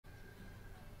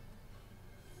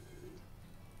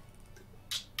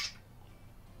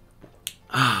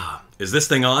Is this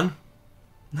thing on?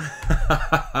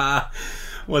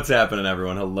 What's happening,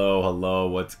 everyone? Hello, hello,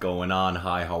 what's going on?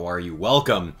 Hi, how are you?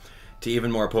 Welcome to even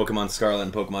more Pokemon Scarlet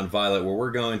and Pokemon Violet, where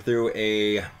we're going through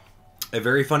a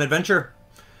very fun adventure.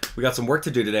 We got some work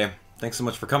to do today. Thanks so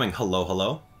much for coming. Hello,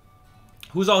 hello.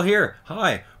 Who's all here?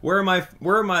 Hi. Where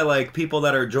are my like people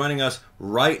that are joining us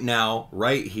right now,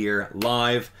 right here,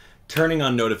 live, turning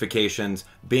on notifications,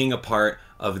 being a part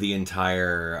of the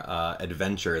entire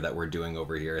adventure that we're doing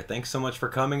over here. Thanks so much for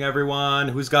coming, everyone.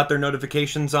 Who's got their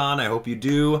notifications on? I hope you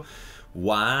do.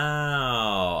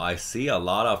 Wow, I see a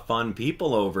lot of fun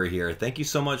people over here. Thank you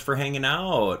so much for hanging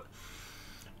out.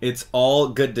 It's all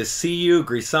good to see you.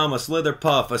 Grisama,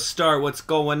 Slitherpuff, Astart, what's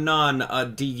going on?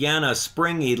 Deanna,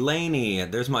 Springy, Laney.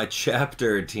 There's my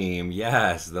chapter team.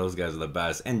 Yes, those guys are the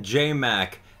best. And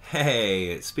J-Mac.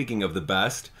 Hey, speaking of the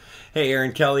best. Hey,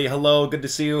 Aaron Kelly, hello, good to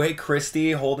see you. Hey,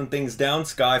 Christy, holding things down.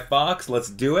 Sky Fox, let's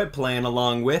do it. Playing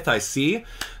along with, I see.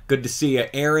 Good to see you,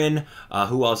 Aaron.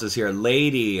 Who else is here?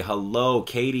 Lady, hello.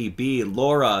 Katie B,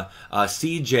 Laura,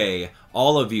 CJ,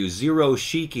 all of you. Zero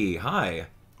Shiki, hi.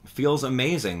 Feels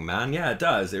amazing, man. Yeah, it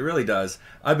does. It really does.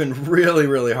 I've been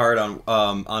really hard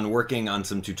on working on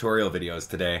some tutorial videos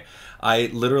today. I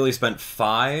literally spent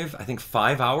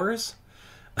five hours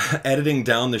editing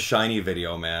down the shiny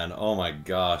video, man. Oh my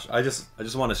gosh. I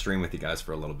just want to stream with you guys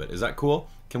for a little bit. Is that cool?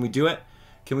 Can we do it?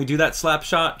 Can we do that slap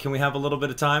shot? Can we have a little bit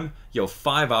of time? Yo,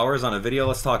 5 hours on a video?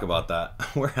 Let's talk about that.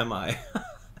 Where am I?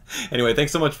 Anyway,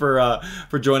 thanks so much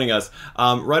for joining us.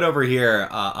 Right over here,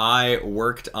 I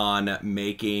worked on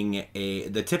making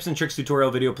the tips and tricks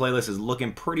tutorial video playlist is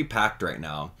looking pretty packed right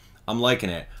now. I'm liking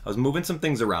it. I was moving some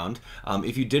things around.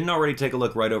 If you didn't already take a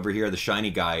look right over here, the shiny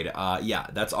guide, yeah,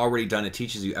 that's already done. It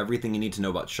teaches you everything you need to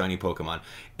know about shiny Pokemon.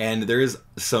 And there's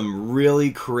some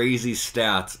really crazy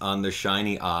stats on the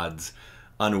shiny odds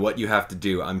on what you have to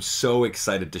do. I'm so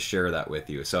excited to share that with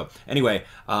you. So anyway,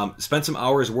 spent some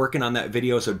hours working on that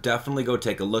video, so definitely go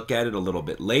take a look at it a little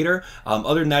bit later.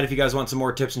 Other than that, if you guys want some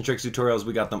more tips and tricks tutorials,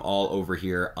 we got them all over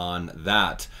here on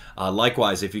that.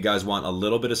 Likewise, if you guys want a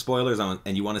little bit of spoilers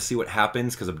and you want to see what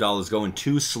happens because Abdallah is going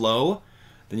too slow,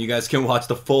 then you guys can watch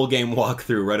the full game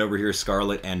walkthrough right over here,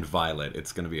 Scarlet and Violet.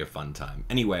 It's going to be a fun time.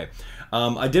 Anyway,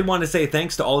 I did want to say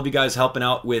thanks to all of you guys helping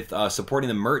out with supporting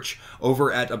the merch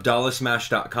over at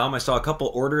AbdallahSmash.com. I saw a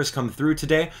couple orders come through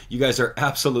today. You guys are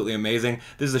absolutely amazing.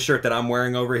 This is the shirt that I'm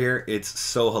wearing over here. It's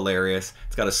so hilarious.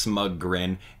 It's got a smug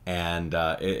grin, and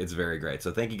it's very great.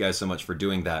 So thank you guys so much for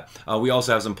doing that. We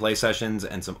also have some play sessions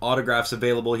and some autographs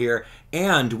available here,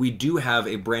 and we do have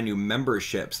a brand new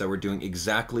memberships that we're doing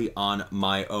exactly on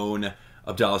my own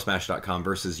AbdallahSmash.com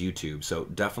versus YouTube. So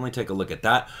definitely take a look at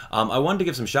that. I wanted to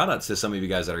give some shout outs to some of you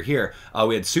guys that are here.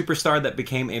 We had Superstar that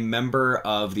became a member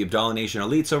of the Abdallah Nation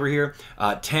Elites over here.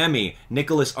 Tammy,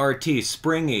 Nicholas RT,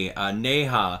 Springy,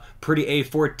 Neha, Pretty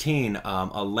A14,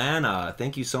 Alana,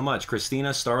 thank you so much.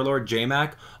 Christina, Starlord,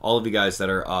 JMac, all of you guys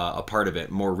that are a part of it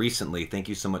more recently. Thank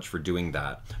you so much for doing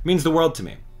that. It means the world to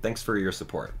me. Thanks for your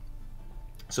support.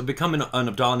 So become an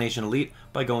Abdallah Nation Elite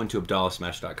by going to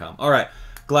AbdallahSmash.com. All right.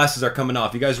 Glasses are coming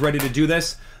off. You guys ready to do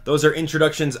this? Those are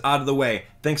introductions out of the way.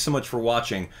 Thanks so much for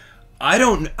watching.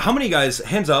 How many guys,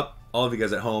 hands up, all of you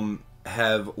guys at home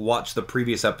have watched the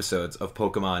previous episodes of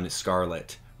Pokemon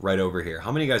Scarlet right over here?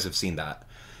 How many guys have seen that?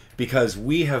 Because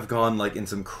we have gone like in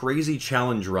some crazy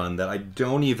challenge run that I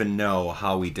don't even know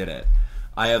how we did it.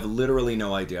 I have literally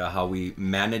no idea how we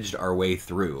managed our way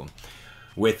through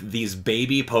with these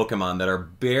baby Pokemon that are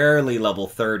barely level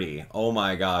 30. Oh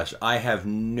my gosh, I have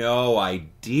no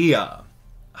idea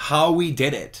how we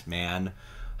did it, man.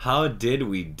 How did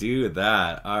we do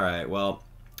that? All right, well,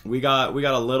 we got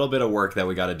a little bit of work that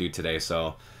we got to do today,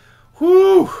 so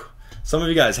whoo! Some of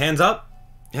you guys, hands up.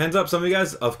 Hands up, some of you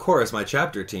guys. Of course, my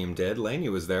chapter team did. Laney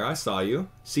was there. I saw you.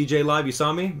 CJ Live, you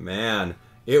saw me? Man,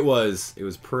 it was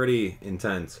pretty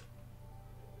intense.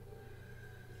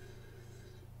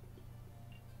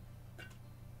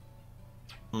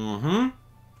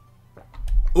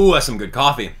 Ooh, that's some good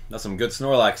coffee. That's some good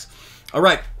Snorlax. All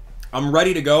right, I'm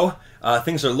ready to go.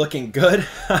 Things are looking good.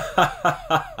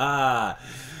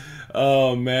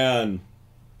 Oh, man.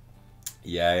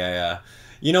 Yeah.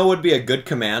 You know what would be a good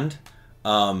command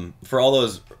for all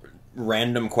those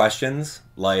random questions?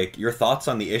 Like, your thoughts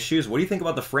on the issues? What do you think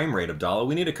about the frame rate, Abdallah?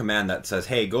 We need a command that says,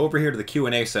 hey, go over here to the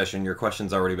Q&A session. Your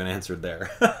question's already been answered there.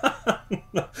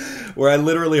 Where I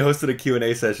literally hosted a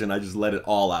Q&A session. I just let it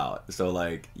all out. So,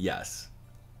 like, yes.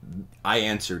 I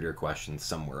answered your question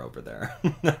somewhere over there.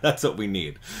 That's what we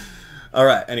need. All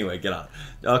right. Anyway, get on.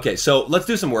 Okay, so let's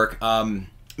do some work.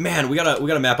 Man, we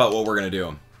gotta map out what we're gonna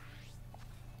do.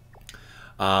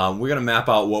 We're going to map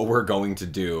out what we're going to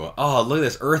do. Oh, look at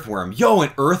this earthworm. Yo,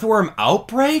 an earthworm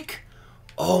outbreak?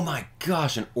 Oh my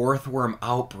gosh, an earthworm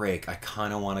outbreak. I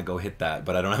kind of want to go hit that,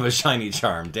 but I don't have a shiny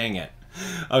charm. Dang it.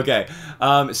 Okay,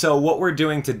 so what we're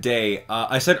doing today,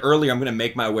 I said earlier I'm going to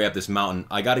make my way up this mountain.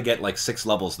 I got to get like 6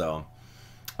 levels though.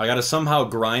 I got to somehow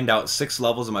grind out 6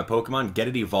 levels of my Pokemon, get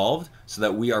it evolved, so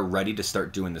that we are ready to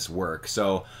start doing this work.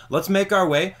 So let's make our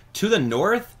way to the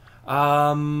north.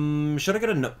 Should I get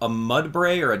a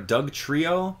Mudbray or a Doug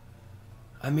Trio?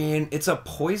 I mean, it's a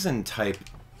poison type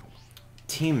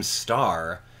Team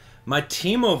Star. My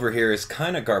team over here is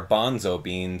kind of garbanzo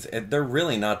beans. They're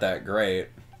really not that great.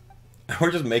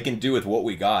 We're just making do with what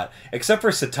we got. Except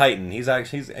for Satitan. He's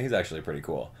actually pretty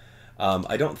cool.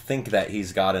 I don't think that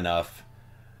he's got enough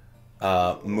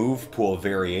move pool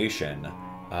variation.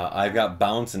 I've got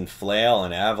Bounce and Flail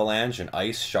and Avalanche and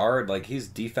Ice Shard. Like, he's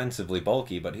defensively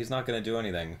bulky, but he's not going to do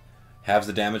anything. Halves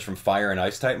the damage from Fire and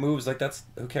Ice type moves. Like, that's...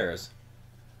 Who cares?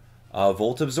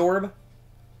 Volt Absorb?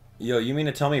 Yo, you mean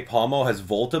to tell me Palmo has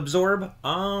Volt Absorb?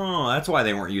 Oh, that's why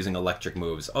they weren't using electric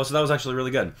moves. Oh, so that was actually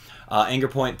really good. Anger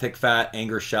Point, Thick Fat,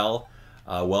 Anger Shell,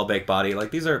 Well-Baked Body.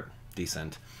 Like, these are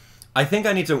decent. I think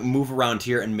I need to move around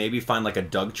here and maybe find, like, a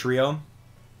Doug Trio.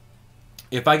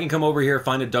 If I can come over here,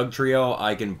 find a Doug Trio,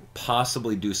 I can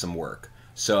possibly do some work.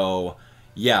 So,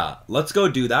 yeah, let's go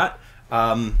do that.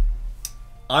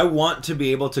 I want to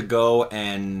be able to go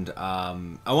and...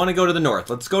 I want to go to the north.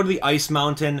 Let's go to the Ice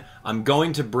Mountain. I'm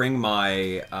going to bring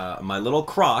my my little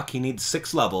Croc. He needs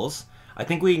 6 levels. I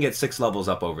think we can get 6 levels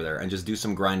up over there and just do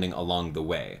some grinding along the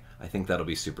way. I think that'll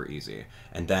be super easy.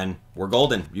 And then we're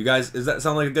golden. You guys, does that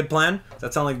sound like a good plan? Does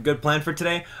that sound like a good plan for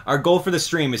today? Our goal for the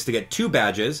stream is to get 2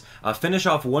 badges, finish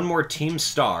off 1 more Team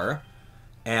Star,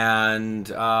 and,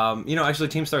 you know, actually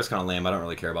Team Star is kind of lame. I don't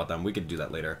really care about them. We could do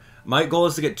that later. My goal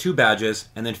is to get 2 badges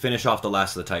and then finish off the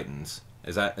last of the Titans.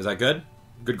 Is that good?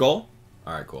 Good goal?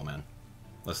 Alright, cool, man.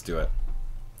 Let's do it.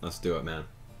 Let's do it, man.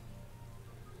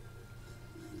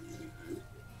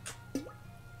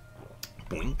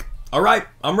 Boink. Alright,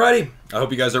 I'm ready. I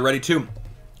hope you guys are ready too.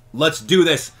 Let's do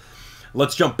this.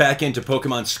 Let's jump back into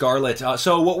Pokemon Scarlet.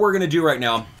 So what we're going to do right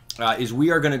now is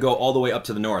we are going to go all the way up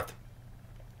to the north.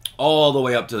 All the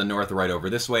way up to the north, right over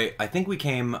this way. I think we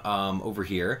came over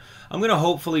here. I'm going to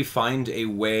hopefully find a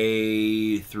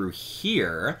way through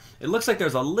here. It looks like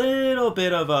there's a little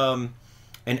bit of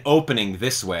an opening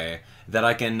this way that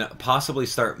I can possibly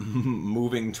start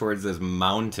moving towards this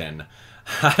mountain.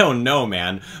 I don't know,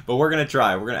 man, but we're going to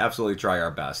try. We're going to absolutely try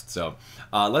our best. So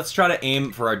let's try to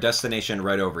aim for our destination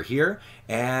right over here.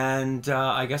 And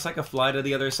I guess I could fly to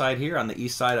the other side here on the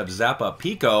east side of Zappa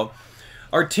Pico.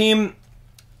 Our team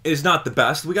is not the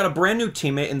best. We got a brand new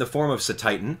teammate in the form of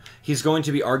Satitan. He's going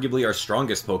to be arguably our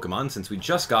strongest Pokemon since we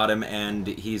just got him and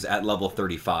he's at level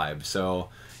 35. So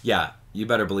yeah, you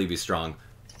better believe he's strong.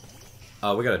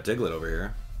 We got a Diglett over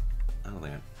here. I don't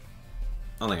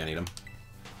think I need him.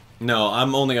 No,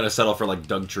 I'm only going to settle for, like,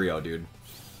 Doug Trio, dude.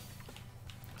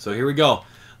 So here we go.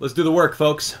 Let's do the work,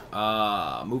 folks.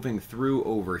 Moving through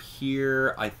over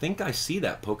here. I think I see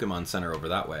that Pokemon Center over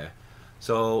that way.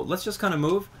 So let's just kind of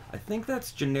move. I think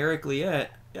that's generically it.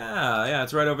 Yeah,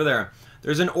 it's right over there.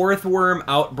 There's an Earthworm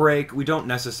outbreak. We don't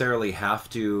necessarily have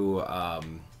to...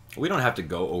 we don't have to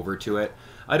go over to it.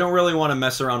 I don't really want to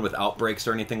mess around with outbreaks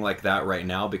or anything like that right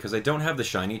now because I don't have the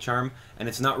shiny charm and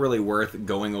it's not really worth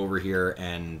going over here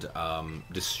and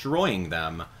destroying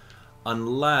them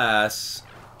unless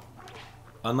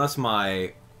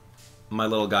my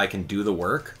little guy can do the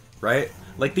work, right?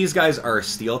 Like, these guys are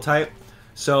steel type,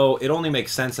 so it only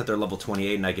makes sense that they're level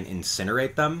 28 and I can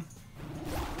incinerate them.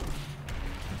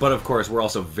 But of course, we're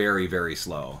also very, very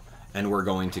slow and we're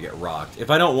going to get rocked. If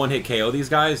I don't one-hit KO these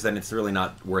guys, then it's really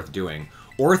not worth doing.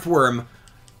 Earthworm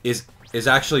is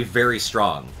actually very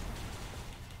strong.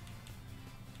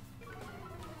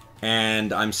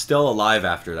 And I'm still alive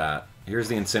after that. Here's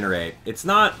the Incinerate. It's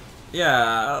not...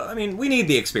 Yeah, I mean, we need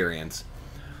the experience.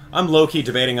 I'm low-key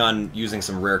debating on using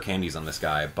some rare candies on this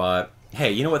guy, but...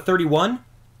 Hey, you know what, 31?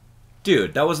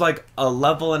 Dude, that was like a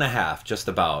level and a half, just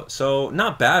about. So,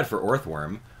 not bad for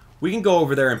Earthworm. We can go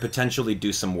over there and potentially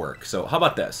do some work. So, how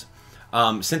about this?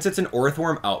 Since it's an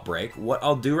Earthworm outbreak, what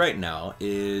I'll do right now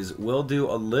is we'll do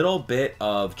a little bit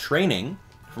of training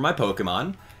for my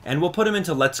Pokemon, and we'll put them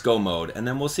into Let's Go mode, and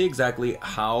then we'll see exactly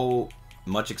how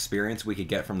much experience we could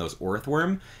get from those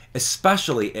Earthworm,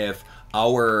 especially if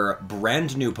our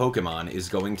brand new Pokemon is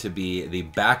going to be the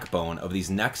backbone of these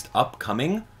next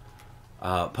upcoming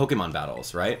Pokemon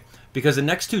battles, right? Because the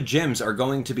next 2 gyms are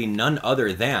going to be none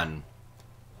other than...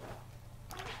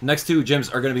 Next 2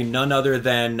 gyms are going to be none other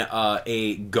than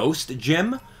a Ghost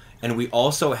Gym And we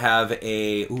also have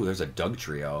a... Ooh, there's a Doug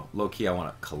Trio. Low-key, I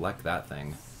want to collect that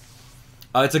thing.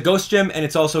 It's a Ghost Gym, and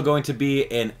it's also going to be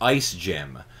an Ice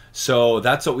Gym. So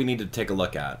that's what we need to take a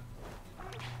look at.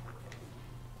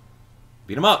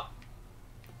 Beat him up.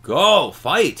 Go,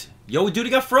 fight. Yo, dude,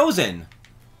 he got frozen.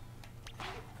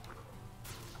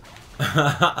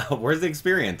 Where's the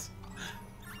experience?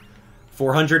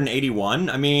 481?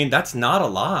 I mean, that's not a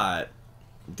lot.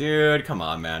 Dude, come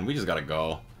on, man. We just gotta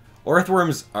go.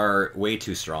 Earthworms are way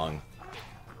too strong.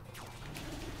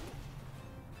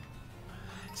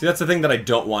 See, that's the thing that I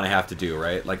don't want to have to do,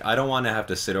 right? Like, I don't want to have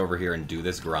to sit over here and do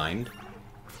this grind.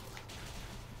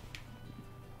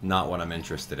 Not what I'm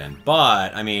interested in.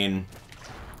 But, I mean...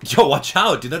 Yo, watch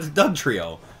out, dude. That's a Doug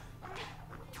Trio.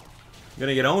 You're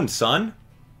gonna get owned, son.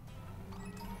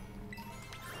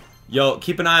 Yo,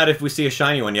 keep an eye out if we see a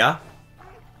shiny one, yeah?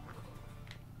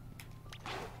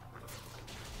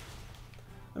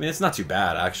 I mean, it's not too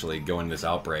bad, actually, going this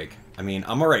outbreak. I mean,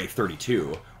 I'm already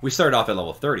 32. We started off at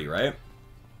level 30, right?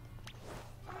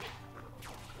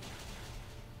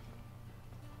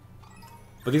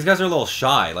 But these guys are a little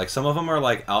shy. Like, some of them are,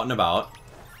 like, out and about.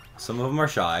 Some of them are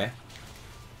shy.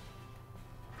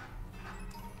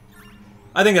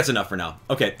 I think that's enough for now.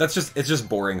 Okay, that's just, it's just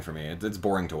boring for me. It's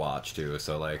boring to watch, too.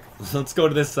 So, like, let's go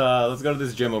to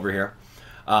this gym over here.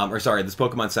 Or, sorry, this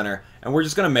Pokemon Center. And we're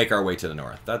just going to make our way to the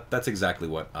north. That's exactly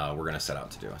what we're going to set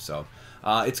out to do. So,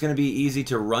 it's going to be easy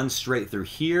to run straight through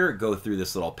here, go through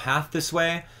this little path this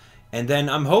way. And then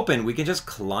I'm hoping we can just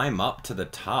climb up to the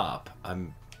top.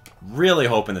 I'm really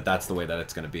hoping that that's the way that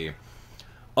it's going to be.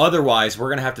 Otherwise, we're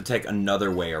going to have to take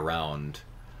another way around.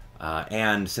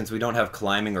 And since we don't have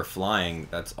climbing or flying,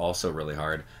 that's also really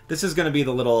hard. This is going to be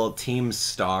the little Team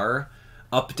Star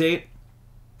update.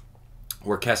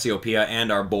 Where Cassiopeia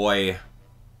and our boy...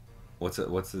 What's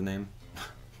his name?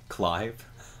 Clive?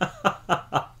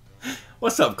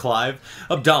 What's up, Clive?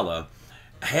 Abdallah.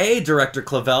 Hey, Director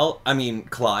Clavel. I mean,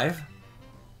 Clive.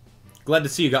 Glad to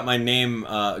see you got my name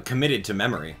committed to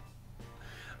memory.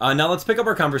 Now let's pick up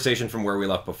our conversation from where we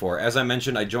left before. As I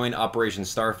mentioned, I joined Operation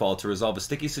Starfall to resolve a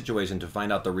sticky situation to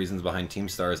find out the reasons behind Team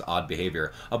Star's odd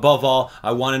behavior. Above all,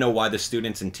 I want to know why the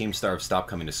students in Team Star have stopped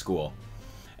coming to school.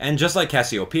 And just like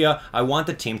Cassiopeia, I want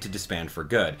the team to disband for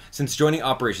good. Since joining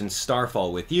Operation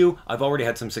Starfall with you, I've already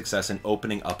had some success in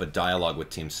opening up a dialogue with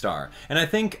Team Star. And I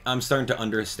think I'm starting to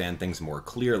understand things more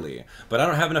clearly. But I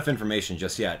don't have enough information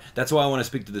just yet. That's why I want to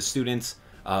speak to the students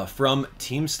from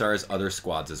Team Star's other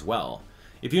squads as well.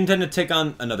 If you intend to take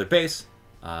on another base,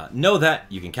 know that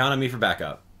you can count on me for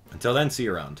backup. Until then, see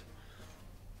you around.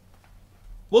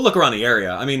 We'll look around the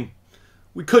area. I mean,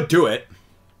 we could do it.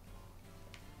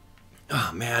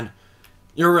 Oh, man.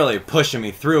 You're really pushing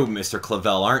me through, Mr.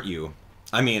 Clavel, aren't you?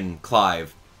 I mean,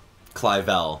 Clive.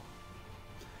 Clivel.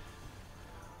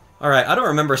 Alright, I don't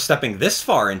remember stepping this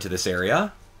far into this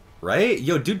area. Right?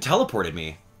 Yo, dude teleported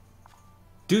me.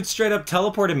 Dude straight up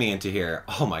teleported me into here.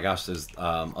 Oh my gosh, there's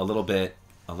a little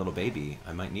baby.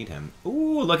 I might need him.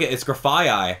 Ooh, look at it's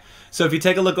Grafii. So if you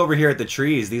take a look over here at the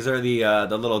trees, these are the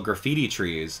little graffiti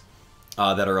trees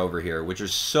that are over here, which are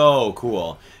so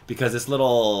cool because this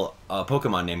little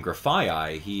Pokemon named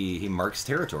Grafii, he marks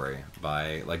territory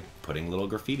by like putting little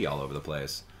graffiti all over the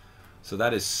place. So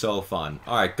that is so fun.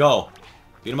 All right, go.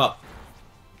 Beat him up.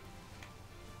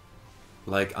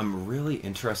 Like, I'm really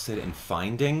interested in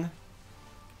finding,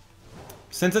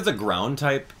 since it's a ground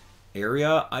type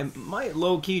area, I might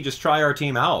low-key just try our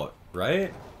team out,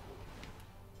 right?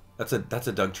 That's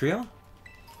a Doug Trio?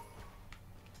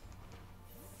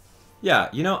 Yeah,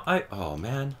 you know, oh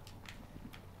man.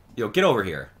 Yo, get over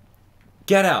here.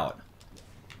 Get out.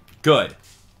 Good.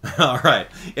 Alright.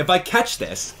 If I catch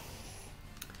this,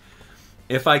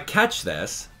 he's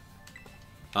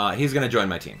gonna join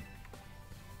my team.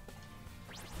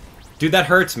 Dude, that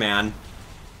hurts, man.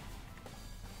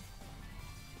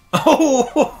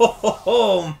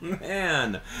 Oh,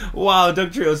 man. Wow,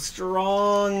 Doug Trio's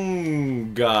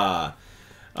strong.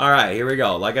 Alright, here we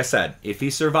go. Like I said, if he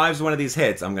survives one of these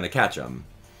hits, I'm going to catch him.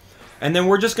 And then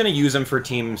we're just going to use him for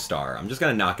Team Star. I'm just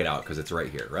going to knock it out because it's right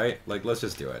here, right? Like, let's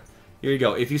just do it. Here you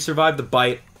go. If you survive the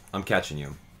bite, I'm catching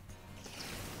you.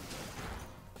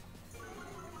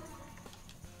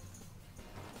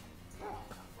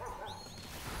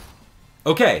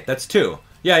 Okay, that's 2.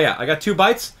 Yeah, I got 2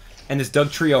 bites. And this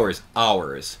Doug Trio is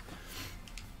ours.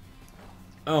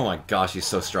 Oh my gosh, he's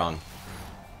so strong.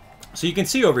 So you can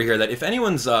see over here that if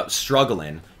anyone's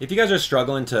struggling, if you guys are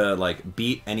struggling to like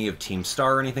beat any of Team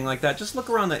Star or anything like that, just look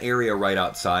around the area right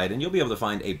outside and you'll be able to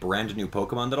find a brand new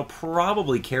Pokemon that'll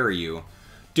probably carry you.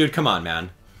 Dude, come on, man.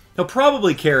 He'll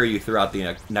probably carry you throughout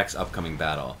the next upcoming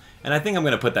battle. And I think I'm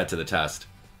going to put that to the test.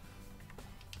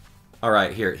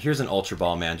 Alright, here's an Ultra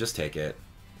Ball, man. Just take it.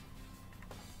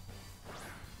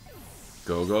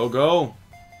 Go, go, go!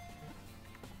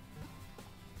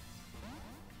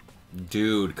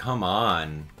 Dude, come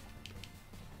on.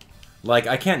 Like,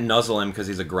 I can't nuzzle him because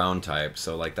he's a ground type,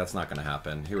 so, like, that's not gonna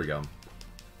happen. Here we go.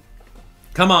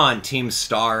 Come on, Team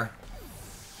Star!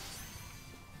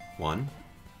 1,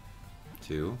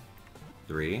 2,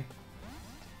 3.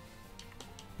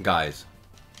 Guys.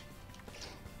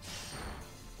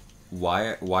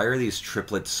 Why are these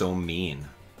triplets so mean?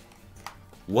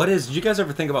 Did you guys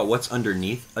ever think about what's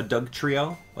underneath a Doug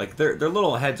trio? Like, their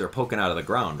little heads are poking out of the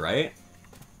ground, right?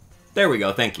 There we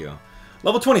go, thank you.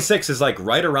 Level 26 is, like,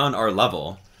 right around our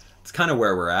level. It's kind of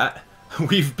where we're at.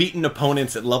 We've beaten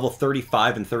opponents at level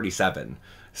 35 and 37.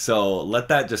 So, let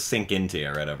that just sink into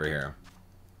you right over here.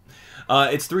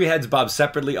 Its 3 heads bob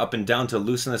separately up and down to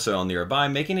loosen the soil nearby,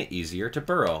 making it easier to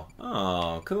burrow.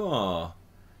 Oh, cool.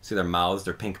 See their mouths,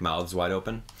 their pink mouths wide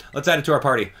open? Let's add it to our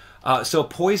party. So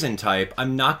poison type,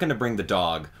 I'm not going to bring the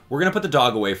dog. We're going to put the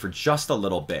dog away for just a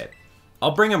little bit.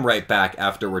 I'll bring him right back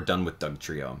after we're done with Doug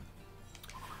Trio.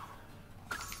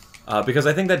 Because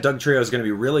I think that Doug Trio is going to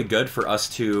be really good for us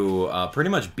to pretty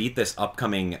much beat this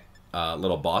upcoming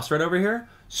little boss right over here.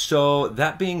 So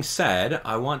that being said,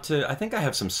 I think I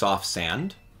have some soft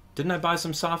sand. Didn't I buy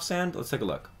some soft sand? Let's take a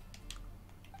look.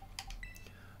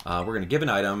 We're going to give an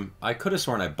item. I could have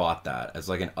sworn I bought that as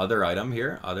like an other item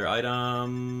here. Other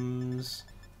items.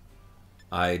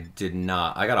 I did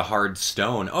not. I got a hard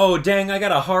stone. Oh, dang, I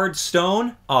got a hard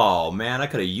stone? Oh, man, I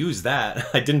could have used that.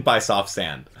 I didn't buy soft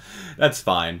sand. That's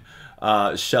fine.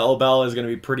 Shell Bell is going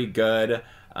to be pretty good.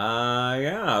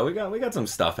 Yeah, we got some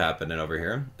stuff happening over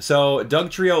here. So, Doug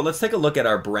Trio, let's take a look at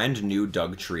our brand new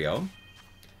Doug Trio.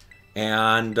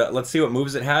 And let's see what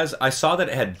moves it has. I saw that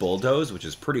it had Bulldoze, which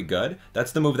is pretty good.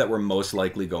 That's the move that we're most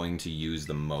likely going to use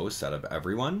the most out of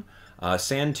everyone.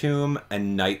 Sand Tomb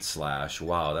and Night Slash.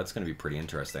 Wow, that's going to be pretty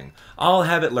interesting. I'll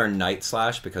have it learn Night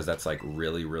Slash because that's like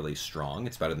really, really strong.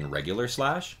 It's better than regular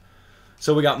Slash.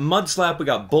 So we got Mud Slap, we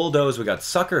got Bulldoze, we got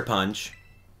Sucker Punch.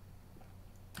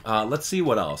 Let's see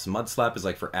what else. Mud Slap is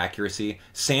like for accuracy.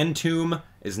 Sand Tomb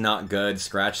is not good.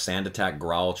 Scratch, Sand Attack,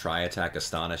 Growl, Tri Attack,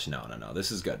 Astonish. No.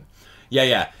 This is good.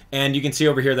 Yeah. And you can see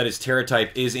over here that his Terra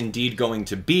type is indeed going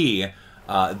to be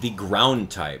the Ground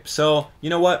type. So,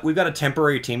 you know what? We've got a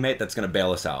temporary teammate that's going to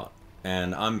bail us out.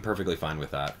 And I'm perfectly fine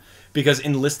with that. Because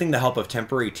enlisting the help of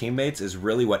temporary teammates is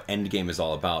really what Endgame is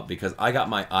all about. Because I got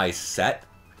my eyes set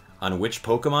on which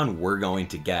Pokemon we're going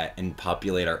to get and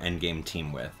populate our Endgame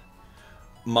team with.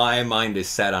 My mind is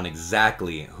set on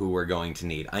exactly who we're going to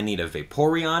need. I need a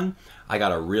Vaporeon. I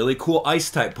got a really cool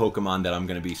Ice-type Pokemon that I'm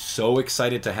going to be so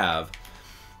excited to have.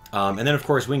 And then, of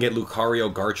course, we can get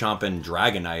Lucario, Garchomp, and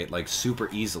Dragonite, like, super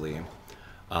easily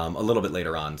a little bit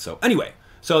later on. So, anyway.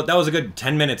 So, that was a good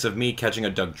 10 minutes of me catching a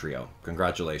Doug Trio.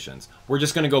 Congratulations. We're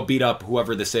just going to go beat up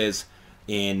whoever this is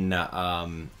in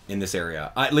this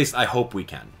area. At least, I hope we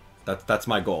can. That's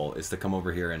my goal, is to come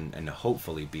over here and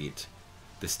hopefully beat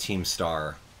this Team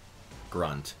Star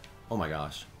grunt. Oh my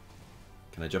gosh.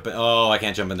 Can I jump in? Oh, I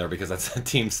can't jump in there because that's a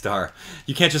Team Star.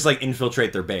 You can't just, like,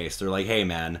 infiltrate their base. They're like, hey,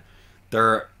 man.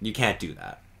 You can't do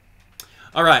that.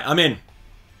 Alright, I'm in.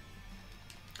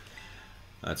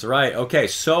 That's right. Okay,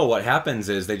 so what happens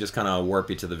is they just kind of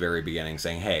warp you to the very beginning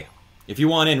saying, hey, if you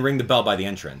want in, ring the bell by the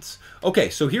entrance.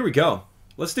 Okay, so here we go.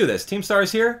 Let's do this. Team Star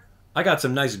is here. I got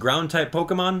some nice ground-type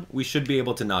Pokemon. We should be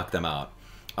able to knock them out.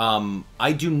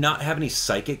 I do not have any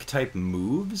Psychic-type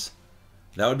moves.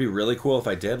 That would be really cool if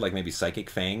I did, like maybe Psychic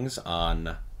Fangs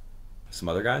on some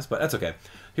other guys, but that's okay.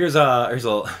 Here's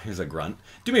a grunt.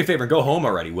 Do me a favor and go home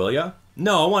already, will ya?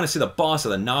 No, I want to see the boss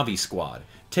of the Navi squad.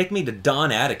 Take me to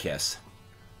Don Atticus.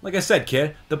 Like I said,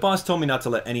 kid, the boss told me not to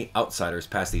let any outsiders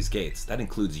pass these gates. That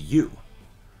includes you.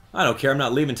 I don't care, I'm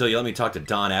not leaving until you let me talk to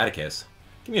Don Atticus.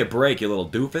 Give me a break, you little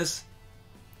doofus.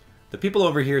 The people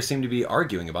over here seem to be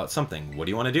arguing about something. What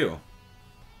do you want to do?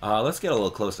 Let's get a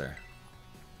little closer.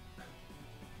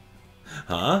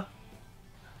 Huh?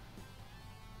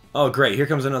 Oh, great. Here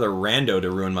comes another rando to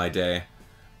ruin my day.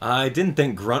 I didn't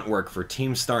think grunt work for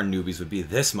Team Star newbies would be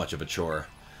this much of a chore.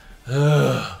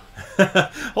 Ugh.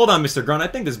 Hold on, Mr. Grunt. I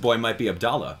think this boy might be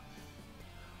Abdallah.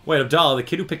 Wait, Abdallah, the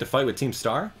kid who picked a fight with Team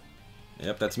Star?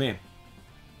 Yep, that's me.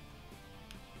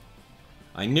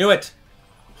 I knew it!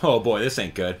 Oh boy, this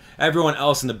ain't good. Everyone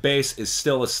else in the base is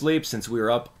still asleep since we were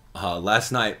up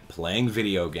last night playing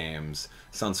video games.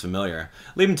 Sounds familiar.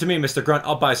 Leave him to me, Mr. Grunt.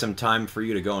 I'll buy some time for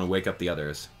you to go and wake up the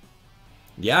others.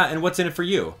 Yeah, and what's in it for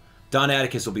you? Don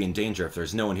Atticus will be in danger if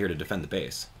there's no one here to defend the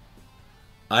base.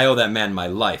 I owe that man my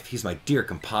life. He's my dear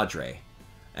compadre.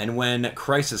 And when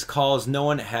crisis calls,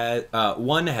 one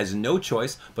has no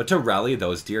choice but to rally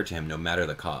those dear to him, no matter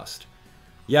the cost.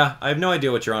 Yeah, I have no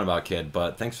idea what you're on about, kid,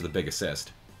 but thanks for the big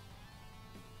assist.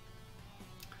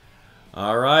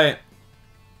 Alright.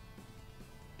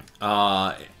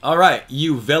 Alright,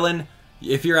 you villain.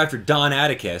 If you're after Don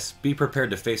Atticus, be prepared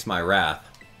to face my wrath.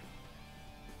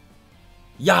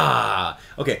 Yeah!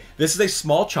 Okay, this is a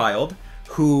small child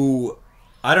who,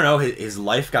 I don't know, his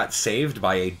life got saved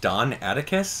by a Don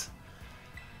Atticus?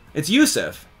 It's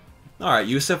Yusuf. Alright,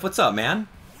 Yusuf, what's up, man?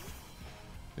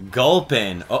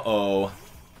 Gulpin. Uh-oh.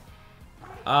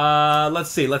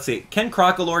 Let's see. Can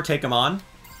Crocolore take him on?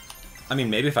 I mean,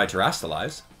 maybe if I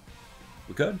Terrastalize.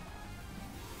 We could.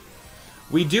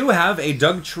 We do have a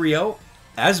Doug Trio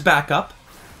as backup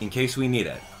in case we need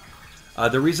it.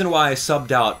 The reason why I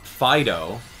subbed out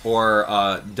Fido, or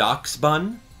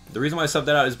Doxbun, the reason why I subbed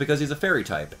that out is because he's a fairy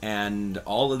type, and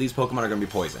all of these Pokemon are going to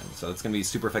be poison, so it's going to be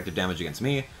super effective damage against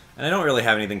me, and I don't really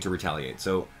have anything to retaliate,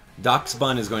 so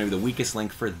Doxbun is going to be the weakest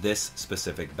link for this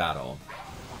specific battle.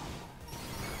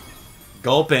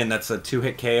 Gulpin, that's a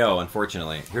 2-hit KO,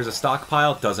 unfortunately. Here's a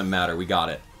stockpile, doesn't matter, we got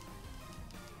it.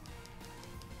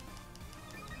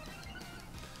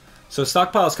 So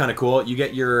stockpile is kind of cool. You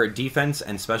get your defense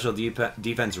and special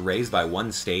defense raised by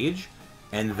 1 stage,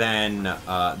 and then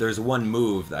there's one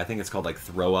move, I think it's called like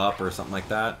throw up or something like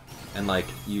that, and like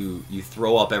you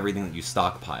throw up everything that you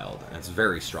stockpiled, and it's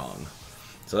very strong.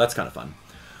 So that's kind of fun.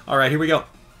 Alright, here we go.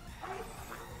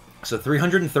 So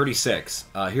 336.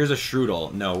 Here's a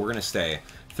Shroodle. No, we're going to stay.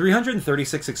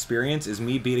 336 experience is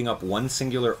me beating up one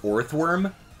singular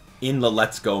Orthworm in the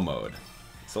Let's Go mode.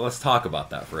 So let's talk about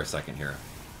that for a second here.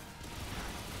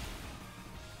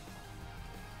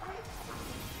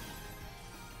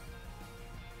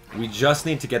 We just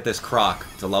need to get this Croc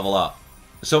to level up.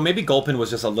 So maybe Gulpin was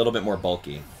just a little bit more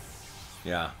bulky.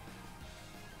 Yeah.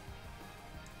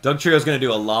 Doug Trio's going to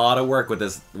do a lot of work with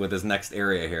this next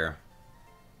area here.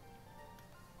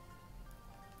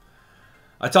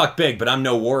 I talk big, but I'm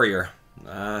no warrior.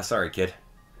 Sorry, kid.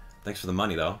 Thanks for the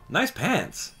money, though. Nice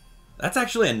pants. That's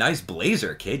actually a nice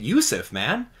blazer, kid. Yusuf,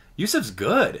 man. Yusuf's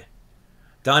good.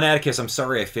 Don Atticus, I'm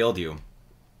sorry I failed you.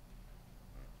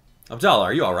 Abdallah,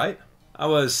 are you alright? I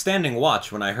was standing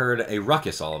watch when I heard a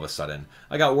ruckus all of a sudden.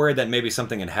 I got worried that maybe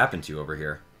something had happened to you over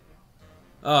here.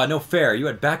 No fair. You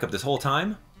had backup this whole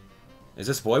time? Is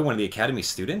this boy one of the Academy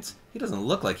students? He doesn't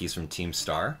look like he's from Team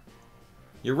Star.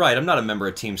 You're right, I'm not a member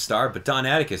of Team Star, but Don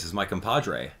Atticus is my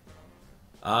compadre.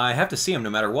 I have to see him no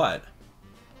matter what.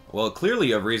 Well, clearly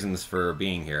you have reasons for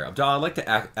being here. Abdallah, I'd like to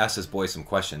ask this boy some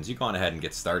questions. You go on ahead and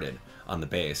get started on the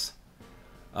base.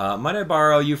 Might I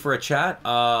borrow you for a chat?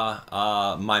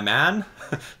 My man?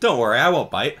 Don't worry, I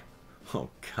won't bite. Oh,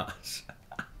 gosh.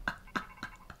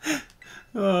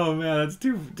 Oh, man, that's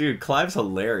too... Dude, Clive's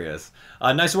hilarious.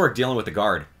 Nice work dealing with the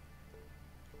guard.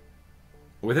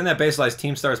 Within that base lies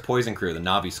Team Star's Poison Crew, the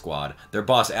Navi squad. Their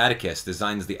boss, Atticus,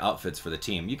 designs the outfits for the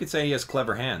team. You could say he has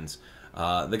clever hands.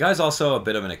 The guy's also a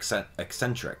bit of an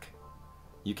eccentric.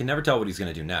 You can never tell what he's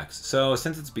going to do next. So,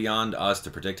 since it's beyond us to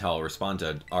predict how he'll respond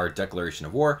to our declaration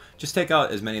of war, just take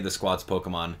out as many of the squad's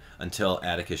Pokemon until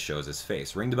Atticus shows his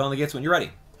face. Ring the bell in the gates when you're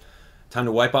ready. Time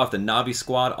to wipe off the Navi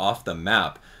squad off the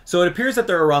map. So it appears that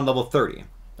they're around level 30.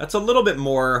 That's a little bit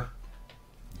more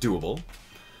doable.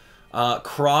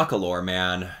 Crocolore,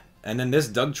 man. And then this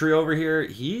Doug Tree over here,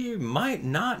 he might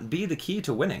not be the key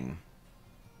to winning.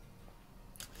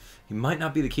 He might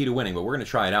not be the key to winning, but we're going to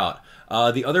try it out.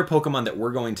 The other Pokemon that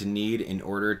we're going to need in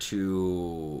order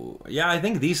to... Yeah, I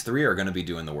think these three are going to be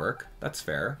doing the work. That's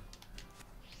fair.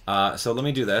 So let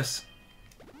me do this.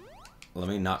 Let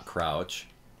me not crouch.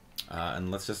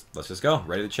 And let's just go.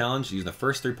 Ready to challenge? Using the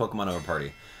first 3 Pokemon of our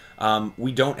party.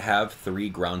 We don't have 3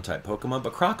 Ground-type Pokemon,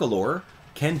 but Crocolore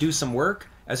can do some work,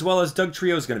 as well as Doug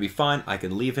Trio is going to be fine. I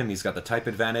can leave him. He's got the type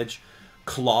advantage.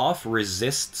 Cloth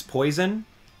resists poison,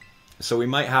 so we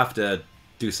might have to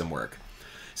do some work.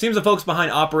 Seems the folks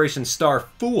behind Operation Star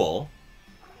Fool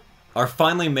are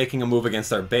finally making a move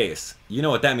against our base. You know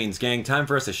what that means, gang. Time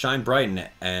for us to shine bright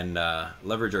and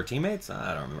leverage our teammates?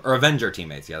 I don't remember. Or avenge our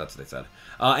teammates. Yeah, that's what they said.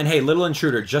 And hey, little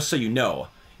intruder, just so you know,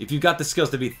 if you've got the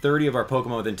skills to beat 30 of our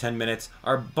Pokemon within 10 minutes,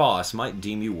 our boss might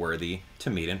deem you worthy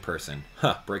to meet in person.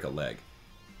 Huh, break a leg.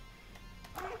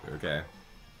 Okay.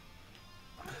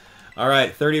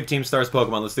 Alright, 30 of Team Star's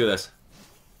Pokemon. Let's do this.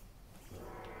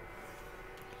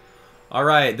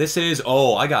 Alright, this is...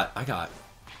 Oh, I got...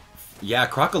 Yeah,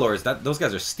 Crocolores. Those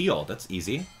guys are steel. That's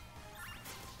easy.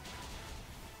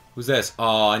 Who's this?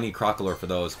 Oh, I need Crocolore for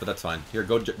those, but that's fine. Here,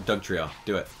 go Doug Trio.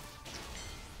 Do it.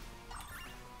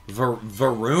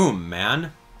 Varoom,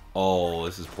 man. Oh,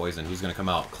 this is poison. Who's going to come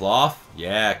out? Cloth?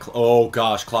 Yeah. Oh,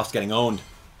 gosh. Cloth's getting owned.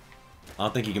 I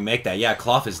don't think he can make that. Yeah,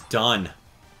 Cloth is done.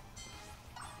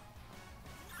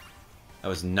 That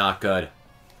was not good.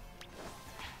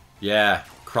 Yeah.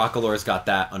 Crocolore's got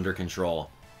that under control.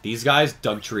 These guys,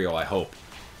 Doug Trio, I hope.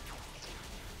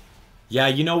 Yeah,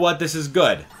 you know what? This is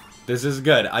good. This is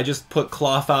good. I just put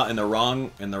Cloth out in the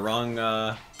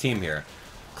wrong team here.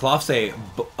 Cloth's a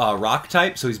rock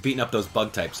type, so he's beating up those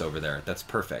bug types over there. That's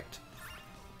perfect.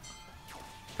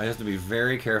 I have to be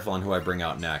very careful on who I bring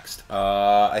out next.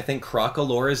 I think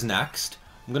Crocolore is next.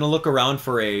 I'm going to look around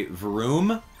for a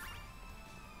Vroom.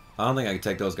 I don't think I can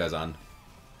take those guys on.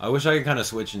 I wish I could kind of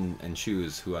switch and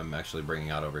choose who I'm actually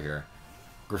bringing out over here.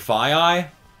 Grafii?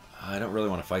 I don't really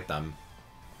want to fight them.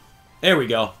 There we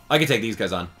go. I can take these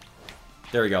guys on.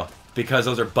 There we go. Because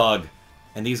those are bug.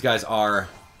 And these guys are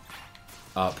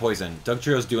poison. Doug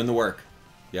Trio's doing the work.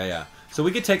 Yeah, yeah. So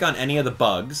we could take on any of the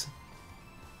bugs.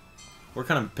 We're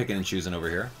kind of picking and choosing over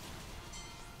here.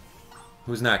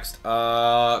 Who's next?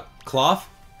 Cloth?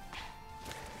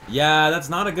 Yeah, that's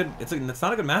not a good... That's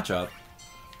not a good matchup.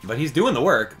 But he's doing the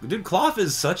work. Dude, Cloth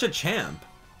is such a champ.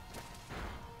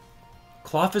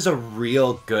 Cloth is a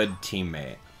real good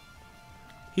teammate.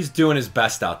 He's doing his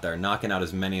best out there, knocking out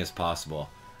as many as possible.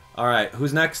 Alright,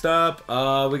 who's next up?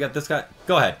 We got this guy.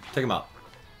 Go ahead, take him out.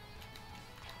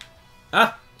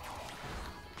 Ah!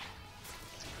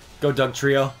 Go, Doug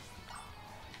Trio.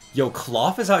 Yo,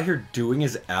 Cloth is out here doing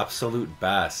his absolute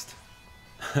best.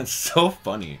 That's so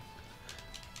funny.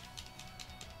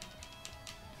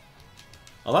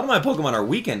 A lot of my Pokemon are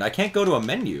weakened. I can't go to a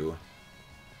menu.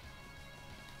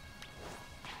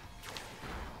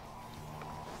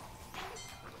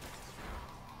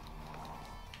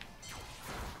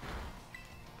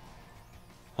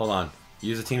 Hold on.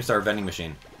 Use the Team Star vending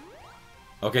machine.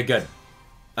 Okay, good.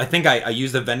 I think I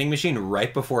used the vending machine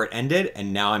right before it ended,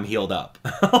 and now I'm healed up.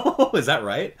 Is that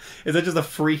right? Is that just a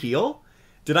free heal?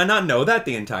 Did I not know that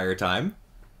the entire time?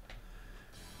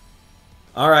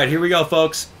 Alright, here we go,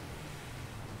 folks.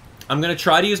 I'm going to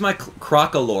try to use my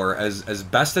Crocolore as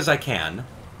best as I can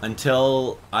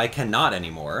until I cannot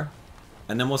anymore,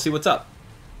 and then we'll see what's up.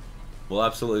 We'll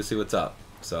absolutely see what's up.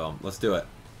 So, let's do it.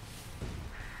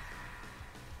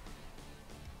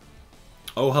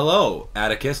 Oh, hello,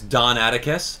 Atticus. Don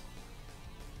Atticus.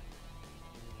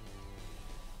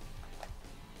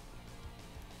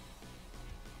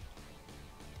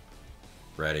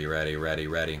 Ready, ready, ready,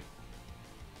 ready.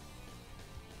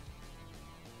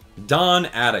 Don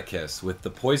Atticus with the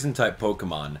Poison-type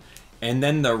Pokemon. And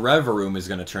then the Reverum is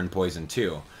going to turn Poison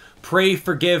too. Pray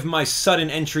forgive my sudden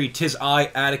entry, 'tis I,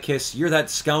 Atticus. You're that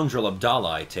scoundrel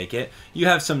Abdallah, I take it. You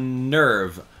have some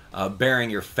nerve bearing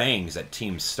your fangs at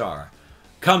Team Star.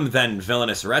 Come then,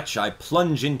 villainous wretch, I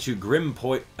plunge into grim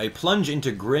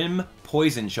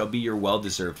poison shall be your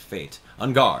well-deserved fate.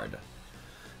 On guard.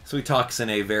 So he talks in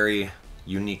a very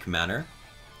unique manner.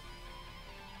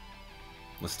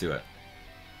 Let's do it.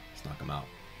 Let's knock him out.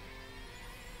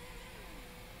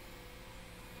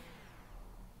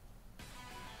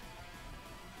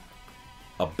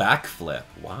 A backflip.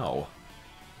 Wow.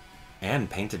 And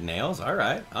painted nails?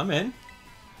 Alright, I'm in.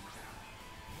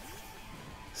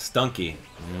 Stunky.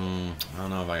 I don't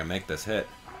know if I can make this hit.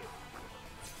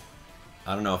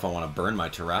 I don't know if I want to burn my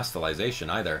terastallization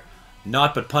either.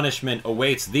 Naught but punishment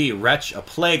awaits thee, wretch. A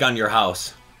plague on your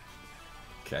house.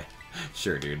 Okay.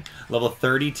 Sure, dude. Level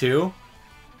 32?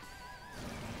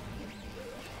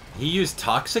 He used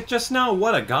Toxic just now?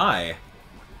 What a guy.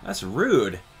 That's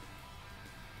rude.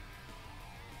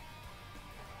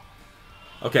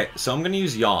 Okay, so I'm going to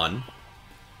use Yawn.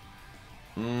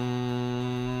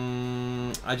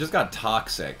 I just got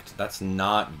Toxic. That's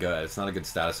not good. It's not a good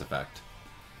status effect.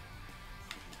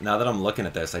 Now that I'm looking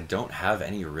at this, I don't have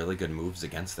any really good moves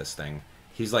against this thing.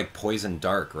 He's like Poison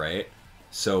Dark, right?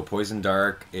 So Poison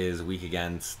Dark is weak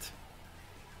against,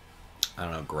 I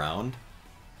don't know, ground?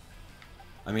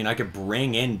 I mean, I could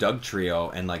bring in Doug Trio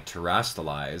and like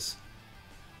Terastallize.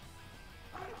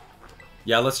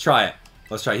 Yeah, let's try it.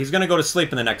 Let's try it. He's going to go to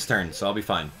sleep in the next turn, so I'll be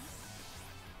fine.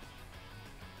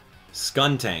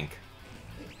 Skuntank.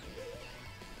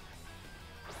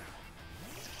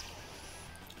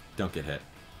 Don't get hit.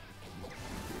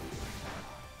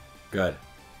 Good.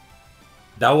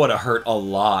 That would have hurt a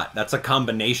lot. That's a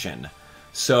combination.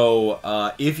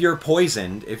 So, if you're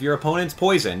poisoned, if your opponent's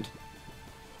poisoned,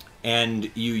 and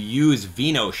you use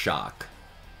Venoshock,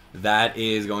 that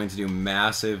is going to do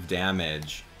massive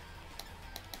damage.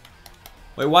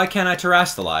 Wait, why can't I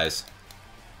Terastallize?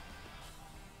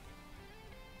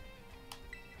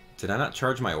 Did I not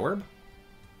charge my orb?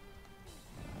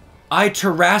 I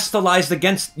Terastallized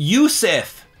against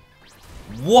Yusuf!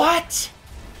 What?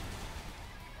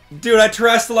 Dude, I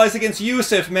terrestrialized against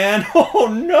Yusuf, man. Oh,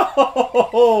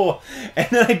 no. And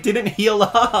then I didn't heal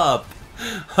up.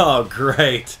 Oh,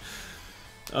 great.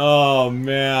 Oh,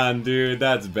 man, dude,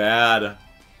 that's bad.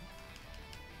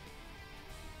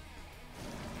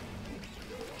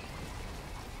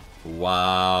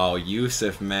 Wow,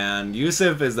 Yusuf, man.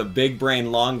 Yusuf is the big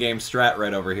brain long game strat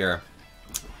right over here.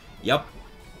 Yep.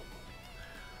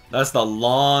 That's the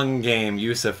long game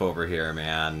Yusuf over here,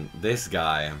 man. This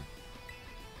guy.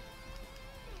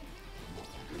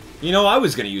 You know, I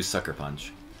was gonna use Sucker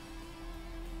Punch.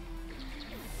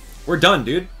 We're done,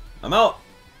 dude. I'm out.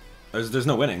 There's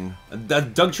no winning.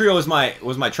 That Doug Trio was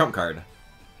my trump card.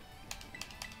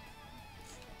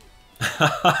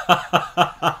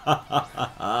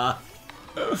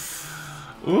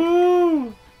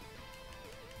 Ooh.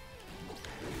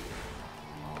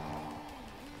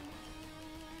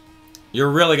 You're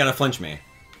really gonna flinch me.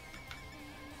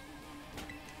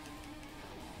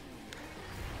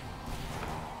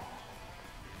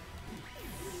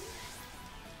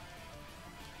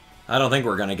 I don't think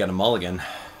we're gonna get a mulligan.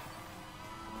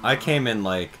 I came in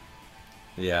like...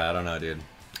 Yeah, I don't know, dude.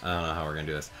 I don't know how we're gonna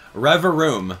do this.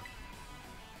 Reverum.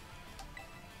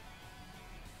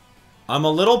 I'm a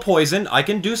little poisoned. I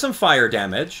can do some fire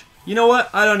damage. You know what?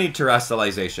 I don't need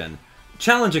terrestrialization.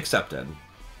 Challenge accepted.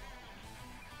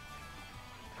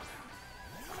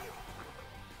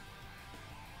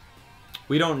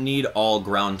 We don't need all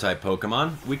ground-type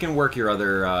Pokemon. We can work your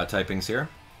other typings here.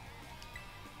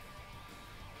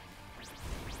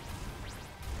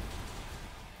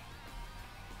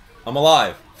 I'm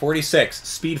alive. 46.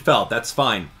 Speed felt. That's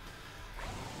fine.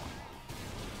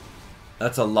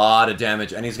 That's a lot of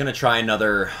damage. And he's going to try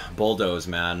another Bulldoze,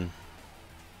 man.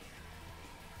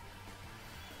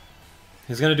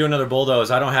 He's going to do another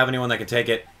Bulldoze. I don't have anyone that can take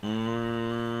it.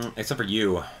 Except for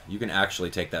you. You can actually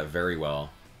take that very well.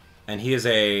 And he is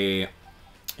a...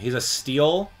 He's a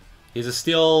Steel... He's a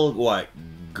Steel, what?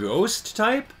 Ghost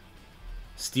type?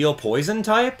 Steel Poison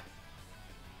type?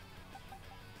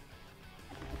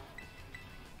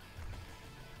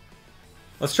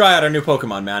 Let's try out our new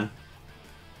Pokemon, man.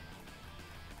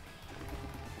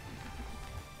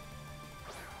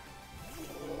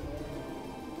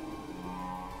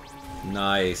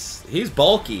 Nice. He's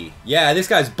bulky. Yeah, this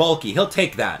guy's bulky. He'll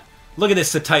take that. Look at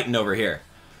this Titan over here.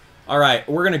 Alright,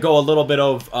 we're going to go a little bit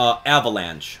of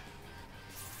Avalanche.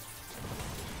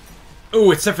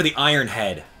 Ooh, except for the Iron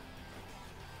Head.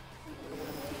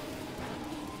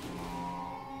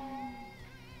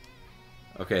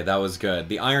 Okay, that was good.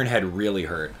 The Iron Head really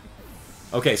hurt.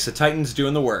 Okay, so Titan's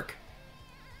doing the work.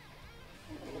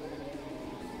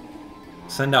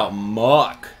 Send out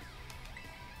Muck.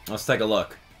 Let's take a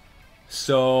look.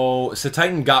 So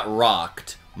Titan got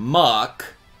rocked. Muck.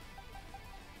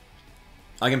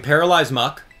 I can paralyze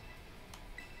Muck.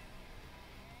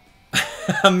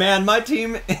 Man, my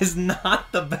team is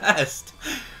not the best.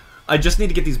 I just need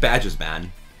to get these badges,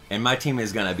 man. And my team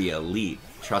is gonna be elite.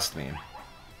 Trust me.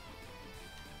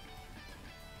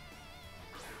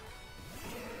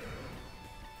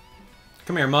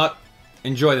 Come here, Muck.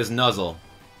 Enjoy this nuzzle.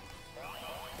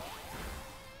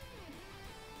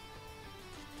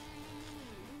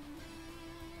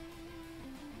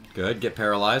 Good. Get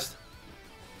paralyzed.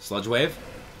 Sludge Wave.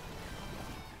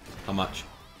 How much?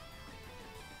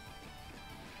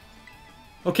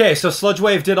 Okay, so Sludge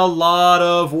Wave did a lot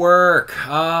of work.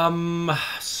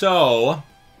 So...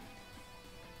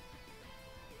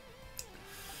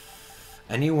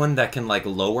 Anyone that can, like,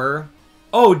 lower...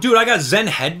 Oh, dude, I got Zen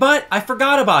Headbutt? I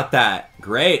forgot about that.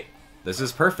 Great. This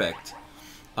is perfect.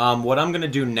 What I'm going to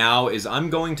do now is I'm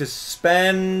going to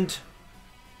spend...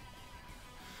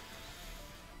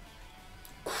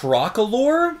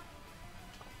 Crocolore?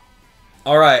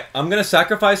 Alright, I'm going to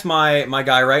sacrifice my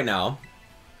guy right now.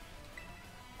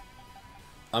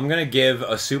 I'm going to give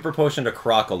a Super Potion to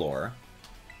Crocolore.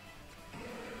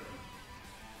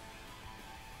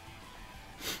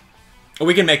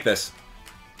 We can make this.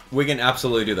 We can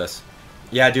absolutely do this.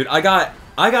 Yeah, dude, I got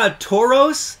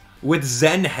Tauros with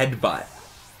Zen Headbutt.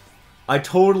 I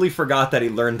totally forgot that he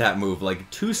learned that move like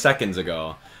 2 seconds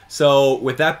ago. So,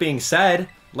 with that being said,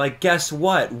 like, guess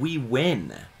what? We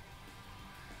win.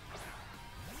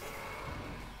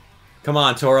 Come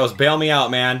on, Tauros, bail me out,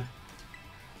 man.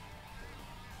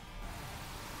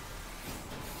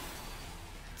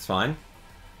 It's fine.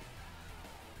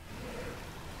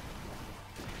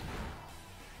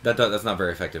 That's not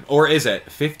very effective. Or is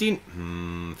it?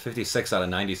 56 out of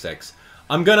 96.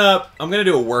 I'm gonna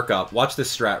do a workup. Watch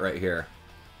this strat right here.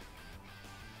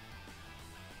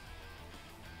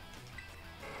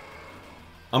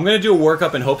 I'm gonna do a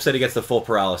workup in hopes that he gets the full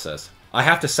paralysis. I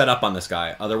have to set up on this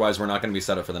guy, otherwise we're not going to be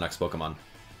set up for the next Pokemon.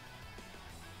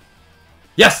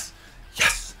 Yes!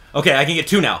 Yes! Okay, I can get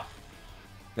 2 now.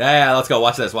 Yeah, let's go.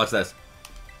 Watch this, watch this.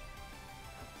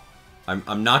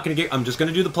 I'm not going to get... I'm just going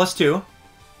to do the +2.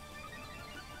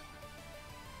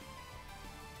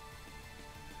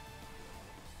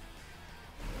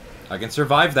 I can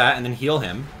survive that and then heal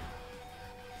him.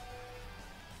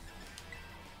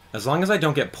 As long as I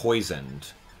don't get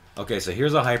poisoned. Okay, so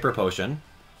here's a Hyper Potion.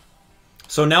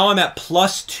 So now I'm at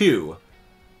 +2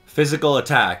 physical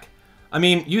attack. I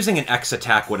mean, using an X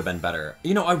attack would have been better.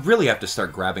 You know, I really have to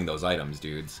start grabbing those items,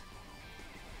 dudes.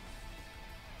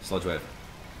 Sludge Wave.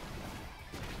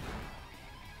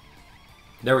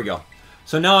 There we go.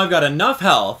 So now I've got enough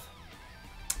health.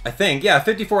 I think, yeah,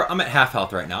 54. I'm at half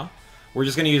health right now. We're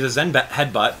just going to use a Zen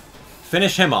Headbutt.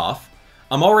 Finish him off.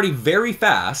 I'm already very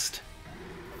fast.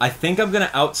 I think I'm going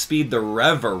to outspeed the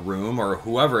Revavroom, or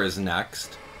whoever is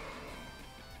next.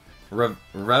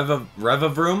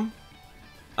 Revavroom?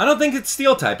 I don't think it's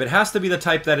Steel type. It has to be the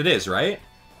type that it is, right?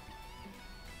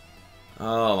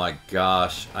 Oh my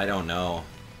gosh. I don't know.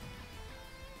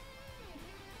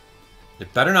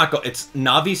 It better not go... It's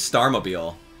Navi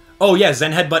Starmobile. Oh yeah,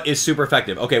 Zen Headbutt is super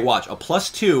effective. Okay, watch. A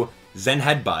 +2 Zen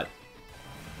Headbutt.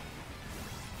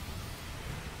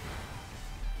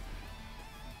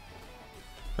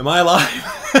 Am I alive?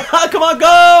 Come on,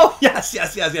 go! Yes,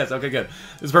 yes, yes, yes. Okay, good.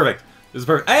 This is perfect. This is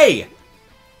perfect. Hey!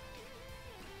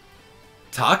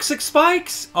 Toxic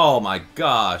Spikes? Oh my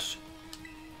gosh.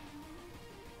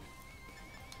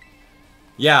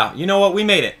 Yeah, you know what? We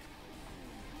made it.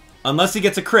 Unless he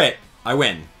gets a crit, I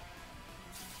win.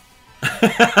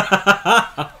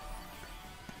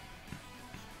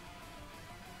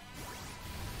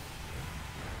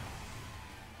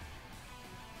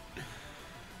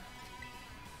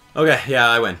 Okay, yeah,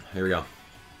 I win. Here we go.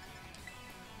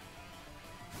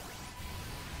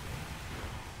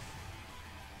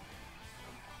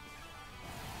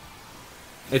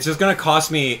 It's just gonna cost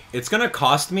me... It's gonna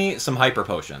cost me some Hyper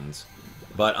Potions.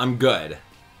 But I'm good.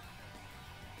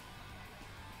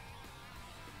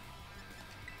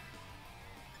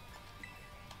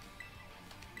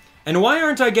 And why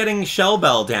aren't I getting Shell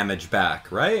Bell damage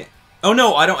back, right? Oh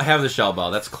no, I don't have the Shell Bell.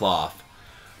 That's Cloth.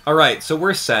 Alright, so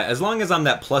we're set. As long as I'm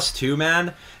that +2,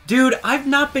 man. Dude, I've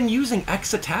not been using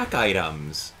X attack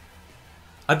items.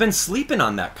 I've been sleeping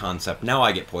on that concept. Now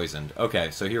I get poisoned. Okay,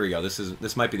 so here we go.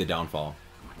 This might be the downfall.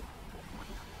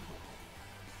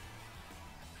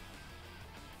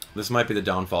 This might be the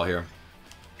downfall here.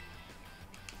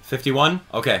 51?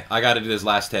 Okay, I gotta do this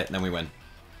last hit, and then we win.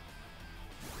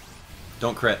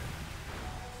 Don't crit.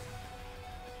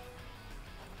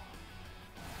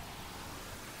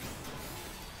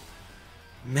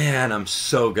 Man, I'm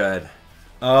so good.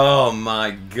 Oh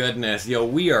my goodness. Yo,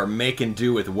 we are making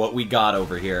do with what we got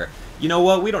over here. You know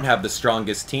what? We don't have the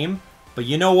strongest team. But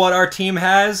you know what our team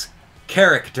has?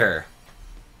 Character.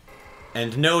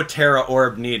 And no Terra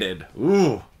Orb needed.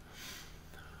 Ooh.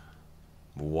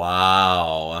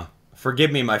 Wow.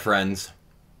 Forgive me, my friends.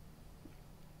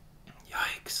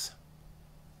 Yikes.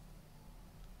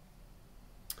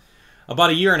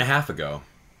 About a year and a half ago.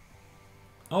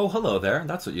 Oh, hello there.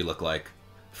 That's what you look like.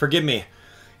 Forgive me.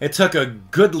 It took a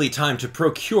goodly time to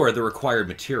procure the required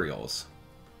materials.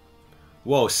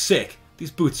 Whoa, sick.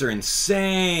 These boots are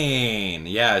insane.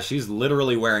 Yeah, she's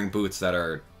literally wearing boots that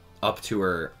are up to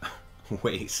her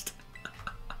waist.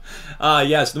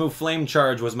 Yes, the move Flame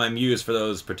Charge was my muse for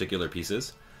those particular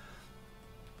pieces.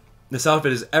 This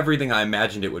outfit is everything I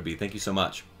imagined it would be. Thank you so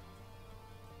much.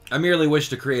 I merely wish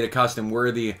to create a costume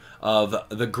worthy of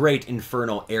the great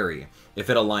infernal Airy. If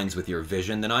it aligns with your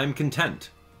vision, then I'm content.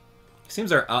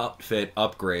 Seems our outfit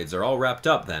upgrades are all wrapped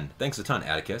up then. Thanks a ton,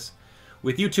 Atticus.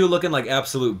 With you two looking like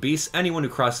absolute beasts, anyone who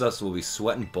crosses us will be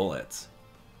sweating bullets.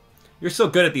 You're so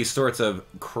good at these sorts of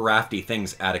crafty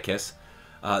things, Atticus.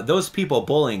 Those people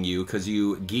bullying you because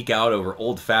you geek out over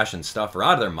old-fashioned stuff are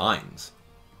out of their minds.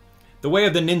 The way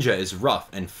of the ninja is rough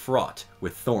and fraught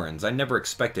with thorns. I never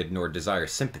expected nor desire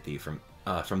sympathy from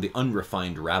the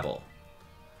unrefined rabble.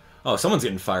 Oh, someone's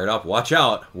getting fired up. Watch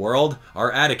out, world.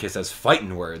 Our Atticus has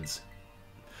fighting words.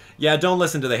 Yeah, don't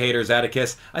listen to the haters,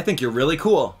 Atticus. I think you're really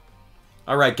cool.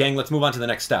 Alright, gang, let's move on to the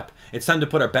next step. It's time to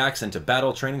put our backs into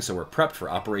battle training so we're prepped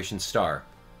for Operation Star.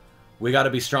 We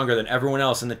gotta be stronger than everyone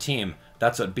else in the team.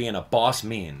 That's what being a boss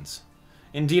means.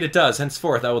 Indeed it does.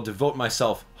 Henceforth, I will devote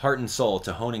myself, heart and soul,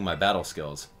 to honing my battle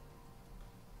skills.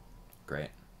 Great.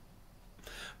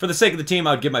 For the sake of the team,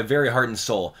 I would give my very heart and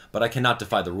soul, but I cannot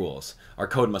defy the rules. Our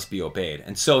code must be obeyed,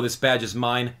 and so this badge is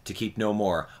mine, to keep no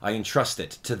more. I entrust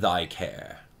it to thy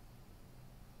care.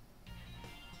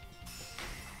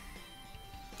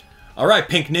 Alright,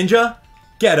 Pink Ninja.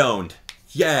 Get owned.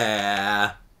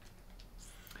 Yeah.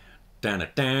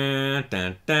 Alright,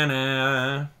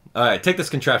 take this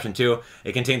contraption too.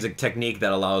 It contains a technique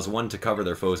that allows one to cover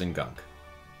their foes in gunk.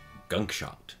 Gunk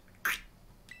shot.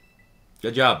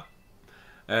 Good job.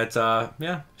 It's,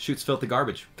 yeah, shoots filthy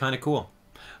garbage. Kinda cool.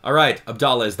 Alright,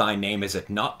 Abdallah is thy name, is it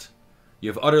not?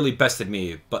 You have utterly bested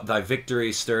me, but thy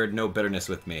victory stirred no bitterness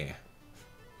with me.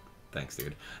 Thanks,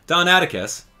 dude. Don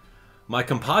Atticus, my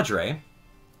compadre.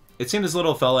 It seems this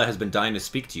little fella has been dying to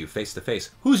speak to you face to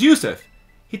face. Who's Yusuf?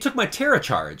 He took my terror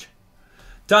charge.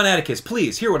 Don Atticus,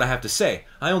 please, hear what I have to say.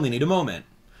 I only need a moment.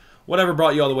 Whatever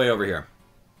brought you all the way over here?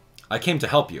 I came to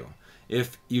help you.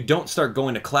 If you don't start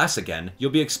going to class again,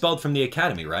 you'll be expelled from the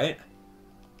academy, right?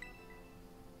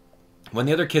 When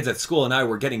the other kids at school and I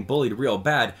were getting bullied real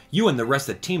bad, you and the rest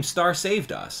of Team Star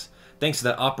saved us. Thanks to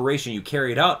that operation you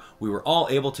carried out, we were all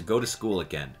able to go to school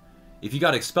again. If you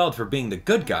got expelled for being the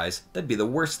good guys, that'd be the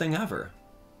worst thing ever.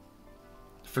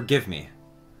 Forgive me.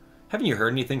 Haven't you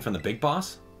heard anything from the big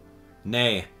boss?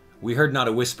 Nay, we heard not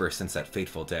a whisper since that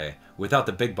fateful day. Without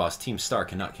the big boss, Team Star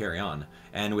cannot carry on.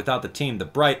 And without the team, the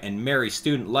bright and merry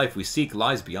student life we seek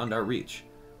lies beyond our reach.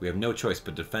 We have no choice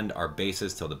but to defend our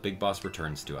bases till the big boss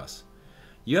returns to us.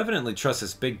 You evidently trust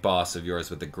this big boss of yours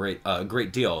with a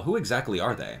great deal. Who exactly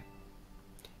are they?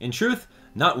 In truth,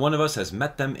 not one of us has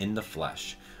met them in the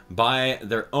flesh. By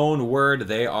their own word,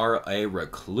 they are a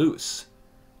recluse.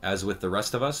 As with the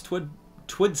rest of us,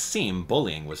 'twould seem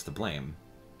bullying was to blame.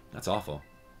 That's awful.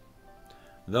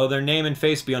 Though their name and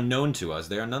face be unknown to us,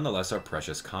 they are nonetheless our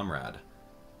precious comrade.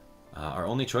 Our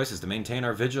only choice is to maintain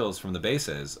our vigils from the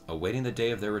bases, awaiting the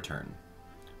day of their return.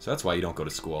 So that's why you don't go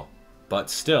to school. But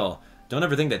still, don't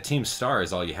ever think that Team Star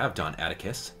is all you have, Don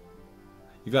Atticus.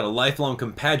 You got a lifelong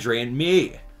compadre in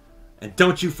me. And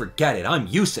don't you forget it, I'm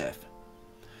Yusuf.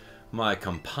 My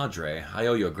compadre, I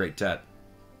owe you a great debt.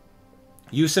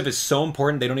 Yusuf is so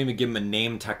important, they don't even give him a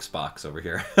name text box over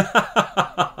here.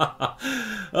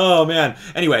 Oh, man.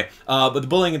 Anyway, but the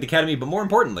bullying at the academy, but more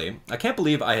importantly, I can't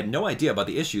believe I had no idea about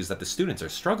the issues that the students are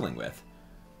struggling with.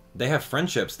 They have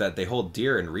friendships that they hold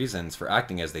dear and reasons for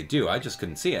acting as they do. I just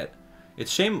couldn't see it.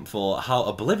 It's shameful how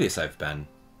oblivious I've been.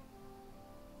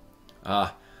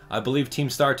 I believe Team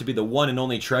Star to be the one and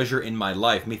only treasure in my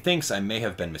life. Methinks I may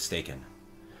have been mistaken.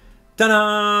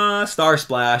 Ta-da! Star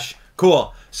Splash.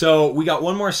 Cool. So we got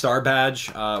one more star badge.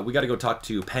 We got to go talk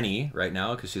to Penny right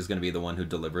now because she's going to be the one who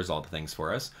delivers all the things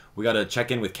for us. We got to check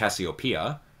in with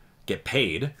Cassiopeia. Get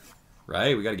paid.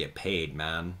 Right? We got to get paid,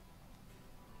 man.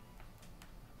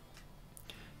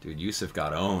 Dude, Yusuf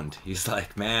got owned. He's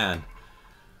like, man.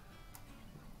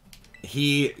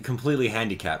 He completely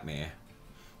handicapped me.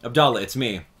 Abdallah, it's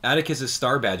me. Atticus's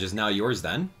star badge is now yours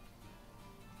then?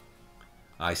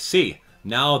 I see.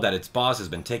 Now that its boss has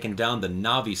been taken down, the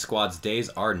Navi squad's days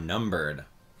are numbered.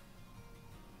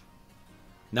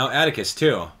 Now Atticus,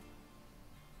 too.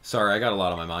 Sorry, I got a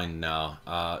lot on my mind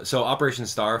now. So Operation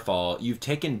Starfall, you've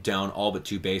taken down all but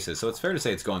 2 bases, so it's fair to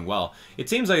say it's going well. It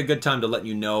seems like a good time to let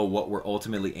you know what we're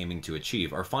ultimately aiming to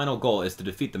achieve. Our final goal is to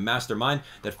defeat the mastermind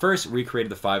that first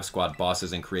recreated the 5 squad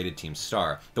bosses and created Team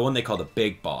Star, the one they call the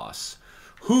Big Boss.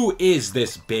 Who is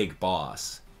this Big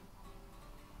Boss?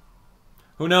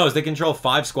 Who knows? They control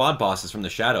 5 squad bosses from the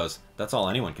shadows. That's all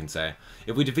anyone can say.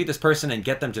 If we defeat this person and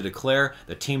get them to declare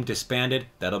the team disbanded,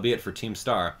 that'll be it for Team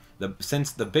Star.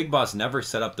 Since the Big Boss never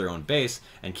set up their own base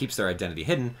and keeps their identity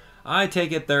hidden, I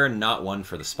take it they're not one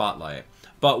for the spotlight.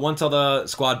 But once all the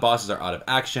squad bosses are out of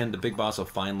action, the Big Boss will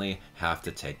finally have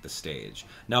to take the stage.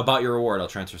 Now about your reward, I'll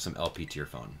transfer some LP to your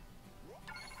phone.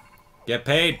 Get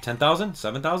paid. 10,000?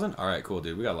 7,000? Alright, cool,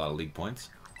 dude. We got a lot of league points.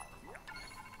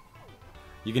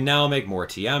 You can now make more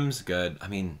TMs. Good. I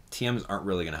mean, TMs aren't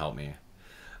really going to help me.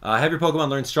 Have your Pokemon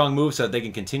learn strong moves so that they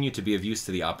can continue to be of use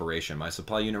to the operation. My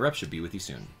supply unit rep should be with you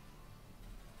soon.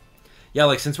 Yeah,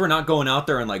 like, since we're not going out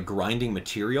there and, like, grinding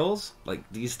materials, like,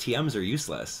 these TMs are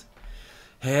useless.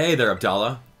 Hey there,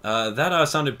 Abdallah. That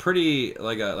sounded pretty,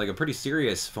 like a pretty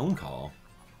serious phone call.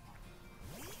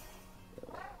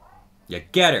 Yeah,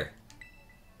 get her.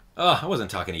 Oh, I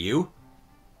wasn't talking to you.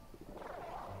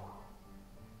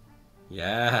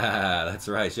 Yeah, that's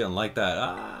right. She doesn't like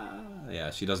that.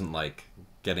 Yeah, she doesn't like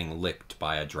getting licked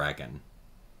by a dragon.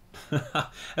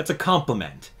 That's a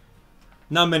compliment.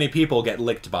 Not many people get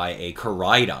licked by a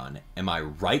Koraidon. Am I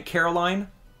right, Caroline?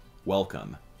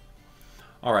 Welcome.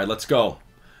 Alright, let's go.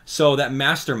 So that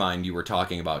mastermind you were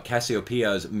talking about,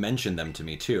 Cassiopeia's mentioned them to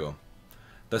me too.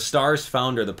 The Star's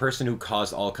founder, the person who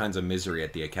caused all kinds of misery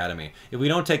at the Academy. If we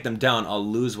don't take them down, I'll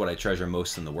lose what I treasure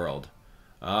most in the world.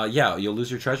 Yeah, you'll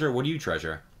lose your treasure? What do you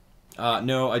treasure?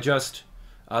 No, I just...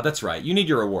 that's right. You need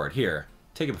your reward. Here.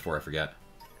 Take it before I forget.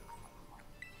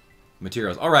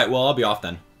 Materials. Alright, well, I'll be off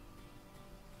then.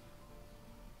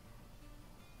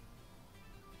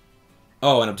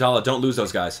 Oh, and Abdallah, don't lose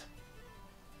those guys.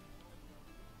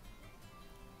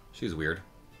 She's weird.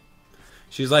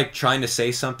 She's like trying to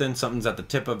say something. Something's at the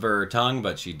tip of her tongue,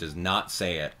 but she does not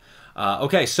say it.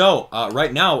 Okay, so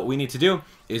right now what we need to do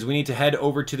is we need to head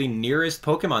over to the nearest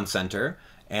Pokemon Center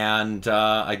and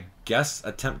I guess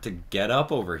attempt to get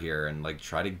up over here and like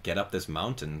try to get up this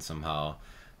mountain somehow.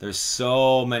 There's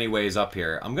so many ways up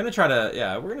here. I'm gonna try to,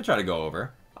 yeah, we're gonna try to go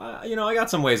over. You know, I got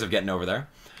some ways of getting over there.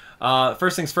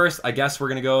 First things first, I guess we're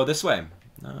gonna go this way.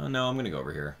 No, I'm gonna go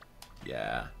over here.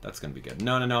 Yeah, that's gonna be good.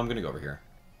 No, I'm gonna go over here.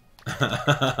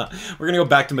 We're gonna go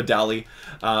back to Medali.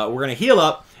 We're gonna heal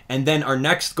up, and then our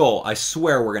next goal, I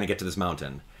swear we're gonna get to this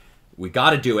mountain. We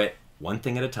gotta do it one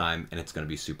thing at a time, and it's gonna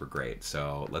be super great.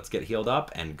 So let's get healed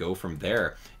up and go from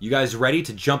there. You guys ready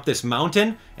to jump this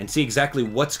mountain and see exactly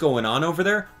what's going on over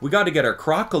there? We gotta get our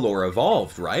Crocalor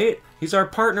evolved, right? He's our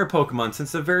partner Pokemon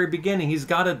since the very beginning. He's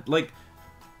gotta, like,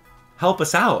 help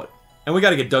us out. And we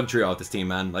gotta get Dugtrio out this team,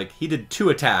 man. Like, he did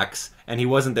 2 attacks, and he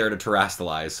wasn't there to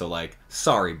terrastalize, so, like,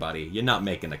 sorry, buddy. You're not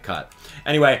making the cut.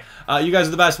 Anyway, you guys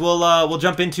are the best. We'll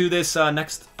jump into this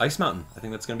next Ice Mountain. I think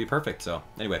that's gonna be perfect, so,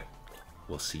 anyway.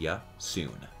 We'll see ya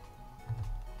soon.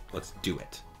 Let's do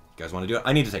it. You guys wanna do it?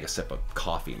 I need to take a sip of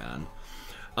coffee, man.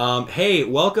 Hey,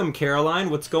 welcome, Caroline.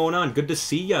 What's going on? Good to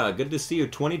see ya. Good to see you.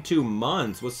 22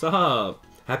 months. What's up?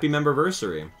 Happy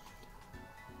memberversary.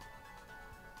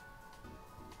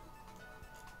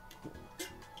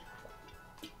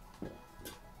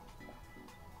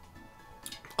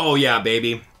 Oh yeah,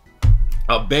 baby.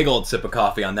 A big old sip of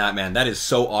coffee on that, man. That is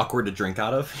so awkward to drink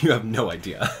out of. You have no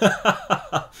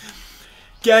idea.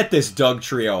 Get this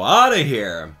Dugtrio out of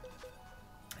here.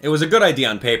 It was a good idea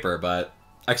on paper, but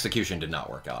execution did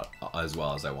not work out as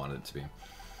well as I wanted it to be.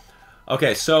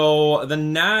 Okay, so the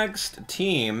next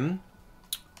team...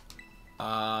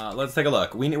 let's take a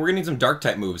look. We're going to need some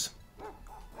Dark-type moves.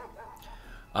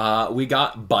 We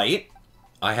got Bite.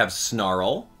 I have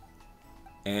Snarl.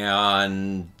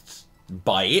 And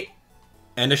Bite.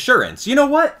 And Assurance. You know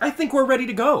what? I think we're ready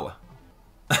to go.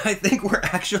 I think we're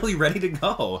actually ready to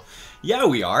go. Yeah,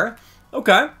 we are.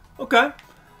 Okay. Okay.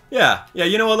 Yeah. Yeah,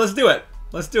 you know what? Let's do it.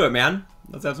 Let's do it, man.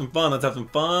 Let's have some fun. Let's have some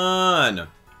fun.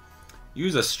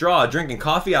 Use a straw. Drinking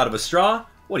coffee out of a straw?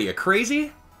 What are you,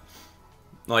 crazy?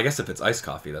 Well, I guess if it's iced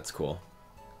coffee, that's cool.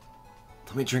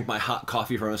 Let me drink my hot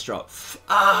coffee from a straw.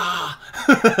 Ah!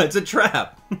 It's a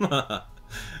trap.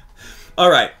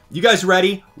 Alright, you guys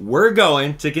ready? We're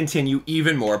going to continue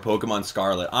even more Pokemon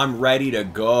Scarlet. I'm ready to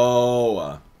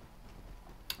go.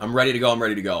 I'm ready to go. I'm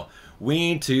ready to go. We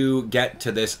need to get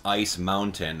to this Ice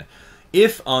Mountain.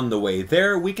 If on the way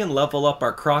there we can level up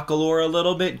our Crocalor a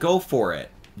little bit, go for it.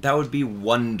 That would be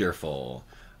wonderful.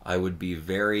 I would be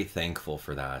very thankful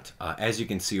for that. As you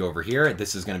can see over here,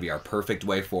 this is going to be our perfect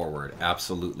way forward.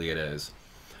 Absolutely it is.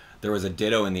 There was a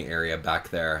Ditto in the area back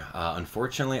there.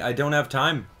 Unfortunately, I don't have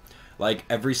time. Like,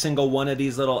 every single one of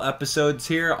these little episodes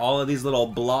here, all of these little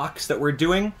blocks that we're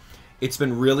doing, it's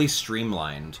been really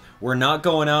streamlined. We're not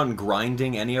going out and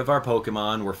grinding any of our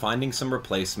Pokemon. We're finding some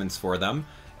replacements for them.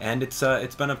 And it's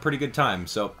been a pretty good time.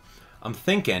 So, I'm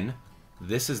thinking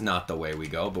this is not the way we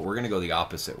go, but we're going to go the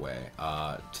opposite way,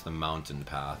 to the mountain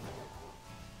path.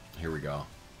 Here we go.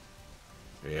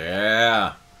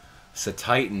 Yeah! It's a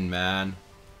Titan, man.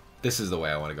 This is the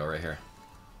way I want to go right here.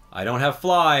 I don't have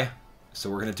Fly, so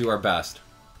we're going to do our best.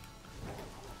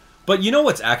 But you know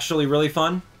what's actually really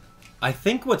fun? I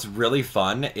think what's really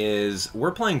fun is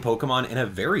we're playing Pokemon in a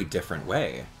very different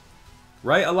way.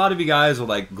 Right? A lot of you guys will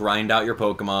like grind out your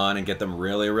Pokemon and get them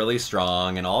really, really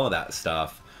strong and all of that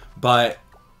stuff. But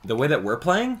the way that we're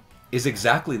playing is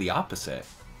exactly the opposite.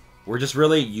 We're just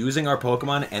really using our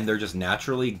Pokemon and they're just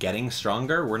naturally getting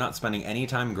stronger. We're not spending any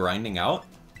time grinding out.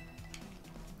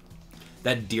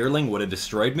 That Deerling would have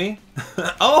destroyed me.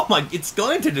 Oh my, it's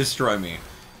going to destroy me.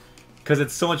 Because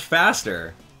it's so much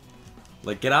faster.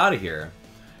 Like, get out of here.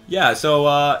 Yeah,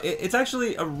 so it's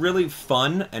actually a really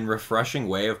fun and refreshing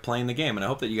way of playing the game. And I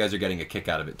hope that you guys are getting a kick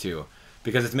out of it too.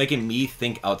 Because it's making me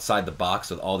think outside the box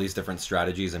with all these different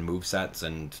strategies and movesets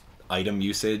and item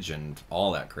usage and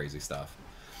all that crazy stuff.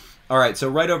 Alright, so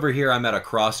right over here I'm at a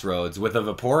crossroads with a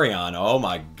Vaporeon. Oh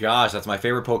my gosh, that's my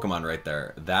favorite Pokemon right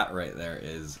there. That right there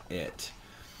is it.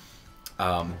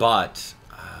 I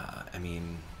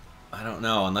mean, I don't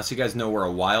know. Unless you guys know where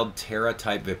a Wild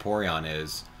Terra-type Vaporeon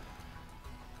is,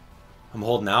 I'm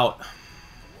holding out.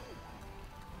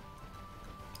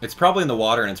 It's probably in the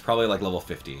water, and it's probably like level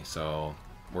 50, so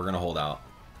we're going to hold out.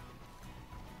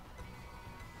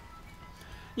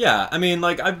 Yeah, I mean,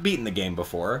 like, I've beaten the game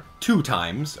before. 2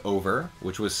 times over,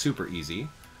 which was super easy.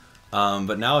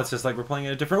 But now it's just like we're playing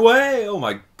it a different way. Oh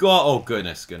my god. Oh,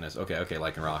 goodness, goodness. Okay, okay,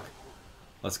 Lycan Rock.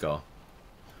 Let's go.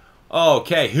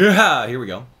 Okay, yeah, here we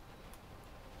go.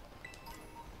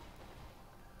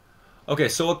 Okay,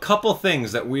 so a couple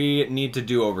things that we need to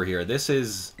do over here. This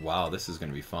is... Wow, this is going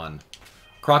to be fun.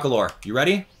 Crocolore, you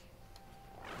ready?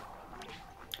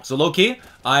 So, low-key,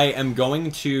 I am going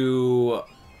to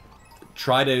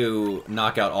try to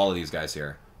knock out all of these guys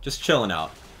here. Just chilling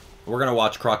out. We're going to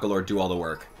watch Crocolore do all the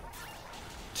work.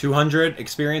 200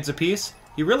 experience apiece.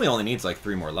 He really only needs like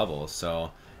 3 more levels,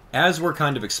 so... As we're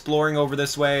kind of exploring over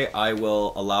this way, I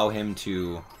will allow him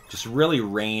to just really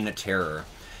rain terror.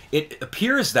 It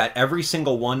appears that every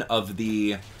single one of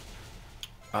the...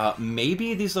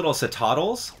 maybe these little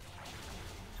Citadels?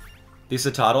 These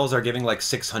Citadels are giving like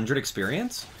 600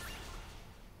 experience?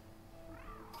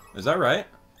 Is that right?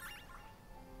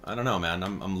 I don't know, man.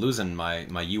 I'm losing my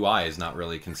UI is not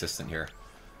really consistent here.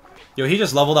 Yo, he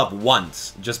just leveled up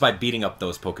once just by beating up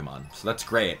those Pokemon. So that's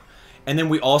great. And then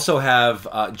we also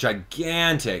have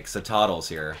gigantic Citadels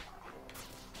here.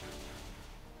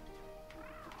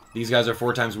 These guys are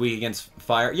 4 times weak against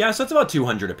fire. Yeah, so it's about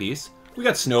 200 apiece. We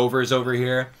got Snovers over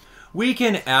here. We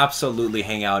can absolutely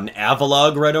hang out an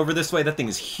Avalugg right over this way. That thing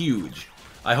is huge.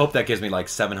 I hope that gives me like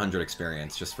 700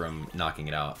 experience just from knocking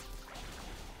it out.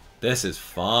 This is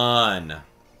fun.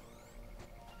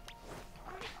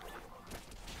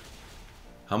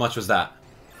 How much was that?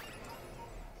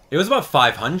 It was about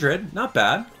 500. Not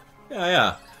bad. Yeah,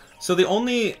 yeah. So the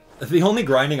only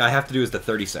grinding I have to do is the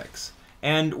 36.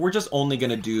 And we're just only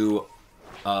going to do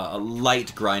a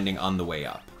light grinding on the way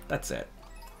up. That's it.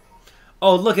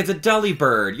 Oh, look, it's a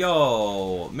Delibird.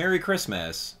 Yo, Merry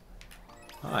Christmas.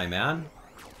 Hi, man.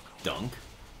 Dunk.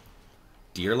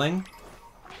 Deerling.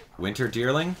 Winter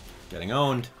Deerling. Getting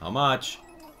owned. How much?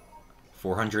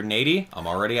 480. I'm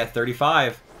already at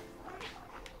 35.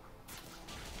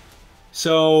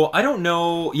 So, I don't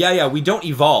know... Yeah, we don't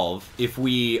evolve if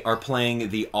we are playing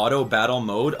the auto battle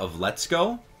mode of Let's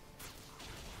Go.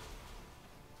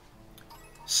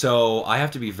 So, I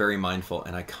have to be very mindful,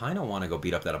 and I kind of want to go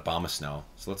beat up that Abomasnow.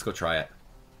 So, let's go try it.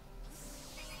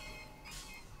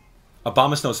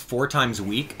 Abomasnow's 4 times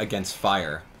weak against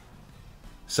fire.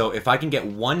 So, if I can get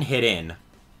 1 hit in...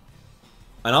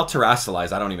 And I'll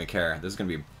Terrasilize, I don't even care. This is going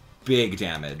to be big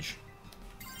damage.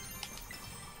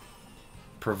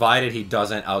 Provided he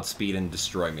doesn't outspeed and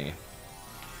destroy me.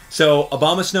 So,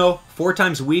 Abomasnow, 4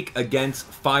 times weak against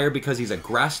fire because he's a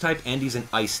grass type and he's an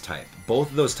ice type. Both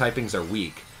of those typings are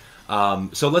weak.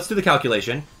 So let's do the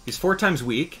calculation. He's 4 times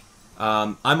weak.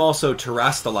 I'm also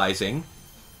Terrastilizing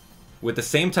with the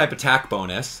same type attack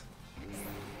bonus.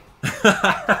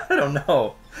 I don't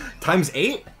know. Times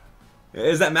 8?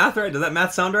 Is that math right? Does that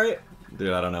math sound right?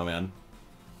 Dude, I don't know, man.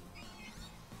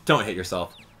 Don't hit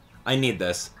yourself. I need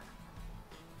this.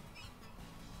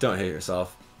 Don't hit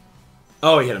yourself.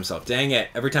 Oh, he hit himself. Dang it.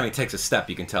 Every time he takes a step,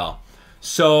 you can tell.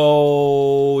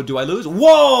 So, do I lose?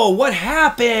 Whoa! What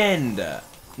happened?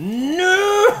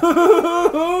 No!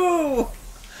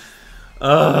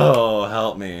 Oh,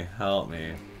 help me. Help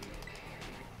me.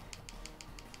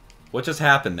 What just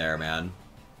happened there, man?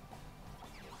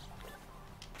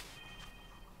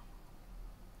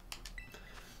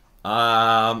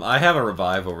 I have a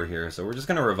revive over here, so we're just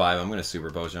gonna revive him. I'm gonna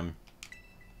super potion him.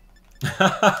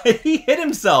 He hit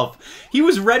himself. He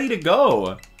was ready to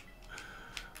go.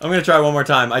 I'm going to try one more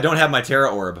time. I don't have my Terra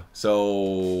Orb,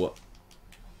 so...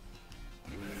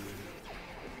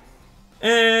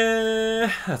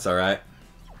 that's alright.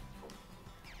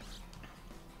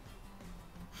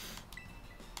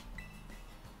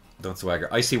 Don't swagger.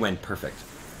 Icy Wind, perfect.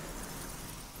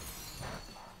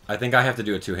 I think I have to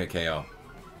do a 2-hit KO.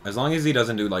 As long as he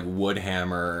doesn't do, like, Wood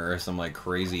Hammer or some, like,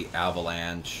 crazy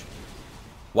Avalanche...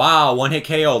 Wow, 1-hit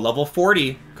KO, level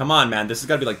 40. Come on, man. This has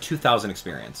got to be like 2,000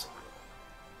 experience.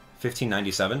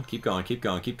 1597. Keep going, keep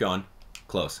going, keep going.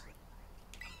 Close.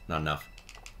 Not enough.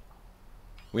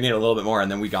 We need a little bit more, and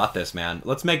then we got this, man.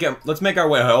 Let's make our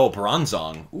way... Oh,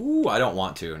 Bronzong. Ooh, I don't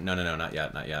want to. No, not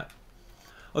yet, not yet.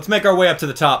 Let's make our way up to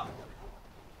the top.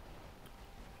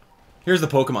 Here's the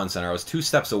Pokemon Center. I was 2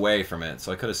 steps away from it,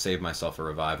 so I could have saved myself a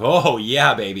revive. Oh,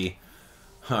 yeah, baby.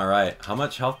 Alright, how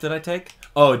much health did I take?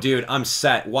 Oh, dude, I'm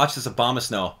set. Watch this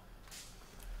Abomasnow.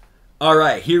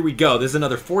 Alright, here we go. This is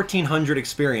another 1,400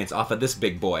 experience off of this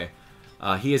big boy.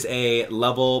 He is a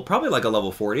level, probably like a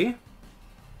level 40.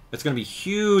 It's going to be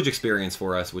huge experience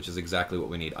for us, which is exactly what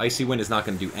we need. Icy Wind is not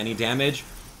going to do any damage.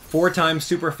 4 times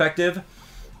super effective.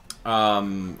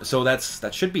 So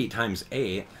that should be times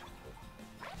 8.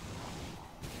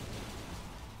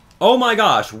 Oh my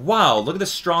gosh, wow, look at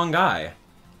this strong guy.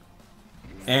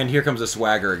 And here comes a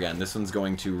swagger again. This one's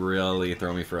going to really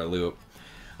throw me for a loop.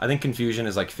 I think confusion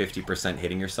is like 50%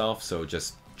 hitting yourself, so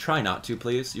just try not to,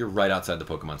 please. You're right outside the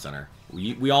Pokemon Center.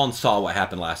 We all saw what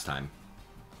happened last time.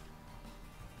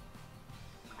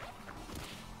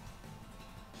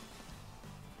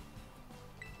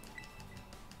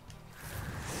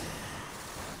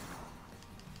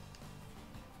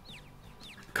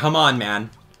 Come on, man.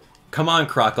 Come on,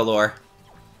 Crocolore.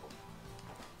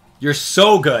 You're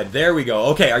so good. There we go.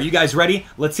 Okay, are you guys ready?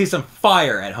 Let's see some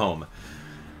fire at home.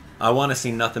 I want to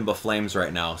see nothing but flames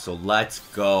right now, so let's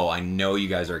go. I know you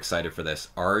guys are excited for this.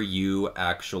 Are you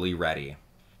actually ready?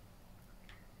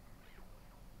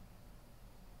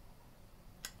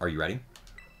 Are you ready?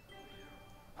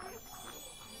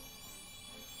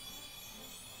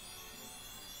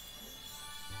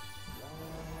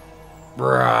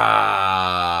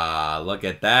 Bruh, look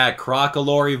at that.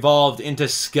 Crocolore evolved into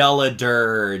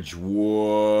Skeledirge.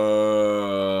 Whoa,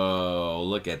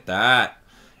 look at that.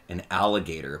 An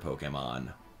alligator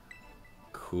Pokemon.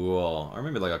 Cool. Or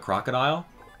maybe like a crocodile?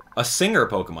 A singer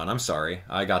Pokemon, I'm sorry.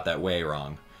 I got that way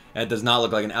wrong. And it does not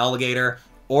look like an alligator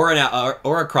or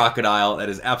a crocodile. That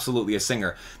is absolutely a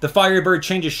singer. The Firebird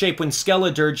changes shape when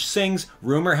Skeledirge sings.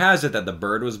 Rumor has it that the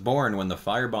bird was born when the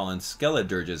fireball in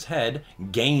Skeledirge's head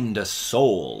gained a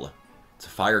soul. It's a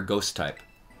fire ghost type.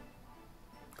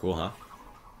 Cool, huh?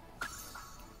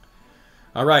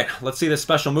 Alright, let's see this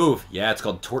special move. Yeah, it's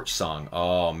called Torch Song.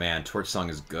 Oh man, Torch Song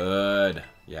is good.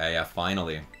 Yeah,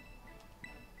 finally.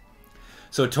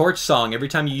 So Torch Song, every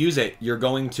time you use it, you're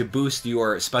going to boost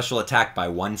your special attack by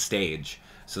 1 stage.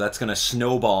 So that's going to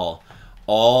snowball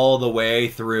all the way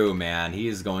through, man. He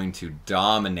is going to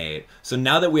dominate. So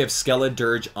now that we have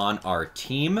Skeledirge on our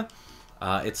team,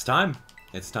 it's time.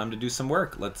 It's time to do some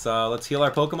work. Let's heal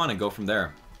our Pokemon and go from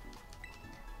there.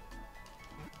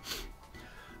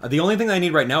 The only thing I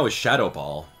need right now is Shadow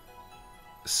Ball.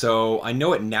 So I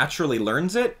know it naturally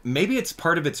learns it. Maybe it's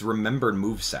part of its remembered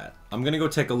moveset. I'm going to go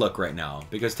take a look right now.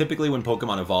 Because typically when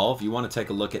Pokemon evolve, you want to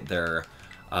take a look at their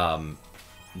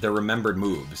remembered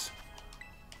moves.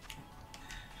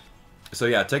 So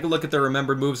yeah, take a look at their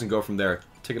remembered moves and go from there.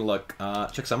 Take a look.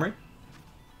 Check summary.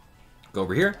 Go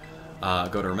over here.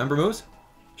 Go to remember moves.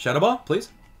 Shadow Ball, please.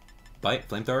 Bite,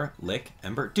 Flamethrower, Lick,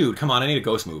 Ember. Dude, come on, I need a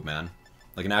ghost move, man.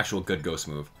 Like an actual good ghost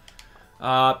move.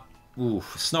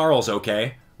 Snarl's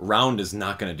okay. Round is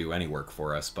not going to do any work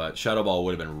for us, but Shadow Ball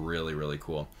would have been really, really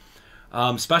cool.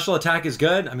 Special attack is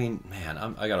good. I mean, man,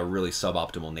 I got a really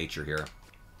suboptimal nature here.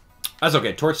 That's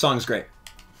okay. Torch Song is great.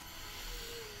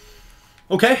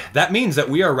 Okay, that means that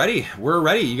we are ready. We're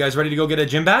ready. You guys ready to go get a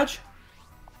gym badge?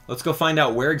 Let's go find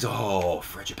out where... Oh,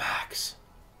 Frigibax.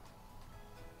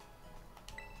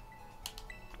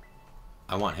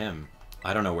 I want him.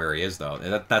 I don't know where he is, though.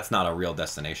 That's not a real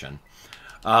destination.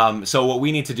 So what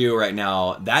we need to do right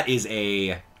now, that is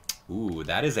a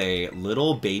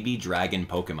little baby dragon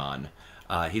Pokemon.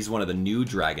 He's one of the new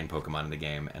dragon Pokemon in the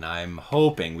game, and I'm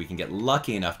hoping we can get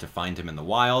lucky enough to find him in the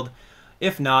wild.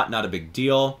 If not, not a big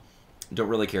deal. Don't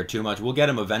really care too much. We'll get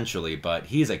him eventually, but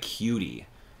he's a cutie.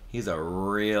 He's a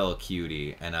real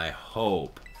cutie, and I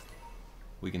hope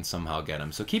we can somehow get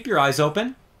him. So keep your eyes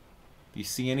open. If you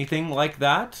see anything like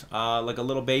that, like a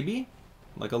little baby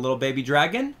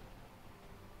dragon.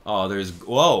 Oh,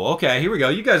 whoa, okay, here we go.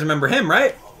 You guys remember him,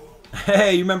 right?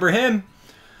 Hey, you remember him?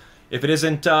 If it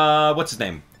isn't, what's his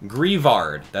name?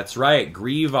 Greavard. That's right,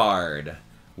 Greavard.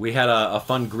 We had a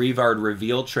fun Greavard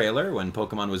reveal trailer when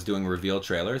Pokemon was doing reveal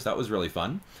trailers. That was really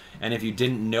fun. And if you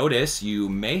didn't notice, you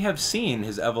may have seen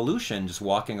his evolution just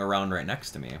walking around right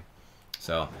next to me.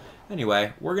 So...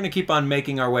 Anyway, we're going to keep on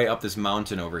making our way up this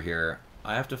mountain over here.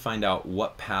 I have to find out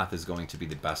what path is going to be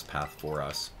the best path for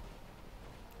us.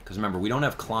 Because remember, we don't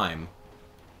have climb.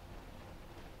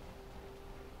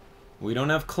 We don't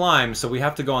have climb, so we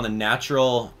have to go on the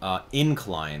natural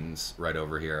inclines right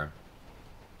over here.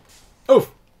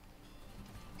 Oof!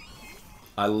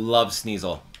 I love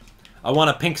Sneasel. I want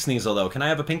a pink Sneasel, though. Can I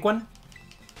have a pink one?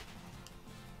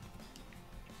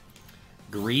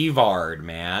 Greavard,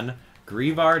 man.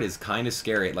 Greavard is kind of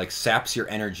scary. It, like, saps your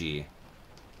energy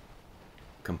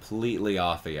completely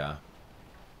off of you.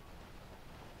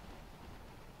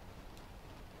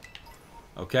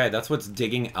 Okay, that's what's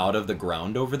digging out of the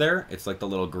ground over there. It's like the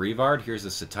little Greavard. Here's a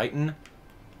Cetitan.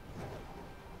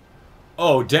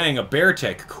 Oh, dang, a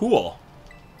Beartic. Cool.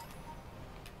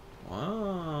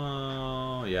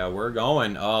 Wow. Yeah, we're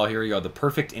going. Oh, here we go. The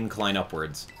perfect incline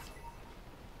upwards.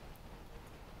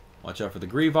 Watch out for the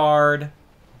Greavard.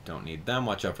 Don't need them.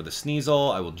 Watch out for the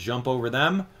Sneasel. I will jump over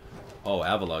them. Oh,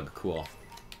 Avalugg. Cool.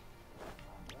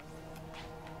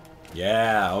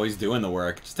 Yeah, always doing the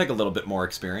work. Just take a little bit more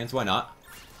experience. Why not?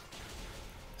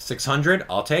 600?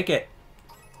 I'll take it.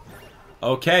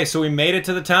 Okay, so we made it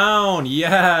to the town.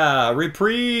 Yeah,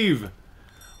 reprieve.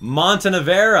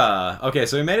 Montenevera. Okay,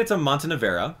 so we made it to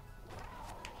Montenevera.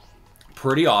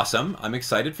 Pretty awesome. I'm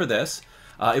excited for this.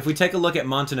 If we take a look at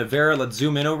Montenevera, let's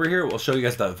zoom in over here. We'll show you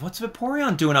guys the... What's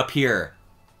Vaporeon doing up here?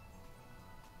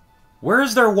 Where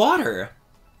is their water?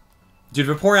 Dude,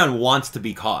 Vaporeon wants to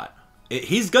be caught.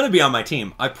 He's going to be on my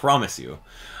team. I promise you.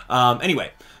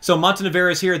 Anyway, so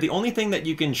Montenevera is here. The only thing that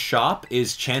you can shop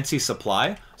is Chansey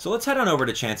Supply. So let's head on over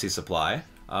to Chansey Supply,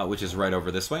 which is right over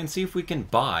this way, and see if we can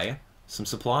buy some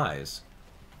supplies.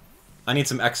 I need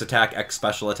some X attack, X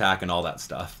special attack, and all that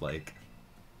stuff. Like,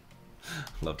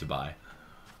 love to buy.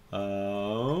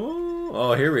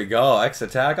 Oh, here we go. X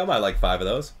attack. I'll buy like 5 of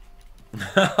those.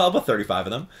 I'll buy 35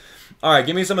 of them. All right,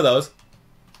 give me some of those.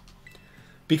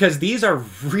 Because these are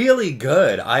really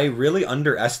good. I really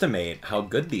underestimate how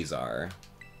good these are.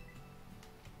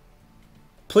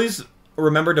 Please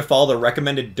remember to follow the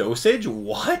recommended dosage.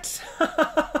 What?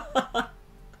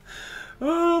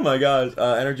 Oh my gosh.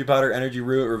 Energy powder, energy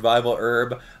root, revival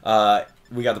herb.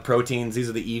 We got the proteins. These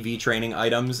are the EV training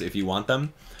items if you want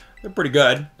them. They're pretty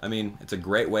good. I mean, it's a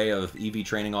great way of EV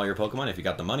training all your Pokemon if you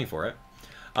got the money for it.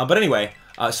 But anyway,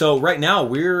 so right now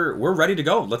we're ready to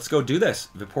go. Let's go do this.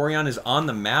 Vaporeon is on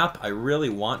the map. I really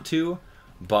want to,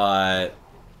 but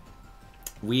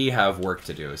we have work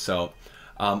to do. So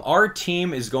our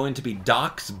team is going to be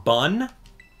Doc's Bun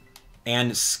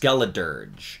and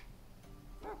Skeledirge.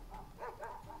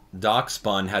 Doc's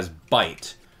Bun has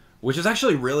Bite, which is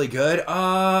actually really good.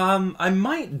 I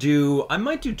might do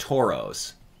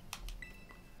Tauros.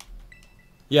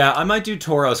 Yeah, I might do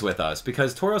Tauros with us,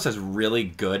 because Tauros has really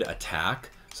good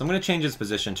attack. So I'm going to change his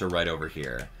position to right over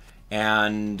here.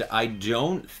 And I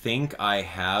don't think I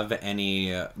have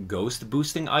any ghost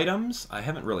boosting items. I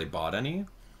haven't really bought any.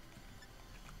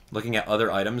 Looking at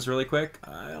other items really quick.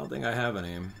 I don't think I have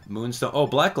any. Moonstone. Oh,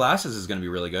 Black Glasses is going to be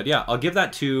really good. Yeah, I'll give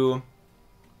that to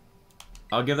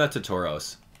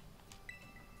Tauros.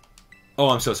 Oh,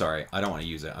 I'm so sorry. I don't want to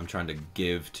use it. I'm trying to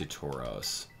give to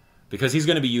Tauros. Because he's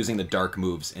going to be using the dark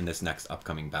moves in this next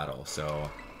upcoming battle, so...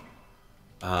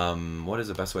 what is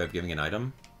the best way of giving an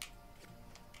item?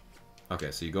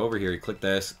 Okay, so you go over here, you click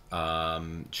this,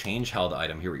 change held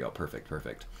item. Here we go, perfect,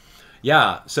 perfect.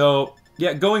 Yeah, so,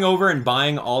 yeah, going over and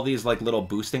buying all these, like, little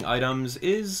boosting items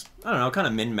is, I don't know, kind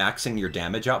of min-maxing your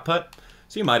damage output,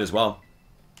 so you might as well.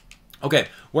 Okay,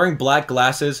 wearing black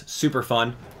glasses, super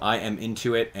fun. I am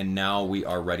into it, and now we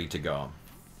are ready to go.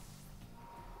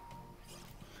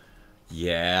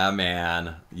 Yeah,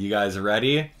 man. You guys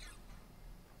ready?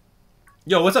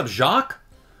 Yo, what's up, Jacques?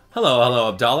 Hello, hello,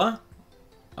 Abdallah.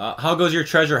 How goes your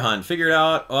treasure hunt? Figured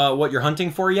out what you're hunting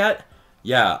for yet?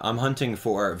 Yeah, I'm hunting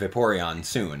for Vaporeon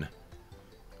soon.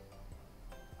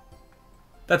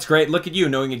 That's great. Look at you,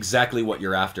 knowing exactly what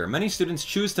you're after. Many students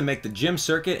choose to make the gym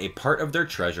circuit a part of their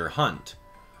treasure hunt.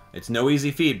 It's no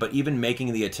easy feat, but even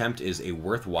making the attempt is a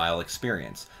worthwhile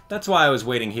experience. That's why I was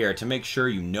waiting here, to make sure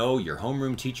you know your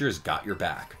homeroom teachers got your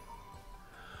back.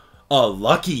 A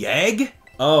lucky egg?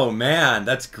 Oh man,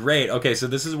 that's great. Okay, so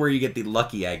this is where you get the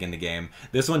lucky egg in the game.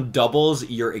 This one doubles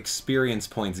your experience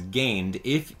points gained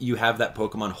if you have that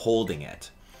Pokemon holding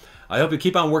it. I hope you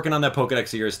keep on working on that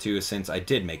Pokedex of yours too, since I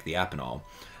did make the app and all.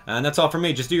 And that's all from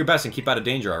me. Just do your best and keep out of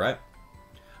danger, alright?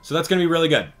 So that's going to be really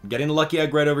good. Getting the lucky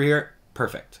egg right over here.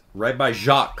 Perfect. Right by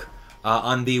Jacques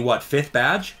on the, what, 5th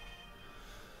badge?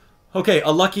 Okay,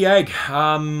 a lucky egg.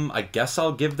 I guess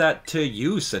I'll give that to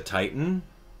you, Titan.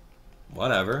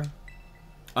 Whatever.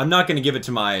 I'm not going to give it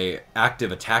to my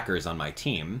active attackers on my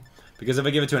team, because if I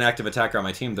give it to an active attacker on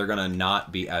my team, they're going to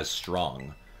not be as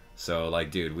strong. So,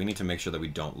 like, dude, we need to make sure that we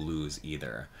don't lose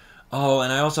either. Oh,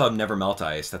 and I also have Never Melt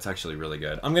Ice. That's actually really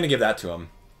good. I'm going to give that to him.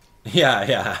 Yeah,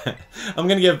 yeah. I'm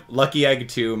going to give Lucky Egg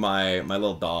to my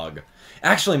little dog.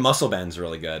 Actually, Muscle Band's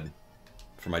really good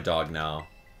for my dog now.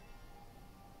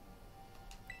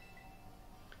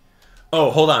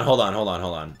 Oh, hold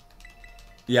on.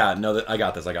 Yeah, no, I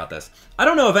got this. I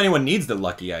don't know if anyone needs the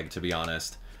Lucky Egg, to be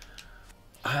honest.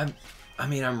 I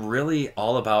mean, I'm really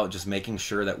all about just making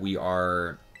sure that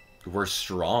we're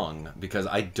strong, because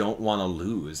I don't want to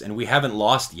lose, and we haven't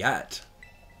lost yet.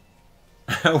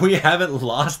 We haven't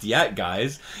lost yet,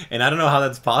 guys, and I don't know how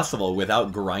that's possible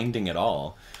without grinding at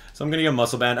all. So I'm going to give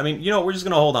Muscle Band. I mean, you know, we're just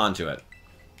going to hold on to it.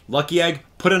 Lucky Egg,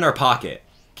 put it in our pocket.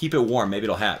 Keep it warm. Maybe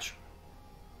it'll hatch.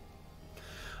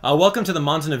 Welcome to the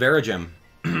Montenevera Gym.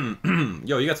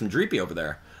 Yo, you got some Dreepy over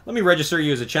there. Let me register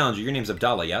you as a challenger. Your name's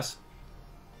Abdallah, yes?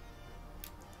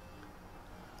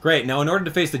 Great. Now, in order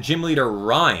to face the gym leader,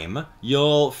 Ryme,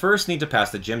 you'll first need to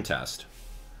pass the gym test.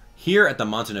 Here at the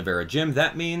Montenevera Gym,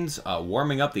 that means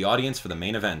warming up the audience for the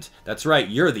main event. That's right,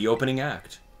 you're the opening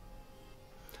act.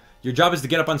 Your job is to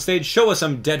get up on stage, show us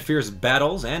some dead fierce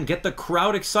battles, and get the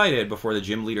crowd excited before the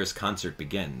gym leader's concert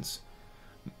begins.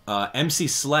 MC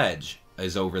Sledge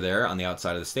is over there on the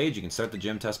outside of the stage. You can start the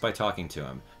gym test by talking to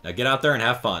him. Now get out there and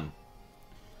have fun.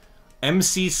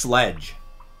 MC Sledge.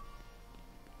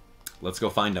 Let's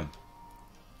go find him.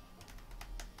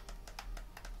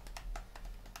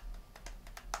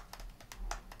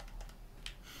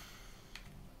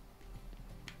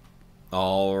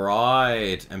 All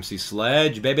right, MC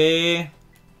Sledge, baby.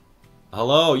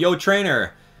 Hello, yo,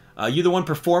 trainer. You the one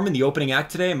performing the opening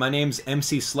act today? My name's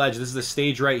MC Sledge. This is the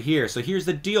stage right here. So here's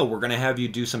the deal. We're going to have you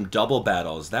do some double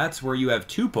battles. That's where you have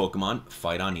 2 Pokemon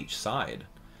fight on each side.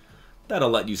 That'll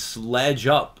let you sledge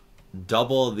up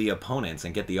double the opponents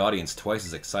and get the audience twice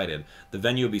as excited. The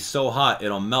venue will be so hot,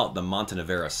 it'll melt the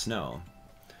Montenevera snow.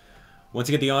 Once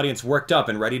you get the audience worked up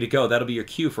and ready to go, that'll be your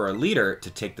cue for our leader to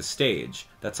take the stage.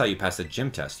 That's how you pass the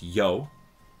gym test, yo.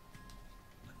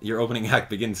 Your opening act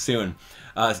begins soon.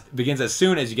 Begins as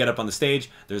soon as you get up on the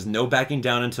stage. There's no backing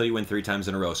down until you win 3 times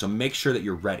in a row, so make sure that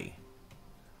you're ready.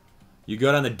 You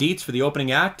go down the deets for the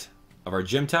opening act of our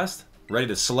gym test. Ready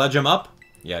to sledge them up?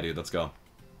 Yeah, dude, let's go.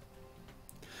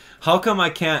 How come I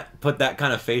can't put that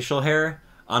kind of facial hair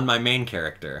on my main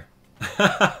character?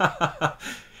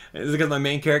 Is it because my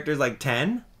main character is like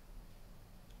 10?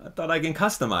 I thought I can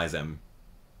customize him.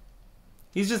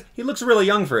 He looks really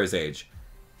young for his age.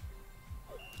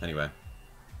 Anyway.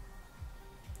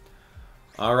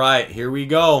 Alright, here we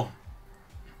go.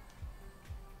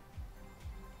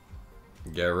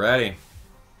 Get ready.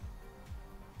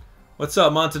 What's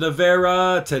up,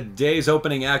 Montenevera? Today's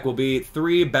opening act will be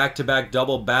 3 back-to-back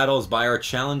double battles by our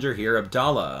challenger here,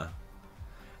 Abdallah.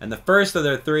 And the first of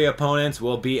their 3 opponents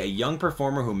will be a young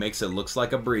performer who makes it look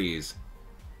like a breeze.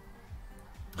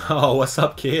 Oh, what's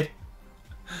up, kid?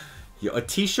 Yo, a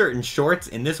t-shirt and shorts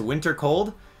in this winter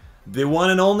cold? The one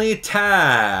and only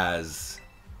Taz.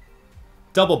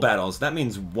 Double battles. That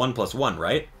means 1 + 1,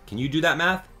 right? Can you do that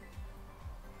math?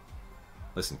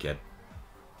 Listen, kid.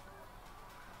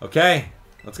 Okay,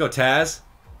 let's go, Taz.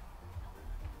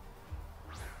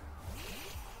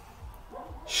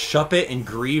 Shuppet and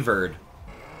Greavard.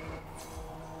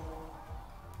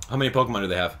 How many Pokemon do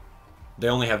they have? They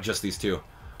only have just these 2.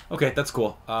 Okay, that's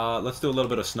cool. Let's do a little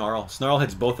bit of Snarl. Snarl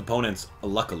hits both opponents,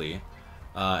 luckily.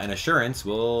 And Assurance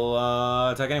will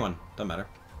attack anyone. Doesn't matter.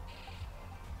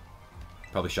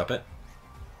 Probably Shuppet.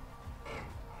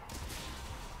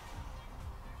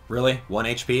 Really? 1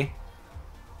 HP?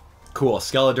 Cool.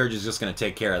 Skeledirge is just going to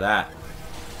take care of that.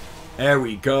 There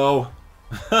we go.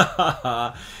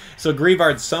 So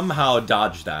Greavard somehow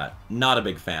dodged that. Not a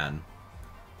big fan.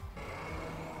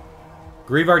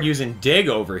 Greavard using Dig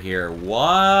over here.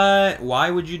 What?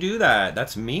 Why would you do that?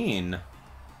 That's mean.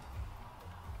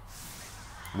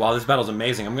 Wow, this battle's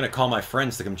amazing. I'm going to call my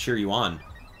friends to come cheer you on.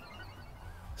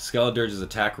 Skeledirge's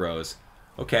attack rose.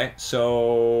 Okay,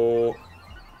 so...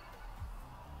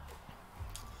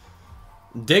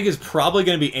 Dig is probably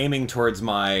going to be aiming towards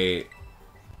my...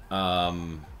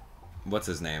 what's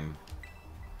his name?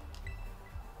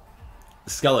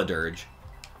 Skeledirge.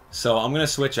 So I'm going to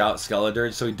switch out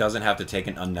Skeledirge so he doesn't have to take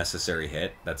an unnecessary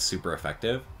hit. That's super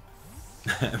effective.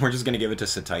 And we're just going to give it to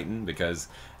Satitan because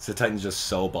Satitan's just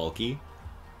so bulky.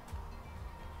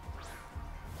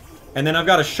 And then I've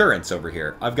got Assurance over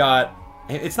here. I've got...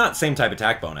 It's not same type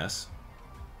attack bonus.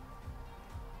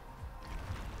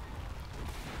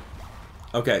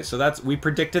 Okay, so that's... We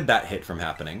predicted that hit from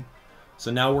happening.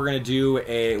 So now we're going to do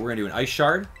a... We're going to do an Ice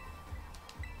Shard.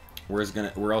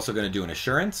 We're also going to do an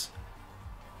Assurance.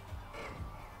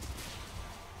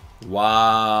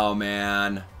 Wow,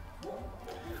 man.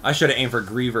 I should have aimed for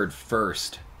Greavard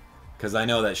first. Because I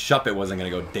know that Shuppet wasn't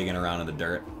going to go digging around in the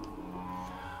dirt.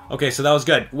 Okay, so that was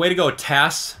good. Way to go,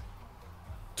 Tass.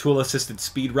 Tool-assisted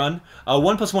speed run.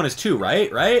 1 + 1 is 2,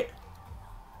 right? Right?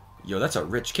 Yo, that's a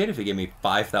rich kid if he gave me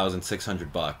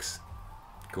 5,600 bucks.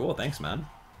 Cool, thanks, man.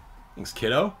 Thanks,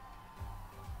 kiddo.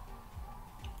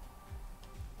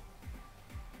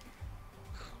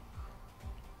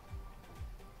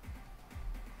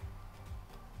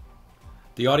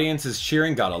 The audience's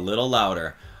cheering got a little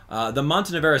louder. The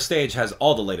Montenevera stage has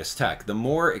all the latest tech. The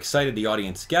more excited the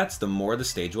audience gets, the more the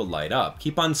stage will light up.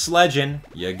 Keep on sledging.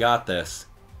 You got this.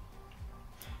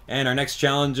 And our next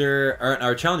challenger,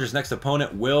 our challenger's next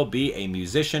opponent will be a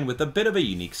musician with a bit of a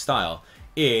unique style.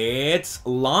 It's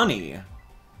Lonnie.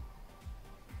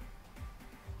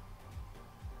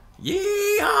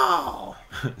 Yeehaw!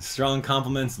 Strong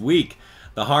compliments weak.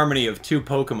 The harmony of two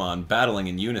Pokemon battling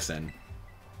in unison.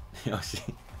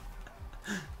 Yoshi.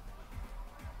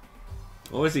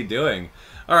 What was he doing?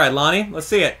 Alright, Lonnie, let's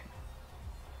see it.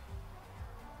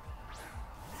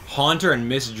 Haunter and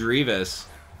Miss Drevis.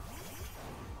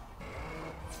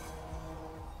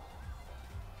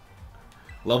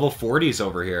 Level 40s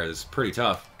over here is pretty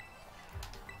tough.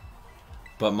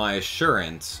 But my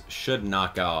Assurance should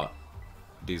knock out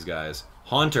these guys.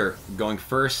 Haunter going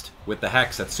first with the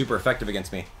Hex. That's super effective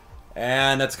against me.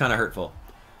 And that's kind of hurtful.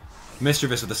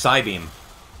 Mischievous with the Psybeam.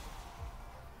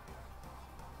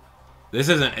 This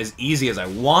isn't as easy as I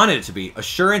wanted it to be.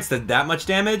 Assurance did that much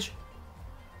damage?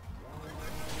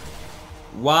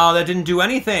 Wow, that didn't do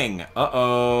anything.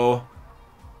 Uh-oh.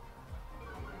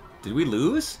 Did we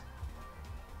lose?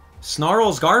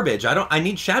 Snarl's garbage. I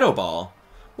need Shadow Ball.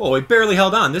 Whoa, it barely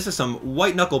held on. This is some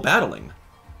white knuckle battling.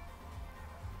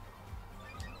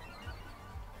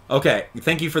 Okay,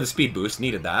 thank you for the speed boost.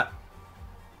 Needed that.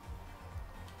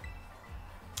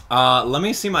 Let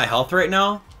me see my health right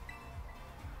now.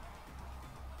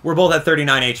 We're both at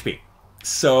 39 HP.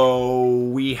 So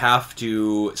we have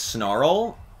to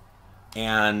Snarl.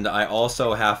 And I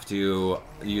also have to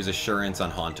use Assurance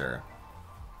on Haunter.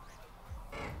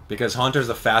 Because Haunter's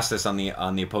the fastest on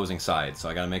the opposing side. So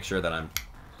I gotta make sure that I'm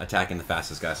attacking the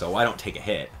fastest guy so I don't take a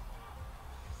hit.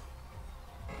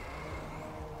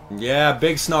 Yeah,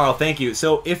 big Snarl, thank you.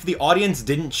 So if the audience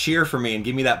didn't cheer for me and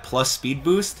give me that plus speed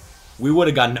boost, we would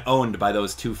have gotten owned by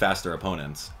those two faster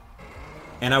opponents.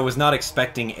 And I was not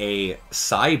expecting a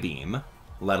Psybeam,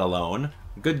 let alone.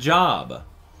 Good job.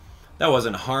 That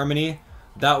wasn't Harmony.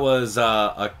 That was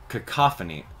a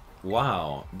Cacophony.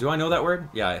 Wow. Do I know that word?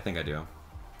 Yeah, I think I do.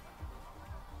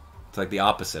 It's like the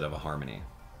opposite of a Harmony.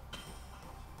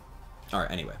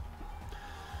 Alright, anyway.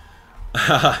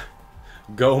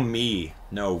 Go me.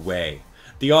 No way.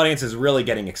 The audience is really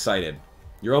getting excited.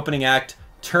 Your opening act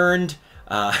turned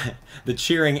the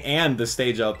cheering and the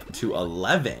stage up to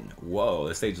 11. Whoa,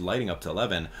 the stage lighting up to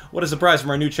 11. What a surprise from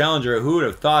our new challenger. Who would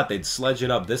have thought they'd sledge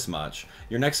it up this much?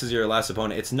 Your next is your last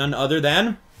opponent. It's none other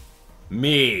than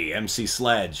me, MC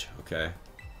Sledge. Okay.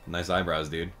 Nice eyebrows,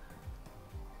 dude.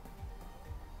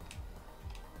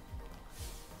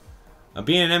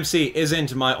 Being an MC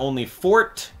isn't my only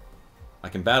fort. I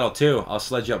can battle too. I'll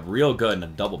sledge you up real good in a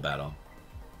double battle.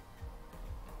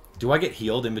 Do I get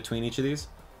healed in between each of these?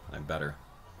 I better.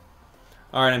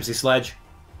 Alright, MC Sledge.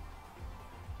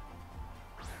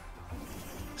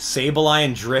 Sableye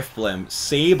and Drifblim.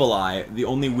 Sableye, the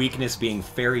only weakness being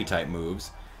fairy-type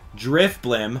moves.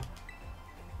 Drifblim.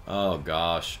 Oh,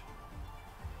 gosh.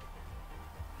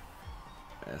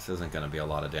 This isn't going to be a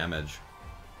lot of damage.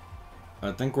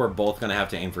 I think we're both going to have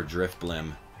to aim for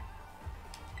Drifblim.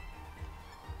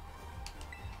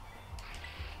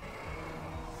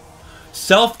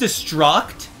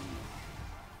 Self-destruct?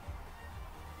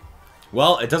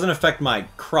 Well, it doesn't affect my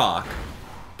Croc,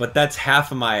 but that's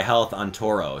half of my health on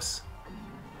Tauros.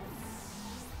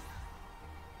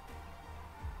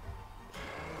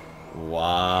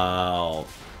 Wow.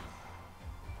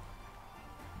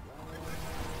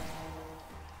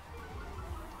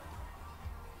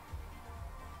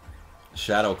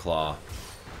 Shadow Claw.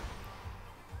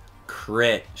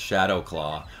 Crit Shadow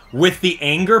Claw. With the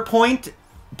Anger Point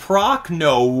proc?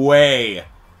 No way.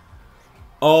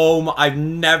 Oh, I've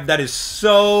never... That is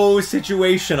so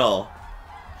situational.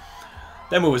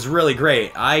 That move was really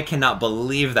great. I cannot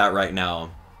believe that right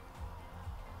now.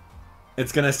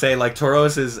 It's gonna say, like,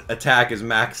 Tauros' attack is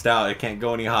maxed out. It can't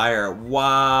go any higher.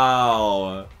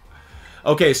 Wow.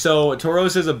 Okay, so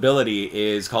Tauros' ability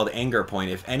is called Anger Point.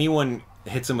 If anyone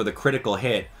hits him with a critical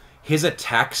hit, his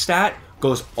attack stat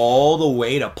goes all the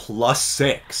way to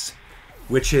 +6.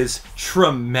 Which is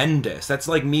tremendous. That's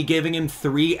like me giving him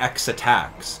 3x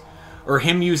attacks. Or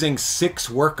him using 6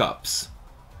 workups.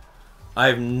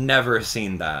 I've never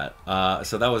seen that.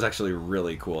 So that was actually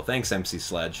really cool. Thanks, MC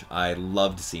Sledge. I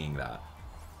loved seeing that.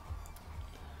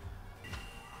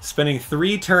 Spending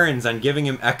 3 turns on giving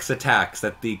him X attacks.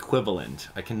 That's the equivalent.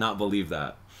 I cannot believe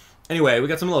that. Anyway, we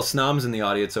got some little snoms in the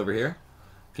audience over here.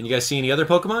 Can you guys see any other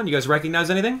Pokemon? You guys recognize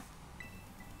anything?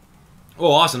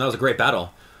 Oh, awesome. That was a great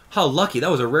battle. How lucky. That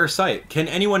was a rare sight. Can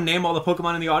anyone name all the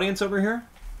Pokemon in the audience over here?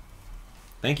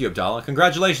 Thank you, Abdallah.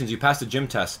 Congratulations, you passed the gym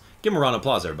test. Give him a round of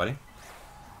applause, everybody.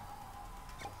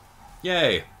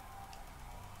 Yay.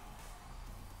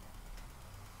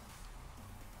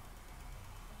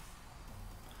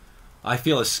 I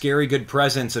feel a scary good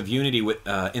presence of unity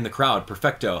in the crowd.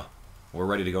 Perfecto. We're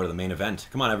ready to go to the main event.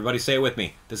 Come on, everybody, say it with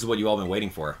me. This is what you've all been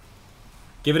waiting for.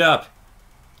 Give it up.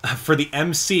 For the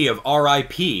MC of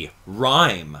RIP,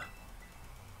 Ryme.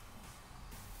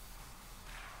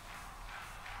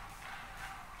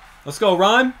 Let's go,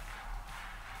 Ryme.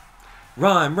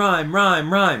 Ryme, Ryme,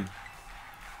 Ryme, Ryme.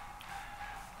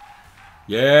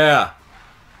 Yeah.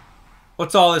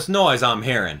 What's all this noise I'm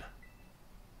hearing?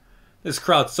 This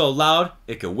crowd's so loud,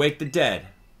 it could wake the dead.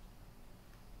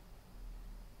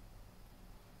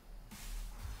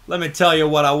 Let me tell you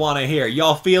what I want to hear.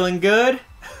 Y'all feeling good?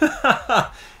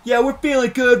 Yeah, we're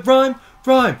feeling good. Ryme,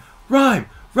 Ryme, Ryme,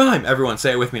 Ryme. Everyone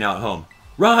say it with me now at home.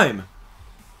 Ryme.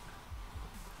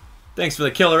 Thanks for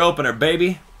the killer opener,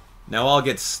 baby. Now I'll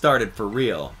get started for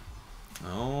real.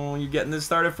 Oh, you getting this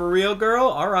started for real, girl?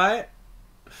 All right.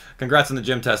 Congrats on the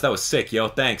gym test. That was sick, yo.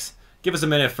 Thanks. Give us a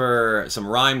minute for some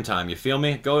Ryme time. You feel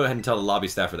me? Go ahead and tell the lobby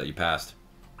staffer that you passed.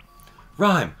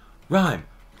 Ryme, Ryme,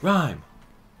 Ryme.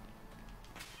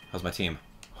 How's my team?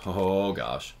 Oh,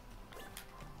 gosh.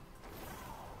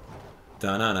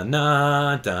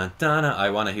 Da-na-na-na, da-da-na. I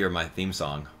want to hear my theme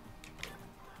song.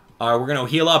 Alright, we're going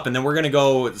to heal up, and then we're going to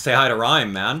go say hi to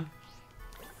Ryme, man.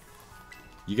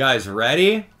 You guys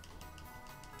ready?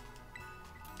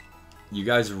 You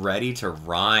guys ready to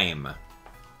rhyme?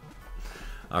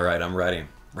 Alright, I'm ready.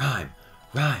 Ryme,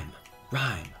 Ryme,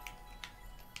 Ryme.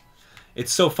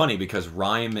 It's so funny because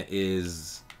Ryme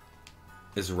is...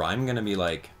 Is Ryme going to be,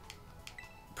 like,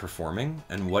 performing?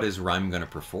 And what is Ryme going to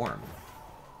perform?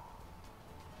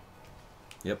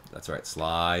 Yep, that's right.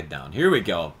 Slide down. Here we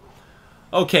go.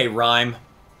 Okay, Ryme.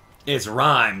 It's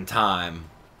Ryme time.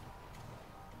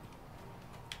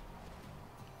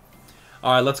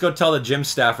 Alright, let's go tell the gym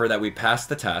staffer that we passed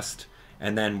the test.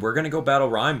 And then we're going to go battle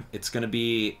Ryme. It's going to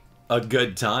be a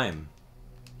good time.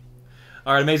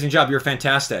 Alright, amazing job. You're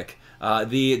fantastic.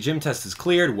 The gym test is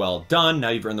cleared. Well done. Now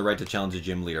you've earned the right to challenge the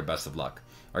gym leader. Best of luck.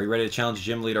 Are you ready to challenge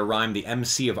gym leader Ryme, the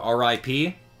MC of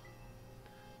RIP?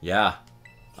 Yeah,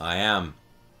 I am.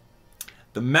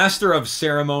 The master of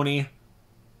ceremony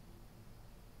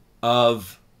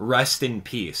of rest in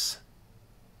peace.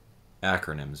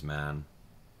 Acronyms, man.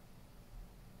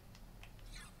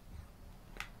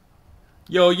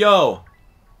 Yo, yo.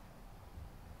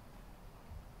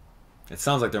 It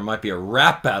sounds like there might be a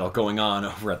rap battle going on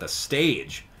over at the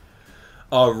stage.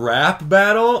 A rap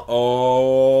battle?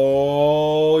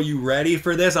 Oh, you ready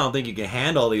for this? I don't think you can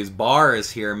handle these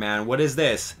bars here, man. What is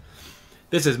this?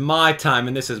 This is my time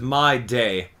and this is my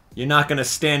day. You're not gonna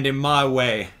stand in my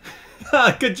way.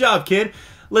 Good job, kid.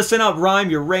 Listen up, Ryme.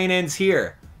 Your reign ends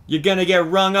here. You're gonna get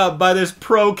rung up by this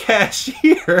pro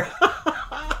cashier.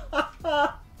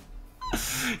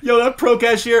 Yo, that pro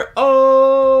cashier.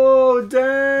 Oh,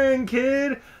 dang,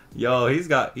 kid. Yo, he's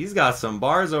got some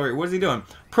bars over here. What's he doing?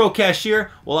 Pro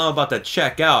cashier? Well, I'm about to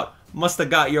check out. Must have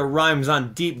got your rhymes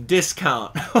on deep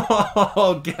discount.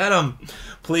 Oh, get him.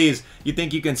 Please, you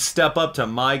think you can step up to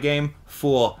my game?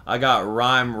 Fool, I got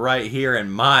Ryme right here in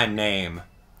my name.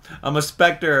 I'm a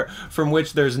specter from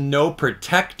which there's no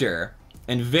protector,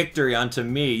 and victory unto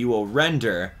me you will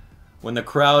render when the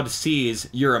crowd sees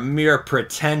you're a mere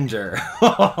pretender.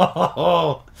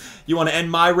 You want to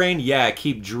end my reign? Yeah,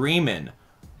 keep dreaming.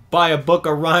 Buy a book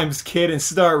of rhymes, kid, and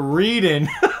start reading.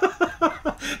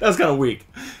 That was kind of weak.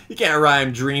 You can't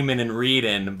rhyme dreaming and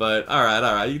reading, but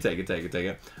alright, you take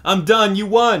it. I'm done, you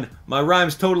won! My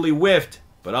rhyme's totally whiffed,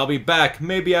 but I'll be back,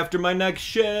 maybe after my next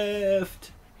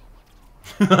shift.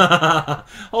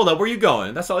 Hold up, where you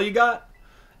going? That's all you got?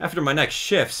 After my next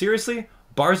shift, seriously?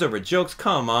 Bars over jokes?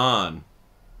 Come on.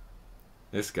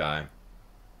 This guy.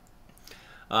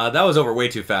 That was over way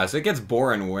too fast. It gets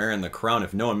boring wearing the crown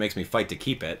if no one makes me fight to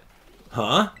keep it.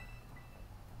 Huh?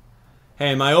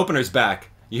 Hey, my opener's back.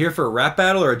 You here for a rap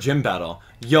battle or a gym battle?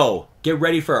 Yo, get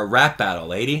ready for a rap battle,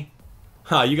 lady.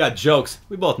 Huh, you got jokes.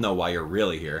 We both know why you're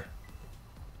really here.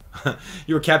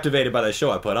 You were captivated by the show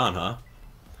I put on, huh?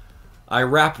 I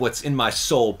rap what's in my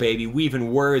soul, baby,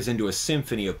 weaving words into a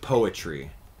symphony of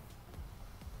poetry.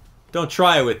 Don't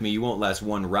try it with me, you won't last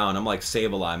one round. I'm like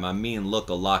Sableye, my mean look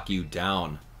will lock you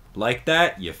down. Like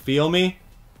that? You feel me?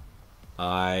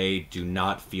 I do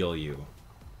not feel you.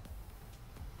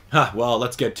 Huh, well,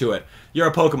 let's get to it. You're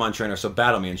a Pokemon trainer, so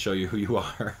battle me and show you who you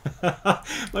are.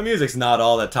 My music's not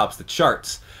all that tops the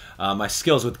charts. My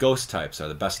skills with ghost types are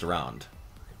the best around.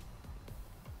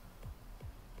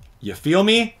 You feel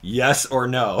me? Yes or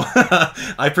no?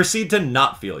 I proceed to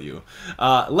not feel you.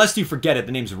 Lest you forget it,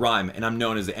 the name's Ryme, and I'm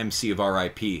known as the MC of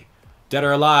RIP. Dead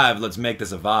or alive, let's make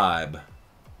this a vibe.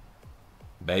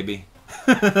 Baby.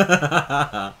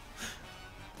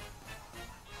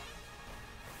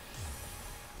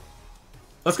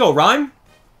 Let's go, Ryme.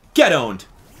 Get owned.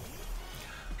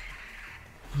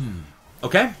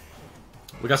 Okay.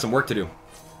 We got some work to do.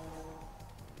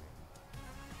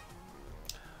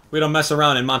 We don't mess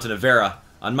around in Montenevera.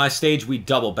 On my stage, we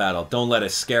double battle. Don't let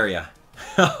it scare ya.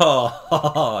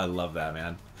 Oh, I love that,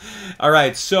 man. All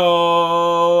right,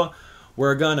 so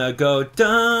we're gonna go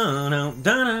down, down,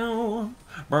 down.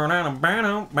 We're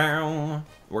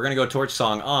gonna go Torch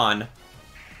Song on.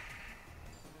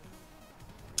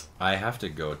 I have to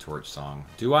go Torch Song.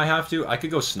 Do I have to? I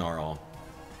could go Snarl.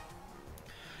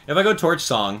 If I go Torch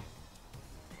Song,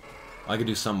 I could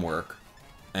do some work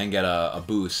and get a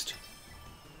boost.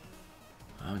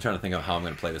 I'm trying to think of how I'm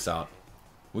going to play this out.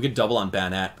 We could double on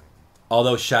Bayonet.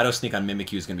 Although Shadow Sneak on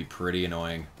Mimikyu is going to be pretty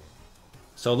annoying.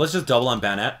 So let's just double on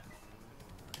Bayonet.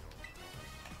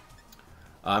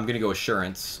 I'm going to go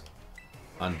Assurance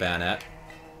on Bayonet.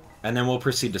 And then we'll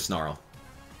proceed to Snarl.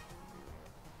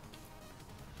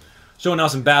 Showing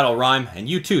us in battle, Ryme. And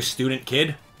you too, student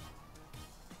kid.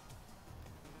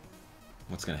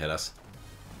 What's going to hit us?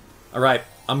 Alright,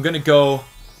 I'm going to go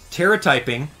Terra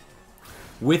typing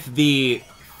with the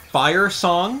Fire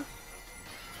Song,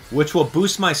 which will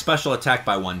boost my special attack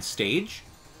by 1 stage.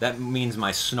 That means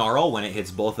my Snarl, when it hits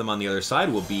both of them on the other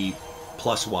side, will be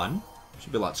 +1.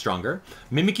 Should be a lot stronger.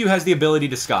 Mimikyu has the ability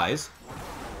Disguise.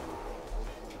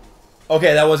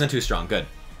 Okay, that wasn't too strong. Good.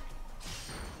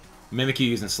 Mimikyu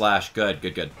using Slash. Good,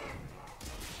 good, good.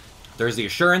 There's the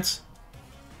Assurance.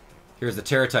 Here's the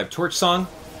Terra-type Torch Song.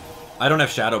 I don't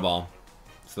have Shadow Ball,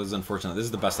 so this is unfortunate. This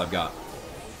is the best I've got.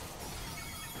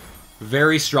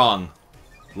 Very strong.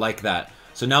 Like that.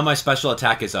 So now my special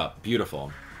attack is up.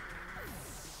 Beautiful.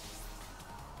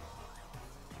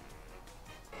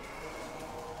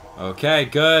 Okay,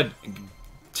 good.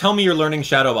 Tell me you're learning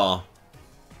Shadow Ball.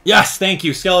 Yes, thank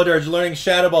you. Skeletor's learning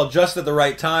Shadow Ball just at the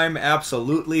right time.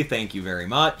 Absolutely. Thank you very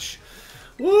much.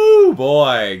 Woo,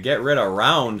 boy. Get rid of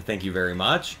Round. Thank you very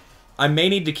much. I may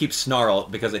need to keep Snarl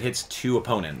because it hits 2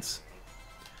 opponents.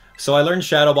 So I learned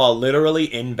Shadow Ball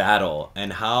literally in battle.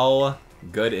 And how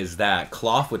good is that?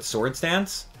 Cloth with Sword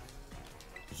Stance?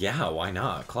 Yeah, why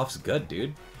not? Cloth's good,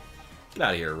 dude. Get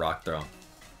out of here, Rock Throw.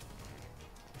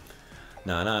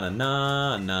 Na na na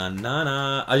na na na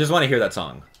na. I just want to hear that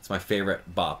song. It's my favorite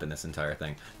bop in this entire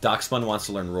thing. Darkspun wants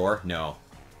to learn Roar? No.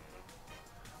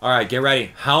 Alright, get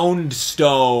ready.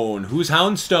 Houndstone. Who's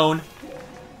Houndstone?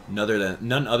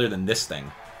 None other than this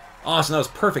thing. Awesome, that was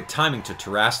perfect timing to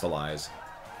Terrastalize.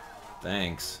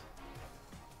 Thanks.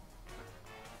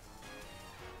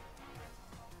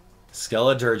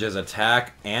 Skeletor's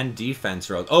attack and defense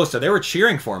rolls. Oh, so they were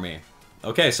cheering for me.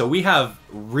 Okay, so we have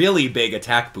really big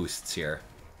attack boosts here.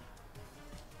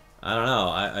 I don't know.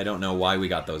 I don't know why we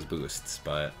got those boosts,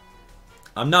 but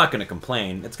I'm not going to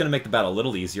complain. It's going to make the battle a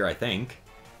little easier, I think.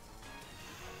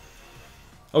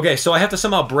 Okay, so I have to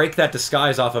somehow break that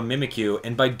Disguise off of Mimikyu,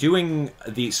 and by doing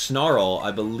the Snarl,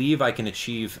 I believe I can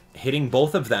achieve hitting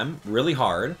both of them really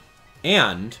hard,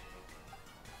 and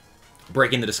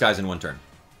breaking the Disguise in 1 turn.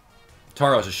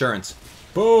 Taro's Assurance.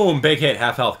 Boom! Big hit,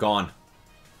 half health, gone.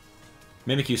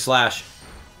 Mimikyu Slash.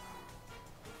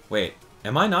 Wait,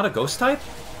 am I not a Ghost type?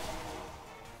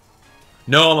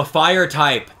 No, I'm a Fire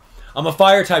type. I'm a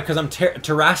Fire type because I'm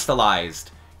Terrastalized.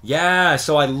 Yeah,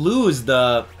 so I lose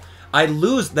that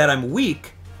I'm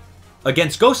weak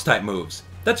against Ghost type moves.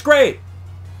 That's great.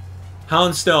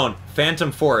 Houndstone,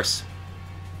 Phantom Force.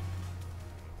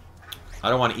 I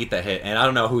don't want to eat that hit, and I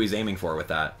don't know who he's aiming for with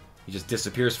that. He just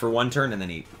disappears for 1 turn, and then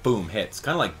he, boom, hits.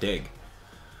 Kind of like Dig.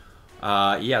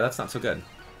 Yeah, that's not so good.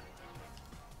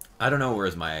 I don't know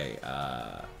where's my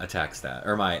attack stat,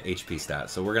 or my HP stat,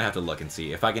 so we're going to have to look and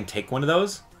see. If I can take one of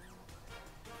those,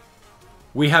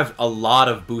 we have a lot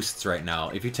of boosts right now.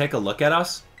 If you take a look at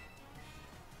us,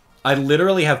 I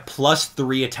literally have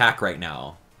 +3 attack right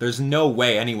now. There's no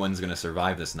way anyone's going to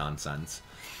survive this nonsense.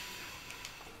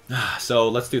 So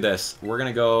let's do this. We're going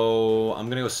to go... I'm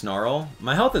going to go Snarl.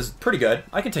 My health is pretty good.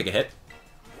 I can take a hit.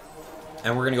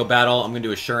 And we're going to go Battle. I'm going to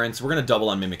do Assurance. We're going to double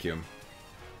on Mimikyu.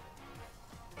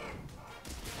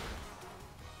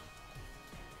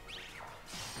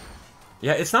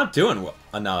 Yeah, it's not doing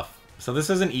enough. So this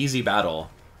is an easy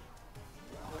battle.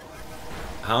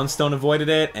 Houndstone avoided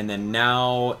it, and then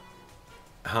now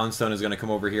Houndstone is going to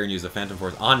come over here and use the Phantom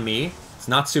Force on me. It's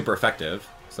not super effective,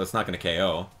 so it's not going to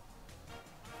KO.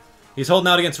 He's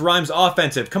holding out against Ryme's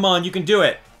offensive. Come on, you can do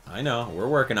it. I know, we're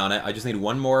working on it. I just need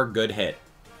one more good hit.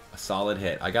 A solid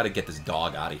hit. I got to get this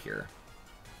dog out of here.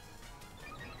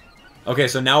 Okay,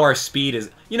 so now our speed is...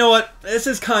 You know what? This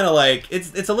is kind of like...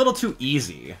 It's a little too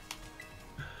easy.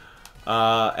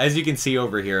 As you can see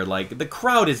over here, like, the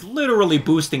crowd is literally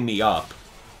boosting me up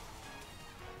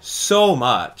so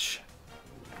much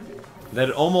that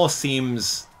it almost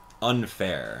seems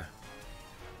unfair.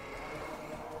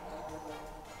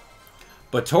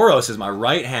 But Tauros is my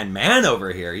right-hand man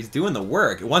over here. He's doing the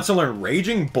work. He wants to learn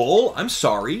Raging Bull? I'm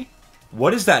sorry.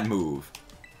 What is that move?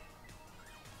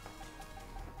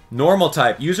 Normal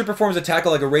type. User performs a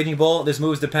tackle like a raging bull. This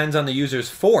move depends on the user's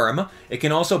form. It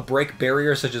can also break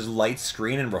barriers such as light,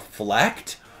 screen, and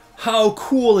reflect. How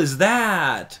cool is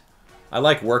that? I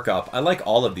like work up. I like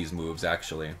all of these moves,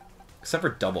 actually. Except for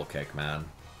double kick, man.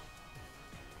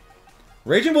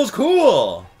 Raging Bull's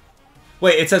cool!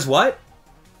 Wait, it says what?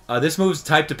 This move's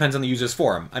type depends on the user's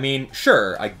form. I mean,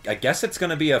 sure. I guess it's going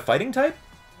to be a fighting type?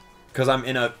 Because I'm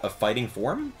in a fighting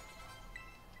form?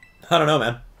 I don't know,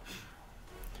 man.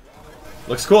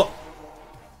 Looks cool.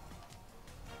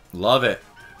 Love it.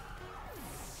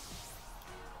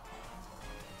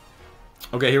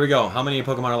 Okay, here we go. How many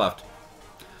Pokemon are left?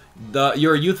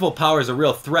 Your youthful power is a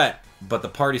real threat, but the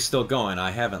party's still going.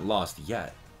 I haven't lost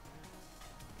yet.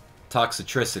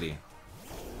 Toxicity.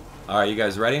 Alright, you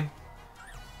guys ready?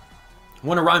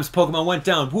 One of Ryme's Pokemon went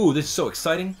down. Woo, this is so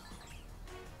exciting.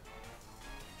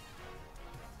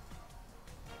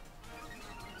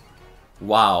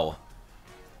 Wow.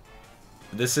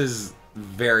 This is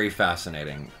very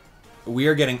fascinating. We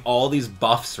are getting all these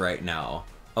buffs right now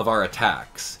of our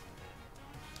attacks.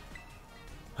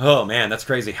 Oh man, that's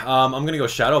crazy. I'm going to go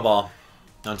Shadow Ball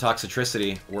on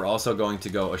Toxicity. We're also going to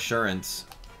go Assurance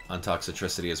on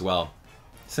Toxicity as well.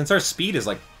 Since our speed is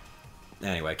like...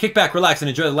 Anyway, kick back, relax, and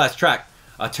enjoy the last track.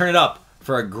 Turn it up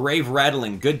for a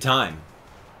grave-rattling good time.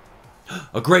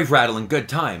 A grave-rattling good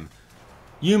time.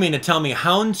 You mean to tell me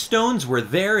Houndstones were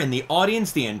there in the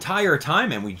audience the entire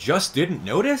time and we just didn't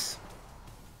notice?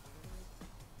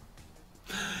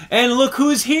 And look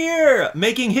who's here!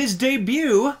 Making his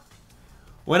debut.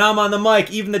 When I'm on the mic,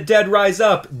 even the dead rise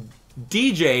up.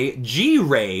 DJ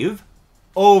G-Rave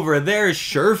over there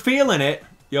sure feeling it.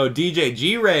 Yo, DJ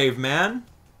G-Rave, man.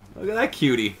 Look at that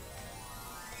cutie.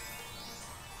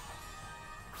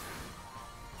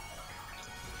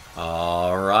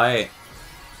 Alright.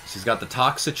 She's got the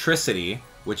Toxicity,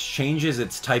 which changes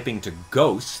its typing to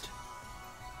Ghost.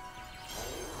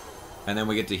 And then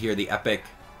we get to hear the epic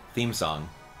theme song.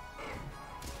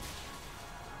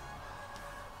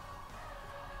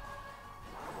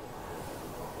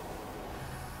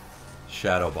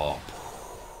 Shadow Ball.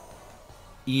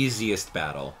 Easiest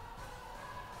battle.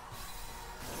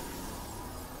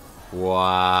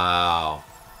 Wow.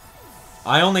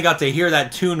 I only got to hear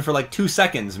that tune for like 2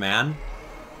 seconds, man.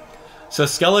 So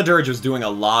Skeledirge was doing a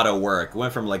lot of work. It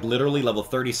went from like literally level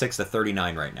 36 to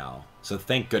 39 right now. So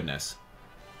thank goodness.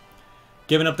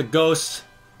 Giving up the Ghost,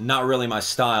 not really my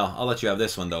style. I'll let you have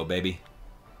this one though, baby.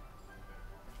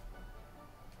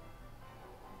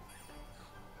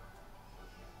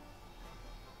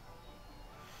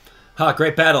 Ha,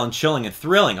 great battle and chilling and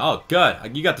thrilling. Oh,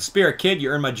 good. You got the spirit, kid. You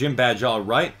earned my gym badge all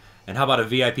right. And how about a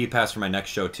VIP pass for my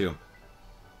next show, too?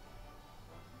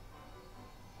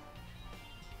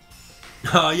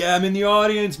 Oh, yeah, I'm in the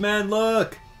audience, man.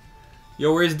 Look.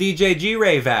 Yo, where's DJ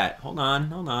G-Rave at? Hold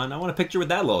on, hold on. I want a picture with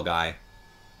that little guy.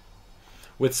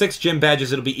 With 6 gym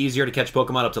badges, it'll be easier to catch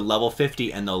Pokemon up to level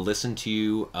 50, and they'll listen to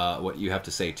you, what you have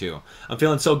to say, too. I'm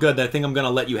feeling so good that I think I'm going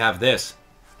to let you have this.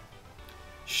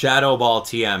 Shadow Ball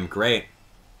TM. Great.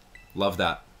 Love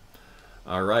that.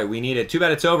 Alright, we need it. Too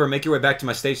bad it's over. Make your way back to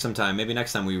my stage sometime. Maybe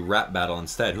next time we rap battle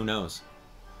instead. Who knows?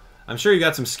 I'm sure you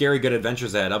got some scary good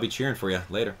adventures ahead. I'll be cheering for you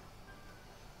later.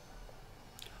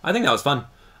 I think that was fun.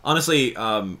 Honestly,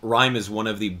 Ryme is one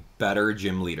of the better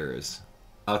gym leaders.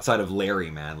 Outside of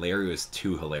Larry, man. Larry was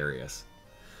too hilarious.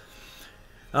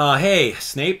 Hey,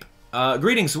 Snape.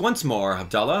 Greetings once more,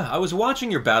 Abdallah. I was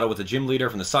watching your battle with the gym leader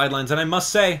from the sidelines, and I must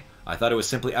say, I thought it was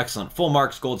simply excellent. Full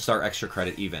marks, gold star, extra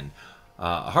credit even.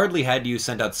 Hardly had you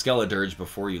sent out Skeledirge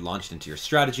before you launched into your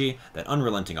strategy. That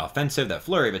unrelenting offensive, that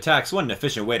flurry of attacks, what an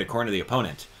efficient way to corner the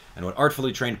opponent. And what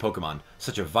artfully trained Pokemon.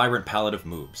 Such a vibrant palette of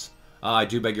moves. I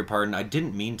do beg your pardon, I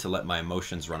didn't mean to let my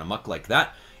emotions run amok like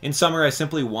that. In summary, I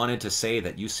simply wanted to say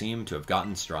that you seem to have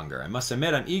gotten stronger. I must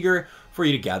admit, I'm eager for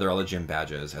you to gather all the gym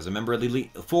badges. As a member of the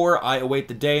Elite Four, I await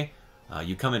the day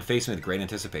you come and face me with great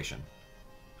anticipation.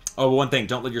 Oh, but one thing,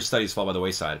 don't let your studies fall by the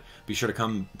wayside. Be sure to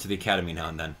come to the academy now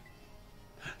and then.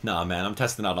 Nah, man, I'm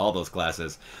testing out all those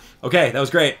classes. Okay, that was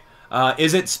great.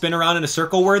 Is it spin around in a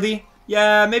circle worthy?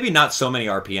 Yeah, maybe not so many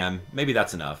RPM. Maybe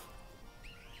that's enough.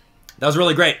 That was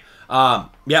really great.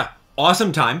 Yeah,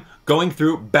 awesome time going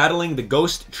through battling the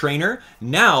Ghost Trainer.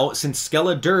 Now, since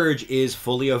Skeledirge is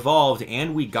fully evolved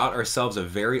and we got ourselves a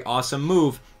very awesome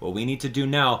move, what we need to do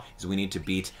now is we need to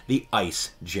beat the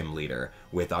Ice Gym Leader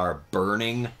with our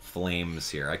Burning Flames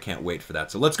here. I can't wait for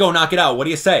that. So let's go knock it out. What do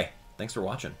you say? Thanks for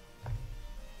watching.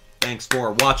 Thanks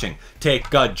for watching.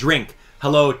 Take a drink.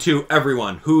 Hello to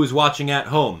everyone who's watching at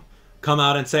home. Come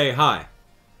out and say hi.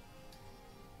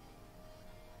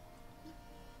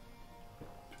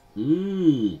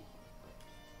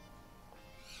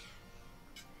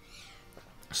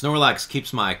 Snorlax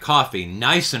keeps my coffee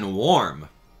nice and warm.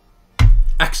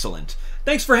 Excellent.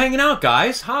 Thanks for hanging out,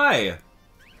 guys. Hi.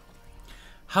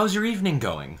 How's your evening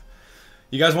going?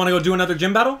 You guys want to go do another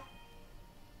gym battle?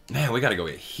 Man, we gotta go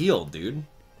get healed, dude.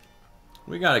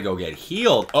 We gotta go get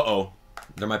healed. Uh-oh.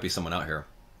 There might be someone out here.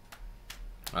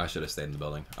 I should have stayed in the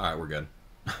building. Alright, we're good.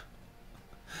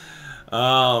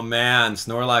 Oh, man.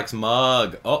 Snorlax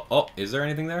mug. Oh, is there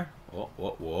anything there?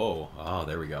 Whoa. Oh,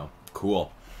 there we go.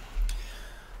 Cool.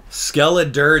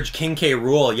 Scarlet Dirge, King K.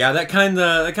 Rule. Yeah, that kind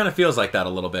of feels like that a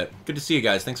little bit. Good to see you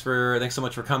guys. Thanks so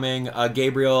much for coming.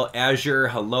 Gabriel, Azure,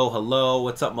 hello.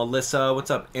 What's up, Melissa?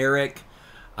 What's up, Eric?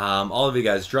 All of you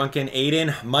guys. Drunken,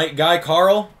 Aiden, Mike, Guy,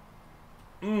 Carl.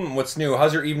 What's new?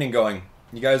 How's your evening going?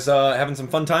 You guys having some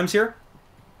fun times here?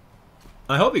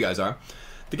 I hope you guys are.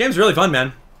 The game's really fun,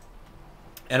 man.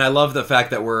 And I love the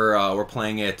fact that we're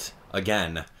playing it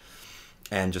again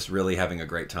and just really having a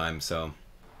great time. So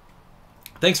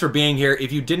thanks for being here.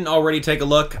 If you didn't already take a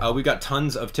look, we've got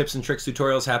tons of tips and tricks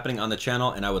tutorials happening on the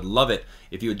channel, and I would love it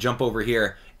if you would jump over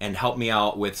here and help me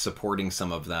out with supporting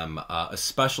some of them,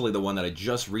 especially the one that I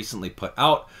just recently put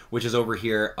out, which is over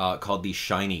here called the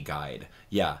Shiny Guide.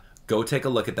 Yeah, go take a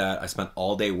look at that. I spent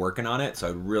all day working on it, so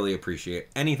I'd really appreciate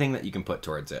anything that you can put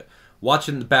towards it. Watch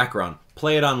it in the background,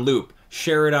 play it on loop,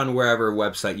 share it on wherever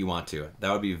website you want to.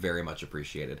 That would be very much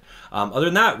appreciated. Other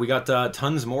than that, we got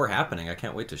tons more happening. I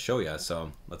can't wait to show you,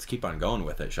 so let's keep on going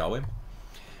with it, shall we?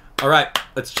 All right,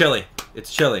 it's chilly.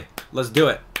 It's chilly. Let's do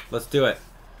it. Let's do it.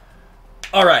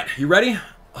 All right, you ready?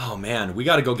 Oh, man, we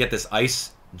got to go get this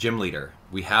ice gym leader.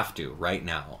 We have to right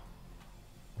now.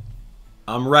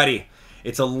 I'm ready.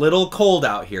 It's a little cold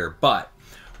out here, but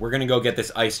we're going to go get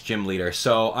this ice gym leader.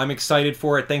 So I'm excited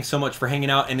for it. Thanks so much for hanging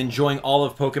out and enjoying all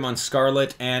of Pokemon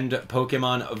Scarlet and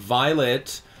Pokemon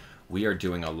Violet. We are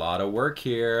doing a lot of work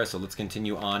here, so let's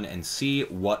continue on and see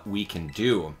what we can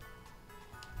do.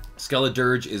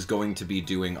 Skeledirge is going to be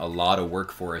doing a lot of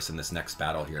work for us in this next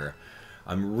battle here.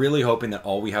 I'm really hoping that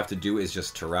all we have to do is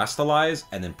just terrestrialize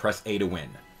and then press A to win.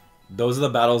 Those are the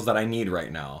battles that I need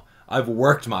right now. I've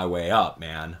worked my way up,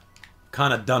 man.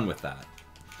 Kind of done with that.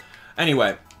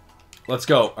 Anyway, let's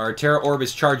go. Our Terra Orb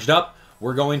is charged up.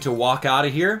 We're going to walk out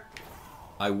of here.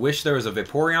 I wish there was a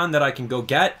Vaporeon that I can go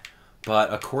get,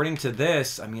 but according to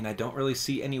this, I mean, I don't really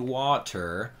see any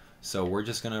water, so we're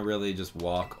just going to really just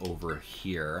walk over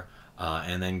here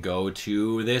and then go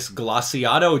to this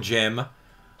Glaseado Gym.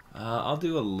 I'll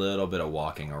do a little bit of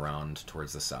walking around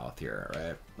towards the south here,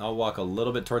 right? I'll walk a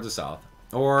little bit towards the south.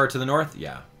 Or to the north?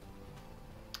 Yeah.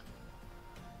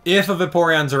 If a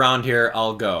Vaporeon's around here,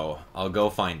 I'll go. I'll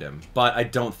go find him. But I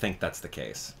don't think that's the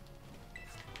case.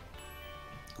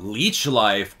 Leech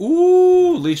Life.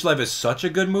 Ooh, Leech Life is such a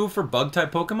good move for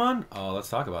Bug-type Pokemon. Oh, let's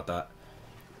talk about that.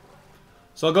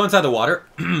 So I'll go inside the water.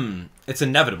 It's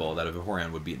inevitable that a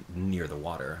Vaporeon would be near the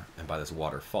water and by this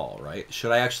waterfall, right?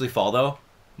 Should I actually fall, though?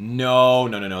 No.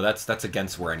 That's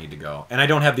against where I need to go. And I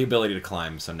don't have the ability to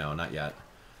climb, so no, not yet.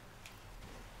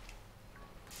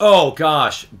 Oh,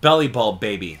 gosh. Belly Bulb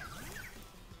Baby.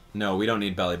 No, we don't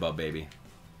need Belly Bulb Baby.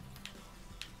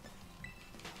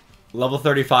 Level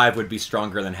 35 would be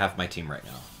stronger than half my team right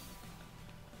now.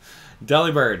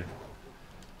 Delibird.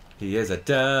 He is a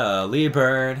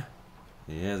Delibird.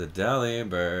 He is a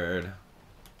Delibird.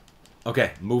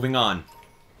 Okay, moving on.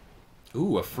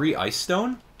 Ooh, a free Ice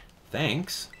Stone?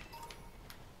 Thanks.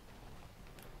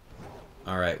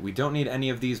 Alright, we don't need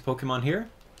any of these Pokemon here.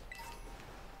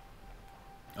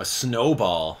 A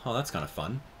Snowball. Oh, that's kind of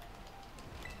fun.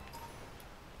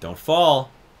 Don't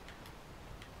fall.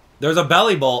 There's a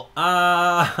Belly Bolt.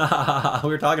 Ah, we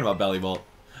were talking about Belly Bolt.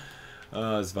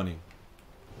 Oh, it's funny.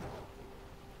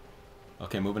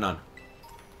 Okay, moving on.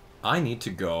 I need to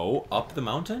go up the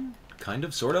mountain? Kind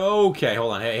of, sort of. Okay,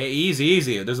 hold on. Hey, easy,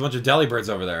 easy. There's a bunch of Delibirds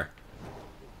over there.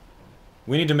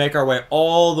 We need to make our way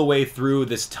all the way through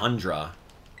this tundra.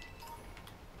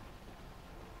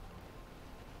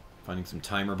 Finding some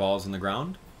timer balls in the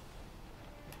ground.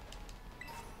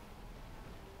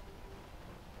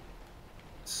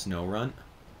 Snorunt.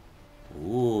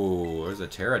 Ooh, there's a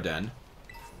Pterodon.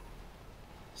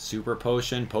 Super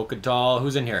Potion, Pokédoll.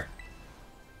 Who's in here?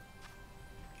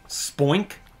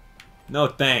 Spoink? No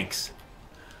thanks.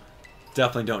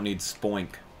 Definitely don't need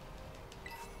Spoink.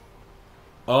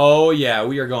 Oh yeah,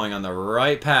 we are going on the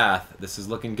right path. This is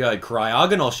looking good.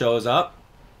 Cryogonal shows up.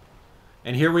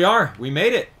 And here we are. We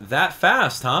made it. That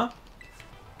fast, huh?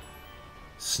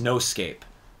 Snowscape.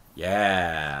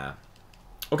 Yeah.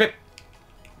 Okay.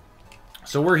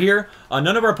 So we're here.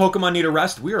 None of our Pokemon need a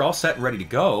rest. We are all set and ready to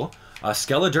go.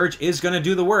 Skeledirge is going to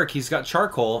do the work. He's got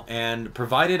Charcoal, and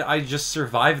provided I just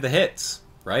survive the hits,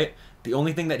 right? The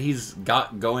only thing that he's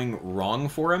got going wrong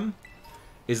for him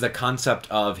is the concept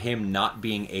of him not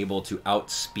being able to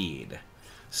outspeed.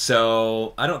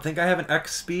 So, I don't think I have an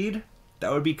X speed.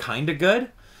 That would be kind of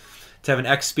good. To have an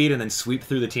X speed and then sweep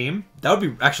through the team. That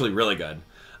would be actually really good.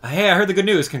 Hey, I heard the good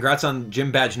news. Congrats on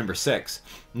gym badge number 6.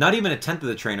 Not even a tenth of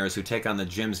the trainers who take on the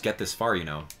gyms get this far, you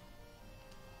know.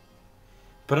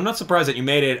 But I'm not surprised that you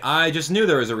made it. I just knew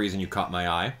there was a reason you caught my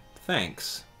eye.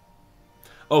 Thanks.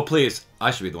 Oh, please. I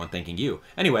should be the one thanking you.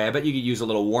 Anyway, I bet you could use a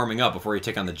little warming up before you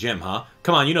take on the gym, huh?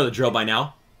 Come on, you know the drill by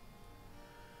now.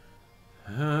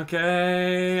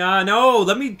 Okay. No,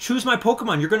 let me choose my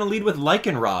Pokemon. You're going to lead with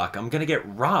Lycanroc. I'm going to get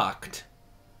rocked.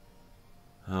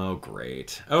 Oh,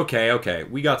 great. Okay, okay.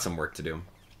 We got some work to do.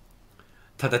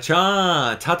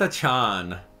 Tata-chan!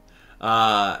 Tata-chan!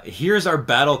 Here's our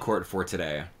battle court for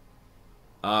today.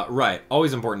 Right.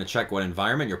 Always important to check what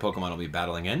environment your Pokemon will be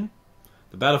battling in.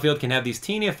 The battlefield can have these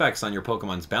teeny effects on your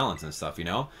Pokemon's balance and stuff, you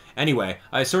know? Anyway,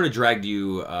 I sort of dragged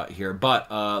you here, but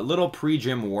a little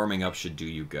pre-gym warming up should do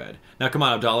you good. Now, come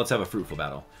on, Abdallah, let's have a fruitful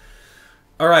battle.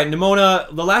 Alright,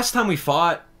 Nemona, the last time we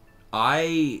fought,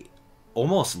 I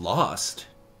almost lost.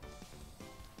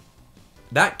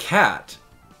 That cat.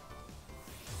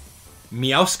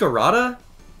 Meowscarada?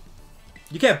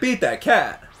 You can't beat that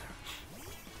cat.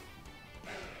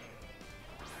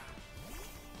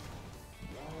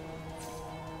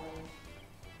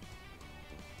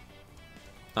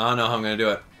 I don't know how I'm going to do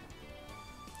it.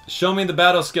 Show me the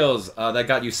battle skills that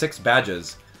got you 6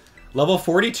 badges. Level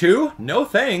 42? No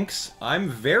thanks. I'm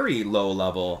very low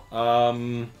level. He's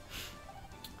going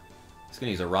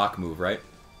to use a rock move, right?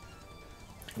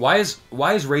 Why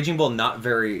is Raging Bull not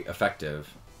very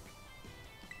effective?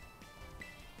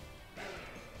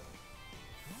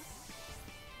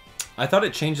 I thought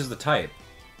it changes the type.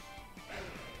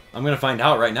 I'm going to find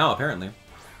out right now, apparently.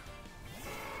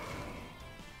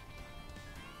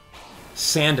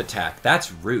 Sand attack.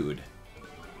 That's rude.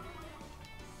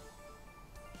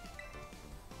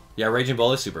 Yeah, Raging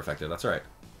Bull is super effective. That's right.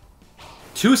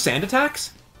 2 sand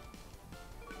attacks?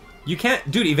 You can't...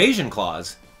 Dude, Evasion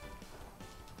Claws.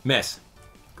 Miss.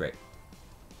 Great.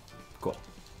 Cool.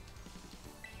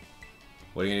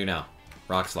 What are you going to do now?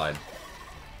 Rock Slide.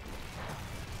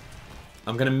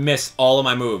 I'm going to miss all of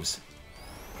my moves.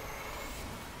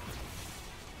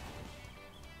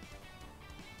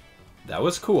 That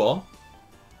was cool.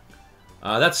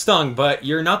 That stung, but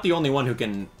you're not the only one who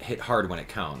can hit hard when it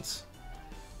counts.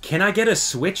 Can I get a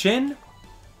switch in?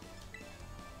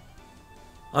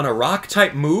 On a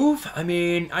rock-type move? I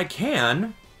mean, I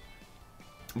can.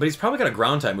 But he's probably got a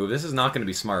ground-type move. This is not going to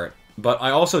be smart. But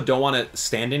I also don't want to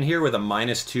stand in here with a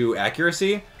 -2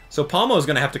 accuracy. So Palmo's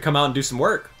going to have to come out and do some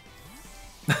work.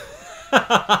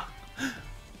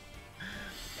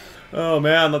 Oh,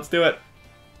 man. Let's do it.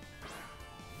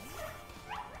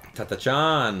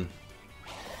 Tata-chan.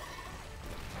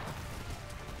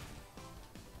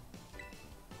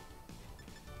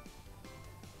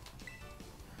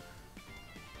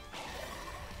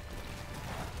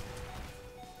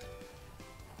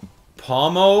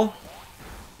 Palmo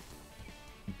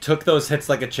took those hits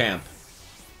like a champ.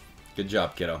 Good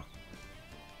job, kiddo.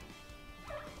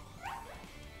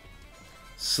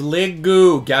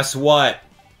 Sliggoo, guess what?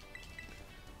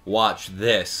 Watch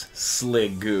this,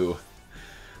 Sliggoo.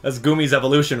 That's Gumi's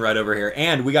evolution right over here.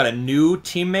 And we got a new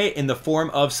teammate in the form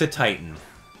of Cetitan.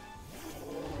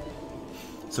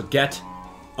 So get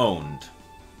owned.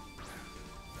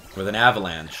 With an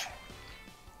avalanche.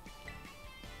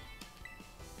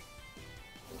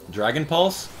 Dragon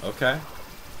Pulse? Okay.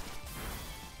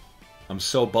 I'm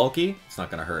so bulky, it's not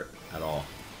gonna hurt at all.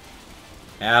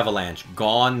 Avalanche.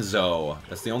 Gonzo.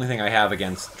 That's the only thing I have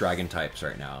against dragon types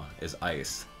right now, is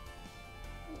ice.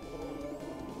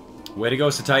 Way to go,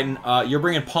 Cetitan. You're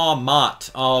bringing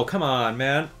Palmot. Oh, come on,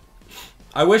 man.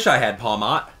 I wish I had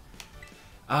Palmot.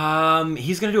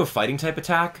 He's gonna do a fighting type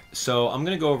attack, so I'm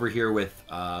gonna go over here with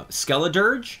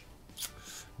Skeledirge.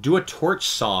 Do a Torch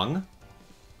Song.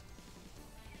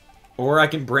 Or I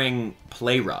can bring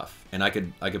Play Rough, and I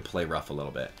could play rough a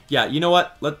little bit. Yeah, you know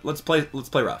what? Let's play rough.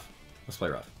 Let's play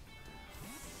rough.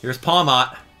 Here's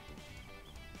Palmot.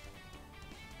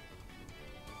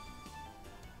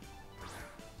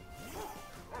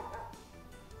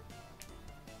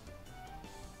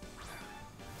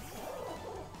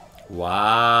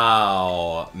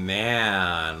 Wow,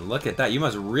 man, look at that. You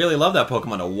must really love that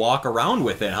Pokemon to walk around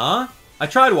with it, huh? I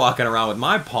tried walking around with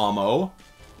my Palmo.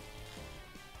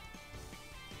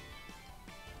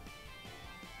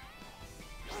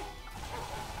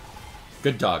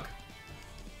 Good dog.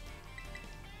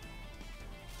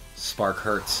 Spark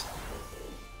hurts.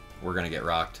 We're gonna get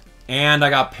rocked. And I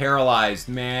got paralyzed,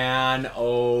 man.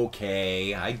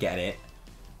 Okay, I get it.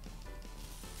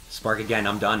 Spark again,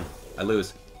 I'm done. I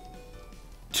lose.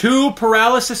 2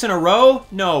 paralysis in a row?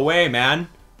 No way, man.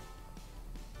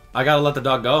 I gotta let the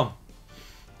dog go.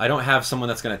 I don't have someone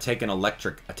that's gonna take an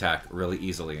electric attack really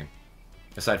easily.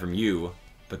 Aside from you,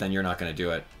 but then you're not gonna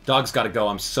do it. Dog's gotta go,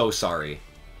 I'm so sorry.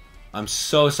 I'm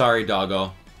so sorry,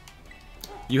 doggo.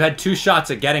 You had 2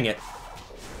 shots at getting it.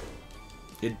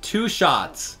 You had 2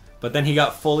 shots, but then he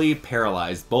got fully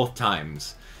paralyzed both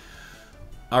times.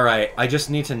 Alright, I just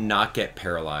need to not get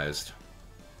paralyzed.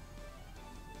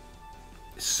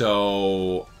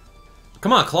 So...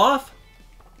 Come on, Cloth!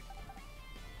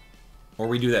 Or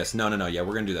we do this. No, no, no. Yeah,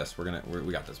 we're gonna do this. We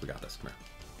got this. We got this. Come here.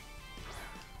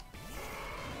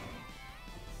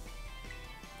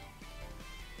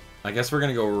 I guess we're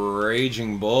gonna go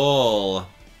Raging Bull.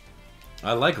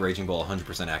 I like Raging Bull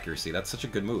 100% accuracy. That's such a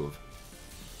good move.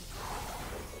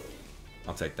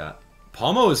 I'll take that.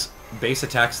 Palmo's base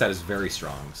attack stat is very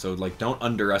strong. So, like, don't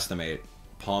underestimate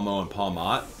Palmo and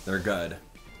Palmot. They're good.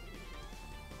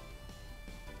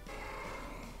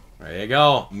 There you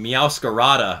go.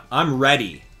 Meowscarada. I'm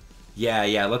ready. Yeah,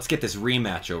 yeah, let's get this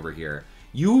rematch over here.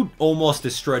 You almost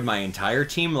destroyed my entire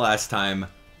team last time,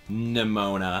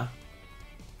 Nemona.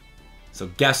 So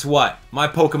guess what? My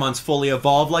Pokemon's fully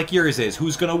evolved like yours is.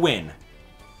 Who's gonna win?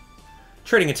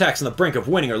 Trading attacks on the brink of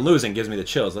winning or losing gives me the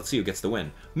chills. Let's see who gets the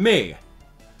win. Me.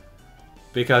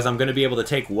 Because I'm gonna be able to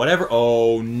take whatever...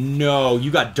 Oh, no. You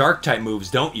got Dark-type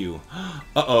moves, don't you?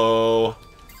 Uh-oh.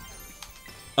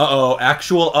 Uh-oh,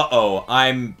 actual uh-oh.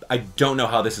 I don't know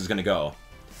how this is gonna go.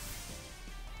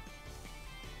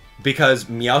 Because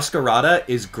Meowscarada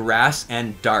is grass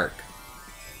and dark.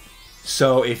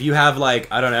 So if you have,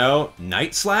 like, I don't know,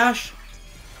 Night Slash?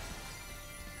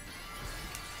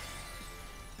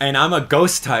 And I'm a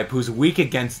ghost type who's weak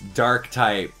against dark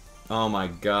type. Oh my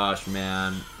gosh,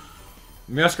 man.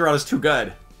 Meowscarada's too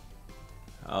good.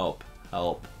 Help,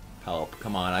 help, help.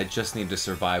 Come on, I just need to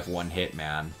survive one hit,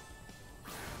 man.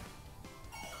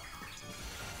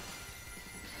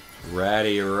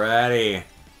 Ready, ready.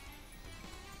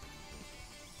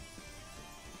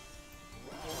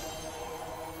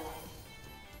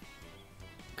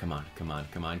 Come on, come on,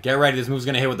 come on. Get ready, this move's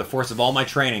gonna hit with the force of all my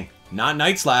training. Not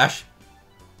Night Slash.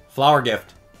 Flower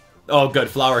Gift. Oh,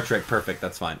 good, Flower Trick. Perfect,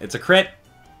 that's fine. It's a crit.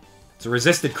 It's a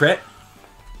resisted crit.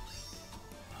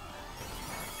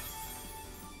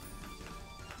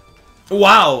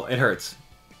 Wow, it hurts.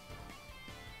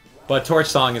 But Torch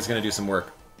Song is gonna do some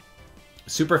work.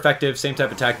 Super effective, same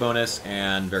type attack bonus,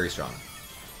 and very strong.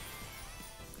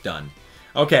 Done.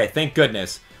 Okay, thank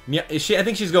goodness. I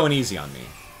think she's going easy on me.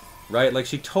 Right? Like,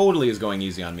 she totally is going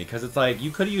easy on me, because it's like,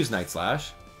 you could have used Night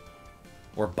Slash.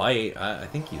 Or Bite. I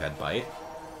think you had Bite.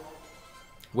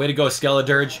 Way to go,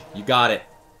 Skeledirge. You got it.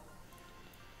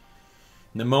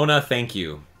 Nemona, thank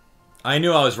you. I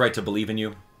knew I was right to believe in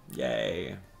you.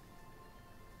 Yay.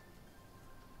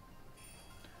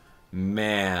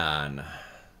 Man...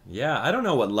 Yeah, I don't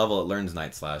know what level it learns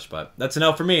Night Slash, but that's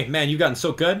enough for me. Man, you've gotten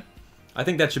so good. I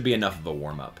think that should be enough of a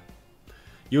warm-up.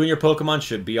 You and your Pokemon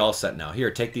should be all set now.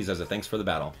 Here, take these as a thanks for the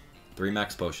battle. 3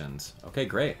 max potions. Okay,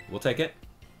 great. We'll take it.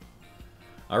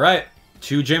 Alright,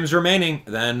 2 gyms remaining.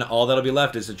 Then all that'll be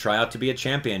left is to try out to be a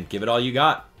champion. Give it all you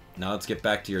got. Now let's get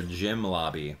back to your gym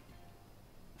lobby.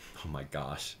 Oh my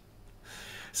gosh.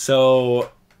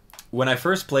 So, when I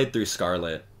first played through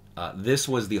Scarlet, this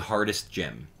was the hardest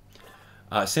gym.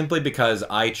 Simply because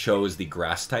I chose the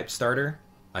grass-type starter.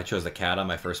 I chose the cat on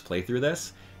my first playthrough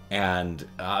this. And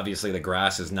obviously the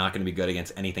grass is not going to be good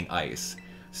against anything ice.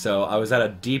 So I was at a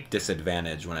deep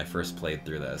disadvantage when I first played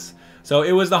through this. So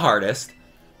it was the hardest,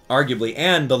 arguably.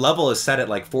 And the level is set at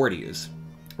like 40s.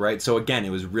 Right? So again, it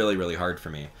was really, really hard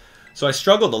for me. So I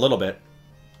struggled a little bit.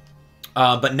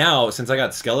 But now, since I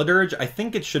got Skeledirge, I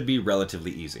think it should be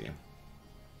relatively easy.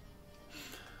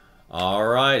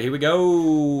 Alright, here we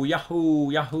go.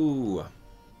 Yahoo, yahoo.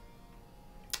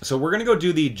 So we're going to go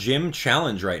do the gym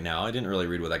challenge right now. I didn't really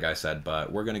read what that guy said,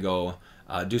 but we're going to go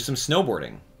do some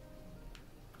snowboarding.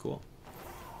 Cool.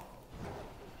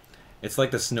 It's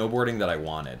like the snowboarding that I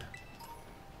wanted.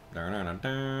 Look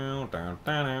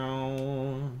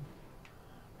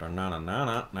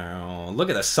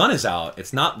at the sun is out.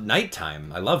 It's not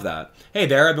nighttime. I love that. Hey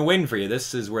there, I've been waiting for you.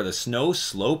 This is where the snow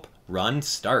slope run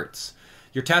starts.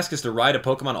 Your task is to ride a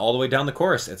Pokemon all the way down the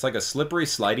course. It's like a slippery,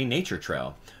 sliding nature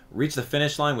trail. Reach the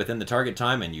finish line within the target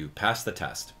time and you pass the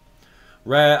test.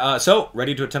 So,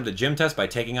 ready to attempt a gym test by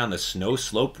taking on the snow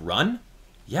slope run?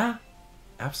 Yeah,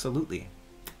 absolutely.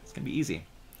 It's going to be easy.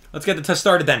 Let's get the test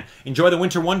started then. Enjoy the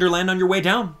winter wonderland on your way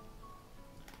down.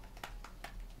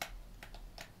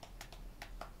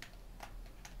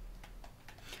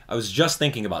 I was just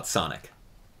thinking about Sonic.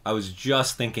 I was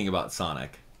just thinking about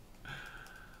Sonic.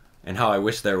 And how I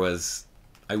wish there was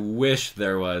a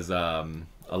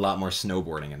lot more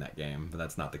snowboarding in that game, but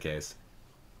that's not the case.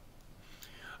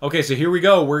 Okay, so here we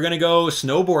go. We're going to go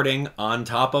snowboarding on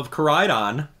top of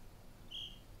Koraidon.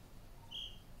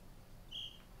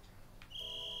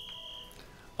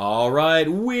 All right,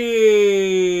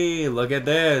 whee! Look at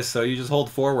this. So you just hold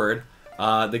forward.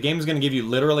 The game's going to give you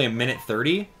literally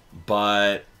 1:30,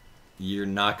 but you're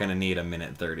not going to need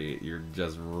 1:30. You're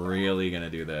just really going to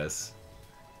do this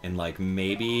in like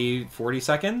maybe 40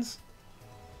 seconds.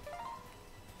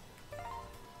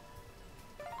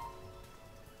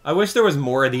 I wish there was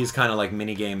more of these kind of like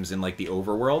mini games in like the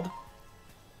overworld,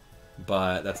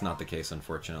 but that's not the case,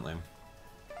 unfortunately.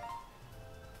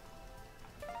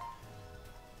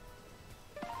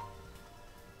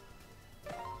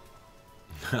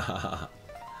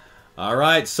 All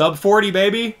right, sub 40,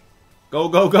 baby. Go,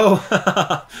 go, go.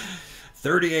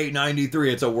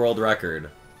 38.93. It's a world record.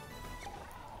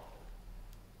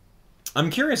 I'm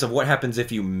curious of what happens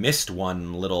if you missed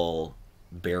one little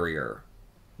barrier.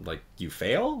 Like, you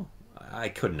fail? I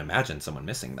couldn't imagine someone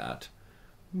missing that.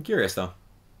 I'm curious, though.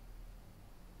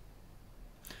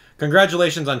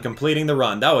 Congratulations on completing the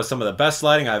run. That was some of the best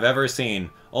sliding I've ever seen.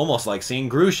 Almost like seeing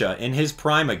Grusha in his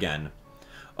prime again.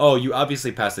 Oh, you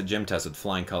obviously passed the gym test with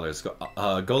flying colors. Go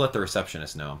let the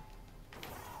receptionist know.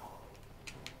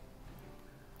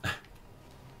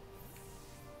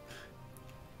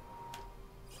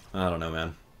 I don't know,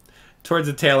 man. Towards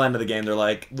the tail end of the game, they're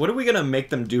like, what are we going to make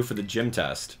them do for the gym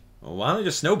test? Well, why don't they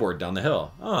just snowboard down the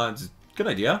hill? Oh, it's a good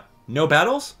idea. No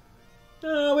battles?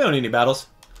 No, we don't need any battles.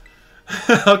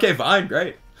 Okay, fine,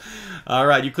 great. All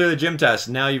right, you clear the gym test.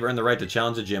 Now you've earned the right to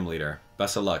challenge the gym leader.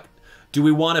 Best of luck. Do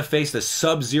we want to face the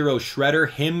Sub-Zero Shredder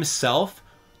himself?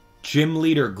 Gym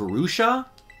leader Grusha?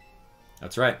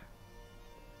 That's right.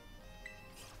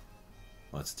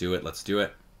 Let's do it, let's do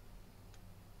it.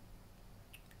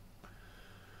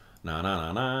 Na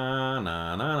na na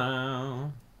na na na.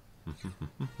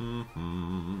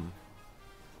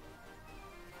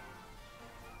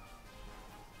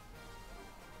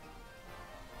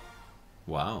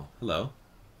 Wow, hello.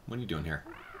 What are you doing here?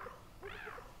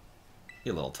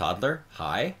 You little toddler.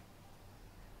 Hi.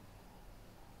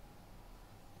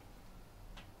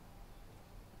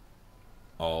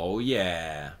 Oh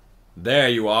yeah. There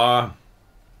you are.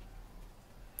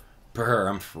 Brr,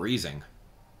 I'm freezing.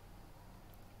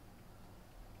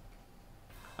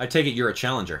 I take it you're a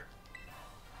challenger.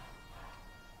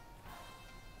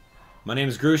 My name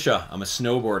is Grusha. I'm a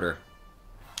snowboarder.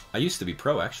 I used to be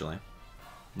pro, actually.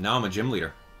 Now I'm a gym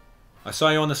leader. I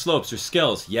saw you on the slopes. Your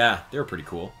skills, yeah, they were pretty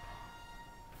cool.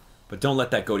 But don't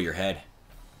let that go to your head.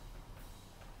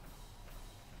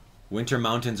 Winter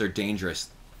mountains are dangerous.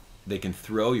 They can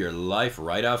throw your life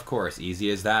right off course.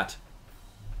 Easy as that.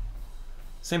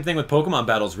 Same thing with Pokemon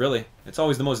battles, really. It's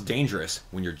always the most dangerous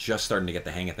when you're just starting to get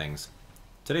the hang of things.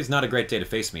 Today's not a great day to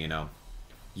face me, you know.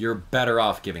 You're better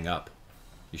off giving up.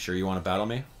 You sure you want to battle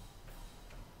me?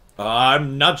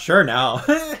 I'm not sure now.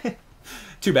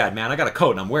 Too bad, man. I got a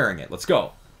coat and I'm wearing it. Let's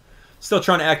go. Still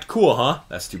trying to act cool, huh?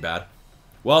 That's too bad.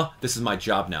 Well, this is my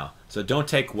job now, so don't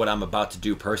take what I'm about to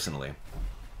do personally.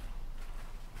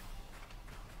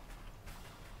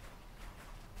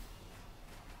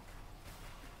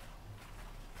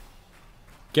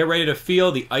 Get ready to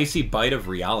feel the icy bite of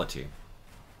reality.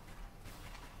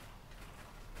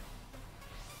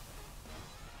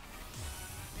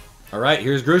 Alright,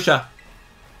 here's Grusha.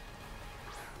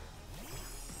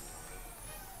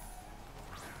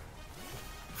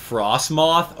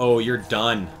 Frostmoth? Oh, you're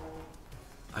done.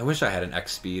 I wish I had an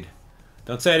X speed.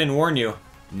 Don't say I didn't warn you.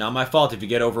 Not my fault if you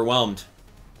get overwhelmed.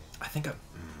 I think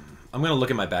I'm going to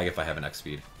look in my bag if I have an X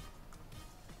speed.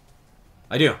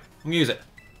 I do. I'm going to use it.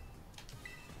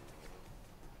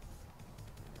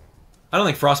 I don't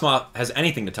think Frostmoth has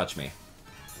anything to touch me.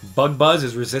 Bug Buzz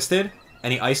is resisted.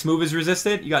 Any ice move is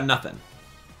resisted. You got nothing.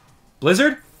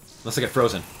 Blizzard? Unless I get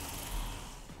frozen.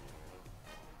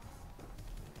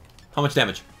 How much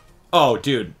damage? Oh,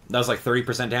 dude. That was like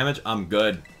 30% damage? I'm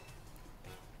good.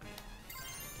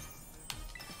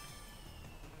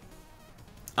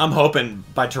 I'm hoping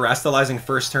by terrestrializing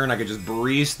first turn, I could just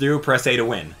breeze through, press A to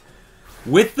win.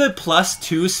 With the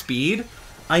 +2 speed,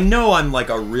 I know I'm like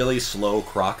a really slow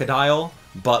crocodile,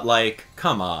 but like,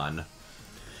 come on.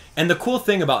 And the cool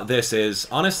thing about this is,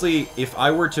 honestly, if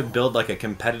I were to build like a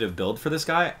competitive build for this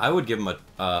guy, I would give him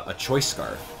a Choice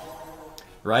Scarf.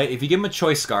 Right? If you give him a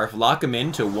Choice Scarf, lock him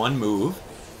into one move,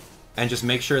 and just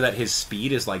make sure that his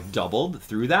speed is like doubled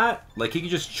through that, like he could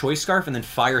just Choice Scarf and then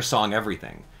Fire Song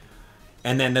everything.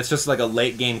 And then that's just like a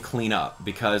late game cleanup,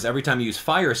 because every time you use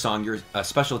Fire Song, your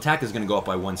special attack is going to go up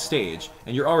by 1 stage,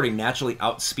 and you're already naturally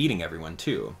outspeeding everyone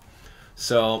too.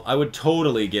 So I would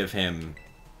totally give him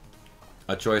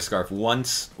a Choice Scarf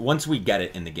once we get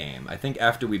it in the game. I think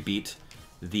after we beat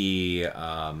the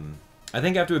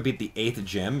 8th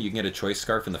gym, you can get a Choice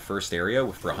Scarf in the first area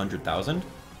for 100,000.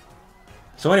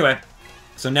 So anyway,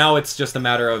 so now it's just a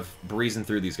matter of breezing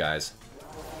through these guys.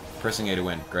 Pressing A to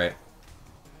win. Great.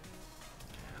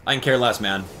 I can care less,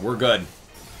 man. We're good.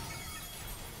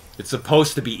 It's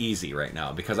supposed to be easy right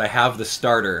now, because I have the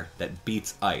starter that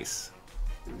beats Ice.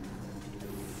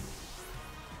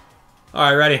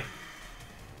 Alright, ready.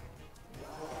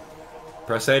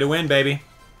 Press A to win, baby.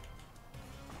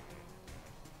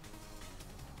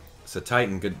 It's a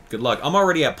Titan. Good luck. I'm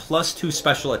already at +2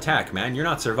 special attack, man. You're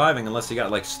not surviving unless you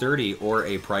got, like, Sturdy or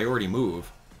a priority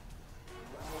move.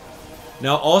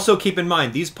 Now, also keep in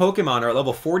mind, these Pokemon are at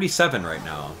level 47 right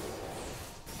now.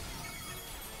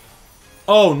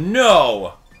 Oh,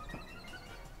 no!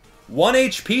 1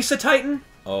 HP, Titan?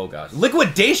 Oh, gosh.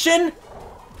 Liquidation?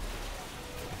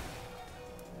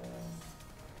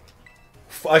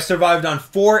 I survived on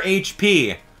 4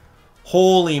 HP.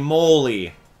 Holy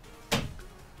moly.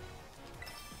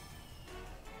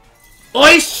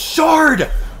 Ice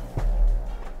Shard!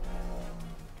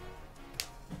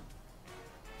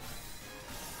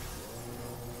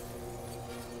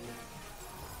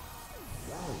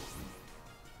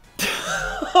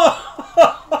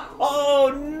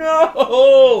 Oh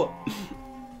no!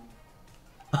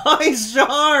 Ice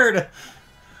Shard!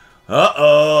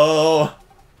 Uh-oh!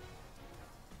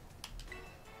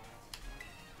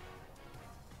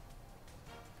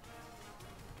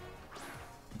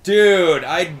 Dude,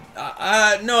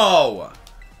 no!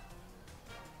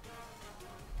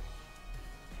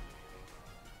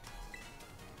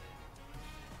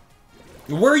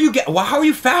 Where are you how are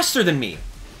you faster than me?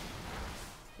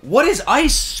 What is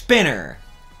Ice Spinner?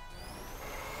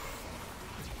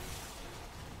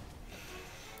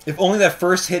 If only that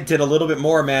first hit did a little bit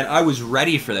more, man. I was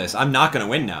ready for this. I'm not gonna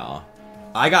win now.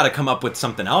 I gotta come up with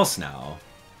something else now.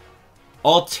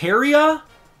 Altaria?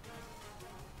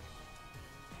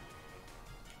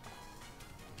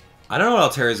 I don't know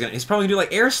what Altaria's gonna... He's probably gonna do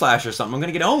like Air Slash or something. I'm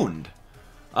gonna get owned.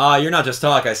 You're not just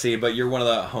talk, I see, but you're one of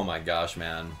the... Oh my gosh,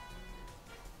 man.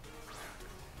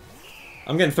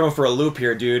 I'm getting thrown for a loop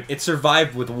here, dude. It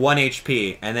survived with 1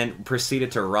 HP and then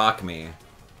proceeded to rock me.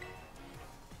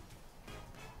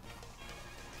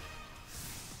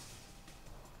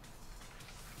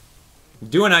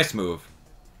 Do a nice move.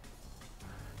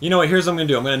 You know what? Here's what I'm going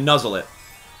to do. I'm going to nuzzle it.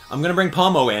 I'm going to bring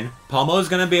Palmo in. Palmo is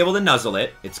going to be able to nuzzle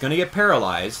it. It's going to get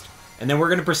paralyzed. And then we're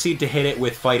going to proceed to hit it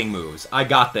with fighting moves. I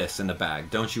got this in the bag.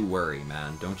 Don't you worry,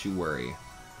 man. Don't you worry.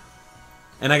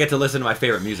 And I get to listen to my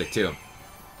favorite music, too.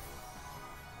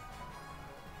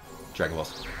 Dragon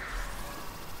Balls.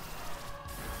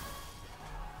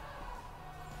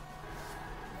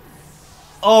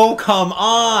 Oh, come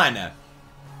on!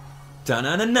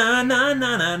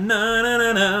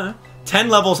 Da-na-na-na-na-na-na-na-na-na. 10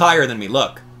 levels higher than me,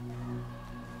 look.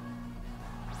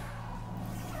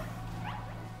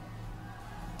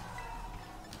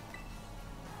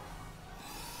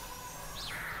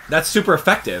 That's super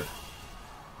effective.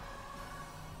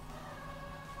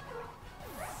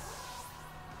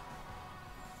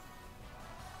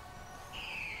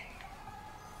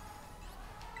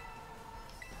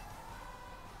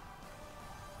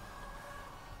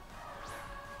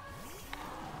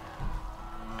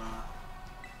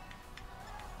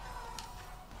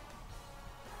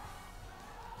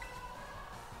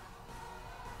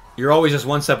 You're always just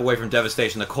one step away from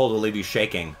devastation. The cold will leave you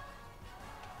shaking.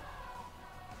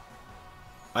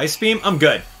 Ice Beam? I'm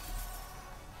good.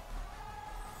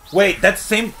 Wait, that's the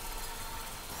same...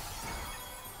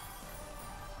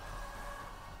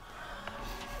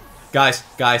 Guys,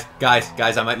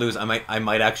 I might lose. I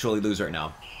might actually lose right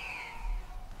now.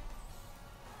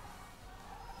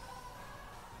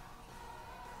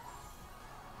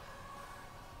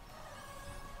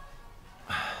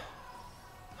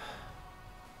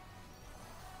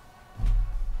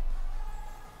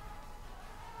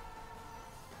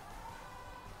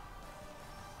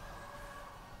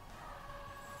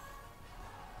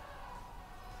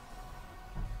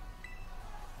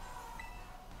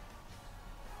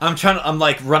 I'm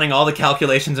like running all the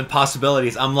calculations and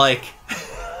possibilities. I'm like,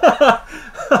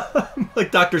 I'm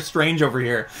like Doctor Strange over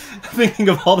here, thinking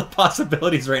of all the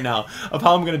possibilities right now of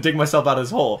how I'm going to dig myself out of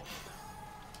this hole.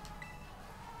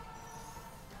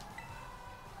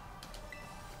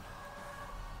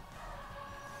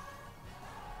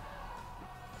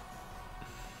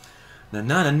 Na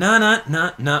na na na na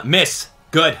na na. Miss.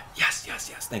 Good. Yes, yes.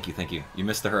 Thank you, thank you. You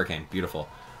missed the hurricane. Beautiful.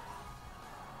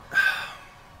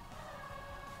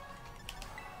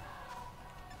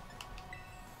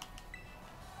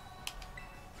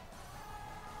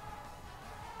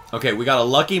 Okay, we got a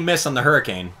lucky miss on the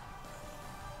hurricane.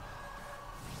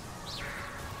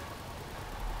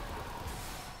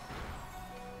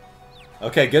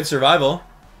 Okay, good survival.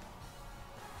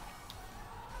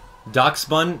 Doc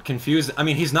spun, confused. I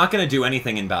mean, he's not gonna do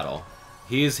anything in battle.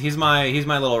 He's my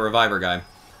little reviver guy.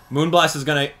 Moonblast is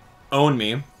gonna own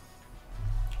me.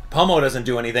 Pomo doesn't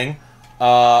do anything.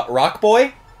 Rock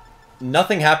Boy,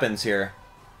 nothing happens here.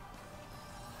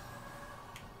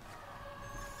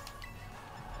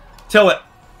 Tulip.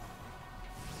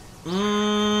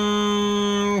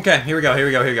 Okay, here we go, here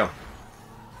we go, here we go.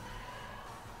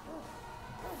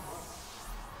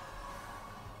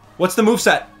 What's the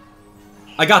moveset?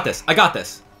 I got this, I got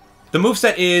this. The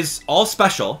moveset is all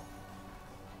special.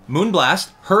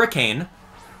 Moonblast, Hurricane,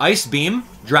 Ice Beam,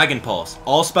 Dragon Pulse.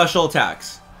 All special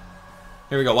attacks.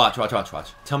 Here we go, watch, watch, watch,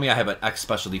 watch. Tell me I have an X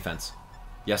special defense.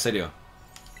 Yes, I do.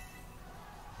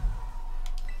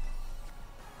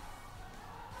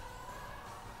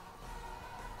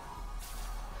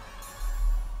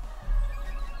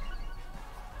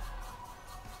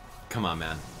 Come on,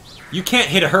 man. You can't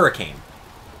hit a hurricane.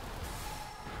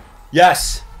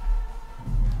 Yes!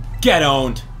 Get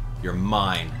owned. You're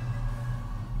mine.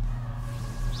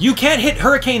 You can't hit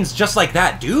hurricanes just like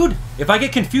that, dude. If I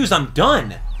get confused, I'm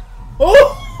done.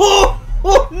 Oh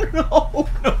no,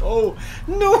 no,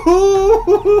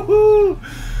 no.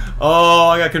 Oh,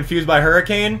 I got confused by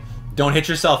hurricane. Don't hit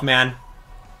yourself, man.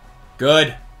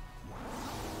 Good.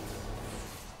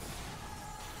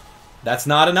 That's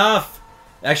not enough.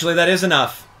 Actually, that is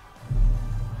enough.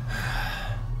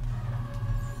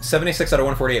 76 out of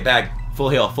 148 bag. Full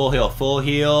heal, full heal, full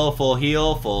heal, full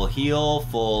heal, full heal,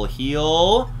 full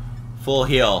heal, full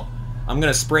heal. I'm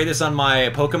gonna spray this on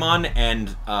my Pokemon,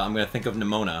 and I'm gonna think of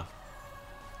Nemona.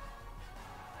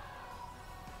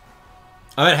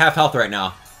 I'm at half health right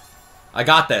now. I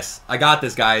got this. I got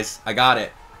this, guys. I got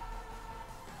it.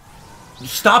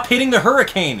 Stop hitting the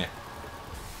hurricane!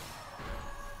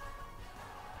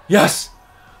 Yes!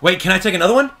 Wait, can I take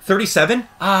another one? 37?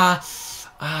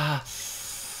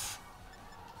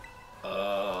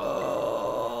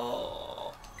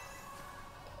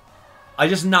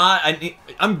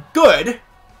 I'm good.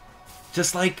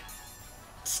 Just like,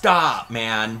 stop,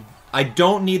 man. I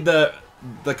don't need the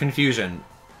confusion.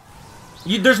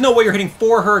 There's no way you're hitting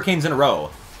 4 hurricanes in a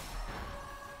row.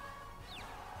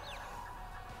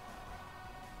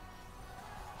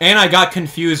 And I got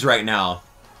confused right now.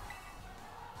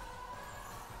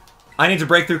 I need to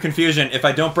break through confusion. If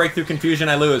I don't break through confusion,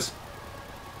 I lose.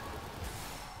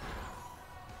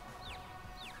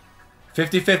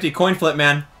 50-50 coin flip,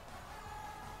 man.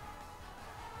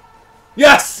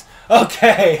 Yes!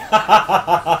 Okay!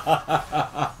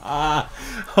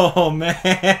 Oh,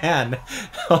 man.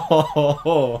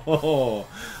 Oh.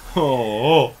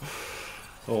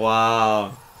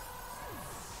 Wow.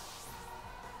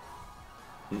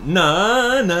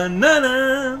 Na na na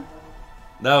na.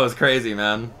 That was crazy,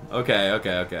 man.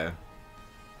 Okay.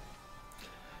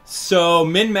 So,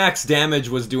 min-max damage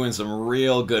was doing some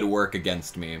real good work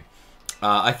against me.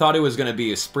 I thought it was going to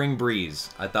be a spring breeze.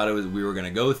 I thought we were going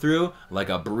to go through like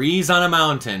a breeze on a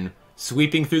mountain,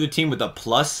 sweeping through the team with a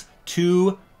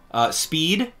 +2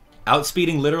 speed,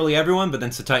 outspeeding literally everyone, but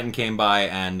then Titan came by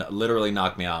and literally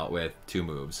knocked me out with 2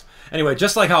 moves. Anyway,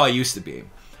 just like how I used to be.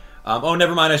 Oh,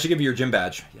 never mind, I should give you your gym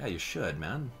badge. Yeah, you should,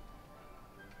 man.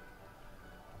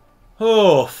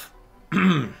 Oh.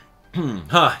 Huh,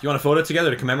 you want a photo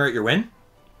together to commemorate your win?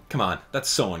 Come on, that's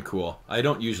so uncool. I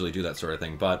don't usually do that sort of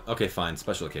thing, but okay, fine.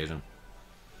 Special occasion.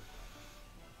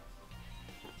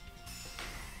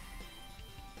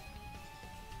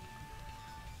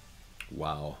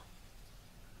 Wow.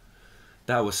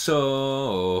 That was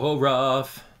so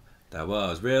rough. That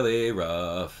was really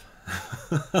rough.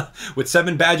 With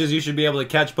 7 badges, you should be able to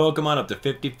catch Pokemon up to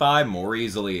 55 more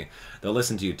easily. They'll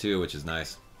listen to you too, which is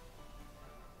nice.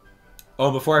 Oh,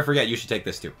 before I forget, you should take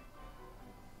this too.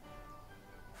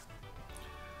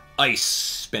 Ice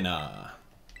Spinner.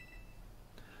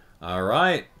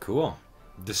 Alright, cool.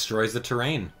 Destroys the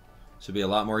terrain. Should be a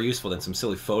lot more useful than some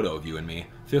silly photo of you and me.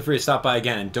 Feel free to stop by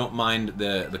again, and don't mind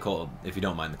the cold. If you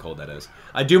don't mind the cold, that is.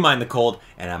 I do mind the cold,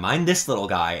 and I mind this little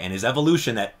guy and his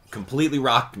evolution that completely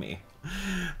rocked me.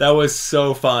 That was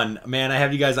so fun. Man, I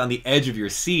have you guys on the edge of your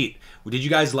seat. Did you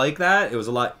guys like that? It was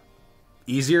a lot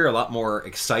easier, a lot more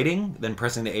exciting than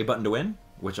pressing the A button to win,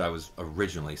 which I was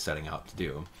originally setting out to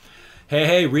do.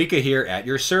 Hey, Rika here at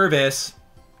your service.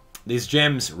 These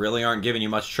gyms really aren't giving you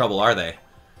much trouble, are they?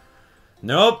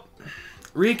 Nope.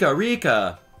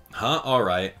 Rika. Huh?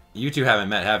 Alright. You two haven't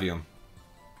met, have you?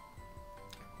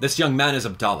 This young man is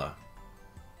Abdallah.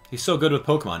 He's so good with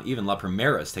Pokemon, even La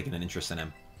Primera's taken an interest in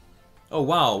him. Oh,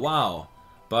 wow.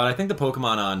 But I think the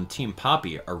Pokemon on Team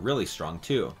Poppy are really strong,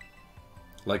 too.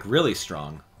 Like, really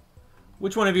strong.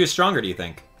 Which one of you is stronger, do you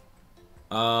think?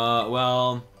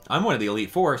 Well, I'm one of the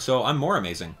Elite Four, so I'm more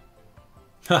amazing.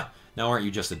 Huh, now aren't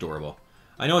you just adorable?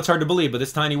 I know it's hard to believe, but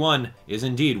this tiny one is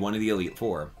indeed one of the Elite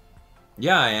Four.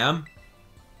 Yeah, I am.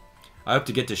 I hope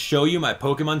to get to show you my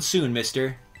Pokemon soon,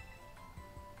 mister.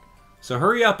 So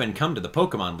hurry up and come to the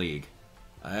Pokemon League.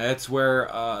 It's where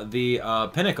the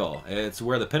pinnacle. It's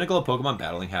where the pinnacle of Pokemon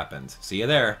battling happens. See you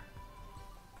there.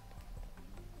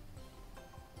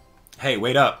 Hey,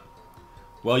 wait up.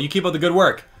 Well, you keep up the good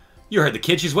work. You heard the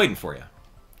kid. She's waiting for you.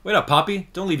 Wait up, Poppy.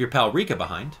 Don't leave your pal Rika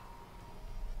behind.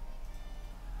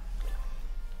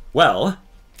 Well,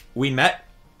 we met...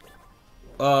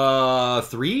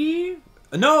 3?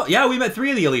 No, yeah, we met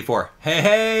 3 of the Elite Four.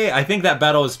 Hey, I think that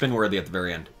battle was spin-worthy at the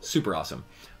very end. Super awesome.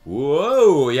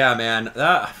 Whoa, yeah, man.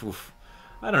 I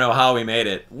don't know how we made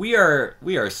it. We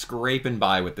are scraping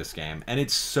by with this game, and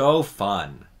it's so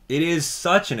fun. It is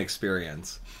such an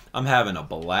experience. I'm having a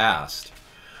blast.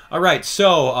 All right, so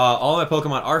all my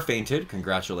Pokemon are fainted.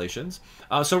 Congratulations.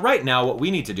 So right now, what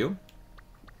we need to do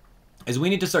is we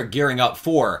need to start gearing up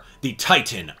for the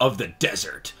Titan of the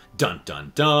Desert. Dun,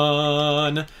 dun,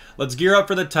 dun. Let's gear up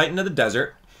for the Titan of the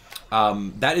Desert.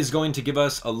 That is going to give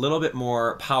us a little bit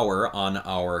more power on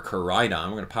our Koraidon.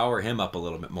 We're going to power him up a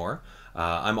little bit more.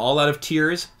 I'm all out of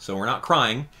tears, so we're not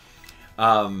crying.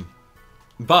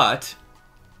 But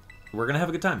we're going to have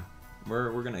a good time.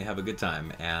 We're going to have a good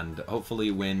time and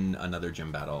hopefully win another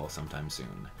gym battle sometime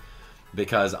soon.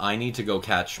 Because I need to go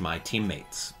catch my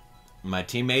teammates. My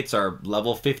teammates are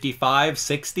level 55,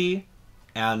 60,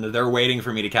 and they're waiting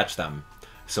for me to catch them.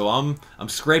 So I'm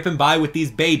scraping by with these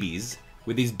babies,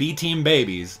 with these B-team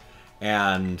babies,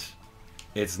 and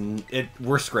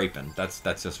we're scraping. That's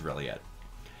just really it.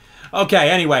 Okay,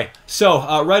 anyway,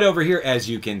 so right over here, as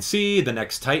you can see, the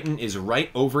next Titan is right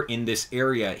over in this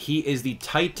area. He is the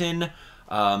Titan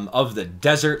of the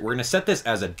Desert. We're going to set this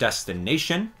as a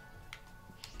destination.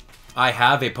 I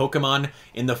have a Pokemon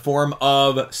in the form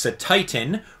of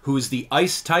Satitan, who's the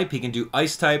Ice type. He can do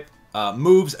Ice type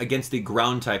moves against the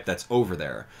Ground type that's over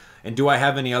there. And do I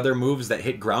have any other moves that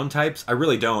hit Ground types? I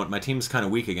really don't. My team's kind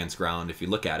of weak against Ground, if you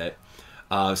look at it.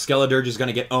 Skeledirge is going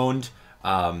to get owned.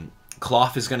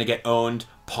 Cloth is going to get owned.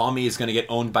 Palmy is going to get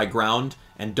owned by Ground.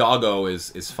 And Doggo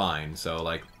is fine. So,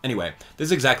 like, anyway, this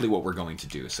is exactly what we're going to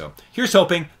do. So, here's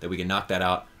hoping that we can knock that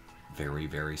out very,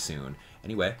 very soon.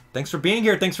 Anyway, thanks for being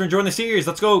here. Thanks for enjoying the series.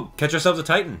 Let's go catch ourselves a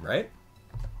Titan, right?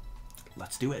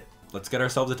 Let's do it. Let's get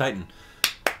ourselves a Titan.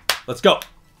 Let's go.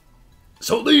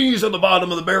 So these are the bottom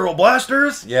of the barrel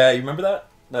blasters? Yeah, you remember that?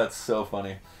 That's so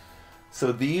funny.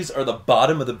 So these are the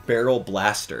bottom of the barrel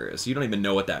blasters. You don't even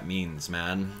know what that means,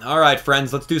 man. All right,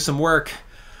 friends, let's do some work.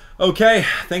 Okay,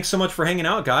 thanks so much for hanging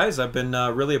out, guys. I've been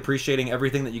really appreciating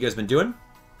everything that you guys have been doing.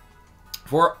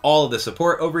 For all of the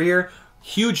support over here.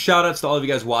 Huge shout-outs to all of you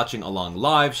guys watching along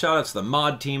live. Shout-outs to the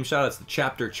mod team. Shout-outs to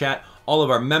chapter chat. All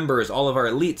of our members, all of our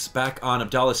elites back on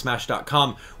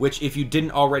AbdallahSmash.com, which if you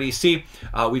didn't already see,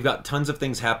 we've got tons of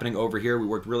things happening over here. We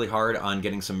worked really hard on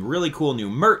getting some really cool new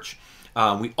merch.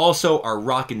 We also are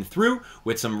rocking through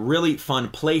with some really fun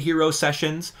Play Hero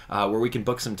sessions where we can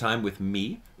book some time with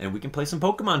me and we can play some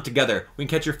Pokemon together. We can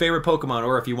catch your favorite Pokemon,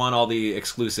 or if you want all the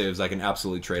exclusives, I can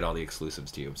absolutely trade all the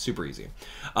exclusives to you. Super easy.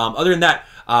 Other than that,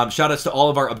 shout outs to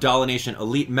all of our Abdallah Nation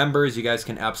Elite members. You guys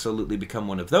can absolutely become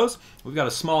one of those. We've got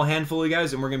a small handful of you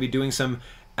guys, and we're going to be doing some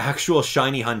actual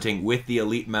shiny hunting with the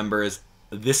Elite members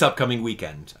this upcoming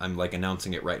weekend. I'm like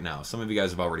announcing it right now. Some of you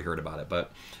guys have already heard about it,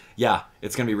 but yeah,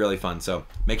 it's going to be really fun. So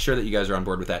make sure that you guys are on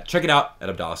board with that. Check it out at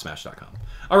AbdallahSmash.com.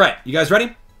 All right, you guys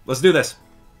ready? Let's do this.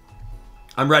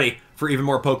 I'm ready for even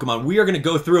more Pokemon. We are going to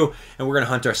go through and we're going to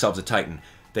hunt ourselves a Titan.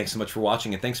 Thanks so much for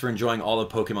watching, and thanks for enjoying all of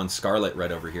Pokemon Scarlet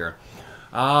right over here.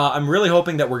 I'm really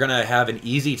hoping that we're going to have an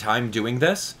easy time doing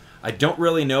this. I don't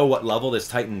really know what level this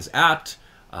Titan's at.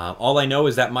 All I know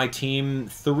is that my team,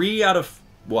 6 out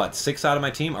of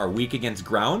my team are weak against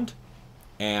Ground.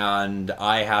 And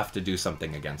I have to do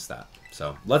something against that.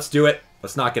 So let's do it.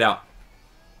 Let's knock it out.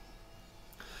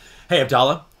 Hey,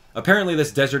 Abdallah. Apparently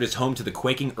this desert is home to the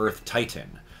Quaking Earth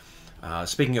Titan.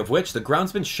 Speaking of which, the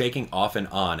ground's been shaking off and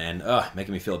on and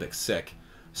making me feel a bit sick.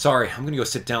 Sorry, I'm going to go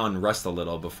sit down and rest a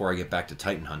little before I get back to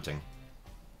Titan hunting.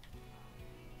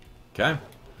 Okay.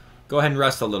 Go ahead and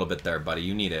rest a little bit there, buddy.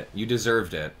 You need it. You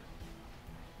deserved it.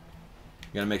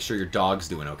 You got to make sure your dog's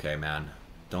doing okay, man.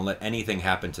 Don't let anything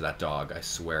happen to that dog. I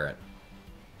swear it.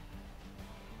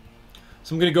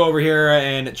 So I'm going to go over here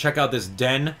and check out this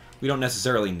den. We don't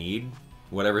necessarily need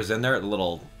whatever's in there. The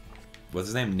little... What's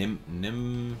his name?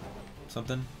 Nim...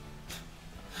 something?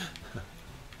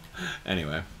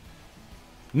 Anyway.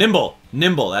 Nimble!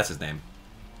 Nimble, that's his name.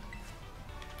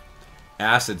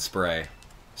 Acid spray.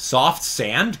 Soft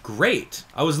sand? Great.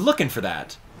 I was looking for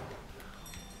that.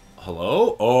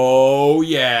 Hello? Oh,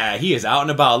 yeah. He is out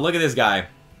and about. Look at this guy.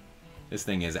 This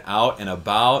thing is out and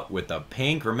about with the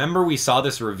pink. Remember we saw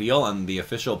this reveal on the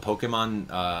official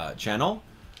Pokemon channel?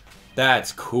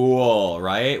 That's cool,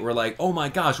 right? We're like, oh my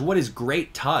gosh, what is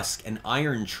Great Tusk and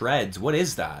Iron Treads? What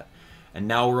is that? And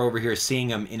now we're over here seeing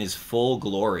him in his full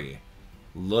glory.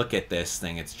 Look at this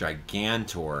thing. It's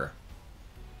Gigantor.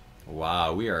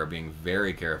 Wow, we are being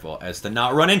very careful as to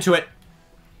not run into it.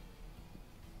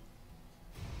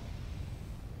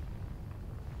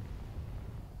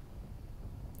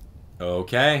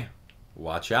 Okay,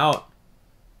 watch out.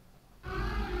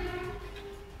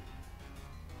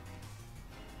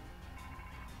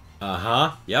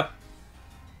 Uh-huh, yep.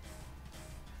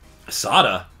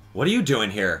 Sada, what are you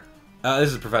doing here?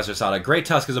 This is Professor Sada. Great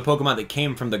Tusk is a Pokemon that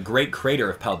came from the Great Crater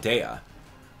of Paldea.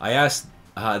 I asked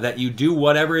that you do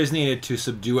whatever is needed to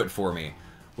subdue it for me.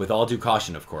 With all due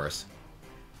caution, of course.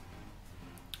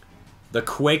 The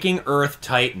Quaking Earth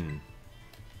Titan.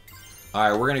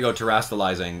 Alright, we're going to go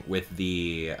Terastallizing with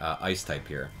the Ice type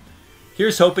here.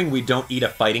 Here's hoping we don't eat a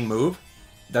fighting move.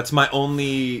 That's my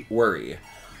only worry.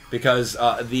 Because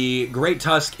the Great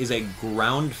Tusk is a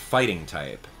ground fighting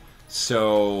type.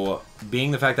 So,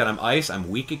 being the fact that I'm Ice, I'm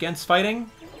weak against fighting.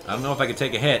 I don't know if I could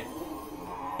take a hit.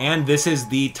 And this is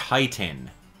the Titan.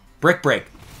 Brick Break.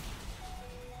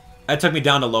 That took me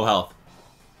down to low health.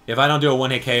 If I don't do a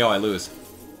one-hit KO, I lose.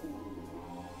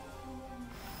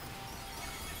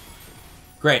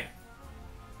 Great.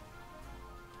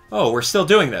 Oh, we're still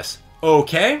doing this.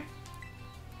 Okay.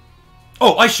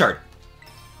 Oh, Ice Shard.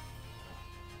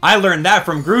 I learned that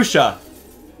from Grusha.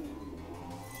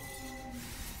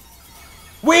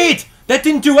 Wait! That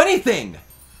didn't do anything!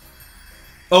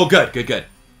 Oh, good, good, good.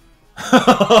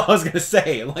 I was gonna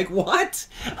say, like, what?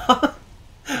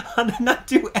 How did not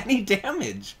do any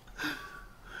damage?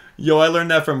 Yo, I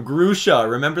learned that from Grusha.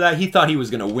 Remember that? He thought he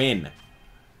was gonna win.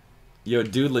 Yo,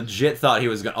 dude legit thought he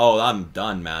was gonna... Oh, I'm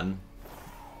done, man.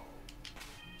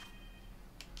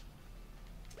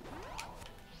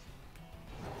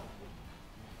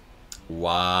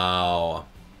 Wow.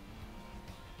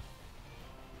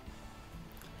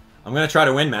 I'm gonna try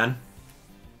to win, man.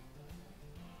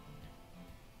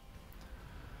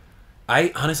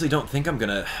 I honestly don't think I'm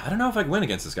gonna... I don't know if I can win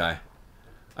against this guy.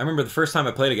 I remember the first time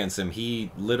I played against him,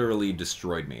 he literally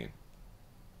destroyed me.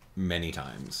 Many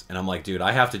times. And I'm like, dude,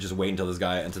 I have to just wait until this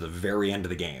guy, until the very end of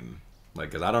the game. Like,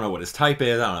 because I don't know what his type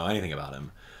is, I don't know anything about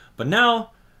him. But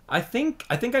now, I think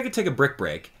I could take a Brick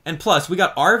Break. And plus, we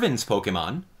got Arven's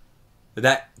Pokemon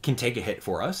that can take a hit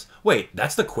for us. Wait,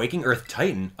 that's the Quaking Earth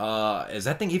Titan. Is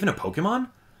that thing even a Pokemon? You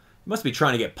must be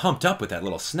trying to get pumped up with that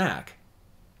little snack.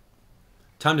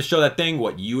 Time to show that thing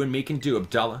what you and me can do,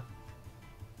 Abdallah.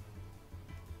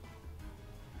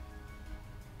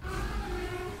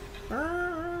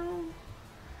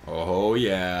 Oh,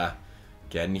 yeah.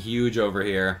 Getting huge over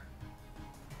here.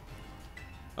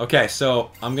 Okay,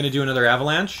 so I'm going to do another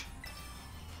Avalanche.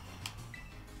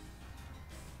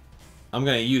 I'm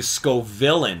going to use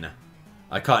Scovillain.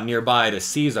 I caught nearby to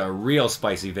seize a real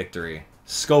spicy victory.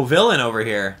 Scovillain over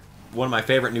here. One of my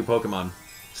favorite new Pokemon.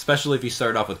 Especially if you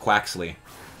start off with Quaxly.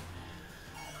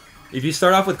 If you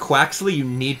start off with Quaxly, you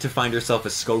need to find yourself a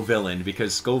Scovillain.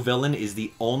 Because Scovillain is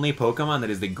the only Pokemon that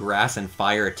is the Grass and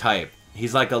Fire type.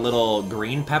 He's like a little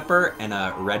green pepper and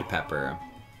a red pepper.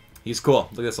 He's cool.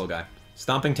 Look at this little guy.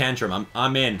 Stomping Tantrum.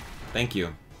 I'm in. Thank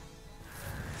you.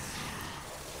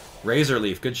 Razor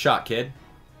Leaf. Good shot, kid.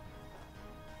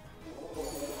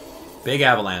 Big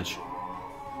Avalanche.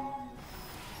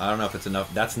 I don't know if it's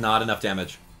enough. That's not enough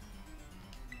damage.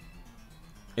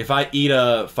 If I eat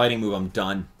a fighting move, I'm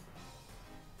done.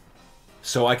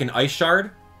 So I can Ice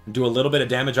Shard, do a little bit of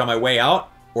damage on my way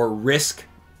out, or risk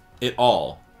it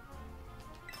all.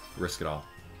 Risk it all.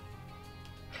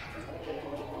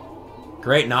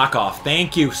 Great knockoff.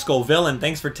 Thank you, Scovillain.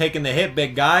 Thanks for taking the hit,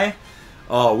 big guy.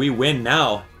 Oh, we win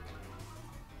now.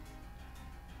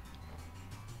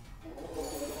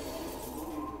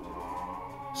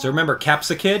 So remember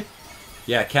Capsakid?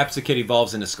 Yeah, Capsakid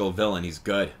evolves into Scovillain. He's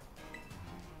good.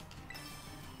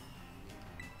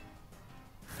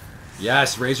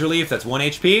 Yes, Razor Leaf. That's 1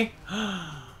 HP.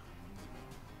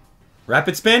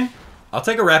 Rapid Spin? I'll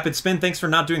take a Rapid Spin. Thanks for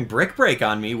not doing Brick Break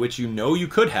on me, which you know you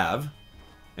could have.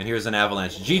 And here's an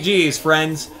Avalanche. GG's,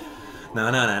 friends.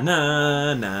 Na na na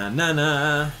na na na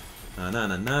na. Na na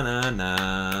na na na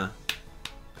na.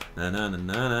 Na na na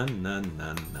na na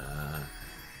na na.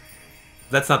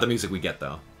 That's not the music we get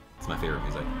though. It's my favorite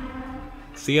music.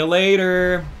 See you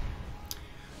later.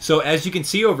 So as you can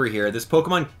see over here, this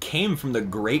Pokemon came from the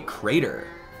Great Crater.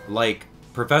 Like,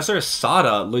 Professor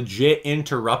Sada legit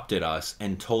interrupted us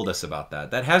and told us about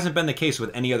that. That hasn't been the case with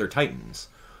any other Titans.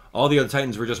 All the other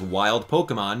Titans were just wild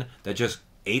Pokemon that just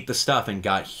ate the stuff and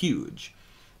got huge.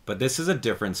 But this is a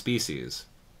different species.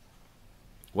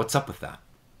 What's up with that?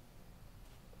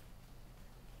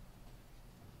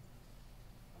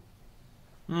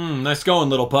 Nice going,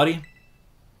 little putty.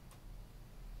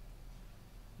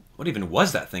 What even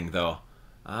was that thing, though?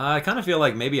 I kind of feel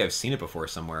like maybe I've seen it before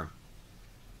somewhere.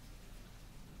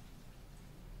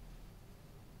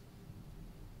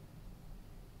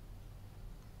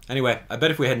 Anyway, I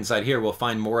bet if we head inside here, we'll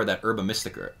find more of that Herba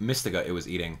Mystica it was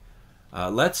eating.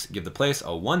 Let's give the place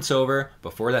a once-over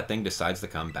before that thing decides to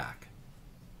come back.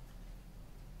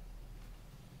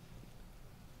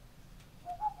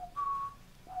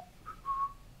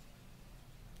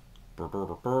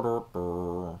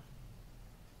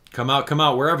 Come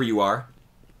out, wherever you are.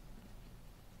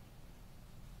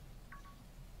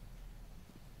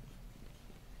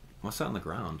 What's that on the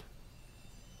ground?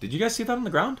 Did you guys see that on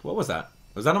the ground? What was that?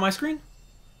 Was that on my screen?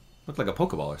 Looked like a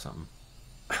Pokeball or something.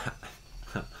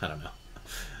 I don't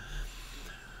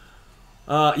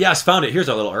know. Yes, found it. Here's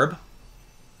our little herb.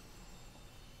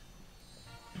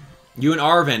 You and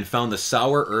Arvin found the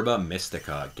sour Herba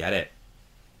Mystica. Get it.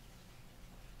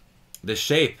 The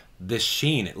shape, this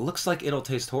sheen, it looks like it'll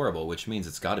taste horrible, which means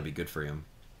it's got to be good for you.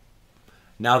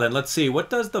 Now then, let's see.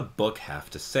 What does the book have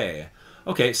to say?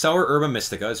 Okay, sour Herba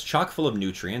Mystica is chock full of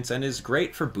nutrients and is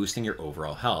great for boosting your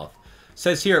overall health.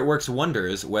 Says here it works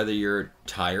wonders whether you're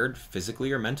tired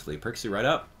physically or mentally. Perks you right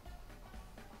up.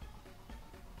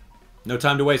 No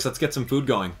time to waste. Let's get some food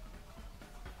going.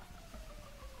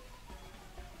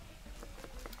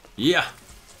 Yeah.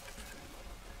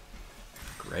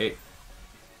 Great.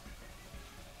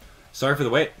 Sorry for the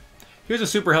wait. Here's a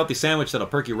super healthy sandwich that'll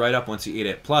perk you right up once you eat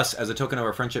it. Plus, as a token of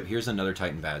our friendship, here's another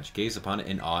Titan badge. Gaze upon it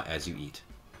in awe as you eat.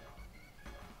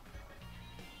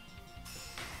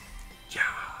 Yeah.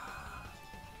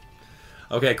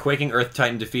 Okay, Quaking Earth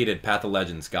Titan defeated. Path of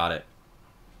Legends. Got it.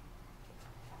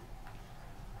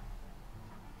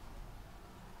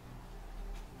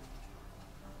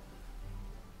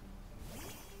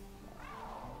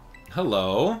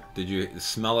 Hello. Did you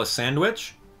smell a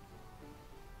sandwich?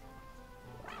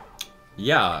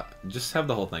 Yeah, just have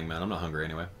the whole thing, man. I'm not hungry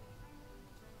anyway.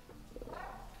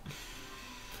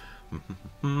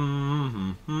 Come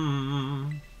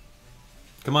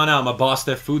on out, my boss.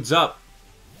 That food's up.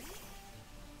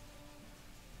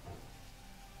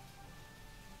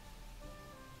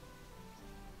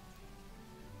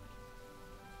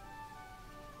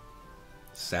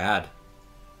 Sad.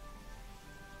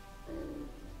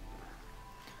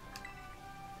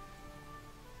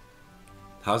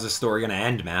 How's this story gonna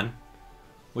end, man?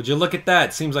 Would you look at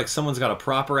that? Seems like someone's got a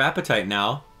proper appetite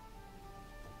now.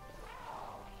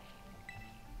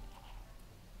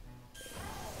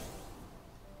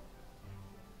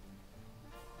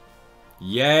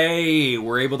 Yay!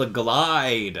 We're able to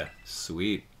glide.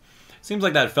 Sweet. Seems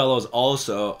like that fellow's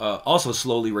also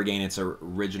slowly regained its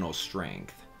original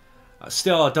strength.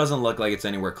 Still, it doesn't look like it's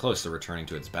anywhere close to returning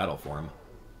to its battle form.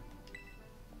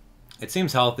 It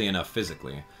seems healthy enough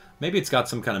physically. Maybe it's got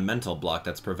some kind of mental block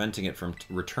that's preventing it from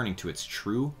returning to its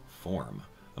true form.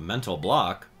 A mental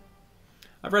block?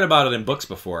 I've read about it in books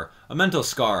before. A mental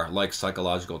scar, like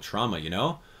psychological trauma, you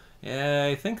know? Yeah,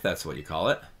 I think that's what you call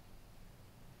it.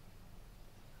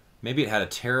 Maybe it had a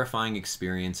terrifying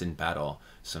experience in battle,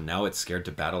 so now it's scared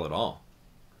to battle at all.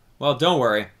 Well, don't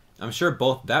worry. I'm sure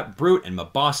both that brute and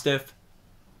Mabostiff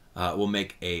will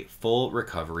make a full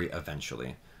recovery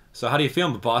eventually. So how do you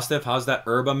feel, Mabostiff? How's that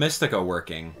Herba Mystica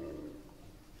working?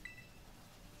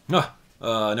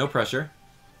 No pressure.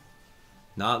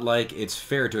 Not like it's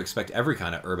fair to expect every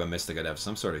kind of Herba Mystica to have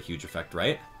some sort of huge effect,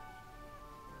 right?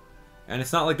 And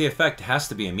it's not like the effect has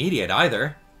to be immediate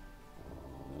either.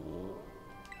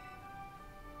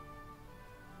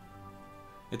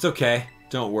 It's okay.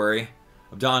 Don't worry.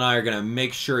 Abdallah and I are going to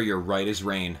make sure you're right as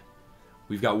rain.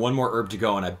 We've got one more herb to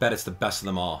go, and I bet it's the best of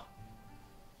them all.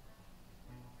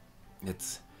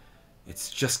 It's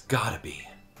just gotta be.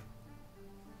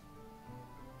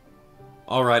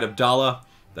 Alright, Abdallah.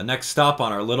 The next stop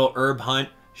on our little herb hunt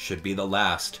should be the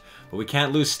last. But we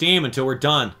can't lose steam until we're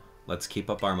done. Let's keep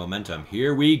up our momentum.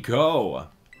 Here we go.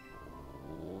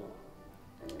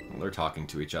 Well, they're talking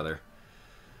to each other.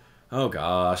 Oh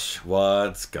gosh,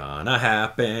 what's gonna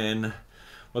happen?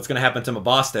 What's gonna happen to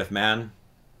Mabostiff, man?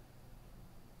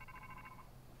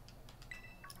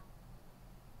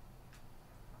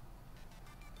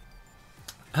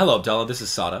 Hello, Abdallah. This is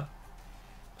Sada.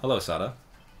 Hello, Sada.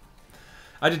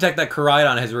 I detect that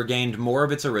Koraidon has regained more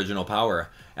of its original power.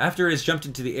 After it has jumped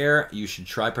into the air, you should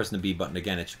try pressing the B button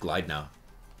again. It should glide now.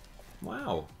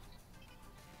 Wow.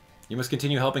 You must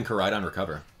continue helping Koraidon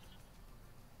recover.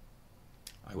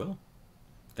 I will.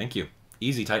 Thank you.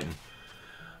 Easy Titan.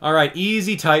 Alright,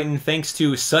 easy Titan, thanks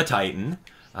to Sa-Titan.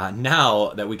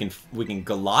 Now that we can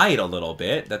glide a little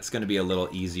bit, that's going to be a little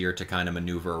easier to kind of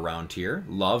maneuver around here.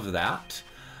 Love that.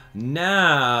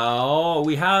 Now,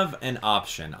 we have an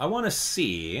option. I want to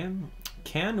see,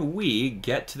 can we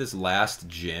get to this last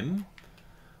gym?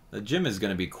 The gym is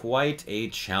going to be quite a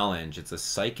challenge. It's a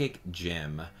psychic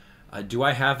gym. Do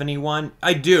I have anyone?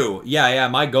 I do. Yeah,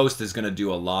 my ghost is going to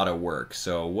do a lot of work.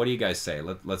 So what do you guys say?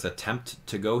 Let's attempt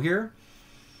to go here.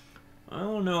 I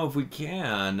don't know if we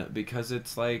can, because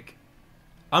it's like...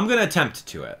 I'm going to attempt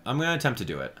to it. I'm going to attempt to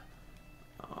do it.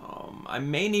 I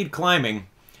may need climbing.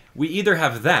 We either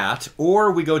have that,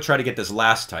 or we go try to get this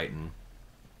last Titan.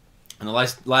 And the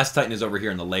last Titan is over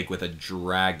here in the lake with a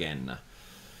dragon.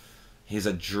 He's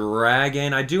a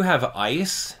dragon. I do have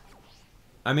ice.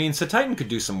 I mean, Sa-Titan could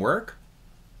do some work.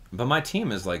 But my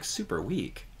team is, like, super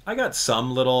weak. I got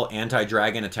some little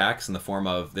anti-dragon attacks in the form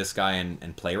of this guy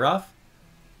and Play Rough.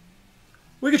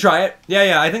 We could try it.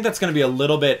 Yeah, I think that's going to be a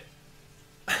little bit...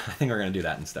 I think we're going to do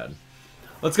that instead.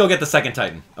 Let's go get the second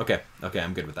Titan. Okay,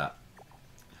 I'm good with that.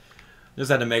 Just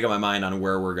had to make up my mind on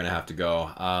where we're going to have to go.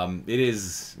 It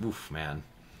is... Oof, man.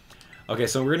 Okay,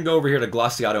 so we're going to go over here to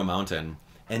Glaseado Mountain.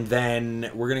 And then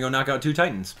we're going to go knock out 2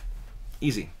 Titans.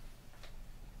 Easy.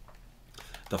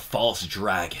 The False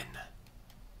Dragon.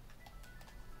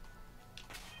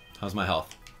 How's my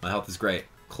health? My health is great.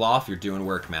 Cloth, you're doing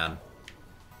work, man.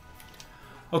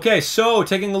 Okay, so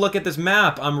taking a look at this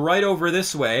map, I'm right over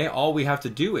this way. All we have to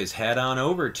do is head on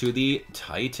over to the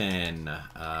Titan.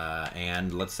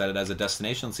 And let's set it as a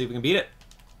destination. Let's see if we can beat it.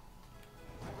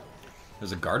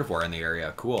 There's a Gardevoir in the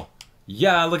area. Cool.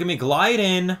 Yeah, look at me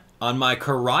gliding on my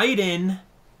Koraidon.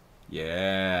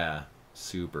 Yeah,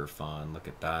 super fun. Look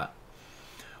at that.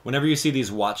 Whenever you see these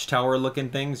watchtower-looking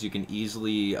things, you can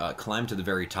easily climb to the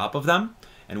very top of them.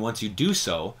 And once you do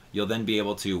so, you'll then be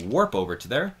able to warp over to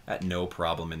there at no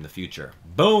problem in the future.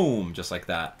 Boom! Just like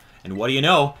that. And what do you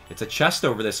know? It's a chest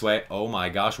over this way. Oh my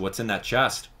gosh, what's in that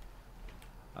chest?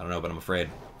 I don't know, but I'm afraid.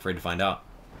 Afraid to find out.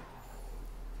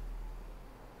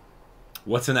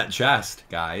 What's in that chest,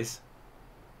 guys?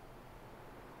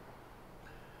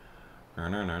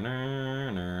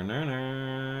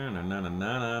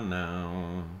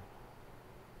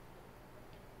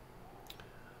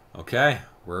 Okay,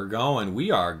 we're going.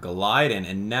 We are gliding,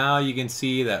 and now you can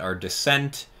see that our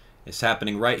descent is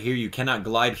happening right here. You cannot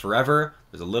glide forever.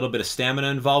 There's a little bit of stamina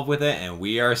involved with it, and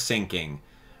we are sinking.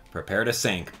 Prepare to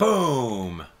sink.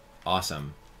 Boom!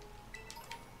 Awesome.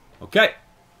 Okay.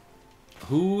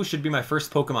 Who should be my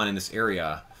first Pokemon in this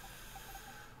area?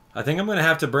 I think I'm going to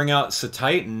have to bring out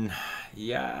Sa-Titan.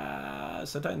 Yeah,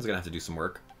 Sa-Titan's going to have to do some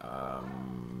work.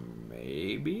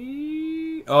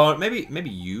 Maybe... Oh, maybe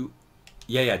you...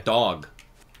 Yeah, dog.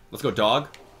 Let's go, dog.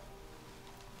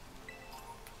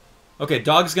 Okay,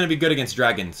 dog's going to be good against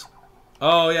dragons.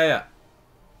 Oh, yeah.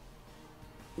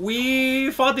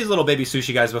 We fought these little baby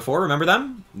sushi guys before. Remember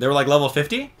them? They were like level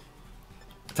 50.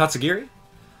 Tatsugiri.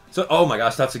 So, oh my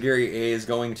gosh, Tatsugiri is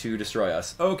going to destroy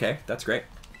us. Okay, that's great.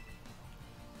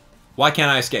 Why can't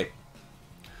I escape?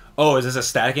 Oh, is this a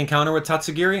static encounter with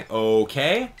Tatsugiri?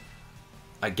 Okay.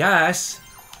 I guess.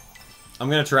 I'm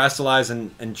going to Terrasilize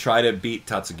and try to beat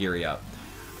Tatsugiri up.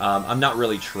 I'm not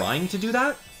really trying to do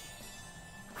that.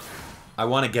 I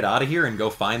want to get out of here and go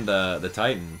find the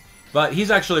Titan. But he's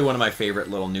actually one of my favorite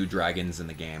little new dragons in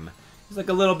the game. He's like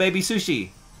a little baby sushi.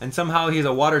 And somehow he's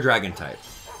a water dragon type.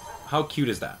 How cute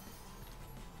is that?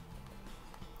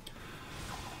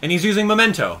 And he's using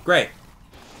Memento. Great.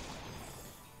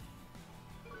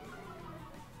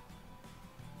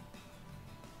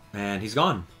 And he's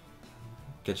gone.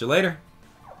 Catch you later.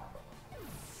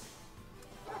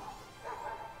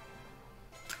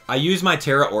 I use my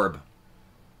Terra Orb.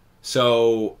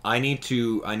 So I need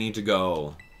to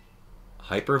go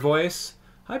Hyper Voice.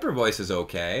 Hyper Voice is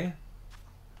okay.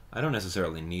 I don't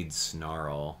necessarily need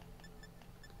Snarl.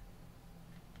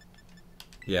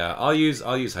 Yeah, I'll use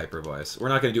Hyper Voice. We're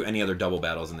not going to do any other double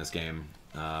battles in this game.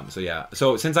 So yeah.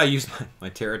 So since I used my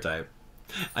Terra type,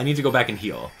 I need to go back and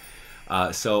heal.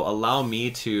 So allow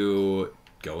me to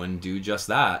go and do just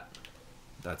that.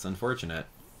 That's unfortunate.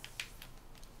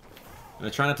 I'm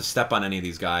going to try not to step on any of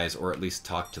these guys, or at least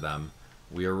talk to them.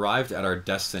 We arrived at our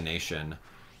destination.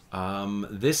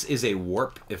 This is a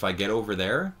warp if I get over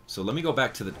there. So let me go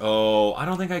back to the... Oh, I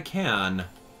don't think I can.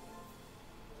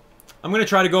 I'm going to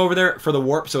try to go over there for the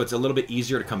warp so it's a little bit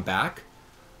easier to come back.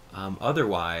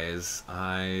 Otherwise,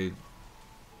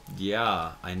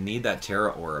 yeah, I need that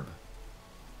Terra Orb.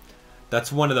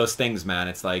 That's one of those things, man.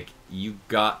 It's like, you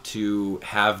got to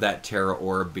have that Terra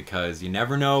Orb because you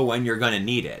never know when you're going to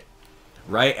need it.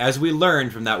 Right? As we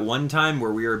learned from that one time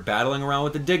where we were battling around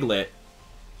with the Diglett.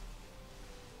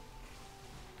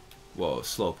 Whoa,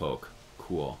 Slowpoke.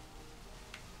 Cool.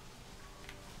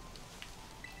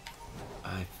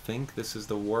 I think this is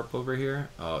the warp over here.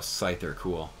 Oh, Scyther,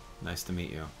 cool. Nice to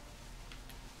meet you.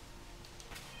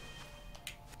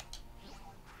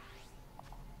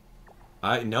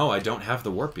 No, I don't have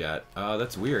the warp yet.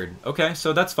 That's weird. Okay,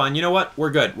 so that's fine. You know what? We're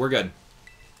good. We're good.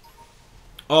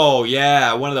 Oh,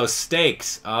 yeah. One of those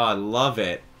steaks. Oh, I love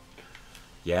it.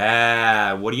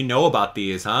 Yeah. What do you know about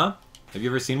these, huh? Have you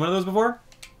ever seen one of those before?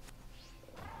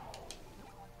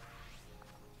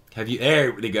 Have you...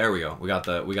 There we go. We got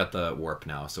the warp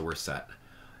now, so we're set.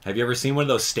 Have you ever seen one of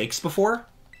those steaks before?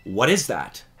 What is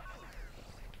that?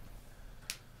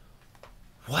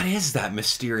 What is that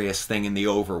mysterious thing in the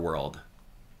overworld?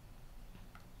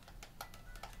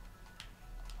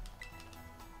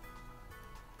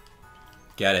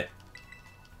 Get it.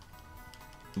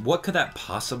 What could that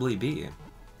possibly be?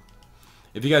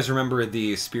 If you guys remember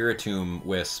the Spiritomb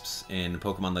wisps in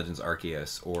Pokemon Legends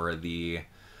Arceus, or the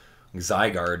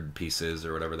Zygarde pieces,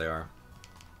 or whatever they are.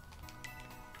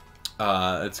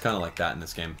 It's kind of like that in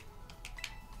this game.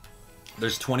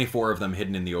 There's 24 of them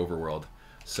hidden in the overworld,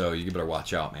 so you better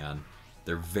watch out, man.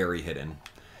 They're very hidden.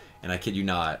 And I kid you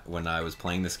not, when I was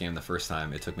playing this game the first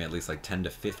time, it took me at least like 10 to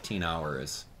 15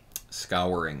 hours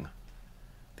scouring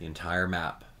the entire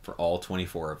map for all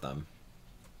 24 of them.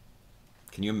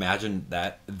 Can you imagine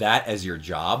that as your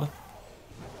job?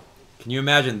 Can you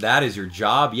imagine that as your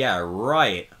job? Yeah,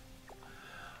 right.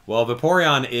 Well,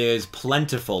 Vaporeon is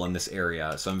plentiful in this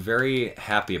area, so I'm very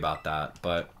happy about that,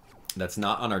 but that's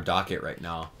not on our docket right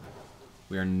now.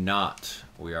 We are not.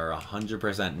 We are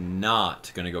 100%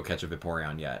 not going to go catch a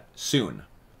Vaporeon yet. Soon.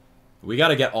 We got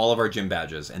to get all of our gym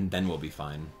badges, and then we'll be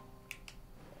fine.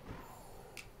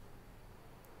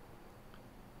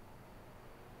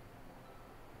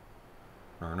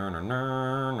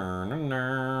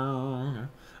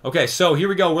 Okay, so here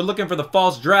we go. We're looking for the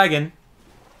false dragon.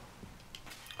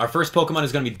 Our first Pokemon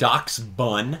is going to be Doc's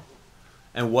Bun.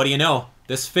 And what do you know?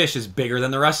 This fish is bigger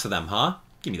than the rest of them, huh?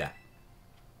 Give me that.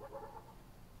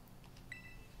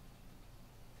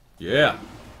 Yeah.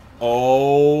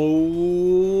 Oh,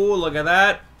 look at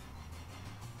that.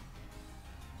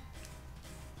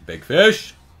 Big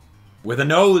fish. With a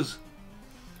nose.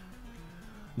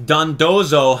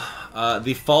 Dondozo,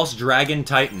 the false dragon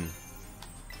titan.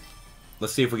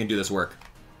 Let's see if we can do this work.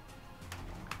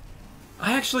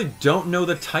 I actually don't know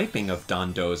the typing of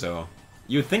Dondozo.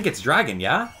 You'd think it's dragon,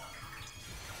 yeah?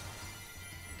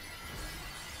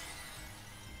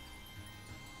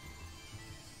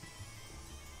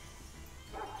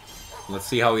 Let's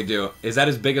see how we do. Is that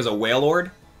as big as a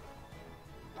Wailord?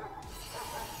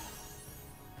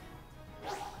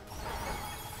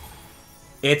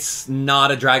 It's not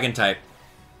a dragon type.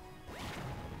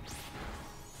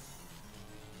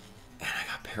 And I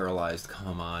got paralyzed.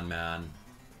 Come on, man.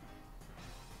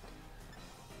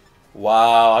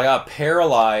 Wow, I got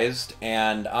paralyzed,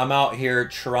 and I'm out here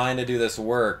trying to do this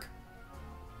work.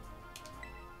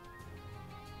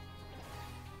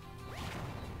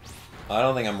 I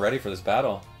don't think I'm ready for this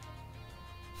battle.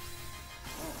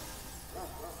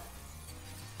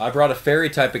 I brought a fairy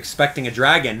type expecting a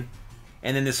dragon,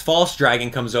 and then this false dragon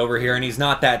comes over here, and he's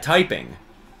not that typing.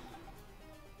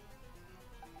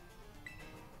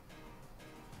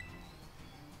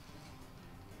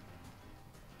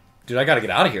 Dude, I gotta get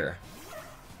out of here.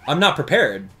 I'm not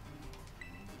prepared.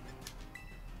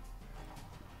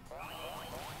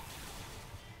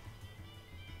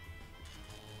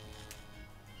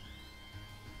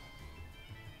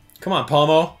 Come on,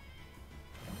 Palmo.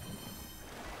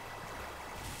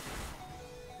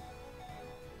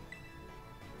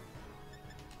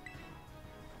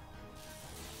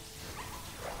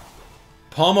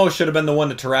 Palmo should have been the one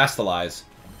to terrestrialize.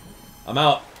 I'm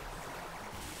out.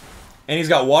 And he's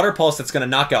got Water Pulse that's going to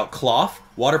knock out Cloth.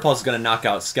 Water Pulse is going to knock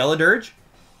out Skeledirge.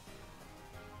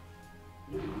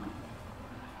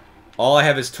 All I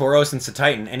have is Tauros and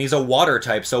Satitan. And he's a water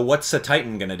type, so what's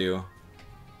Satitan going to do?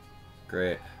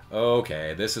 Great.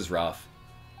 Okay, this is rough.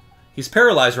 He's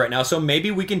paralyzed right now, so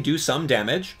maybe we can do some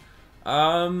damage.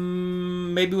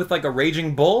 Maybe with like a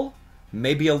Raging Bull?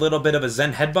 Maybe a little bit of a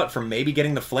Zen Headbutt for maybe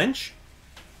getting the flinch?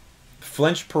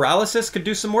 Flinch Paralysis could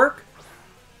do some work?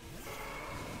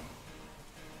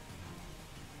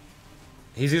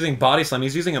 He's using Body Slam.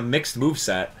 He's using a mixed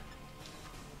moveset.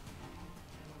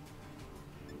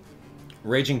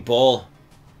 Raging Bull.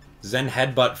 Zen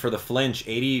Headbutt for the flinch.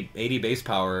 80 base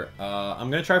power.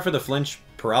 I'm going to try for the flinch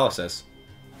paralysis.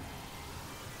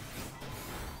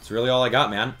 That's really all I got,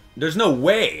 man. There's no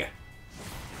way.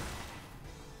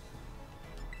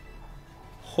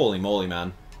 Holy moly,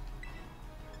 man.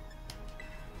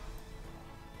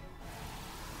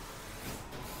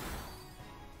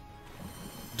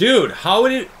 Dude, how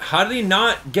did he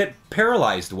not get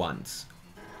paralyzed once?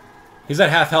 He's at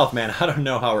half health, man. I don't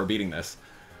know how we're beating this.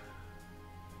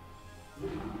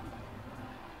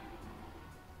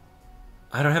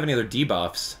 I don't have any other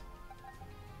debuffs.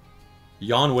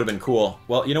 Yawn would have been cool.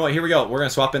 Well, you know what? Here we go. We're going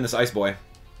to swap in this Ice Boy.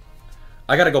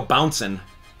 I got to go bouncing.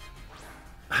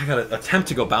 I got to attempt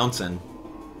to go bouncing.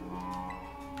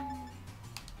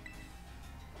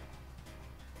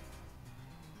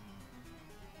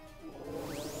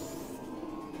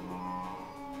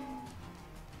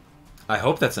 I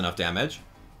hope that's enough damage.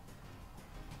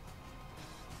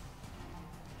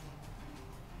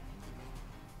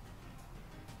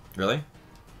 Really?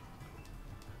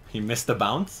 He missed the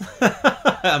bounce?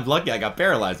 I'm lucky I got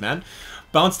paralyzed, man.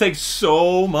 Bounce takes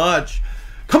so much.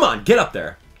 Come on, get up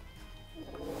there.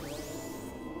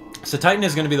 So Titan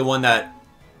is going to be the one that...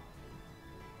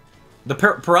 The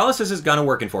paralysis is kind of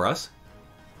working for us.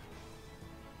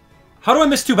 How do I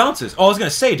miss 2 bounces? Oh, I was going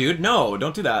to say, dude. No,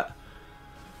 don't do that.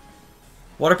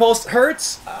 Water Pulse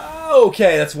hurts?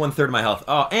 Okay, that's 1/3 of my health.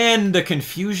 Oh, and the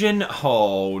confusion?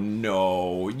 Oh,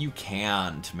 no. You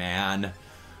can't, man.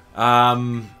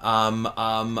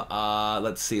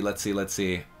 Let's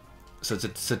see. So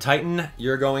Titan,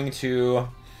 you're going to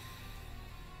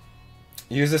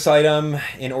use this item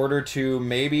in order to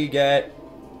maybe get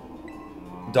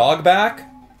Dog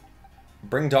back.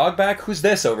 Bring Dog back? Who's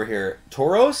this over here?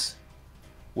 Tauros?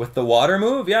 With the water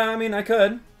move? Yeah, I mean, I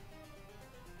could.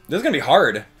 This is going to be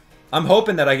hard. I'm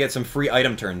hoping that I get some free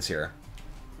item turns here.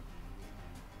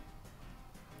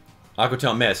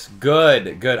 Aquatail miss.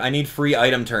 Good, good. I need free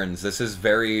item turns. This is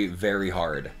very, very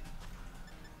hard.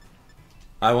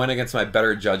 I went against my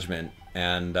better judgment.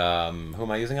 And, who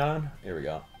am I using on? Here we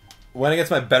go. Went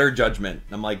against my better judgment.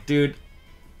 I'm like, dude,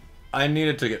 I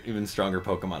needed to get even stronger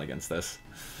Pokemon against this.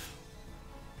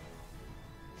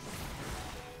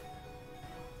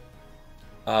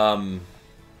 I'm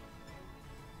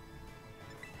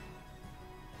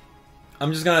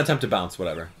just gonna attempt to bounce,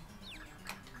 whatever.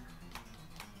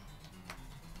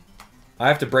 I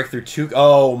have to break through 2...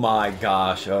 Oh my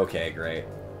gosh. Okay, great.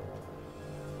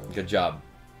 Good job.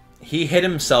 He hit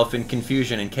himself in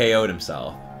confusion and KO'd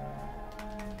himself.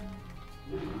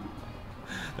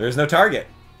 There's no target.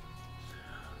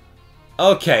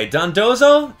 Okay,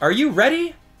 Dondozo, are you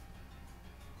ready?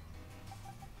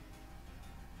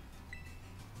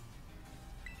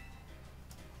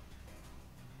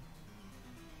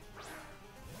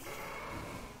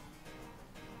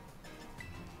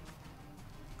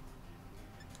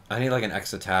 I need like an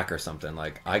X attack or something.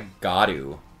 Like, I got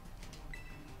to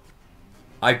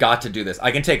do this.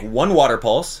 I can take 1 Water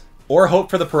Pulse or hope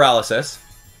for the paralysis.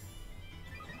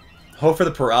 Hope for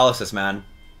the paralysis, man.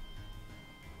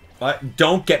 But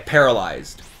don't get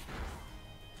paralyzed.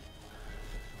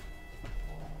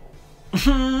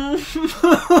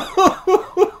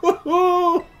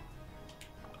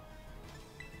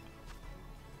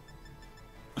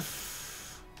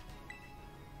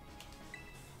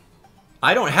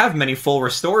 I don't have many full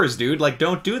restores, dude. Like,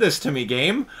 don't do this to me,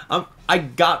 game. I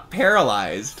got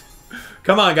paralyzed.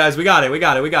 Come on, guys. We got it. We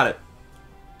got it. We got it.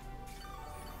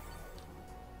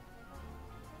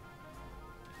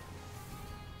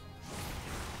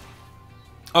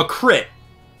 A crit.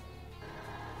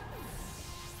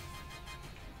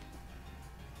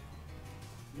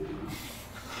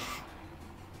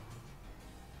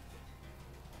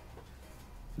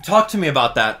 Talk to me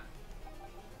about that.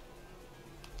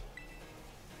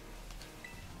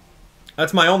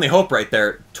 That's my only hope right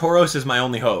there. Tauros is my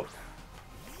only hope.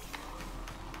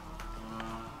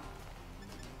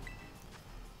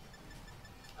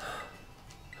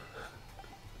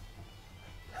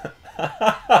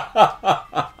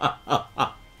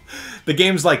 The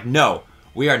game's like, no,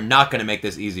 we are not going to make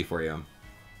this easy for you.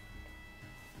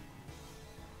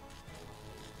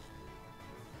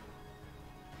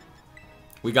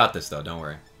 We got this, though. Don't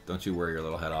worry. Don't you worry your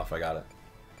little head off. I got it.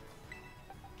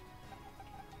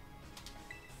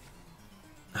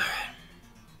 Alright.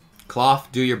 Cloth,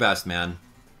 do your best, man.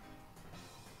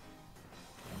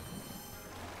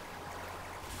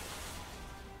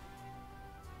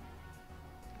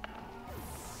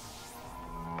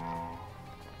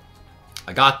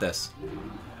 I got this.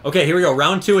 Okay, here we go.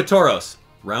 Round 2 with Tauros.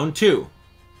 Round 2.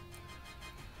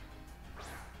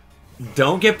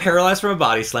 Don't get paralyzed from a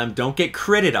body slam. Don't get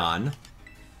critted on.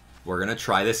 We're going to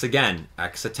try this again.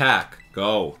 X attack.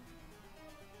 Go.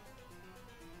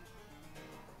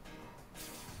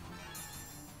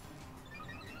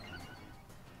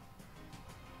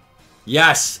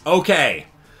 Yes. Okay.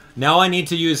 Now I need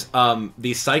to use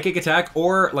the psychic attack,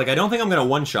 or, like, I don't think I'm going to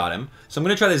one-shot him. So I'm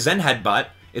going to try the Zen Headbutt.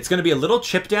 It's going to be a little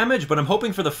chip damage, but I'm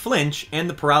hoping for the flinch and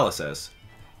the paralysis.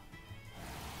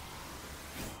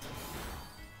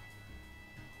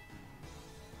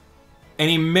 And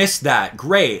he missed that.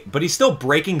 Great. But he's still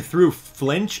breaking through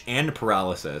flinch and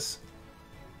paralysis.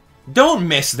 Don't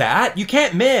miss that. You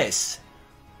can't miss.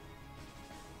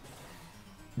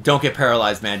 Don't get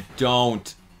paralyzed, man.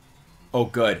 Don't. Oh,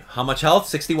 good. How much health?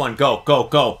 61. Go, go,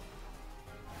 go.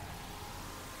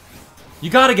 You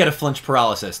gotta get a flinch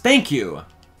paralysis. Thank you.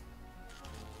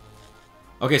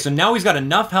 Okay, so now he's got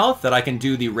enough health that I can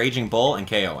do the Raging Bull and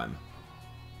KO him.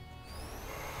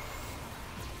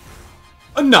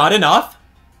 Not enough.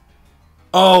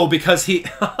 Oh, because he...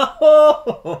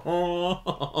 Oh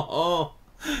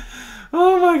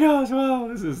my gosh,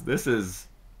 wow. This is...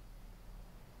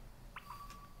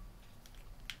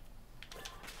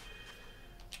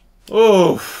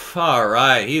 Oof,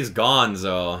 alright, he's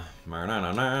gonzo.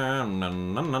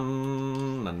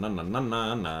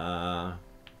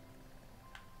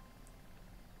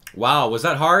 Wow, was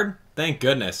that hard? Thank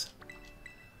goodness.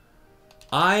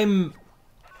 I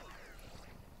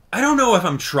don't know if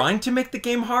I'm trying to make the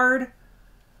game hard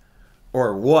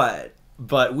or what,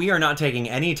 but we are not taking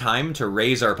any time to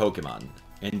raise our Pokemon.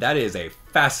 And that is a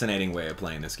fascinating way of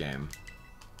playing this game.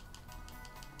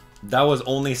 That was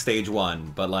only stage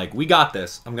 1, but, like, we got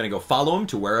this. I'm gonna go follow him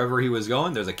to wherever he was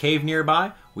going. There's a cave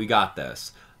nearby. We got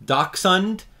this.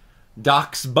 Dachshund.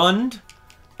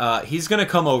 He's gonna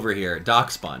come over here.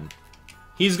 Dachshund.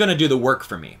 He's gonna do the work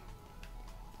for me.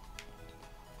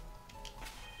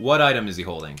 What item is he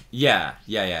holding? Yeah.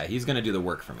 He's gonna do the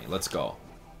work for me. Let's go.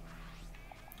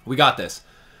 We got this.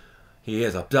 He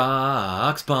is a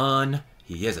Dachshund.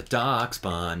 He is a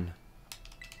Dachshund.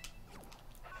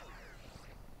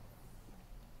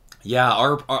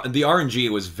 Yeah, the RNG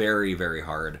was very, very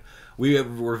hard. We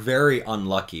were very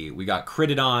unlucky. We got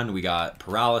critted on, we got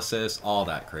paralysis, all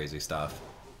that crazy stuff.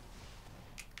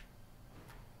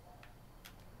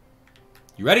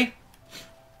 You ready?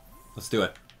 Let's do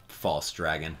it. False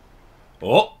dragon.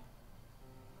 Oh!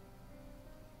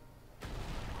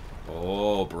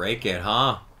 Oh, break it,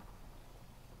 huh?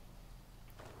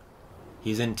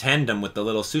 He's in tandem with the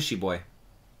little sushi boy.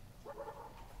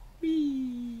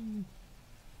 Whee!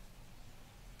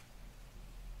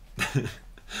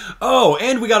 Oh,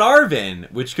 and we got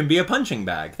Arvin, which can be a punching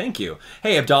bag. Thank you.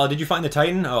 Hey, Abdallah, did you find the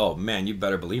Titan? Oh, man, you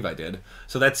better believe I did.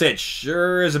 So that's it.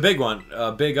 Sure is a big one.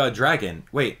 A big dragon.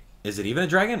 Wait, is it even a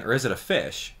dragon, or is it a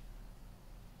fish?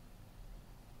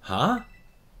 Huh?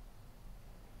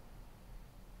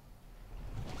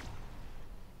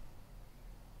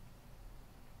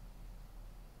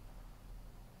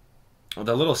 Oh,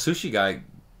 the little sushi guy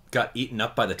got eaten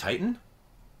up by the Titan?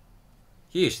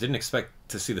 Yeesh, didn't expect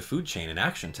to see the food chain in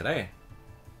action today.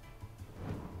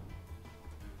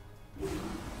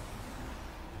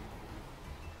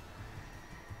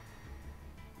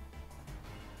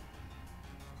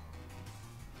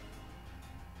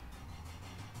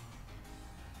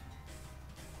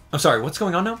 I'm sorry, what's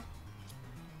going on now?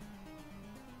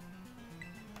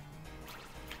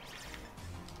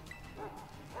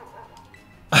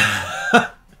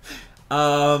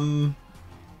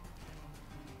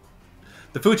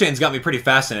 The food chain's got me pretty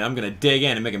fascinated. I'm gonna dig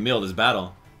in and make a meal of this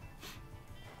battle.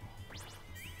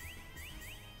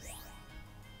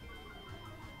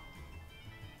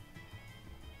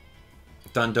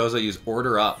 Dondozo used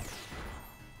order up.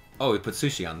 Oh, we put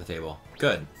sushi on the table.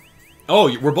 Good.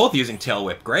 Oh, we're both using Tail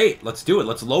Whip. Great. Let's do it.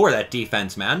 Let's lower that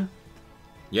defense, man.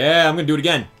 Yeah, I'm gonna do it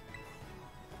again.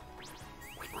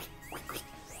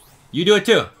 You do it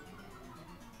too.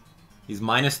 He's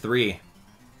 -3.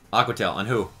 Aqua Tail on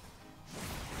who?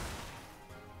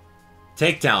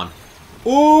 Takedown.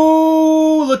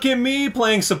 Ooh, look at me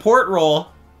playing support role.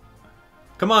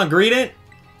 Come on, greet it.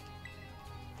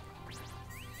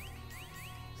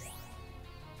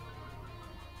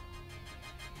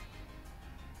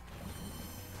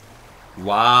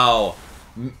 Wow.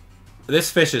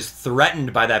 This fish is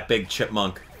threatened by that big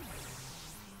chipmunk.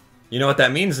 You know what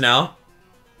that means now?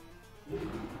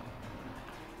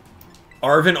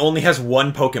 Arvin only has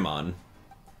one Pokemon.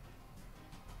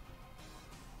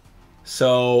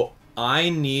 So, I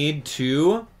need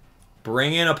to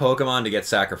bring in a Pokemon to get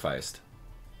sacrificed.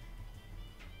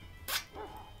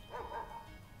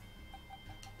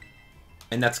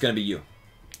 And that's going to be you.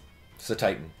 It's a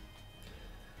Titan.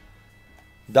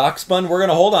 Dockspun, we're going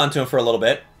to hold on to him for a little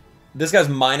bit. This guy's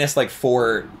minus like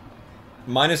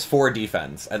minus 4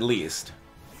 defense, at least.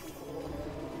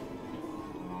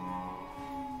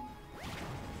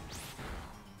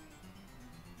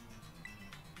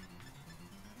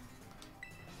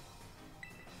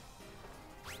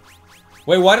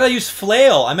 Wait, why did I use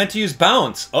Flail? I meant to use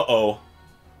Bounce. Uh-oh.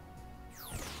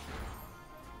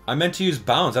 I meant to use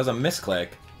Bounce. That was a misclick.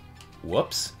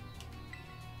 Whoops.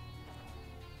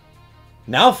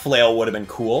 Now Flail would have been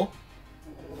cool.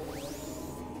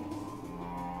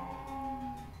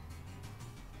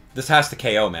 This has to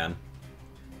KO, man.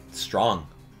 Strong.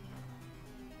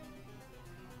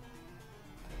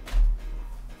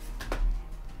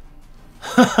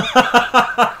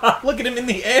 Look at him in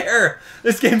the air.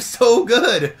 This game's so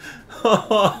good.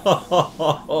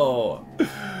 Oh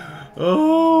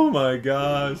my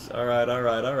gosh. All right, all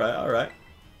right, all right, all right.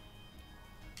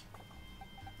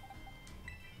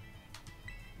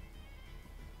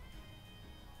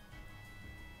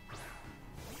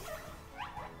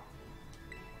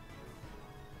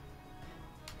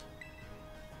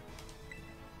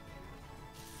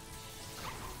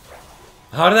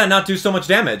 How did that not do so much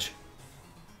damage?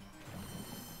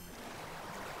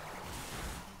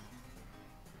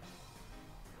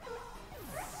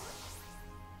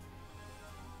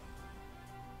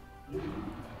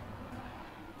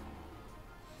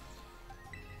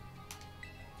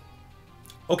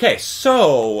 Okay,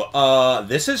 so,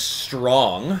 this is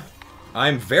strong.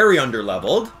 I'm very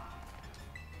underleveled.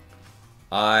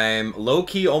 I'm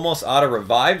low-key almost out of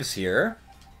revives here.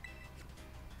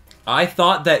 I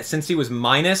thought that since he was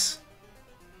minus,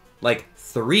 like,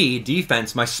 3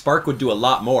 defense, my Spark would do a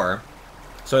lot more.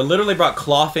 So I literally brought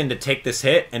Cloth in to take this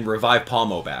hit and revive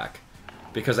Palmo back.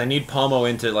 Because I need Palmo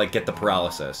in to, like, get the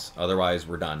paralysis. Otherwise,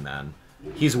 we're done, man.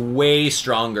 He's way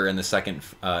stronger in the second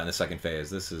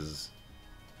phase. This is...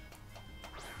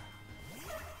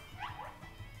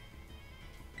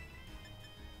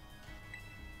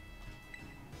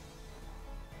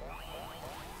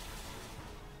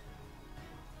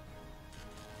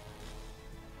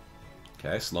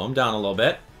 Okay, slow him down a little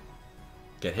bit.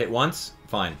 Get hit once.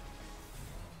 Fine.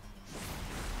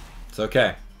 It's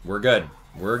okay. We're good.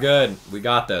 We're good. We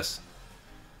got this.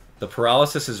 The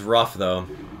paralysis is rough, though.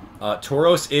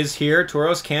 Tauros is here.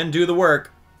 Tauros can do the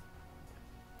work.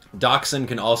 Dachshund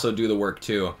can also do the work,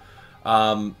 too.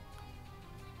 I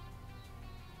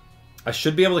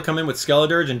should be able to come in with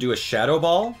Skeledirge and do a Shadow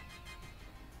Ball.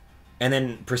 And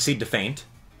then proceed to faint.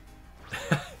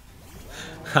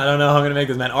 I don't know how I'm going to make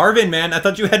this, man. Arvin, man, I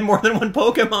thought you had more than one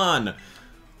Pokemon.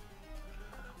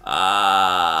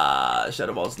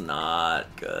 Shadow Ball's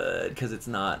not good, because it's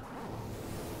not...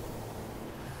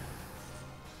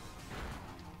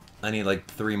 I need, like,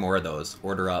 3 more of those.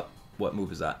 Order up. What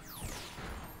move is that?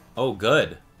 Oh,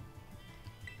 good.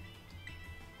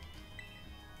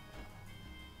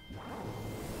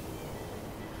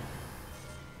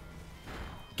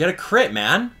 Get a crit,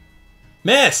 man.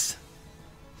 Miss!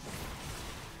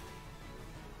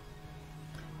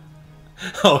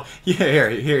 Oh, yeah,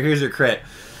 here's your crit.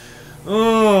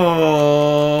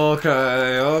 Oh,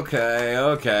 okay, okay,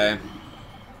 okay.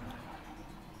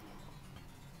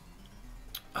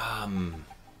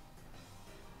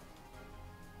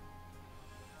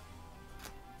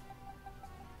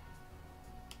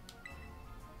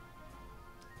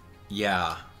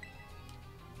 Yeah.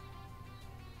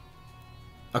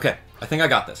 Okay, I think I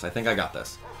got this. I think I got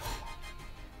this.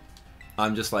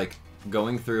 I'm just, like,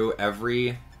 going through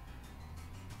every...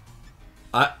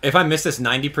 if I miss this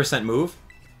 90% move...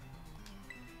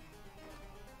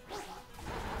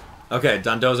 Okay,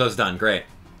 Dondozo's done. Great.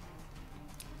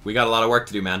 We got a lot of work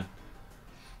to do, man.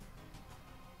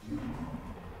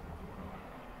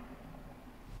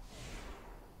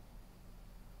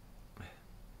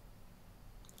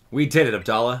 We did it,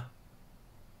 Abdallah.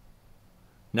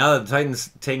 Now that the Titan's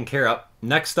taken care of,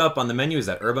 next up on the menu is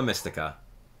that Herba Mystica.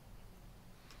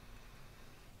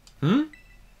 Hmm?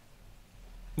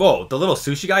 Whoa, the little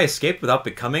sushi guy escaped without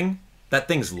becoming that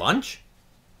thing's lunch?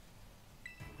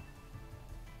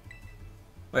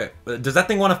 Wait, does that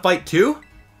thing want to fight too?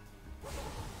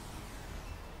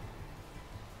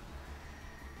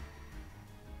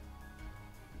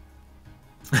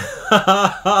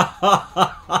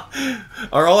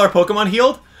 Are all our Pokemon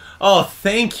healed? Oh,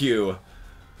 thank you.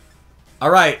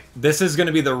 Alright, this is going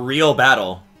to be the real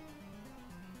battle.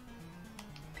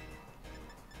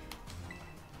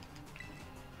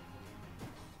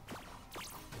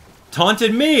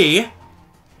 Taunted me?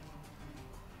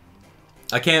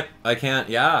 I can't,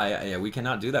 yeah, we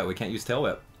cannot do that. We can't use Tail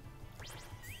Whip.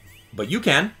 But you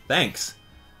can, thanks.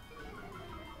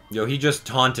 Yo, he just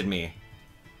taunted me.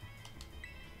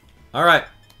 Alright.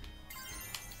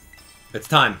 It's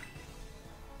time.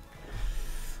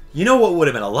 You know what would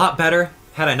have been a lot better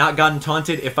had I not gotten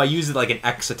taunted? If I used it like an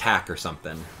X attack or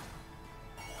something.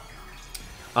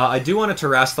 I do want to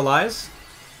terrestrialize,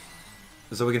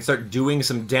 so we can start doing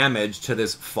some damage to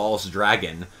this false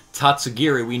dragon.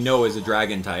 Tatsugiri, we know, is a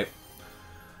dragon type.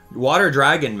 Water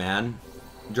dragon, man.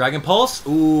 Dragon Pulse?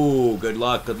 Ooh, good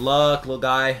luck, little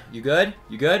guy. You good?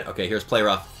 You good? Okay, here's Play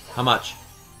Rough. How much?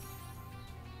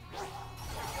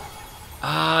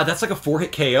 Ah, that's like a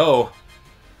 4-hit KO.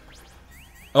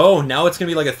 Oh, now it's going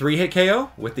to be like a 3-hit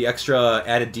KO with the extra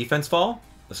added defense fall?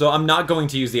 So I'm not going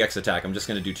to use the X attack. I'm just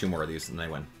going to do 2 more of these and I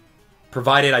win.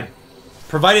 Provided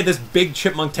this big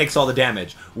chipmunk takes all the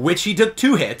damage, which he took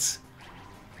 2 hits.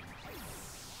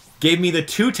 Gave me the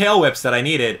 2 tail whips that I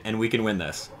needed, and we can win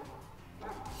this.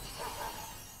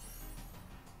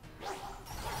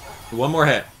 1 more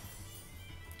hit.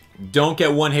 Don't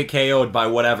get 1-hit KO'd by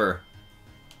whatever.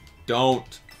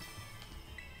 Don't.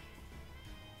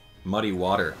 Muddy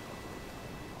water.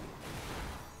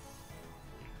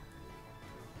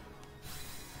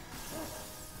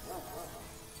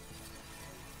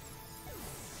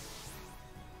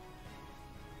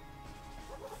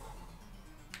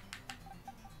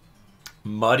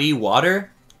 Muddy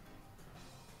water?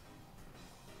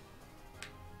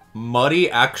 Muddy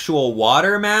actual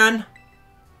water, man?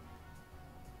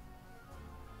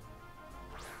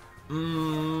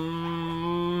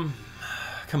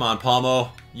 Come on, Palmo.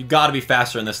 You gotta be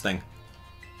faster in this thing.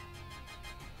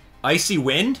 Icy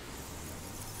Wind?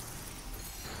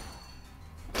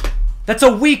 That's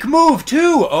a weak move,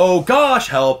 too! Oh, gosh,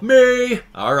 help me!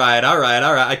 Alright, alright,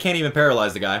 alright. I can't even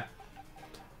paralyze the guy.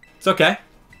 It's okay.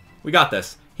 We got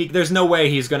this. There's no way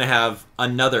he's gonna have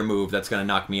another move that's gonna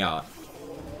knock me out.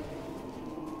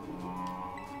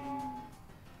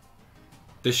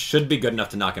 This should be good enough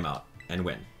to knock him out and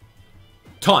win.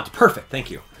 Taunt, perfect, thank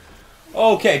you.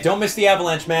 Okay, don't miss the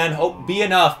avalanche, man. Oh, be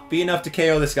enough. Be enough to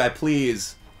KO this guy,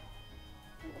 please.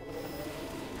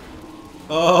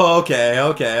 Oh, okay,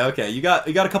 okay, okay. You got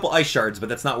a couple ice shards, but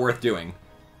that's not worth doing.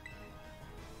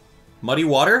 Muddy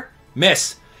water?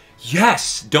 Miss.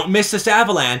 Yes! Don't miss this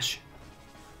avalanche.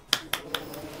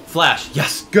 Flash.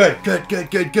 Yes. Good, good, good,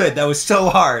 good, good. That was so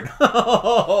hard.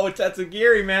 Oh,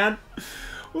 Tatsugiri, man.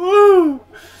 Woo!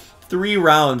 3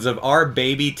 rounds of our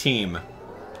baby team.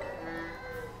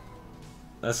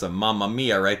 That's a mamma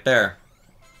mia right there.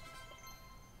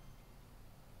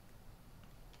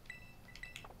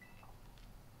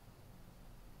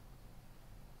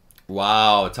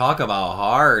 Wow, talk about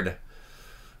hard.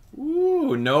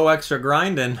 Ooh, no extra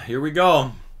grinding. Here we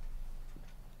go.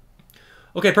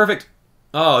 Okay, perfect.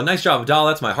 Oh, nice job,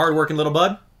 Abdallah. That's my hard-working little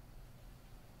bud.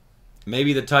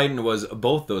 Maybe the Titan was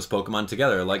both those Pokemon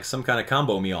together, like some kind of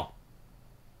combo meal.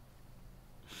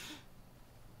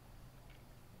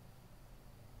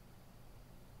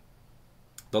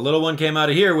 The little one came out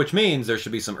of here, which means there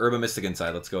should be some Herba Mystic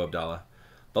inside. Let's go, Abdallah.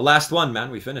 The last one,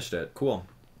 man. We finished it. Cool.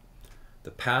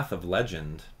 The Path of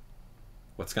Legend.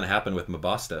 What's going to happen with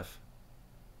Mabostiff?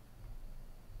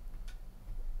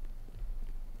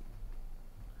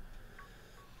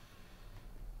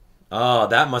 Oh,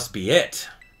 that must be it.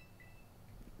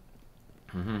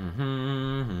 The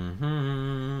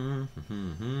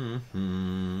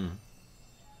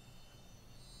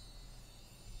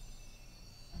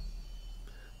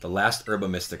last Herba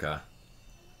Mystica.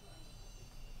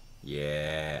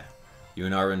 Yeah. You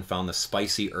and Arvin found the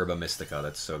spicy Herba Mystica.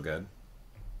 That's so good.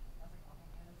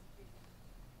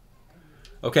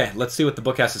 Okay, let's see what the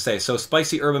book has to say. So,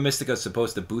 spicy Herba Mystica is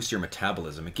supposed to boost your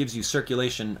metabolism. It gives you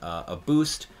circulation a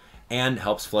boost and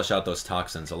helps flush out those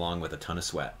toxins along with a ton of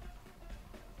sweat.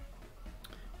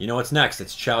 You know what's next?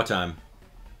 It's chow time.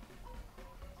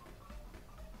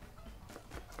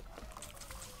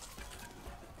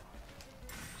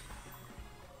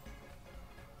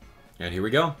 And here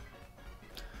we go.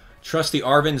 Trusty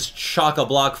Arvin's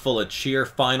chock-a-block full of cheer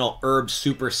final herb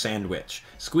super sandwich.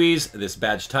 Squeeze this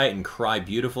badge tight and cry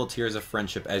beautiful tears of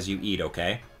friendship as you eat,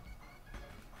 okay?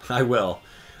 I will.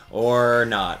 Or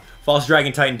not. False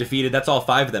Dragon Titan defeated. That's all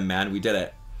 5 of them, man. We did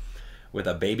it. With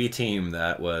a baby team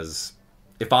that was...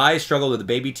 If I struggled with a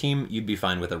baby team, you'd be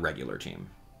fine with a regular team.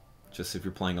 Just if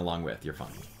you're playing along with, you're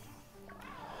fine.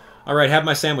 Alright, have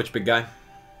my sandwich, big guy.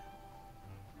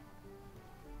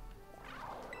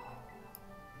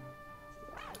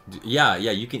 Yeah,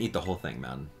 you can eat the whole thing,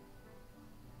 man.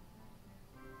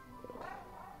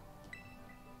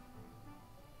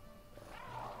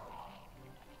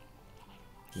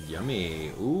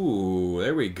 Yummy. Ooh,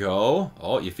 there we go.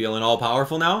 Oh, you feeling all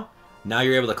powerful now? Now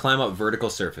you're able to climb up vertical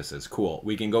surfaces. Cool.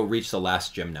 We can go reach the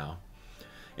last gym now.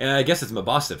 I guess it's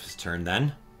Mabostif's turn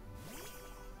then.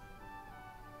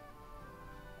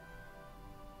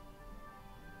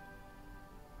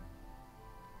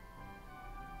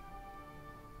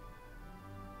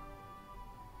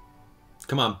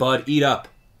 Come on, bud, eat up.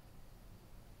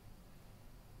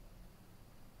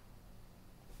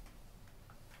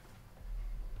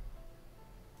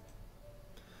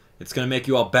 It's going to make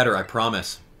you all better, I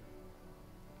promise.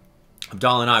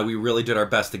 Abdallah and I, we really did our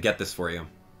best to get this for you.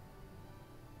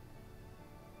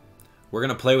 We're going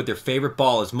to play with your favorite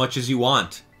ball as much as you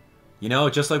want. You know,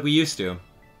 just like we used to.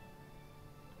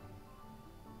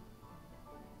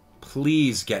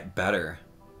 Please get better.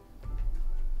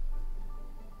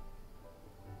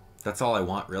 That's all I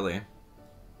want, really.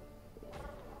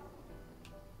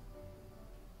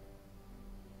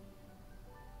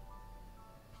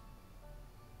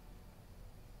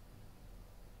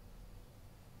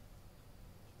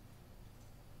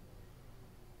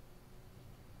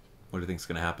 What do you think is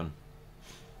going to happen?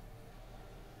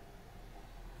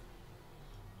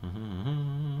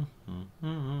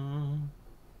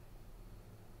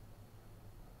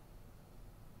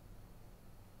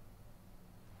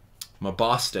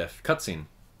 Mabostif. Cutscene.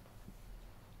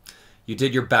 You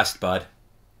did your best, bud.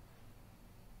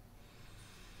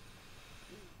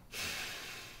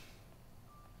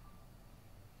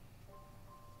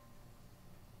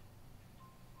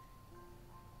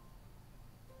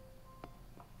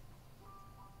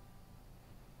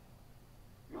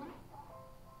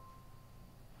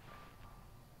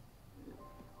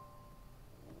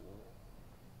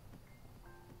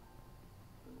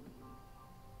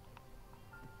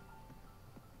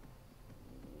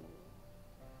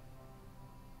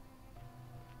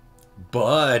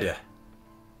 Bud.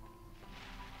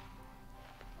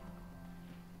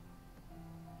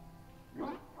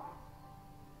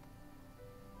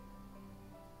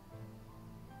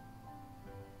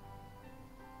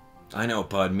 I know,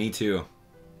 bud. Me too.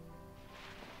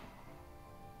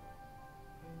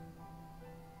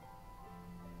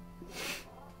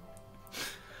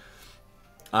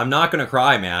 I'm not gonna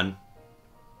cry, man.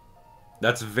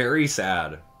 That's very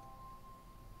sad.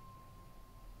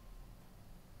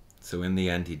 So in the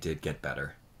end, he did get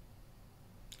better.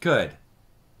 Good.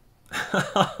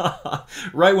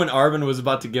 Right when Arvin was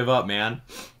about to give up, man.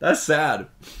 That's sad.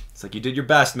 It's like, you did your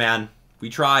best, man. We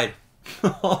tried.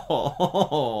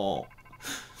 Alright,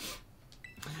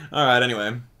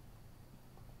 anyway.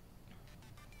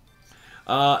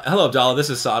 Hello, Abdallah. This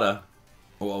is Sada.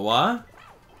 What?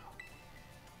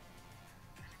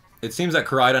 It seems that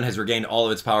Koraidon has regained all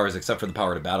of its powers except for the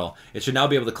power to battle. It should now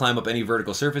be able to climb up any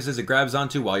vertical surfaces it grabs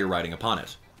onto while you're riding upon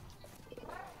it.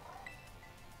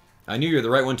 I knew you're the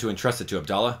right one to entrust it to,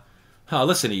 Abdallah. Huh,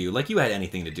 listen to you, like you had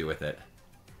anything to do with it.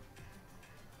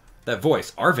 That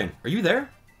voice, Arvin, are you there?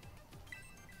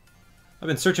 I've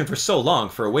been searching for so long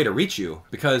for a way to reach you,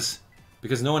 because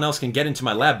no one else can get into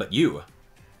my lab but you.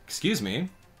 Excuse me?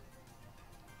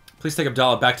 Please take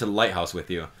Abdallah back to the lighthouse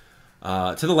with you.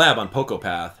 To the lab on Poco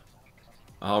Path.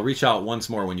 I'll reach out once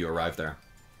more when you arrive there.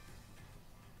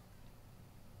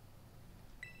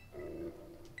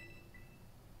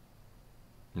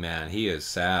 Man, he is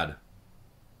sad.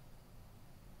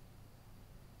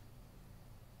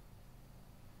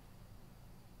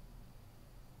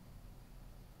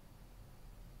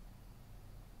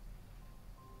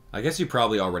 I guess you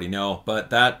probably already know,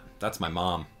 but that's my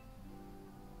mom.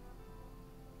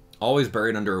 Always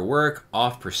buried under her work,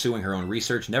 off pursuing her own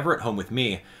research, never at home with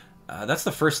me. That's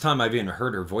the first time I've even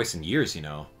heard her voice in years, you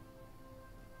know.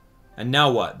 And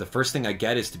now what? The first thing I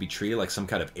get is to be treated like some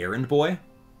kind of errand boy?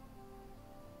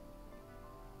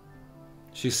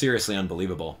 She's seriously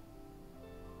unbelievable.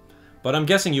 But I'm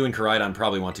guessing you and Koraidon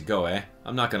probably want to go, eh?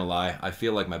 I'm not gonna lie, I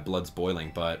feel like my blood's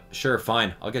boiling, but sure,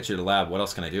 fine, I'll get you to the lab. What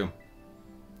else can I do?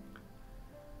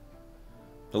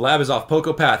 The lab is off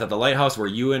Poco Path at the lighthouse where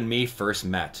you and me first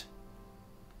met.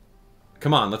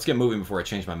 Come on, let's get moving before I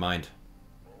change my mind.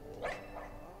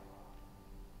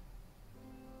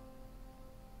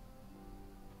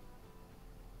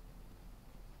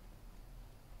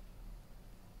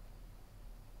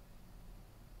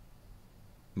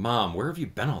 Mom, where have you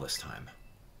been all this time?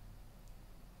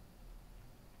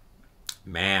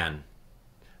 Man,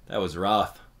 that was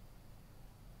rough.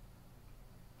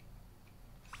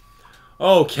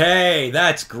 Okay,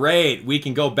 that's great. We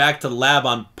can go back to the lab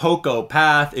on Poco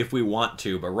Path if we want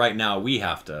to, but right now we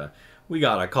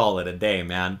gotta call it a day,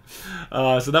 man.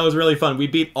 So that was really fun. We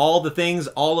beat all the things.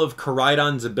 All of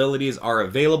Koraidon's abilities are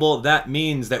available. That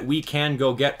means that we can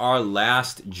go get our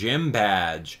last gym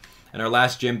badge. And our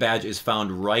last gym badge is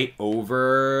found right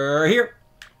over here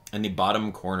in the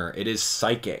bottom corner. It is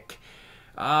Psychic.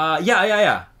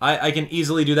 Yeah. I can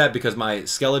easily do that because my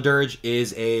Skeledirge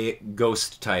is a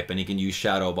ghost type, and he can use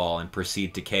Shadow Ball and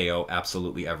proceed to KO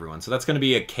absolutely everyone. So that's going to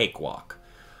be a cakewalk.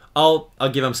 I'll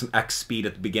give him some X speed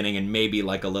at the beginning and maybe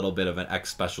like a little bit of an X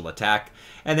special attack,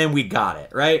 and then we got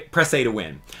it, right? Press A to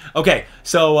win. Okay,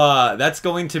 so that's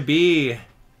going to be,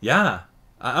 yeah,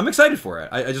 I'm excited for it.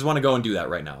 I just want to go and do that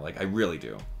right now. Like, I really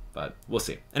do, but we'll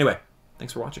see. Anyway,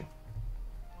 thanks for watching.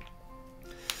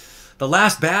 The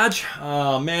last badge?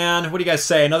 Oh, man, what do you guys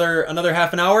say? Another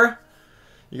half an hour?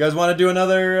 You guys want to do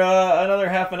another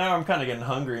half an hour? I'm kind of getting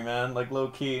hungry, man, like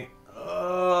low-key.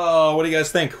 Oh, what do you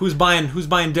guys think? Who's buying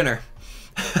dinner?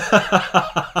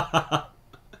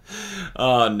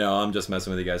 Oh no, I'm just messing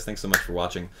with you guys. Thanks so much for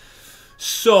watching.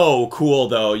 So cool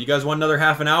though. You guys want another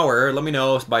half an hour? Let me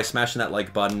know by smashing that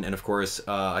like button. And of course,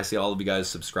 I see all of you guys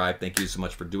subscribe. Thank you so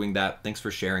much for doing that. Thanks for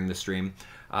sharing the stream.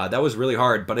 That was really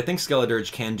hard, but I think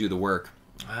Skeledirge can do the work.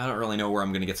 I don't really know where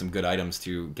I'm going to get some good items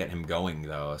to get him going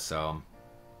though, so...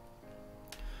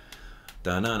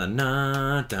 Yeah,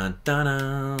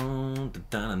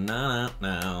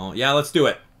 let's do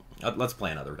it. Let's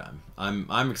play another time.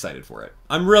 I'm excited for it.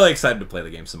 I'm really excited to play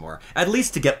the game some more. At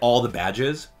least to get all the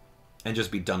badges and just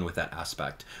be done with that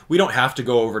aspect. We don't have to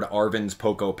go over to Arvin's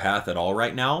Poco path at all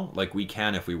right now. Like, we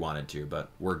can if we wanted to, but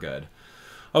we're good.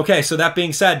 Okay, so that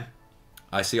being said,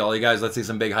 I see all you guys. Let's see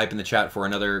some big hype in the chat for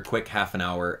another quick half an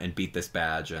hour and beat this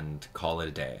badge and call it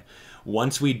a day.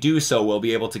 Once we do so, we'll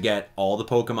be able to get all the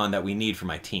Pokemon that we need for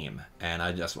my team. And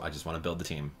I just want to build the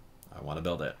team. I want to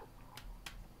build it.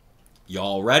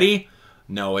 Y'all ready?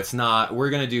 No, it's not.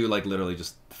 We're going to do like literally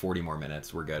just 40 more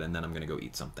minutes. We're good. And then I'm going to go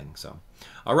eat something. So,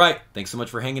 all right. Thanks so much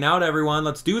for hanging out, everyone.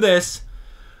 Let's do this.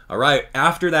 All right.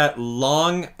 After that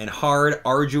long and hard,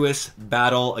 arduous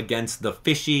battle against the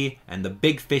fishy and the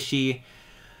big fishy,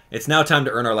 it's now time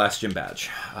to earn our last gym badge.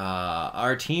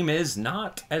 Our team is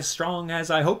not as strong as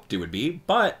I hoped it would be,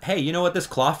 but hey, you know what? This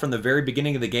cloth from the very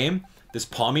beginning of the game, this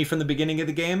Palmy from the beginning of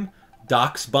the game,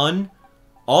 Doc's Bun,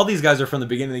 all these guys are from the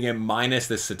beginning of the game minus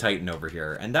this Titan over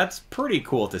here, and that's pretty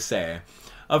cool to say.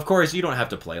 Of course, you don't have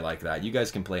to play like that. You guys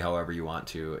can play however you want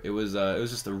to. It was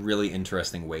just a really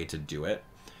interesting way to do it.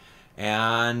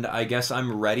 And I guess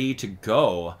I'm ready to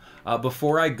go.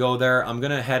 Before I go there, I'm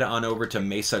going to head on over to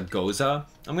Mesa Goza.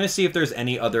 I'm going to see if there's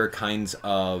any other kinds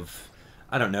of,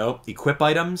 I don't know, equip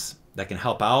items that can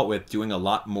help out with doing a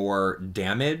lot more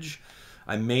damage.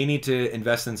 I may need to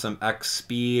invest in some X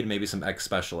speed, maybe some X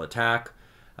special attack,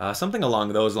 something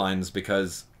along those lines,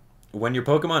 because when your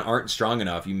Pokemon aren't strong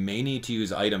enough, you may need to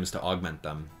use items to augment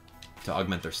them, to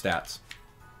augment their stats.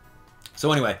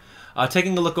 So anyway,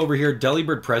 taking a look over here,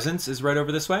 Delibird Presence is right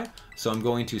over this way. So I'm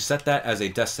going to set that as a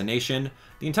destination.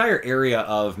 The entire area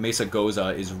of Mesa Goza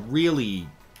is really,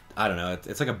 I don't know,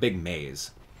 it's like a big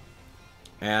maze.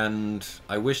 And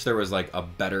I wish there was like a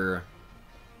better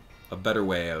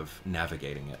way of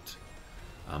navigating it,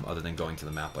 other than going to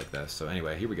the map like this. So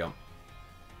anyway, here we go.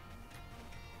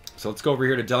 So let's go over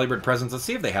here to Delibird Presence. Let's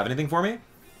see if they have anything for me.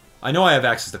 I know I have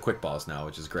access to Quick Balls now,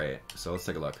 which is great. So let's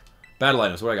take a look. Battle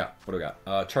items, what do I got? What do we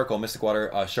got? Charcoal, Mystic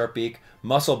Water, Sharp Beak,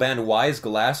 Muscle Band, Wise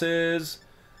Glasses.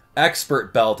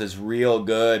 Expert Belt is real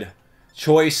good.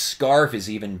 Choice Scarf is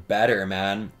even better,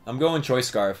 man. I'm going Choice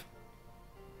Scarf.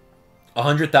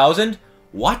 100,000?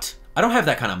 What? I don't have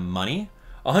that kind of money.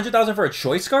 100,000 for a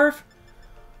Choice Scarf?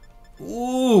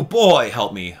 Ooh, boy,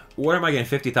 help me. Where am I getting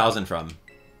 50,000 from?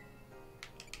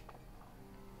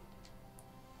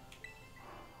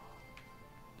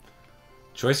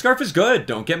 Choice Scarf is good.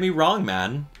 Don't get me wrong,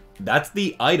 man. That's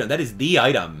the item. That is the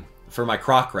item for my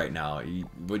Croc right now.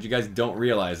 What you guys don't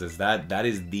realize is that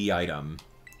is the item.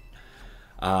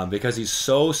 Because he's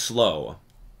so slow.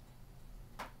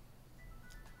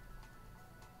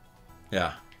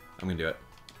 Yeah, I'm going to do it.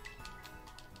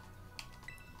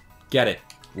 Get it.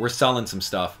 We're selling some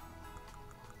stuff.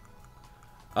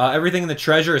 Everything in the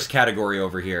treasures category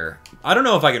over here. I don't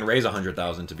know if I can raise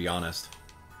 100,000, to be honest.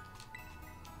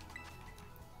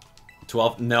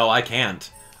 12? No, I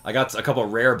can't. I got a couple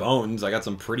rare bones. I got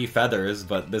some pretty feathers,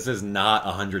 but this is not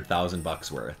 100,000 bucks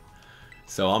worth.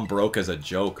 So I'm broke as a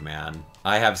joke, man.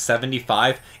 I have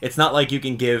 75. It's not like you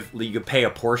can pay a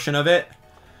portion of it.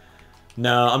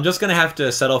 No, I'm just gonna have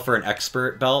to settle for an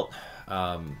expert belt.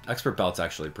 Expert belt's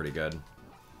actually pretty good.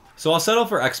 So I'll settle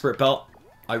for expert belt.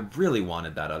 I really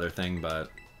wanted that other thing, but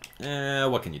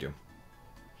what can you do?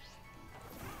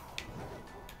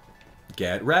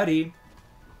 Get ready.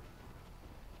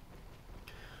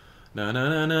 No.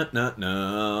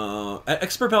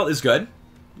 Expert belt is good,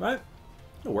 right?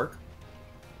 It'll work.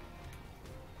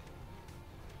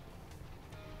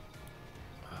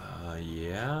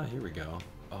 Yeah, here we go.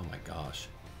 Oh my gosh.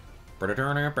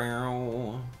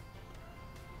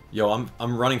 Yo,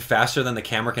 I'm running faster than the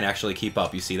camera can actually keep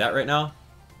up. You see that right now?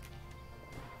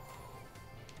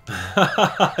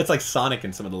 It's like Sonic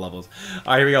in some of the levels.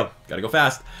 All right, here we go. Gotta go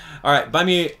fast. All right, buy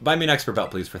me an expert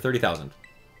belt, please, for 30,000.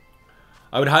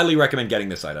 I would highly recommend getting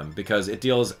this item because it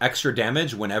deals extra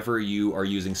damage whenever you are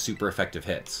using super effective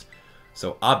hits.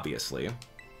 So obviously,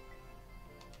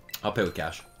 I'll pay with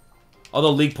cash.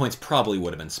 Although league points probably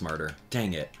would have been smarter.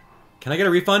 Dang it. Can I get a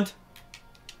refund?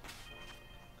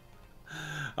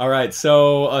 Alright,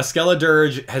 so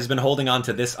Skeledirge has been holding on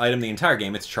to this item the entire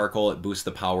game. It's charcoal. It boosts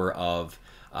the power of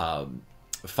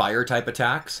fire type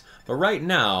attacks. But right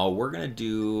now, we're going to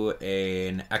do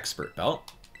an expert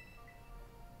belt.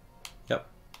 Yep.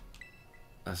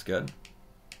 That's good.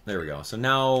 There we go. So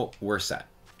now we're set.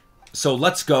 So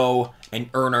let's go and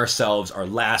earn ourselves our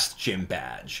last gym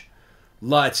badge.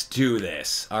 Let's do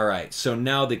this. Alright, so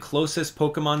now the closest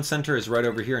Pokemon Center is right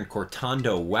over here in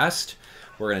Cortando West.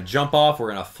 We're going to jump off.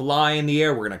 We're going to fly in the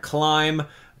air. We're going to climb.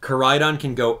 Koraidon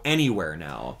can go anywhere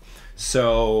now.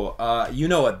 So, you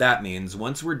know what that means.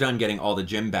 Once we're done getting all the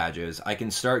gym badges, I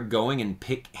can start going and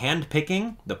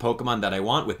hand-picking the Pokemon that I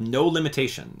want with no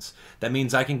limitations. That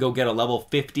means I can go get a level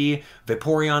 50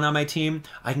 Vaporeon on my team.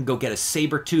 I can go get a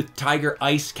Saber-Tooth Tiger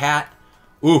Ice Cat.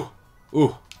 Ooh.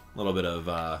 A little bit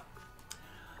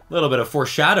of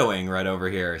foreshadowing right over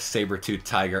here. Saber-Tooth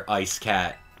Tiger Ice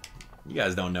Cat. You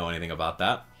guys don't know anything about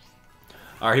that.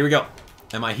 Alright, here we go.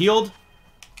 Am I healed?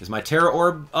 Is my Terra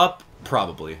Orb up?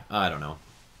 Probably. I don't know.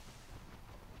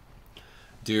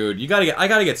 Dude, I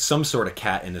gotta get some sort of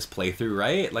cat in this playthrough,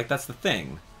 right? Like, that's the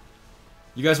thing.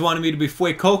 You guys wanted me to be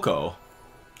Fuecoco.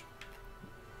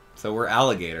 So we're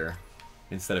alligator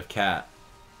instead of cat.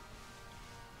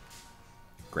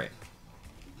 Great.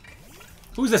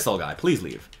 Who's this little guy? Please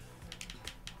leave.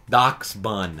 Doc's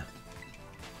Bun.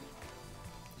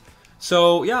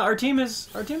 So yeah, our team is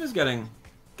getting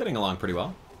along pretty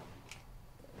well.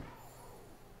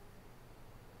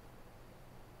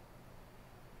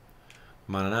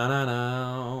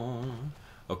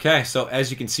 Okay, so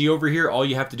as you can see over here, all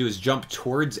you have to do is jump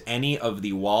towards any of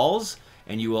the walls,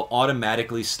 and you will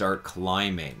automatically start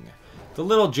climbing. It's a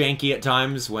little janky at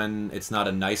times when it's not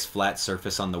a nice flat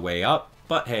surface on the way up,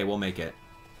 but hey, we'll make it.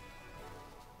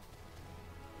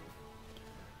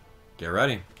 Get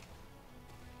ready.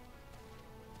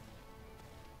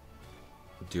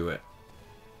 Do it.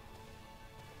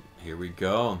 Here we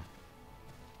go.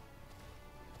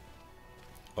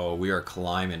 Oh, we are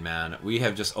climbing, man. We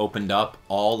have just opened up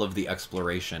all of the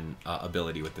exploration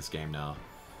ability with this game now.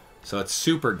 So it's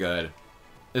super good.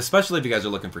 Especially if you guys are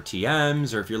looking for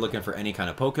TMs or if you're looking for any kind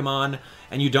of Pokemon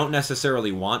and you don't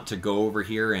necessarily want to go over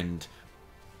here and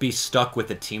be stuck with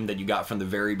a team that you got from the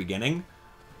very beginning.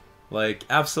 Like,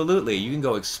 absolutely. You can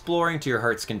go exploring to your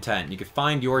heart's content. You can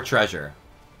find your treasure.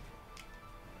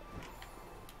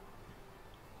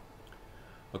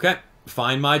 Okay,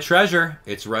 find my treasure.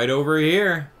 It's right over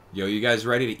here. Yo, you guys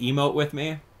ready to emote with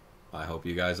me? I hope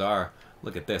you guys are.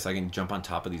 Look at this. I can jump on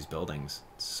top of these buildings.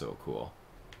 It's so cool.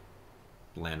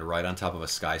 Land right on top of a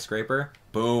skyscraper.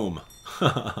 Boom.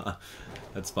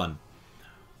 That's fun.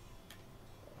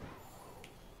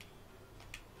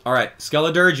 Alright,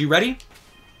 Skeledirge, you ready?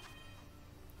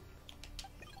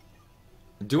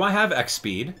 Do I have X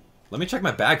speed? Let me check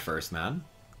my bag first, man.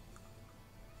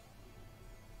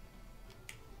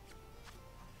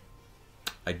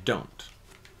 I don't.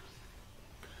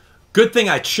 Good thing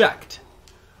I checked.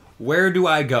 Where do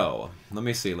I go? Let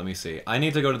me see. I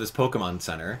need to go to this Pokemon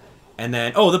Center. And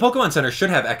then... Oh, the Pokemon Center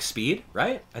should have X speed,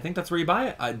 right? I think that's where you buy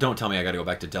it. Don't tell me I gotta go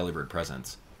back to Delibird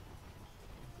Presents.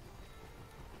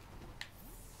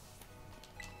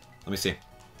 Let me see.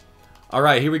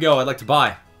 Alright, here we go. I'd like to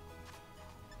buy.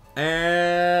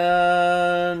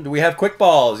 And we have Quick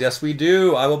Balls. Yes, we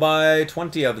do. I will buy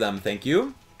 20 of them. Thank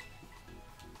you.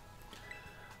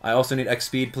 I also need X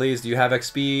speed, please. Do you have X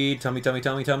speed? Tell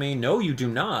me. No, you do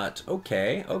not.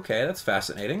 Okay, that's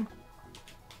fascinating.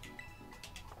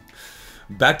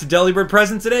 Back to Delibird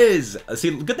Presents it is.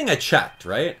 See, good thing I checked,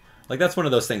 right? Like, that's one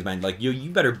of those things, man. Like, you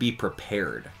better be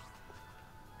prepared.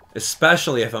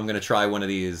 Especially if I'm going to try one of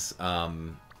these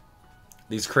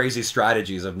crazy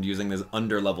strategies of using this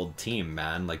underleveled team,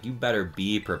 man. Like, you better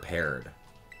be prepared.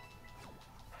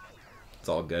 It's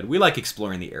all good. We like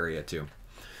exploring the area, too.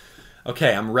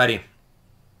 Okay, I'm ready.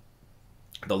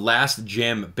 The last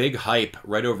gym, big hype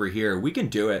right over here. We can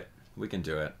do it. We can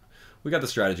do it. We got the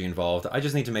strategy involved. I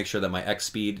just need to make sure that my X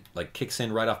speed like kicks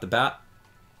in right off the bat.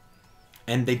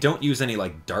 And they don't use any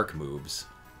like dark moves.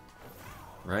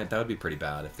 Right? That would be pretty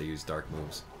bad if they use dark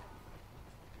moves.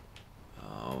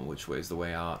 Which way's the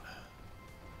way out?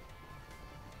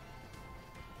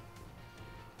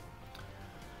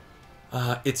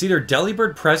 It's either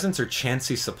Delibird Presence or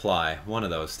Chansey Supply. One of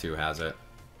those two has it.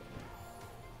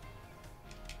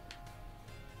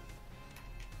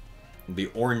 The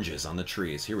oranges on the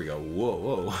trees. Here we go. Whoa,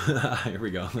 whoa. Here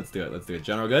we go. Let's do it. Let's do it.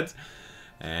 General goods.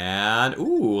 And,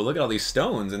 ooh, look at all these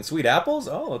stones and sweet apples.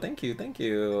 Oh, thank you, thank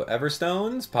you.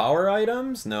 Everstones, power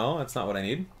items. No, that's not what I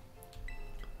need.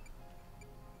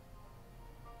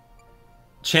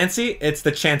 Chansey? It's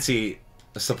the Chansey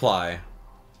Supply.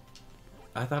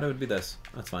 I thought it would be this.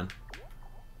 That's fine.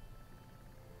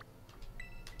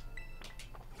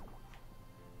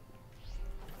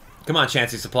 Come on,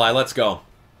 Chansey Supply, let's go.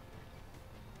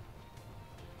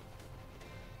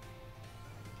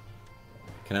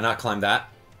 Can I not climb that?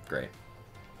 Great.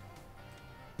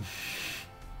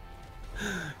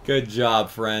 Good job,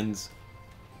 friends.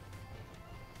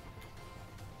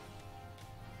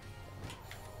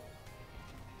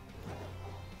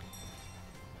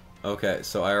 Okay,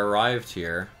 so I arrived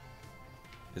here.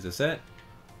 Is this it?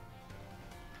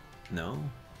 No?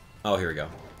 Oh, here we go.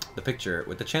 The picture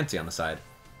with the Chansey on the side.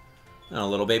 And a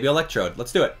little baby Electrode.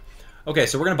 Let's do it. Okay,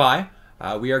 so we're going to buy.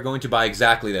 We are going to buy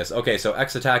exactly this. Okay, so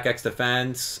X attack, X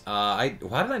defense. Why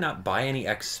did I not buy any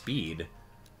X speed?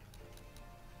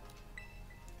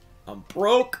 I'm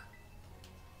broke.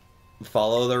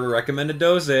 Follow the recommended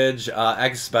dosage.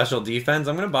 X special defense.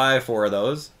 I'm going to buy 4 of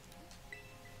those.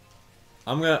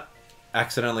 I'm going to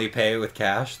accidentally pay with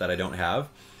cash that I don't have.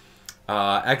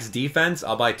 X defense,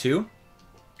 I'll buy 2.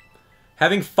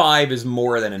 Having 5 is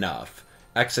more than enough.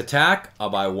 X attack,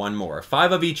 I'll buy 1 more.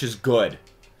 5 of each is good.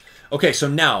 Okay, so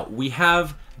now we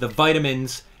have the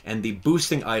vitamins and the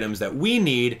boosting items that we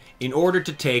need in order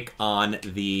to take on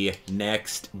the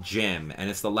next gym. And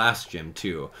it's the last gym,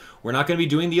 too. We're not going to be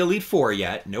doing the Elite Four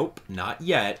yet. Nope, not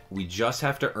yet. We just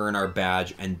have to earn our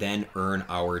badge and then earn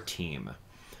our team.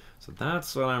 So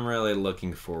that's what I'm really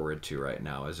looking forward to right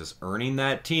now, is just earning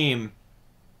that team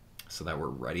so that we're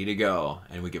ready to go.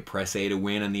 And we get press A to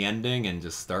win in the ending and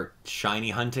just start shiny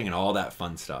hunting and all that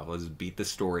fun stuff. Let's beat the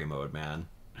story mode, man.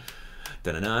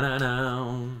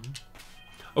 Da-na-na-na-na.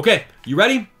 Okay, you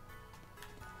ready?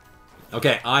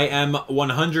 Okay, I am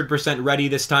 100% ready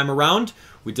this time around.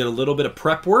 We did a little bit of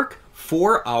prep work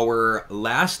for our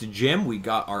last gym. We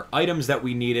got our items that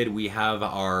we needed. We have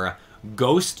our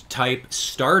Ghost type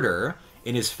starter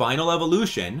in his final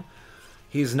evolution.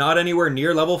 He's not anywhere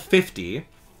near level 50,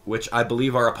 which I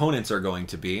believe our opponents are going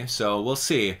to be, so we'll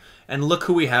see. And look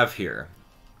who we have here.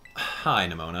 Hi,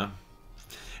 Nemona.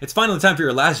 It's finally time for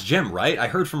your last gym, right? I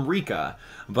heard from Rika,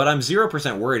 but I'm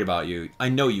 0% worried about you. I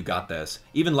know you got this.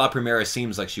 Even La Primera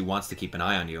seems like she wants to keep an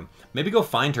eye on you. Maybe go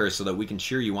find her so that we can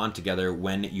cheer you on together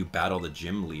when you battle the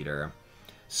gym leader.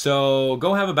 So,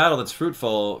 go have a battle that's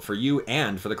fruitful for you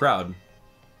and for the crowd.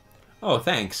 Oh,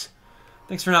 thanks.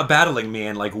 Thanks for not battling me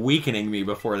and, like, weakening me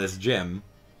before this gym.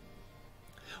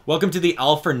 Welcome to the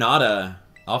Alfornada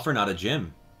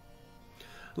Gym.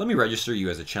 Let me register you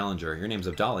as a challenger. Your name's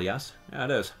Abdallah, yes? Yeah,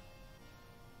 it is.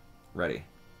 Ready.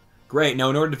 Great. Now,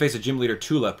 in order to face a gym leader,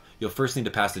 Tulip, you'll first need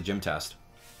to pass the gym test.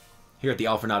 Here at the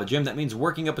Alfornada Gym, that means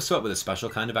working up a sweat with a special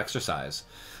kind of exercise.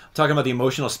 I'm talking about the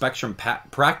emotional spectrum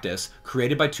practice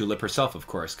created by Tulip herself, of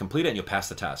course. Complete it and you'll pass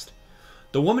the test.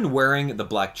 The woman wearing the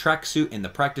black tracksuit in the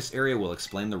practice area will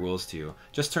explain the rules to you.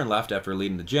 Just turn left after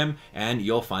leaving the gym, and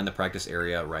you'll find the practice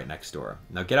area right next door.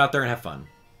 Now get out there and have fun.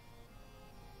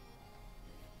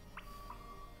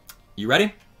 You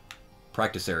ready?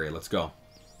 Practice area, let's go.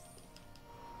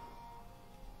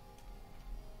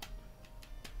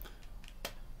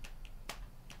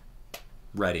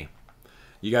 Ready.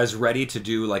 You guys ready to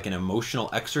do like an emotional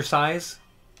exercise?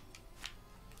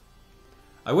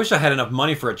 I wish I had enough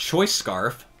money for a choice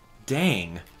scarf.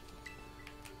 Dang.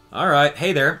 Alright,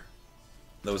 hey there.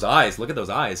 Those eyes, look at those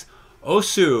eyes.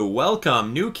 Osu,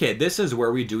 welcome, new kid. This is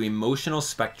where we do emotional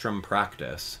spectrum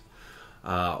practice.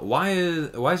 Why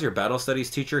is your battle studies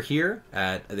teacher here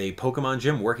at the Pokemon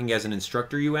gym working as an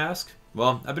instructor, you ask?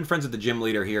 Well, I've been friends with the gym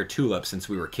leader here, Tulip, since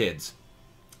we were kids.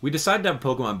 We decided to have a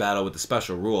Pokemon battle with a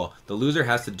special rule. The loser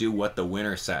has to do what the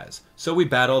winner says. So we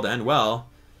battled, and well...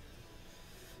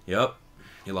 Yep,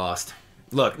 you lost.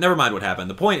 Look, never mind what happened.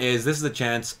 The point is, this is a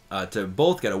chance to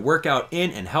both get a workout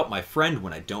in and help my friend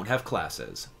when I don't have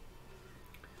classes.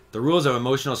 The rules of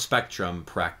emotional spectrum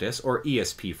practice, or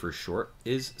ESP for short,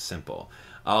 is simple.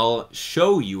 I'll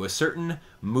show you a certain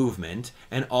movement,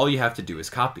 and all you have to do is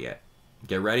copy it.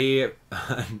 Get ready,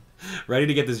 ready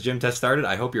to get this gym test started?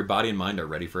 I hope your body and mind are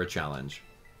ready for a challenge.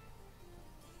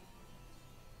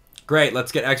 Great,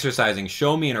 let's get exercising.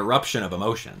 Show me an eruption of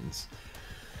emotions.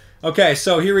 Okay,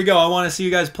 so here we go. I want to see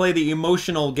you guys play the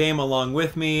emotional game along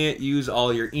with me. Use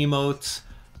all your emotes,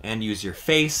 and use your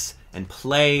face, and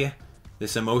play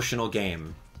this emotional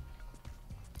game.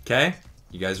 Okay?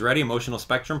 You guys ready? Emotional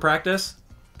spectrum practice?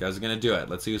 You guys are going to do it.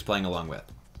 Let's see who's playing along with.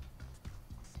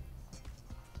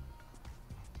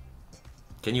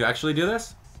 Can you actually do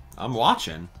this? I'm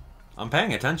watching. I'm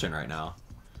paying attention right now.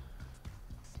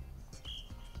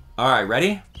 Alright,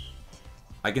 ready?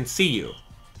 I can see you.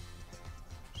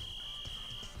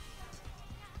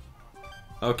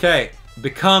 Okay,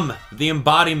 become the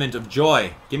embodiment of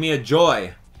joy. Give me a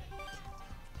joy.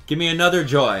 Give me another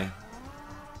joy.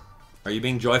 Are you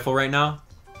being joyful right now?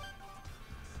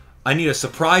 I need a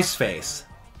surprise face.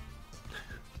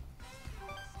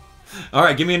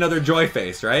 Alright, give me another joy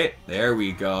face, right? There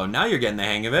we go. Now you're getting the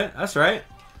hang of it. That's right.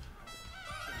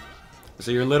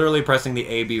 So you're literally pressing the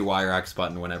A, B, Y, or X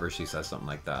button whenever she says something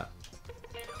like that.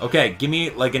 Okay, give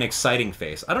me like an exciting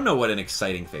face. I don't know what an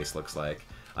exciting face looks like.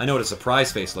 I know what a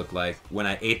surprise face looked like when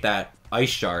I ate that ice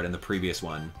shard in the previous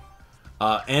one.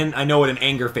 And I know what an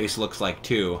anger face looks like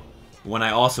too when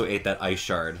I also ate that ice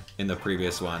shard in the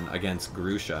previous one against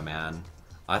Grusha, man.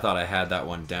 I thought I had that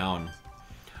one down.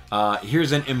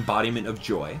 Here's an embodiment of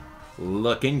joy.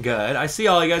 Looking good. I see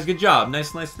all you guys. Good job.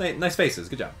 Nice faces.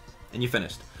 Good job. And you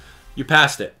finished. You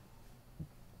passed it.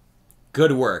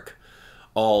 Good work.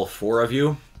 All 4 of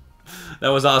you. That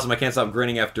was awesome. I can't stop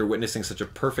grinning after witnessing such a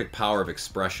perfect power of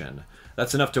expression.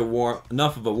 That's enough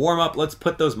of a warm-up. Let's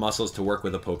put those muscles to work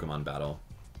with a Pokemon battle.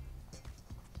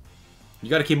 You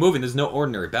gotta keep moving. This is no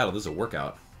ordinary battle. This is a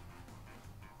workout.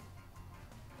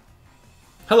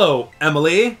 Hello,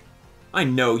 Emily. I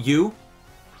know you.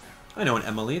 I know an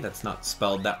Emily that's not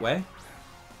spelled that way.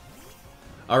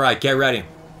 Alright, get ready.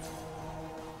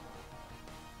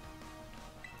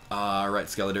 Alright,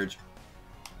 Skeledirge.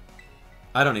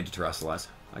 I don't need to terrestrialize.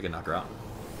 I can knock her out.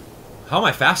 How am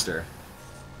I faster?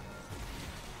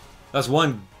 That's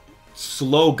one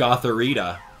slow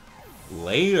Gotharita.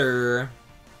 Later.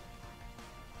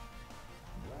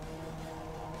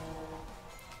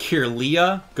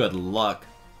 Kirlia, good luck.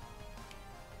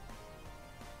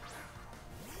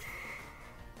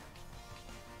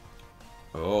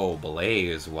 Oh,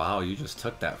 Blaze. Wow, you just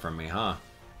took that from me, huh?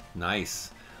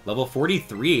 Nice. Level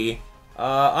 43.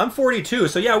 I'm 42,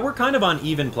 so yeah, we're kind of on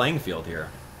even playing field here.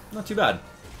 Not too bad.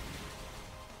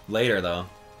 Later, though.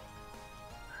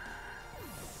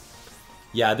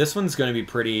 Yeah, this one's going to be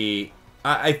pretty...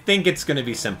 I think it's going to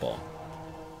be simple.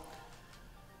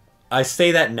 I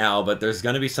say that now, but there's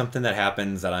going to be something that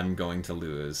happens that I'm going to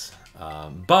lose.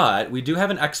 But we do have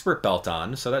an expert belt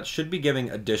on, so that should be giving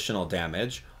additional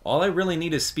damage. All I really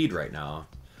need is speed right now.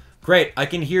 Great, I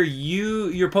can hear you,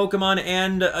 your Pokemon,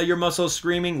 and your muscles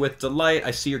screaming with delight. I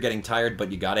see you're getting tired,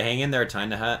 but you gotta hang in there. Time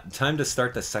to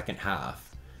start the second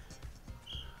half.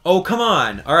 Oh, come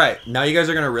on! Alright, now you guys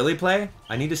are gonna really play?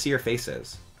 I need to see your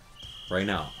faces. Right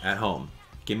now, at home.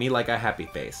 Give me like a happy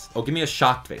face. Oh, give me a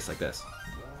shocked face like this.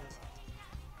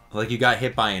 Like you got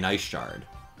hit by an ice shard.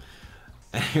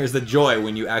 And here's the joy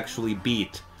when you actually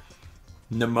beat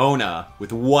Nemona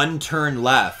with 1 turn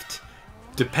left.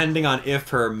 Depending on if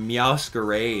her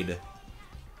Meowscarade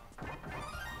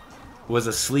was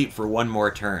asleep for 1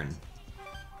 more turn.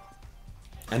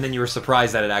 And then you were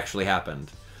surprised that it actually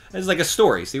happened. It's like a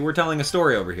story. See, we're telling a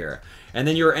story over here. And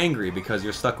then you're angry because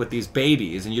you're stuck with these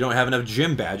babies and you don't have enough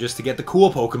gym badges to get the cool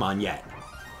Pokemon yet.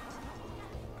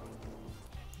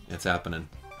 It's happening.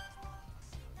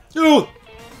 Ooh!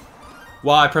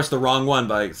 Well, I pressed the wrong one,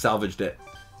 but I salvaged it.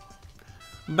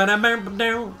 We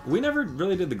never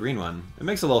really did the green one. It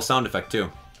makes a little sound effect, too.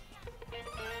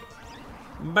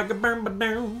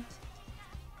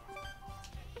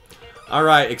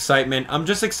 Alright, excitement. I'm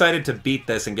just excited to beat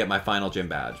this and get my final gym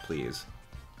badge, please.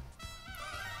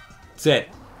 That's it.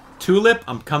 Tulip,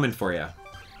 I'm coming for you.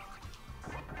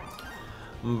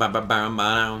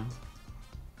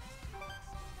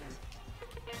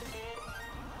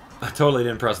 I totally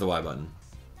didn't press the Y button.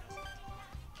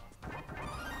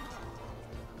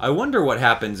 I wonder what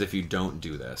happens if you don't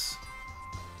do this.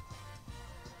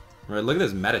 Right, look at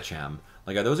this Metacham.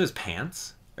 Like, are those his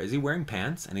pants? Or is he wearing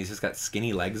pants and he's just got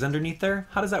skinny legs underneath there?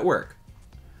 How does that work?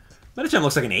 Metacham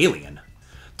looks like an alien.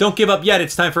 Don't give up yet.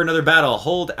 It's time for another battle.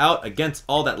 Hold out against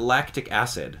all that lactic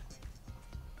acid.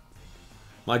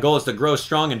 My goal is to grow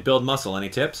strong and build muscle. Any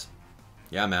tips?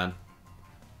 Yeah, man.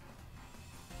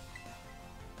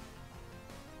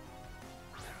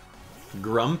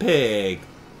 Grumpig.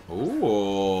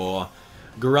 Ooh.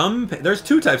 There's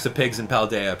 2 types of pigs in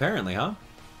Paldea, apparently, huh?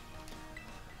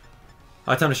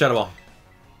 Alright, time to Shadow Ball.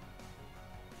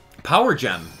 Power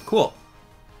Gem. Cool.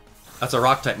 That's a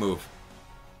rock type move.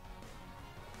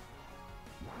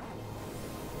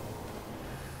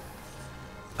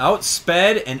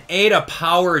 Outsped and ate a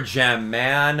Power Gem,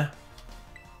 man.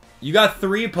 You got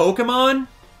 3 Pokemon?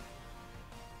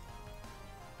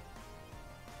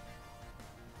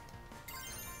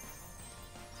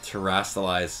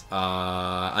 Terrastalize.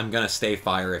 I'm gonna stay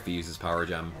fire if he uses Power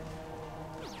Gem.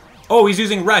 Oh, he's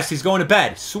using Rest. He's going to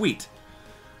bed. Sweet.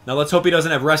 Now let's hope he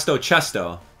doesn't have Resto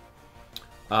Chesto.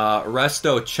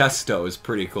 Resto Chesto is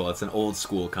pretty cool. It's an old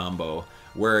school combo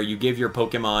where you give your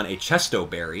Pokemon a Chesto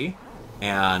Berry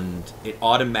and it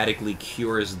automatically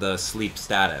cures the sleep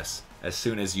status as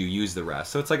soon as you use the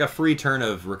rest. So it's like a free turn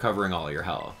of recovering all your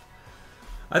health.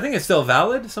 I think it's still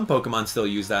valid. Some Pokemon still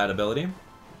use that ability.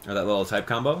 Or that little type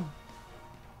combo.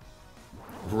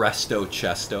 Resto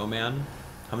Chesto, man.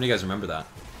 How many of you guys remember that?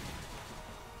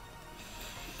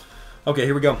 Okay,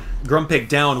 here we go. Grumpig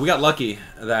down. We got lucky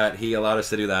that he allowed us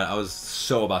to do that. I was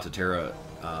so about to Terra.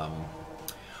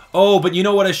 Oh, but you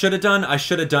know what I should have done? I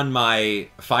should have done my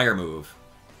fire move.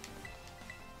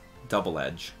 Double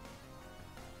Edge.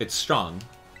 It's strong.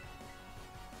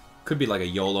 Could be like a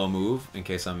YOLO move in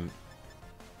case I'm...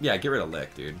 Yeah, get rid of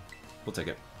Lick, dude. We'll take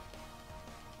it.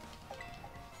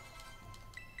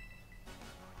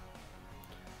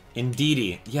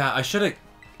 Indeedy. Yeah, I should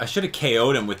have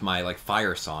KO'd him with my like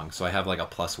fire song, so I have like a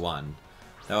 +1.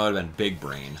 That would have been big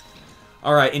brain.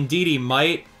 Alright, Indeedy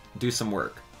might do some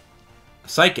work.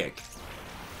 Psychic.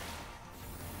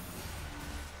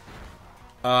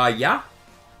 Yeah.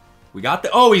 We got the...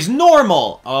 Oh, he's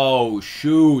normal! Oh,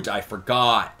 shoot. I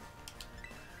forgot.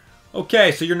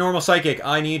 Okay, so you're normal Psychic.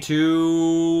 I need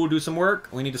to do some work.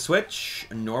 We need to switch.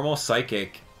 Normal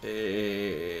Psychic.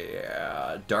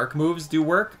 Dark moves do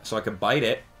work, so I could bite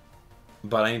it.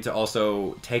 But I need to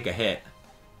also take a hit.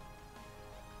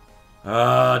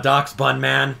 Doc's Bun,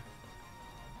 man.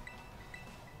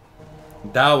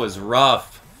 That was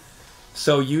rough.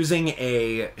 So using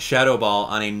a Shadow Ball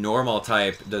on a normal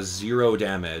type does 0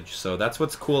 damage. So that's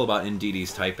what's cool about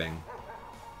Indeedee's typing.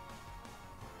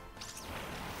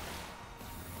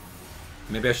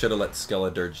 Maybe I should have let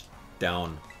Skeledirge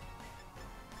down.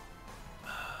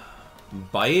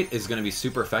 Bite is going to be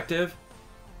super effective.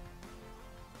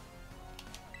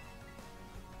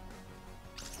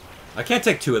 I can't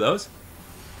take 2 of those.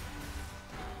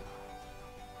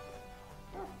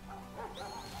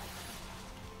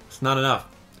 It's not enough.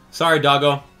 Sorry,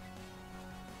 doggo.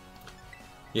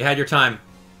 You had your time.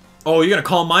 Oh, you're going to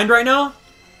Calm Mind right now?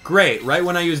 Great, right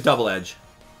when I use Double Edge.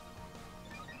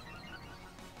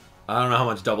 I don't know how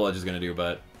much Double Edge is going to do,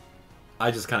 but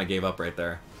I just kind of gave up right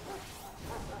there.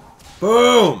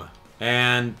 Boom!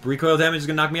 And recoil damage is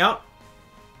going to knock me out.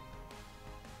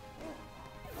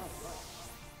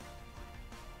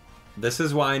 This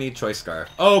is why I need Choice Scarf.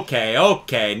 Okay,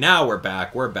 okay, now we're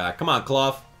back. We're back. Come on,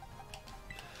 Clough.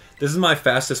 This is my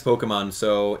fastest Pokemon,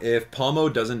 so if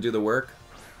Palmo doesn't do the work...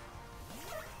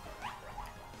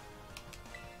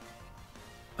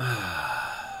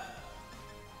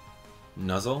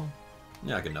 Nuzzle?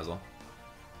 Yeah, I can Nuzzle.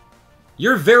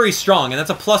 You're very strong, and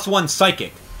that's a +1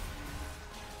 Psychic.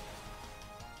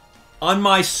 On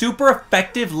my super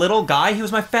effective little guy, he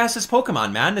was my fastest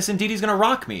Pokemon, man. This Indeedee's gonna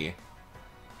rock me.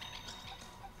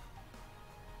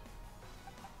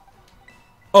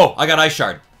 Oh, I got Ice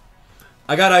Shard.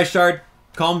 I got Ice Shard.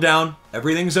 Calm down.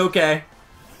 Everything's okay.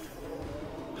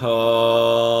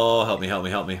 Oh, help me, help me,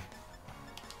 help me.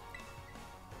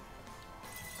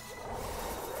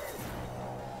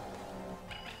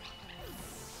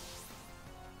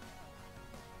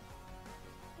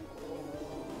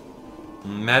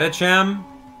 Medicham.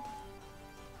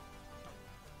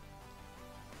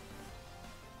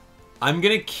 I'm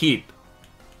gonna keep.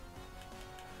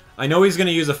 I know he's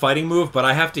gonna use a fighting move, but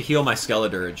I have to heal my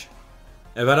Skeledirge.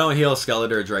 If I don't heal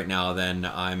Skeledirge right now, then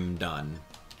I'm done.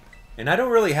 And I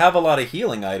don't really have a lot of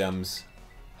healing items.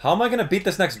 How am I gonna beat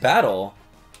this next battle?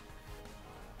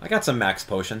 I got some max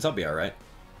potions, I'll be alright.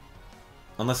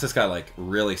 Unless this guy, like,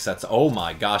 really sets... Oh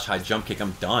my gosh, high jump kick,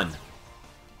 I'm done.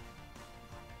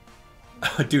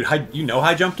 Dude, you know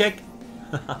high jump kick?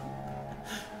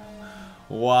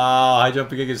 Wow, high jump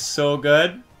kick is so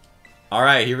good. All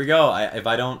right, here we go. If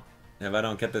I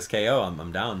don't get this KO,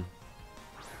 I'm down.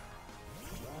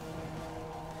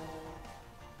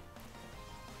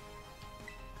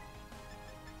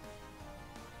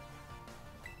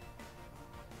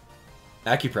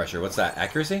 Acupressure, what's that?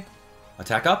 Accuracy?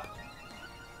 Attack up?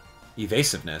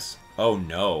 Evasiveness. Oh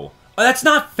no. Oh, that's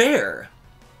not fair!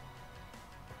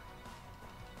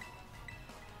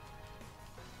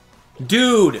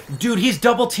 Dude, he's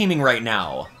double teaming right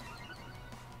now.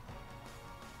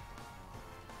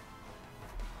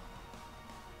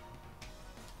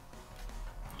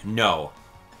 No.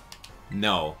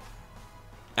 No.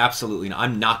 Absolutely not.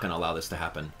 I'm not going to allow this to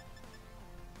happen.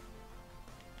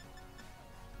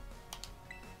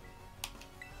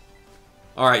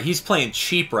 Alright, he's playing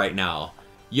cheap right now.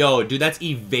 Yo, dude, that's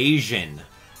evasion.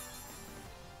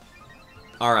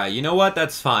 Alright, you know what?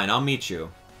 That's fine. I'll meet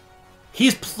you.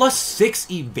 He's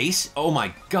 +6 evasive. Oh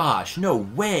my gosh, no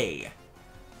way.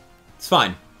 It's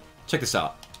fine. Check this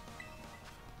out.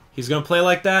 He's gonna play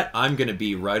like that. I'm gonna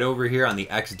be right over here on the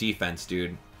X defense,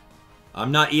 dude.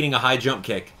 I'm not eating a high jump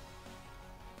kick.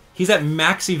 He's at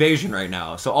max evasion right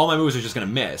now, so all my moves are just gonna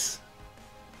miss.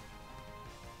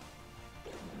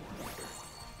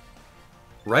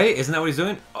 Right? Isn't that what he's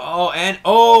doing? Oh, and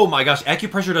oh my gosh,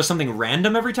 acupressure does something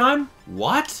random every time?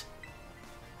 What?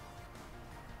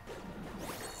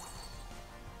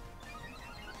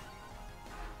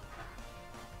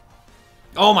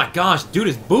 Oh my gosh, dude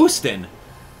is boosting.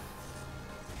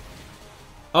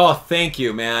 Oh, thank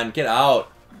you, man. Get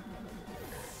out.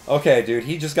 Okay, dude,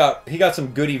 he got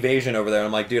some good evasion over there.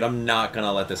 I'm like, dude, I'm not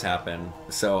gonna let this happen.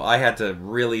 So I had to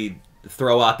really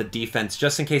throw out the defense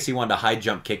just in case he wanted to high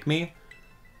jump kick me.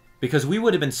 Because we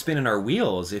would have been spinning our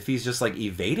wheels if he's just like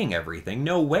evading everything.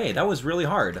 No way, that was really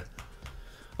hard.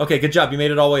 Okay, good job. You made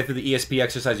it all the way through the ESP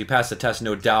exercise. You passed the test,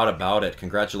 no doubt about it.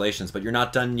 Congratulations, but you're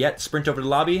not done yet. Sprint over to the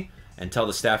lobby and tell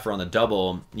the staffer on the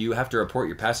double you have to report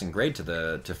your passing grade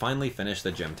to finally finish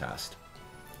the gym test.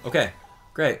 Okay,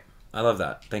 great. I love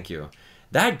that. Thank you.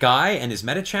 That guy and his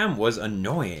Medicham was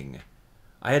annoying.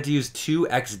 I had to use 2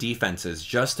 X defenses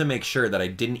just to make sure that I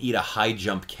didn't eat a high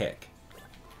jump kick.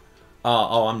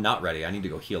 Oh, I'm not ready. I need to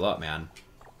go heal up, man.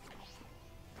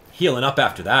 Healing up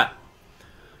after that.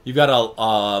 You've got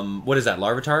a, what is that,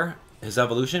 Larvitar? His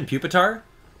evolution? Pupitar?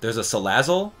 There's a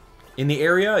Salazzle in the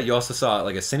area. You also saw,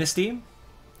 like, a Sinistee.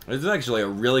 This is actually a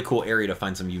really cool area to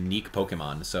find some unique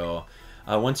Pokemon. So,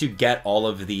 once you get all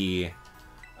of the,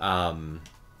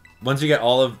 once you get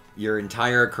all of your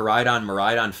entire Koraidon,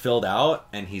 Miraidon filled out,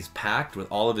 and he's packed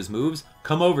with all of his moves,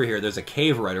 come over here. There's a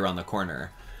cave right around the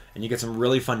corner. And you get some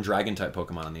really fun Dragon-type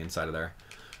Pokemon on the inside of there.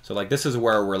 So, like, this is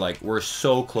where we're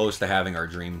so close to having our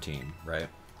dream team, right?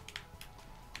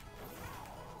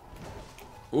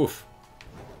 Oof.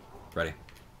 Ready.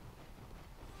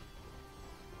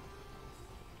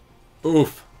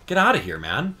 Oof. Get out of here,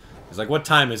 man. He's like, what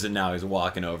time is it now? He's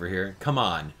walking over here. Come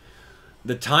on.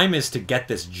 The time is to get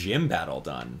this gym battle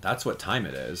done. That's what time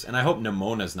it is. And I hope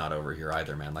Nemona's not over here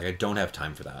either, man. Like, I don't have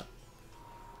time for that.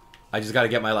 I just got to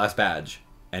get my last badge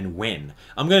and win.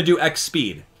 I'm going to do X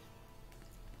speed.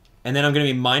 And then I'm going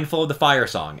to be mindful of the fire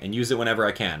song and use it whenever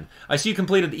I can. I see you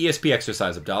completed the ESP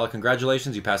exercise, Abdallah.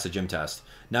 Congratulations, you passed the gym test.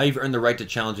 Now you've earned the right to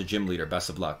challenge a gym leader. Best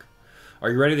of luck.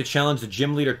 Are you ready to challenge the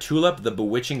gym leader Tulip, the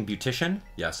bewitching beautician?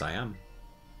 Yes, I am.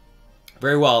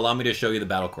 Very well, allow me to show you the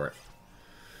battle court.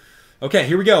 Okay,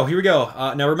 here we go, here we go.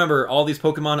 Now remember, all these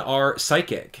Pokemon are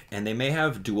psychic, and they may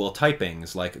have dual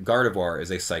typings, like Gardevoir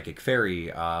is a psychic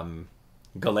fairy,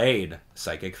 Gallade,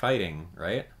 psychic fighting,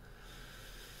 right?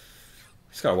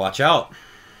 Just gotta watch out.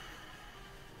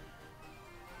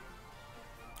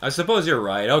 I suppose you're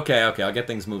right. Okay, okay, I'll get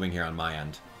things moving here on my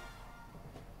end.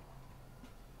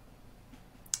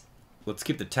 Let's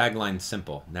keep the tagline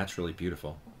simple. Naturally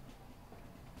beautiful.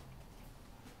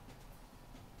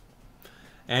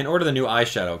 And order the new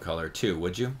eyeshadow color, too,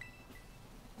 would you?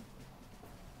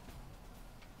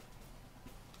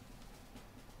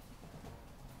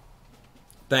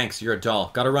 Thanks, you're a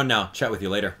doll. Gotta run now. Chat with you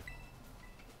later.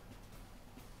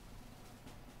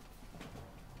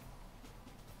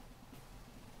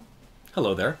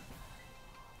 Hello there.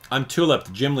 I'm Tulip,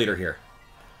 the gym leader here.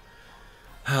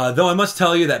 Though I must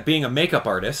tell you that being a makeup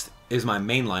artist is my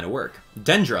main line of work.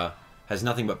 Dendra has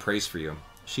nothing but praise for you.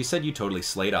 She said you totally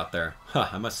slayed out there. Huh,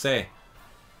 I must say,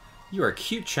 you are a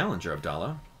cute challenger,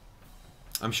 Abdallah.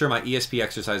 I'm sure my ESP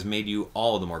exercise made you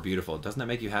all the more beautiful. Doesn't that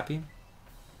make you happy?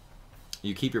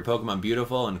 You keep your Pokemon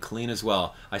beautiful and clean as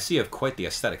well. I see you have quite the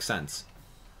aesthetic sense.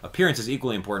 Appearance is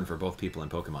equally important for both people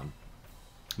and Pokemon.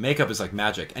 Makeup is like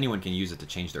magic. Anyone can use it to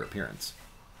change their appearance.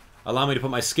 Allow me to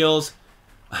put my skills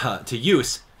to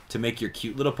use to make your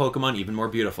cute little Pokemon even more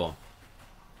beautiful.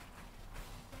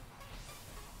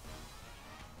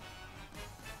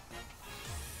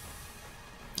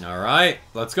 Alright,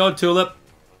 let's go, Tulip.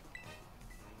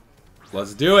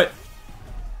 Let's do it.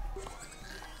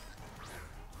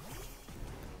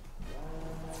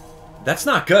 That's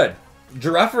not good.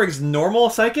 Giraffrig's normal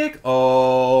psychic?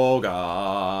 Oh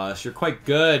gosh, you're quite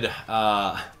good.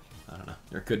 I don't know,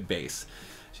 you're a good base,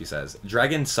 she says.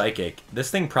 Dragon psychic.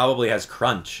 This thing probably has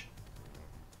crunch.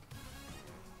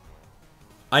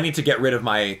 I need to get rid of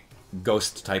my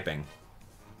ghost typing.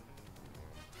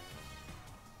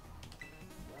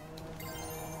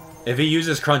 If he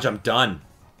uses crunch, I'm done.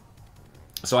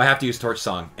 So I have to use Torch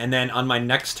Song. And then on my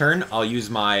next turn, I'll use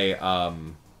my,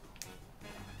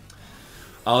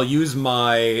 I'll use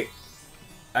my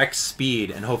X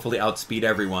speed and hopefully outspeed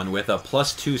everyone with a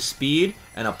 +2 speed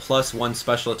and a +1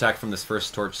 special attack from this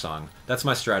first Torch Song. That's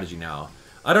my strategy now.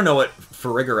 I don't know what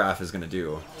Farigiraf is going to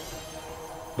do.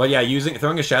 But yeah,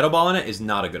 throwing a Shadow Ball in it is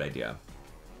not a good idea.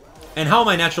 And how am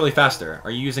I naturally faster?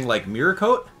 Are you using, like, Mirror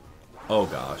Coat? Oh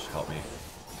gosh, help me.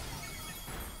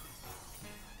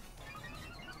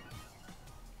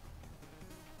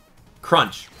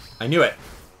 Crunch. I knew it.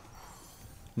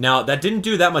 Now, that didn't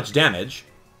do that much damage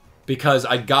because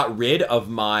I got rid of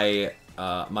my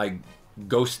my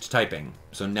ghost typing.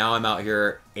 So now I'm out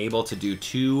here able to do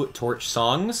 2 Torch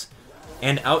Songs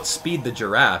and outspeed the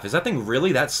Giraffe. Is that thing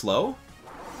really that slow?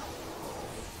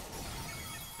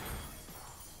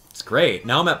 It's great.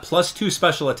 Now I'm at +2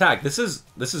 special attack. This is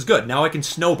good. Now I can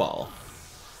snowball.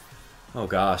 Oh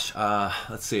gosh.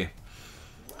 Let's see.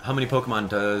 How many Pokemon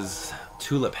does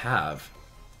Tulip have?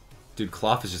 Dude,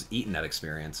 Cloth is just eating that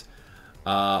experience.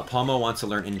 Palmo wants to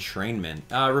learn Entrainment.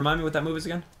 Remind me what that move is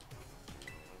again?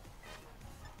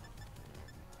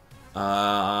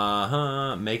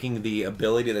 Making the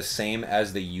ability the same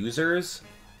as the user's?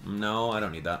 No, I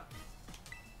don't need that.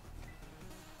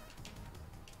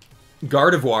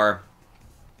 Gardevoir.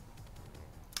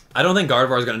 I don't think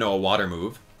Gardevoir is going to know a water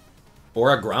move.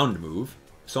 Or a ground move.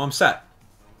 So I'm set.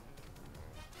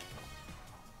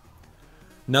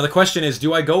 Now the question is,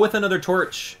 do I go with another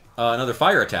Torch, another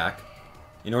Fire attack,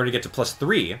 in order to get to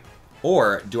 +3?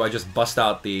 Or do I just bust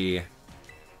out the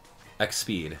X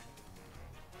speed?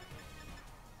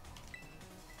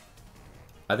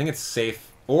 I think it's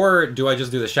safe. Or do I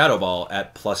just do the Shadow Ball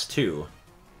at +2?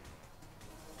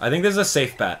 I think this is a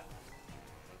safe bet.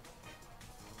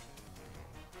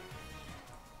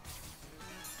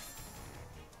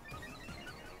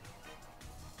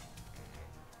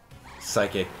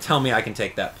 Psychic. Tell me I can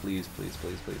take that. Please, please,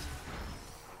 please, please.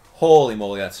 Holy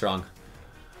moly, that's strong.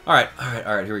 Alright,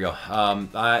 here we go.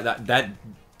 That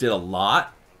did a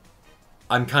lot.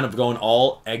 I'm kind of going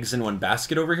all eggs in one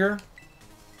basket over here.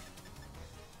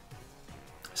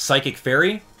 Psychic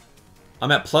Fairy.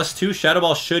 I'm at +2. Shadow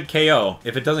Ball should KO.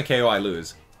 If it doesn't KO, I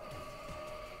lose.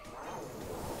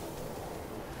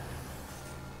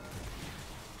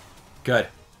 Good.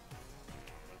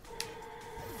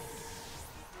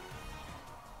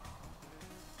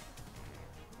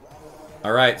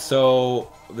 Alright,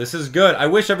 so this is good. I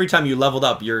wish every time you leveled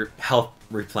up, your health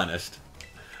replenished.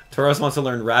 Tauros wants to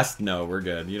learn Rest. No, we're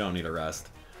good. You don't need a Rest.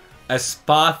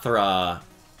 Espathra.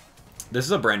 This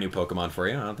is a brand new Pokemon for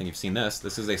you. I don't think you've seen this.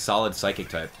 This is a solid Psychic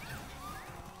type.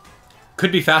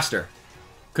 Could be faster.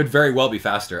 Could very well be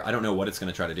faster. I don't know what it's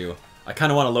going to try to do. I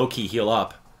kind of want to low-key heal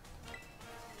up.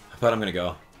 But I'm going to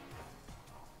go.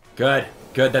 Good.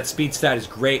 Good. That speed stat is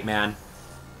great, man.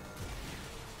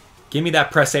 Give me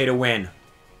that press A to win.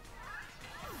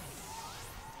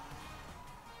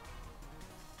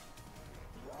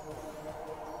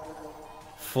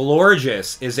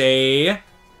 Florges is a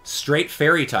straight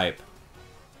fairy type.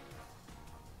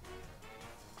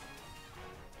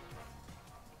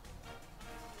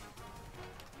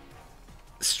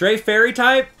 Straight fairy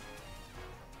type?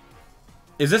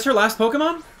 Is this her last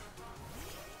Pokemon?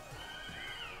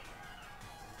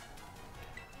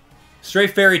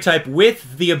 Straight fairy type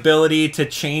with the ability to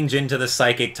change into the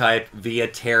psychic type via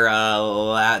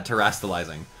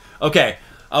terastallizing. Okay,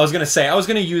 I was going to say, I was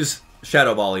going to use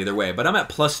Shadow Ball either way, but I'm at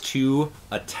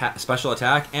 +2 special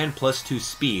attack and +2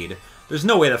 speed. There's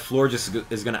no way that Florges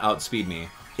is going to outspeed me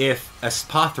if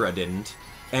Espathra didn't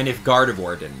and if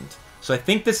Gardevoir didn't. So I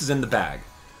think this is in the bag.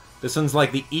 This one's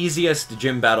like the easiest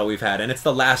gym battle we've had, and it's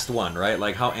the last one, right?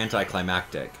 Like, how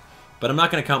anticlimactic. But I'm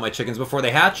not going to count my chickens before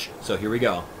they hatch, so here we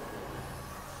go.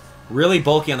 Really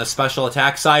bulky on the special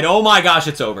attack side. Oh my gosh,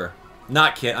 it's over.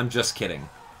 Not kidding. I'm just kidding.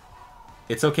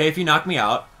 It's okay if you knock me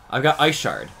out. I've got Ice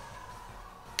Shard.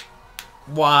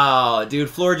 Wow, dude,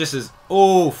 Florges is...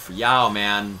 Oof, yow,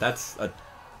 man. That's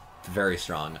very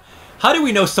strong. How do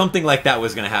we know something like that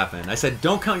was going to happen? I said,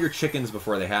 don't count your chickens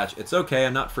before they hatch. It's okay,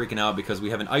 I'm not freaking out because we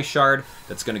have an Ice Shard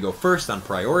that's going to go first on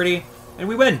priority, and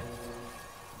we win.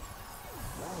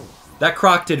 That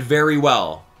Croc did very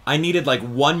well. I needed like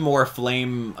one more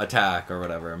flame attack or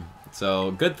whatever.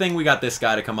 So, good thing we got this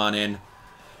guy to come on in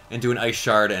and do an Ice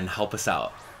Shard and help us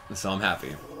out. So I'm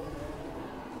happy.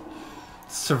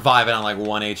 Surviving on like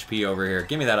 1 HP over here.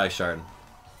 Give me that Ice Shard.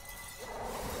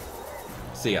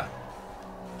 See ya.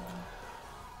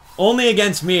 Only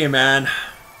against me, man.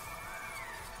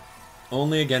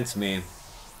 Only against me.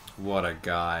 What a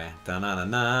guy.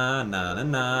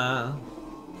 Da-na-na-na-na-na-na.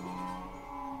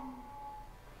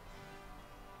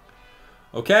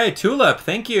 Okay, Tulip,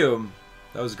 thank you.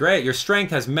 That was great. Your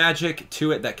strength has magic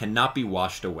to it that cannot be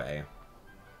washed away.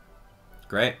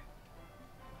 Great.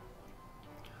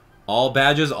 All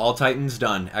badges, all titans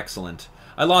done. Excellent.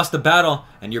 I lost the battle,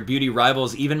 and your beauty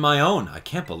rivals even my own. I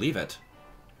can't believe it.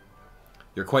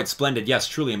 You're quite splendid. Yes,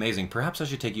 truly amazing. Perhaps I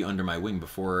should take you under my wing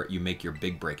before you make your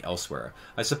big break elsewhere.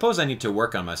 I suppose I need to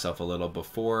work on myself a little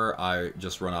before I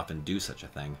just run off and do such a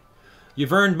thing.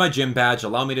 You've earned my gym badge.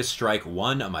 Allow me to strike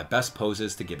one of my best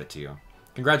poses to give it to you.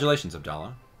 Congratulations,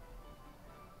 Abdallah.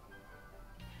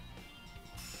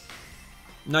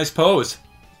 Nice pose.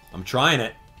 I'm trying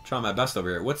it. Trying my best over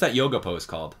here. What's that yoga pose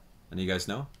called? Any of you guys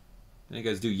know? Any of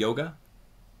you guys do yoga?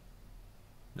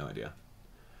 No idea.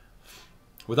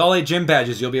 With all 8 gym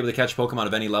badges, you'll be able to catch Pokemon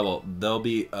of any level. They'll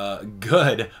be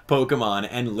good Pokemon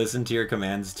and listen to your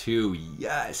commands too.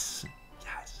 Yes.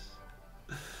 Yes.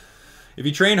 If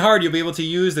you train hard, you'll be able to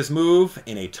use this move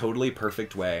in a totally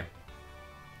perfect way.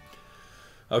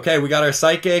 Okay, we got our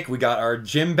Psychic, we got our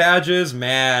gym badges.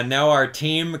 Man, now our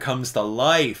team comes to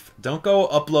life. Don't go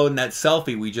uploading that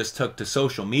selfie we just took to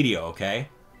social media, okay?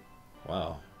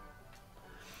 Wow.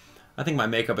 I think my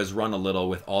makeup has run a little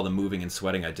with all the moving and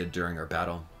sweating I did during our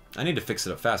battle. I need to fix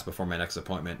it up fast before my next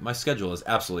appointment. My schedule is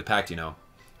absolutely packed, you know.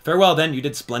 Farewell, then. You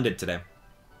did splendid today.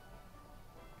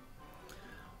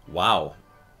 Wow.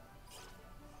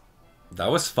 That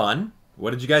was fun.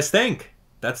 What did you guys think?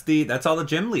 That's all the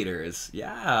gym leaders.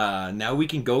 Yeah. Now we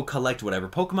can go collect whatever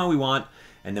Pokemon we want,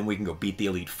 and then we can go beat the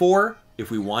Elite Four if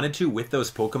we wanted to with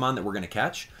those Pokemon that we're going to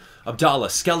catch. Abdallah,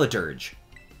 Skeleturge.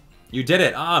 You did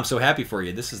it. Ah, I'm so happy for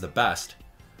you. This is the best.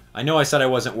 I know I said I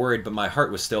wasn't worried, but my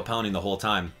heart was still pounding the whole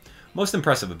time. Most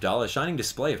impressive, Abdallah. Shining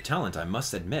display of talent, I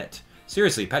must admit.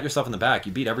 Seriously, pat yourself on the back.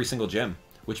 You beat every single gym.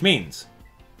 Which means,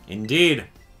 indeed,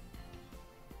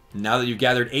 now that you've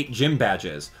gathered 8 gym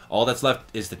badges, all that's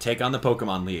left is to take on the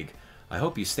Pokemon League. I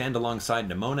hope you stand alongside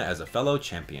Nemona as a fellow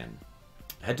champion.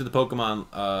 Head to the Pokemon,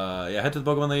 head to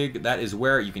the Pokemon League. That is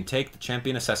where you can take the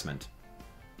champion assessment.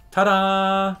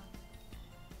 Ta-da!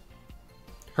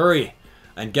 Hurry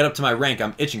and get up to my rank.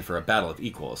 I'm itching for a battle of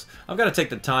equals. I've got to take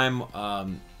the time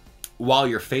while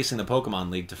you're facing the Pokemon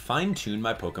League to fine-tune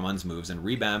my Pokemon's moves and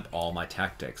revamp all my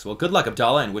tactics. Well, good luck,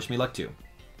 Abdallah, and wish me luck too.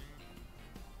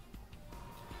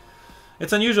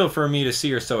 It's unusual for me to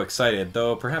see her so excited,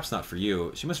 though perhaps not for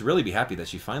you. She must really be happy that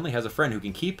she finally has a friend who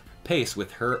can keep pace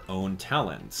with her own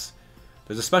talents.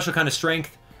 There's a special kind of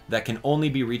strength that can only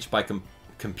be reached by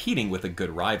competing with a good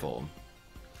rival.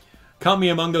 Count me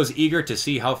among those eager to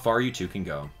see how far you two can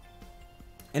go.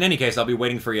 In any case, I'll be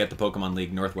waiting for you at the Pokemon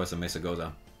League northwest of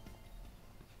Mesagoza.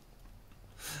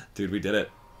 Dude, we did it.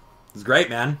 It's great,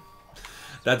 man.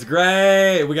 That's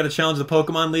great. We got to challenge the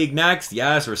Pokemon League next.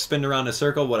 Yes, we're spinning around in a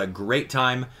circle. What a great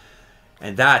time.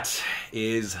 And that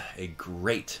is a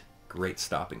great, great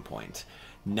stopping point.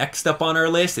 Next up on our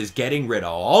list is getting rid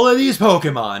of all of these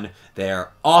Pokemon.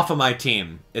 They're off of my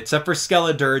team. Except for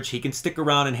Skeleturge. He can stick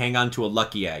around and hang on to a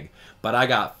Lucky Egg. But I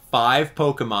got 5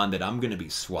 Pokemon that I'm going to be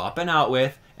swapping out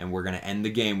with, and we're going to end the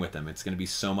game with them. It's going to be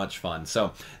so much fun.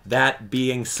 So, that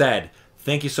being said,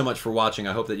 thank you so much for watching.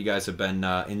 I hope that you guys have been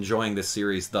enjoying this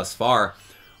series thus far.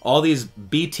 All these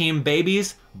B-Team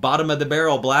babies, bottom of the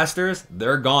barrel blasters,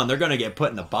 they're gone. They're going to get put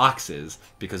in the boxes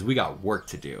because we got work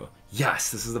to do.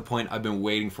 Yes, this is the point I've been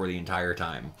waiting for the entire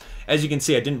time. As you can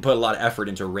see, I didn't put a lot of effort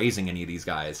into raising any of these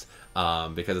guys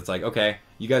because it's like, okay,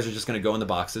 you guys are just going to go in the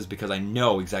boxes because I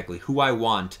know exactly who I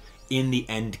want in the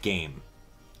end game.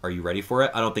 Are you ready for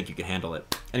it? I don't think you can handle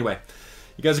it. Anyway,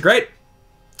 you guys are great.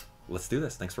 Let's do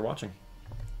this. Thanks for watching.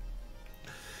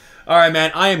 Alright,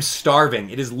 man, I am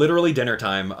starving. It is literally dinner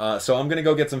time, so I'm going to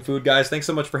go get some food, guys. Thanks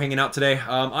so much for hanging out today.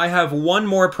 I have one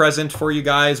more present for you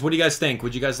guys. What do you guys think?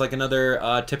 Would you guys like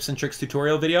another tips and tricks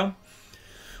tutorial video?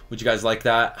 Would you guys like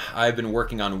that? I've been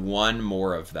working on one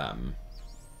more of them.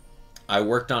 I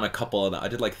worked on a couple of them. I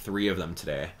did like 3 of them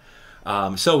today.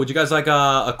 So would you guys like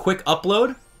a quick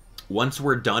upload? Once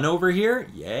we're done over here?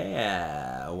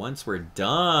 Yeah, once we're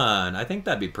done. I think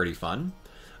that'd be pretty fun.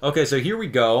 Okay, so here we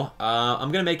go.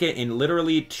 I'm going to make it in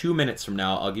literally 2 minutes from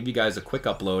now. I'll give you guys a quick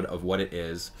upload of what it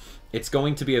is. It's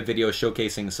going to be a video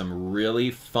showcasing some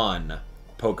really fun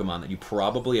Pokemon that you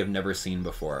probably have never seen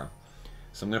before.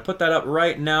 So I'm going to put that up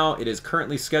right now. It is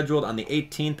currently scheduled on the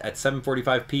 18th at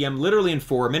 7:45 p.m., literally in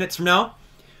 4 minutes from now.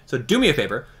 So do me a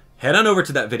favor, head on over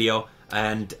to that video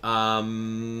and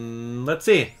let's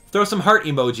see. Throw some heart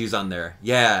emojis on there.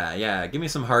 Yeah. Give me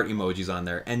some heart emojis on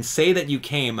there. And say that you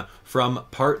came from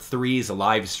Part 3's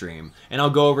live stream. And I'll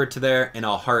go over to there and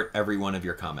I'll heart every one of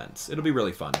your comments. It'll be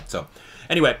really fun. So,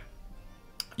 anyway,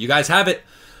 you guys have it.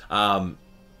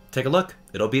 Take a look.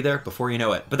 It'll be there before you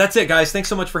know it. But that's it, guys. Thanks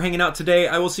so much for hanging out today.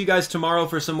 I will see you guys tomorrow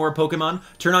for some more Pokemon.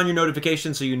 Turn on your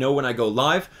notifications so you know when I go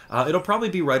live. It'll probably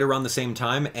be right around the same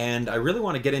time, and I really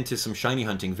want to get into some shiny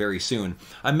hunting very soon.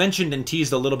 I mentioned and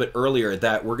teased a little bit earlier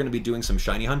that we're going to be doing some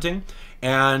shiny hunting,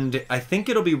 and I think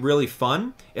it'll be really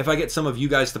fun if I get some of you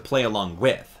guys to play along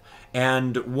with.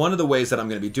 And one of the ways that I'm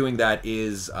going to be doing that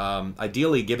is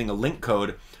ideally giving a link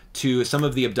code to some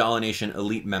of the Abdallah Nation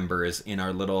elite members in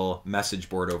our little message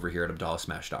board over here at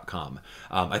AbdallahSmash.com.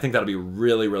 I think that'll be a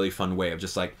really, really fun way of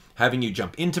just like having you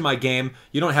jump into my game.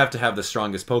 You don't have to have the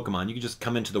strongest Pokemon. You can just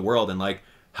come into the world and like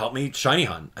help me shiny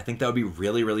hunt. I think that would be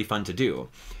really, really fun to do.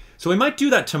 So we might do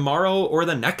that tomorrow or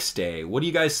the next day. What do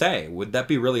you guys say? Would that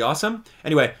be really awesome?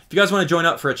 Anyway, if you guys want to join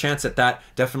up for a chance at that,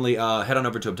 definitely head on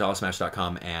over to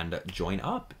AbdallahSmash.com and join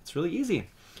up. It's really easy.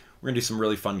 We're going to do some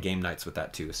really fun game nights with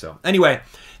that too. So anyway,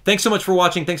 thanks so much for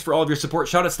watching. Thanks for all of your support.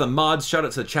 Shout out to the mods. Shout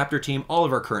out to the chapter team, all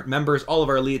of our current members, all of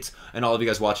our elites, and all of you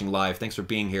guys watching live. Thanks for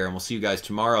being here, and we'll see you guys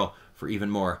tomorrow for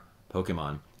even more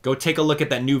Pokemon. Go take a look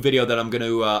at that new video that I'm going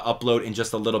to upload in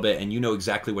just a little bit, and you know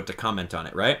exactly what to comment on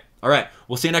it, right? All right,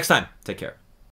 we'll see you next time. Take care.